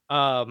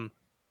 um,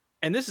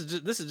 and this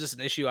is just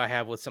an issue I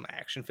have with some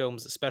action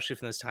films, especially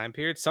from this time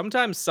period.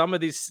 Sometimes some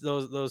of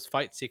those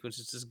fight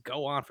sequences just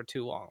go on for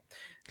too long.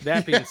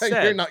 That being Yeah,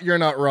 you're said,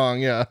 not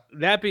wrong. Yeah,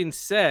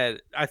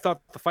 I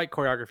thought the fight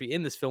choreography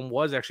in this film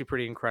was actually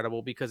pretty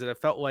incredible because it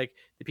felt like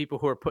the people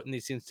who are putting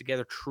these scenes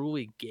together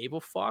truly gave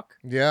a fuck.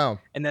 yeah.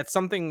 And that's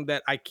something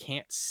that I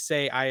can't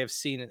say I have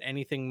seen in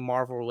anything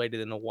Marvel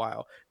related in a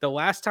while. The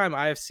last time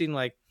I have seen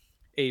like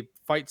a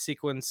fight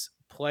sequence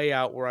play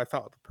out where I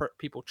thought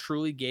people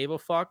truly gave a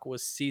fuck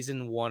was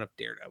season 1 of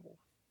Daredevil.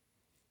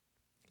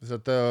 Is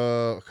that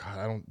the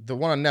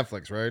one on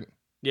Netflix, right?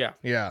 Yeah.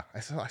 Yeah, I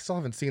still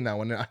haven't seen that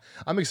one.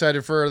 I'm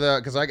excited for the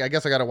because I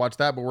guess I got to watch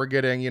that. But we're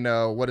getting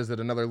what is it?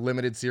 Another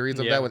limited series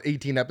of that Yeah. with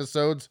 18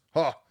 episodes.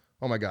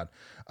 Oh my god.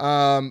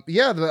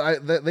 Yeah,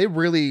 they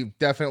really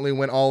definitely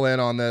went all in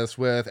on this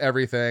with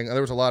everything.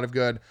 There was a lot of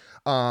good.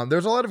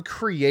 There's a lot of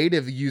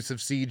creative use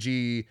of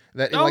CG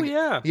that Oh like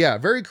yeah. yeah,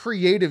 very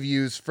creative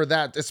use for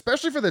that,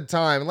 especially for the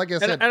time. And like I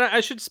And said, and I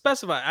should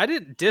specify, I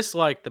didn't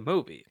dislike the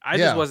movie. I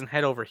just yeah, wasn't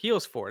head over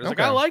heels for it. It's like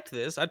I okay, liked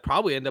this. I'd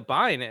probably end up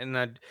buying it, and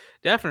I'd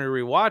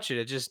definitely rewatch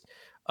it.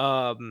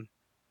 Um,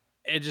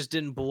 it just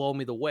didn't blow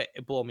me away.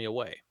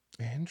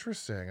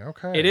 interesting.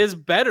 It Okay, is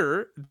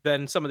better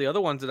than some of the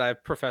other ones that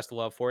I've professed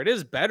love for. It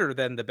is better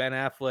than the Ben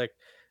Affleck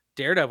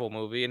Daredevil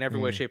movie in every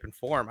way, Mm. shape, and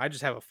form. I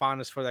just have a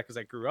fondness for that because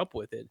I grew up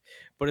with it.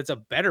 But it's a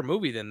better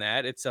movie than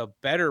that. It's a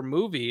better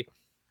movie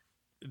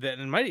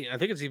than I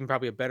think it's even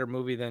probably a better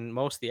movie than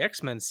most of the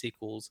X-Men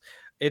sequels.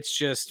 It's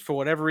just for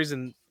whatever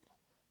reason,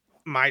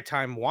 my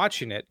time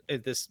watching it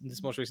at this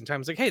most recent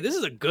time, it's like, hey, this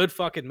is a good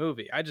fucking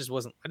movie. I just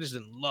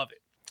didn't love it.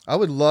 I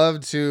would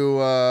love to,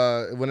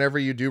 whenever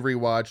you do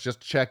rewatch,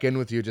 just check in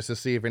with you just to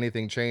see if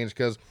anything changed.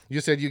 Because you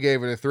said you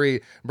gave it a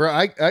 3, bro.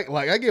 I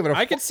gave it a.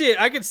 I could see it.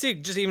 I could see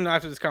just even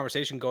after this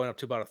conversation going up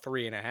to about a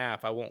 3.5.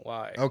 I won't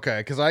lie. Okay,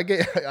 because I gave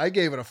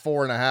it a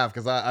 4.5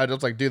 because I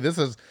just like, dude, this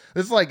is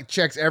like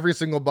checks every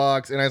single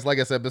box, and as like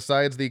I said,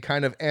 besides the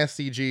kind of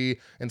SCG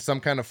and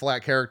some kind of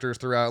flat characters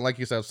throughout, like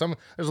you said,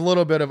 there's a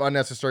little bit of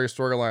unnecessary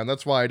storyline.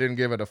 That's why I didn't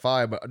give it a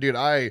 5. But dude,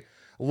 I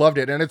loved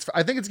it, and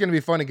I think it's gonna be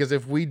funny because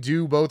if we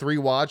do both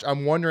rewatch,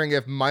 I'm wondering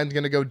if mine's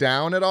gonna go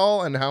down at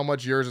all and how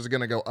much yours is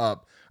gonna go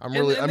up. I'm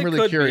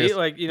really curious.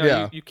 Like, you know,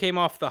 Yeah. you came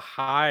off the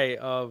high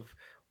of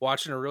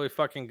watching a really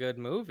fucking good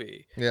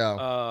movie.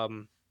 Yeah.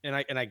 And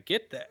I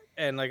get that.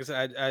 And like I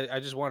said,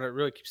 I just want to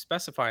really keep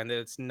specifying that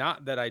it's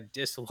not that I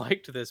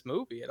disliked this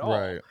movie at all.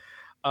 Right.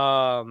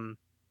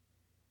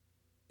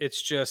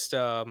 It's just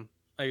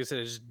like I said,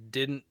 it just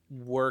didn't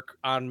work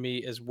on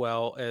me as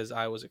well as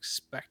I was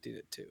expecting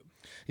it to.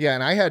 Yeah,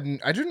 and I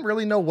didn't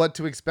really know what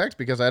to expect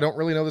because I don't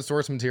really know the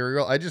source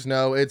material. I just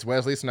know it's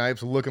Wesley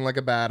Snipes looking like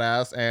a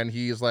badass, and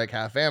he's like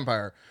half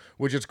vampire,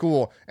 which is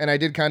cool. And I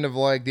did kind of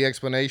like the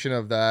explanation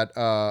of that,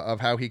 of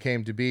how he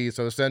came to be.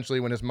 So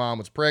essentially, when his mom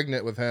was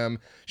pregnant with him,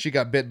 she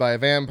got bit by a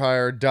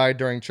vampire, died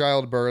during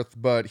childbirth,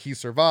 but he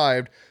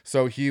survived.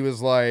 So he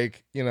was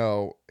like, you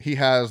know, he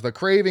has the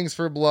cravings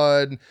for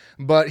blood,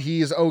 but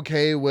he's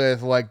okay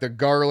with like the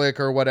garlic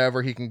or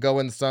whatever. He can go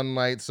in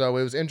sunlight. So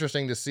it was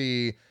interesting to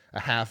see a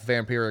half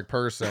vampiric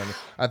person.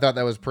 I thought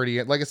that was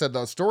pretty, like I said,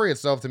 the story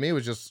itself to me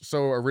was just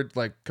so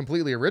like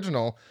completely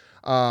original.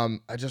 I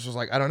just was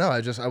like, I don't know.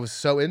 I was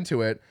so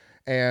into it.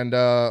 And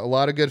a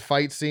lot of good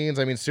fight scenes.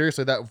 I mean,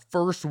 seriously, that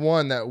first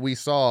one that we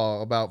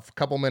saw about a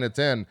couple minutes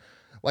in,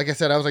 like I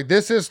said, I was like,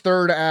 this is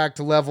third act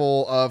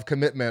level of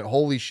commitment.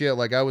 Holy shit.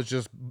 Like I was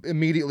just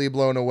immediately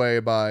blown away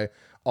by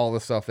all the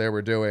stuff they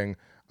were doing.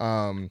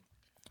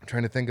 I'm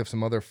trying to think of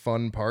some other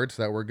fun parts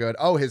that were good.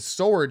 Oh, his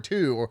sword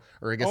too,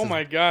 or I guess oh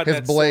my god,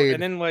 his blade.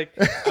 And then like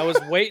I was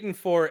waiting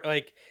for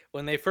like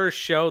when they first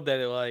showed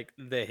that it, like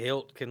the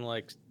hilt can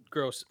like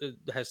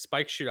has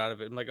spikes shoot out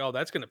of it. I'm like, oh,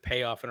 that's gonna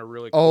pay off in a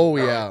really cool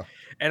way. Yeah.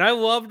 And I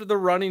loved the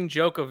running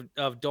joke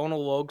of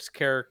Donald Logue's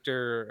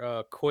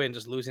character Quinn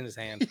just losing his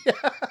hand.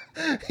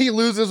 Yeah. He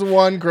loses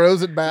one,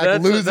 grows it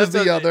back, loses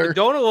the other.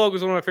 Donald Logue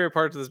was one of my favorite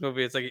parts of this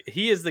movie. It's like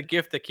he is the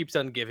gift that keeps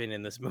on giving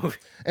in this movie.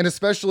 And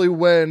especially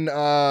when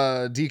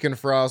Deacon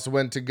Frost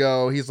went to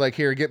go, he's like,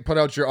 here, put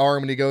out your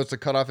arm, and he goes to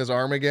cut off his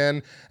arm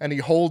again, and he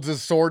holds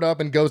his sword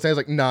up and goes, and he's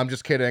like, no, I'm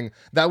just kidding.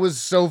 That was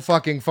so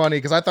fucking funny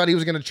because I thought he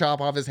was gonna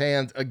chop off his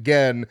hands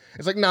again.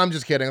 It's like, no, I'm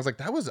just kidding. I was like,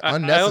 that was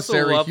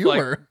unnecessary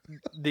humor.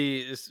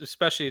 Like,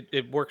 especially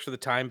it works for the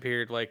time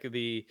period, like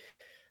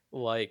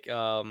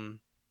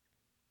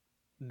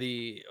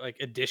the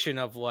addition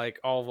of like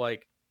all of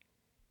like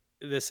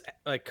this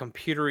like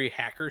computery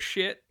hacker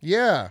shit.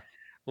 Yeah.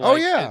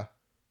 Like, yeah.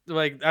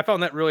 Like I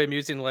found that really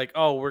amusing. Like,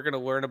 oh, we're gonna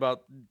learn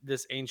about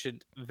this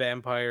ancient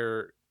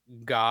vampire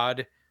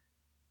god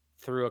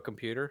through a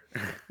computer.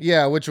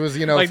 Yeah, which was,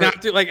 you know, like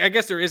I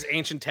guess there is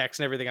ancient text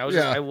and everything.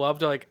 I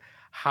loved like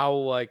how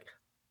like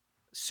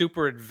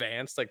super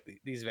advanced like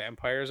these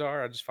vampires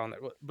are. I just found that,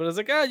 but it's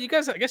like, I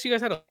guess you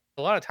guys had a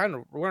lot of time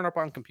to learn up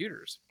on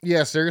computers.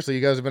 Yeah, seriously,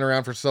 you guys have been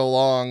around for so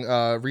long.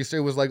 It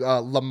was like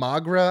La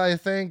Magra, I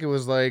think. It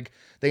was like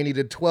they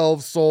needed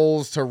 12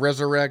 souls to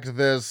resurrect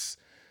this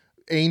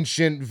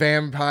ancient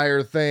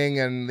vampire thing,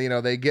 and you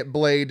know they get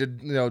Blade to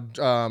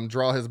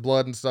draw his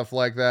blood and stuff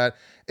like that.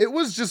 It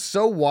was just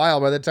so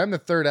wild. By the time the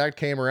third act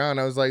came around,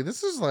 I was like,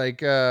 this is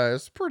like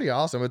it's pretty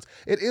awesome.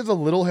 It is a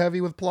little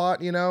heavy with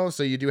plot, you know,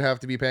 so you do have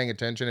to be paying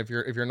attention. If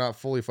you're not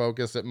fully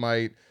focused, it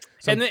might.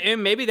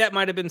 And maybe that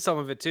might have been some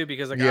of it too,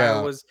 because like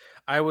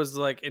I was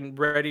like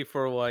ready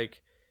for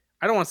like,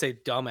 I don't want to say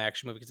dumb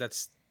action movie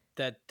because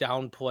that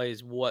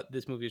downplays what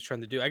this movie is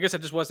trying to do. I guess I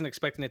just wasn't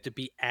expecting it to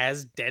be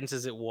as dense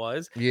as it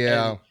was.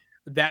 Yeah.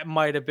 And that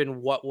might have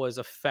been what was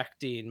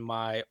affecting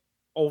my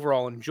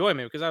overall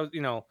enjoyment, because I was,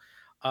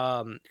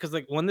 because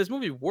like when this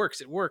movie works,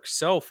 it works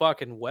so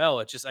fucking well.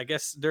 It's just, I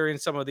guess during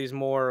some of these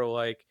more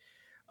like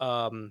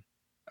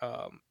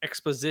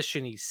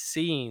exposition-y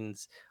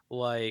scenes,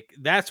 like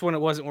that's when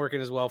it wasn't working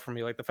as well for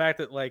me. Like the fact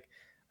that like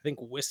I think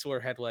Whistler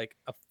had like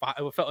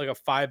it felt like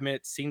a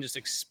 5-minute scene just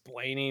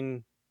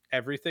explaining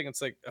everything.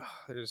 It's like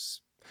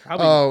there's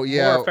probably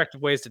more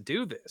effective ways to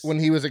do this. When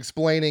he was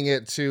explaining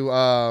it to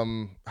oh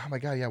my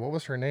god, yeah, what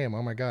was her name?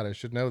 Oh my god, I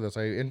should know this.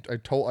 I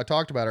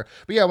talked about her.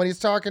 But yeah, when he's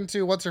talking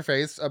to what's her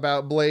face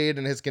about Blade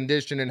and his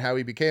condition and how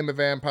he became a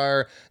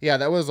vampire, yeah,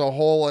 that was a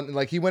whole,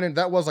 like he went in,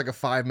 that was like a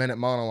 5-minute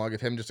monologue of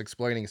him just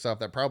explaining stuff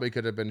that probably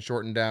could have been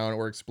shortened down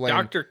or explained.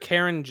 Dr.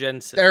 Karen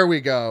Jensen. There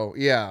we go.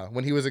 Yeah,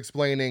 when he was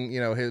explaining,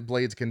 his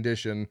Blade's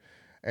condition.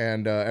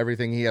 and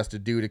everything he has to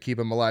do to keep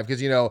him alive.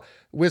 Because,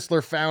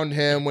 Whistler found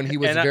him when he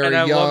was and very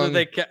I love young.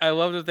 that I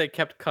love that they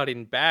kept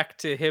cutting back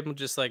to him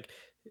just like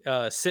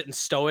sitting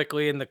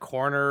stoically in the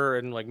corner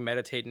and like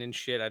meditating and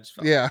shit. I just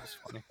felt Yeah. that was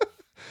funny.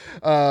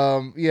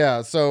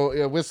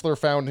 So Whistler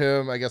found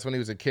him, I guess, when he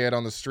was a kid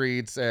on the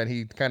streets, and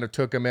he kind of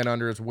took him in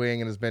under his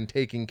wing and has been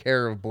taking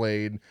care of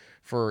Blade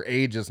for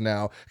ages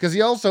now. Because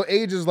he also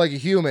ages like a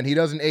human. He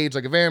doesn't age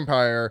like a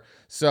vampire.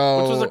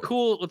 So Which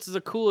is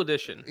a cool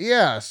addition.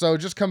 yeah, so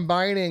just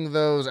combining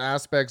those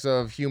aspects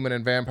of human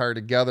and vampire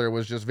together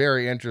was just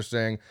very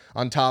interesting,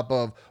 on top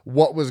of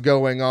what was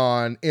going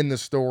on in the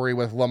story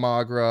with La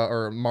Magra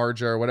or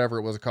Marja or whatever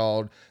it was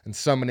called, and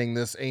summoning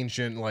this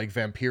ancient like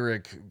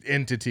vampiric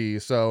entity.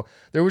 So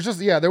there was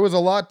a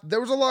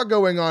lot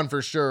going on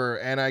for sure.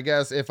 And I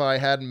guess if I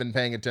hadn't been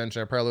paying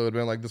attention, I probably would have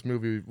been like, this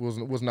movie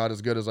was not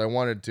as good as I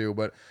wanted to,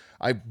 but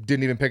I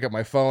didn't even pick up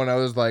my phone. I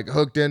was like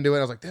hooked into it.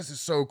 I was like, this is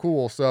so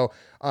cool. So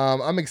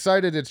I'm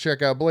excited to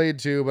check out Blade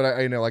 2, but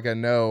I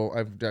know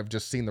I've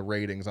just seen the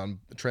ratings on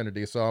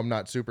Trinity, so I'm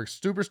not super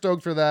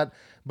stoked for that.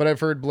 But I've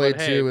heard Blade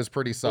 2 is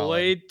pretty solid.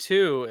 Blade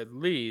 2, at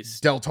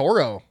least. Del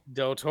Toro.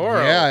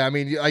 Yeah, I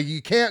mean,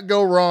 you can't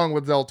go wrong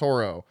with Del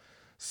Toro.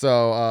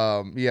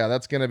 So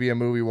that's gonna be a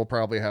movie we'll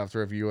probably have to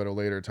review at a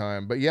later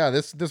time. But yeah,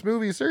 this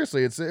movie,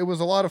 seriously, it was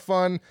a lot of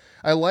fun.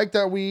 I like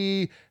that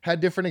we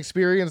had different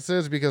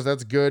experiences, because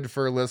that's good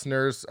for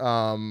listeners.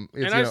 I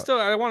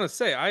want to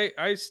say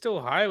I still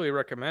highly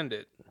recommend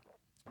it.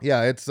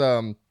 Yeah, it's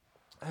I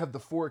have the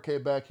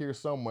 4K back here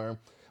somewhere.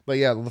 But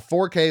yeah, the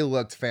 4K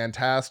looked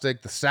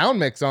fantastic. The sound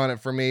mix on it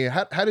for me.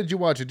 How did you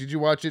watch it? Did you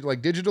watch it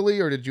like digitally,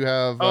 or did you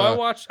have?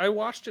 I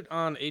watched it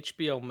on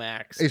HBO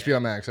Max.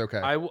 HBO Max, okay.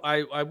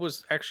 I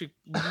was actually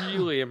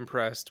really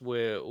impressed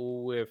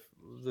with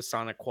the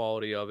sonic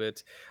quality of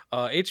it.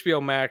 HBO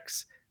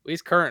Max, at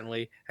least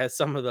currently, has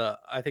some of the,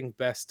 I think,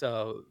 best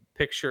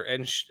picture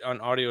and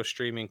on audio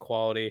streaming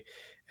quality.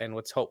 And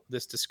let's hope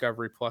this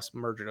Discovery Plus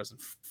merger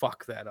doesn't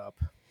fuck that up.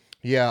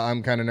 Yeah,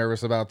 I'm kind of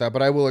nervous about that,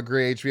 but I will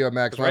agree. HBO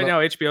Max right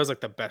now, HBO is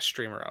like the best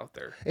streamer out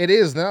there. It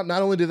is. Not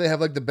only do they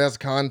have like the best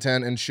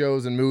content and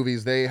shows and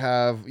movies, they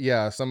have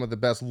some of the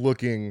best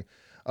looking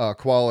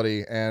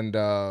quality and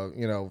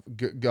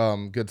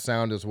good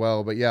sound as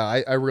well. But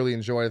yeah, I really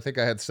enjoyed it. I think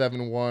I had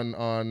 7.1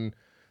 on.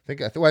 I think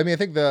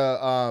the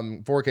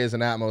 4K is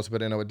an Atmos,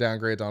 but it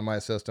downgrades on my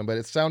system. But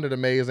it sounded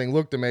amazing,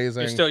 looked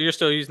amazing. You're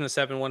still using the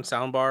 7.1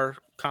 soundbar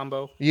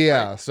combo.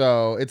 Yeah, right?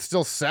 So it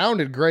still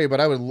sounded great, but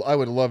I would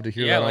love to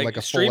hear that on like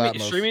a full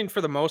Atmos. Streaming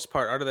for the most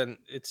part, other than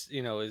it's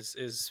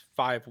is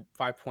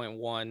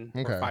 5.1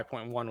 or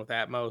 5.1 with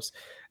Atmos.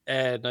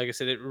 And like I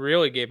said, it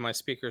really gave my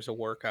speakers a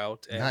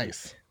workout. And,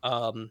 nice.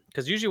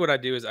 Because usually what I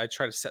do is I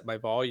try to set my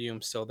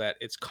volume so that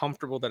it's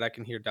comfortable that I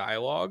can hear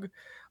dialogue.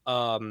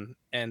 And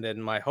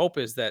then my hope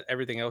is that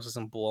everything else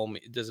doesn't blow me,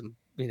 doesn't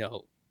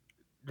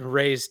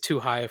raise too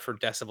high for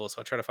decibels.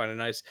 So I try to find a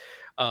nice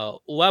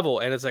level.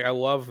 And it's like, I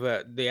love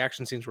that the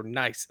action scenes were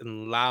nice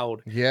and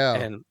loud. Yeah.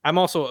 And I'm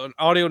also an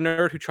audio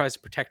nerd who tries to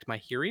protect my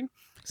hearing.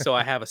 So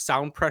I have a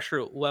sound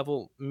pressure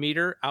level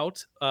meter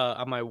out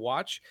on my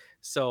watch.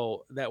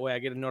 So that way I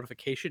get a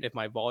notification if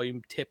my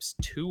volume tips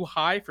too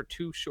high for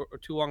too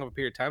long of a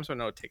period of time. So I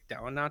know to take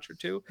down a notch or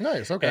two.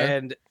 Nice. Okay.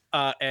 And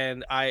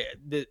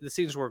the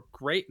scenes were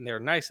great and they're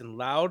nice and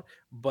loud,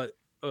 but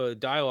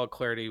dialogue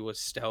clarity was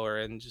stellar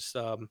and just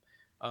good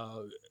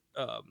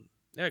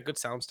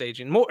sound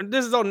staging.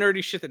 This is all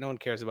nerdy shit that no one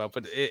cares about,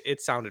 but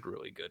it sounded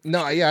really good.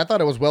 No, sure. Yeah, I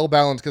thought it was well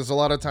balanced, because a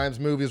lot of times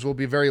movies will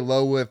be very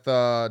low with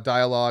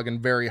dialogue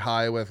and very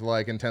high with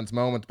like intense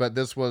moments, but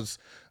this was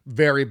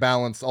very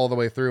balanced all the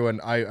way through, and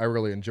I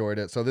really enjoyed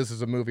it. So this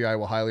is a movie I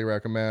will highly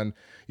recommend.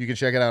 You can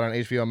check it out on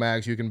HBO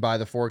Max. You can buy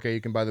the 4K.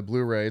 You can buy the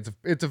Blu-ray.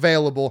 It's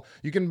available.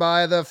 You can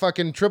buy the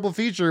fucking triple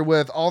feature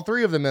with all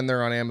three of them in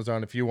there on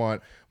Amazon if you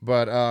want.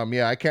 But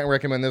I can't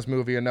recommend this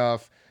movie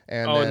enough.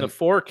 And the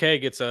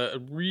 4K gets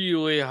a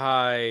really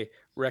high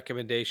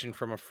recommendation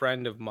from a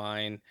friend of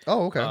mine.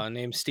 Oh, okay.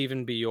 Named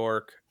Stephen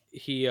Bjork.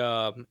 He's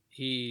I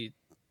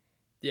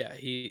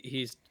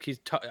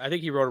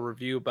think he wrote a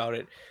review about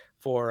it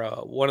for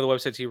one of the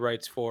websites he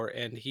writes for,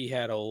 and he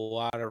had a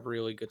lot of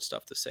really good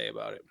stuff to say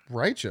about it.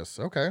 Righteous.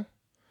 Okay.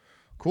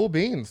 Cool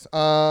beans.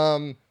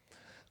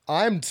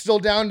 I'm still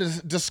down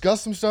to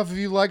discuss some stuff if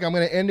you like. I'm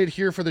going to end it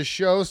here for the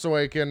show so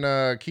I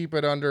can keep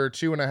it under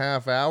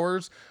 2.5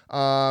 hours.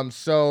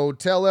 So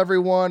tell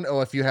everyone,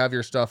 if you have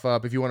your stuff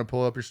up, if you want to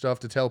pull up your stuff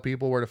to tell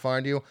people where to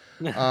find you.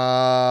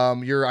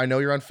 I know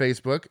you're on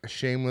Facebook,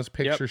 Shameless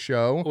Picture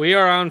Show. We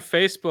are on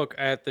Facebook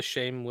at the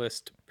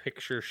Shameless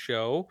Picture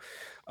Show.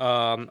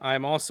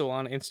 I'm also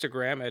on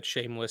Instagram at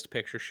Shameless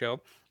Picture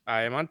Show.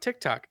 I am on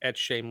TikTok at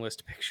Shameless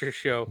Picture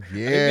Show.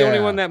 Yeah. I think the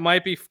only one that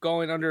might be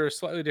going under a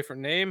slightly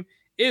different name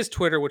is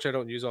Twitter, which I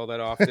don't use all that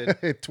often.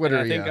 Twitter,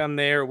 and I think on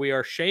there we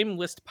are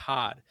Shameless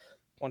Pod.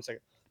 1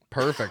 second.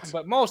 Perfect.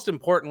 But most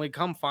importantly,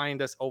 come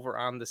find us over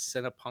on the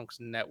Cinepunks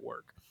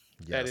Network.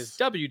 Yes. That is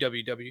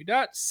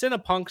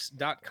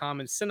www.cinepunks.com,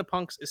 and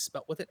Cinepunks is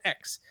spelled with an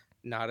X,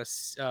 not a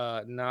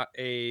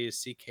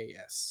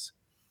CKS.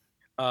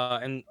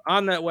 And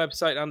on that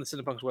website, on the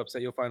Cinepunks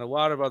website, you'll find a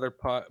lot of other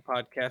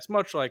podcasts,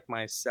 much like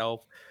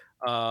myself.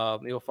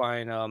 You'll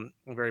find a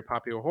very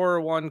popular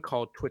horror one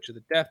called Twitch of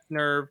the Death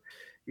Nerve.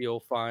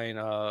 You'll find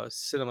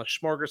Cinema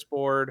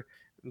Smorgasbord,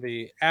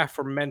 the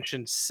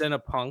aforementioned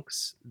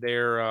Cinepunks,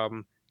 their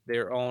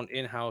own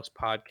in-house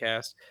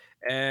podcast,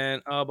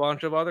 and a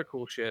bunch of other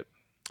cool shit.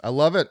 I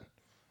love it.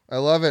 I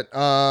love it.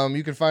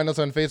 You can find us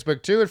on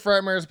Facebook too at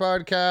Frightmares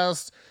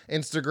Podcast,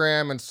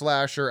 Instagram and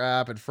Slasher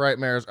app at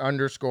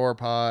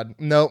Frightmares_pod.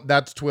 Nope,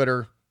 that's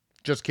Twitter.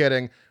 Just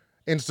kidding.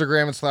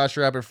 Instagram and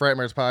Slasher app at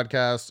Frightmares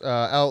Podcast.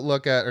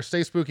 Outlook at or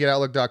Stay Spooky at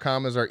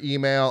Outlook.com is our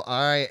email.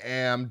 I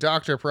am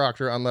Dr.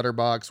 Proctor on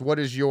Letterboxd. What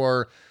is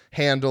your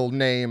handle,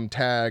 name,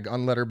 tag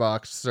on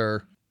Letterboxd,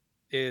 sir?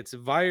 It's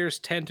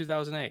Vyers10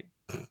 2008.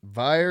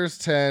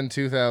 Vyers10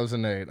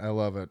 2008. I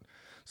love it.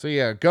 So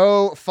yeah,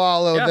 go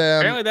follow them.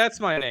 Apparently that's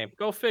my name.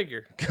 Go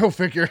figure. Go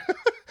figure.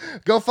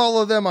 Go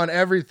follow them on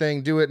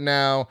everything. Do it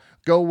now.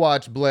 Go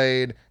watch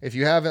Blade. If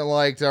you haven't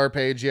liked our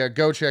page yet,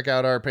 go check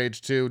out our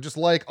page too. Just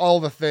like all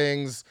the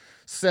things.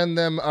 Send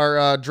them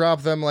or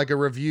drop them like a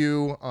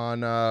review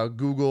on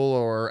Google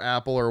or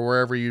Apple or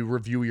wherever you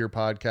review your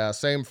podcast.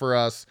 Same for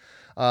us.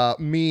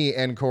 Me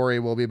and Corey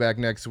will be back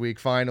next week,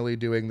 finally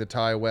doing the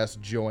Ty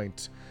West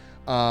joint.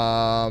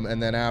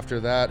 And then after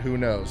that, who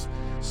knows?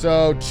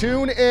 So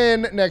tune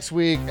in next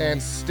week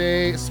and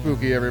stay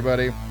spooky,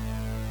 everybody.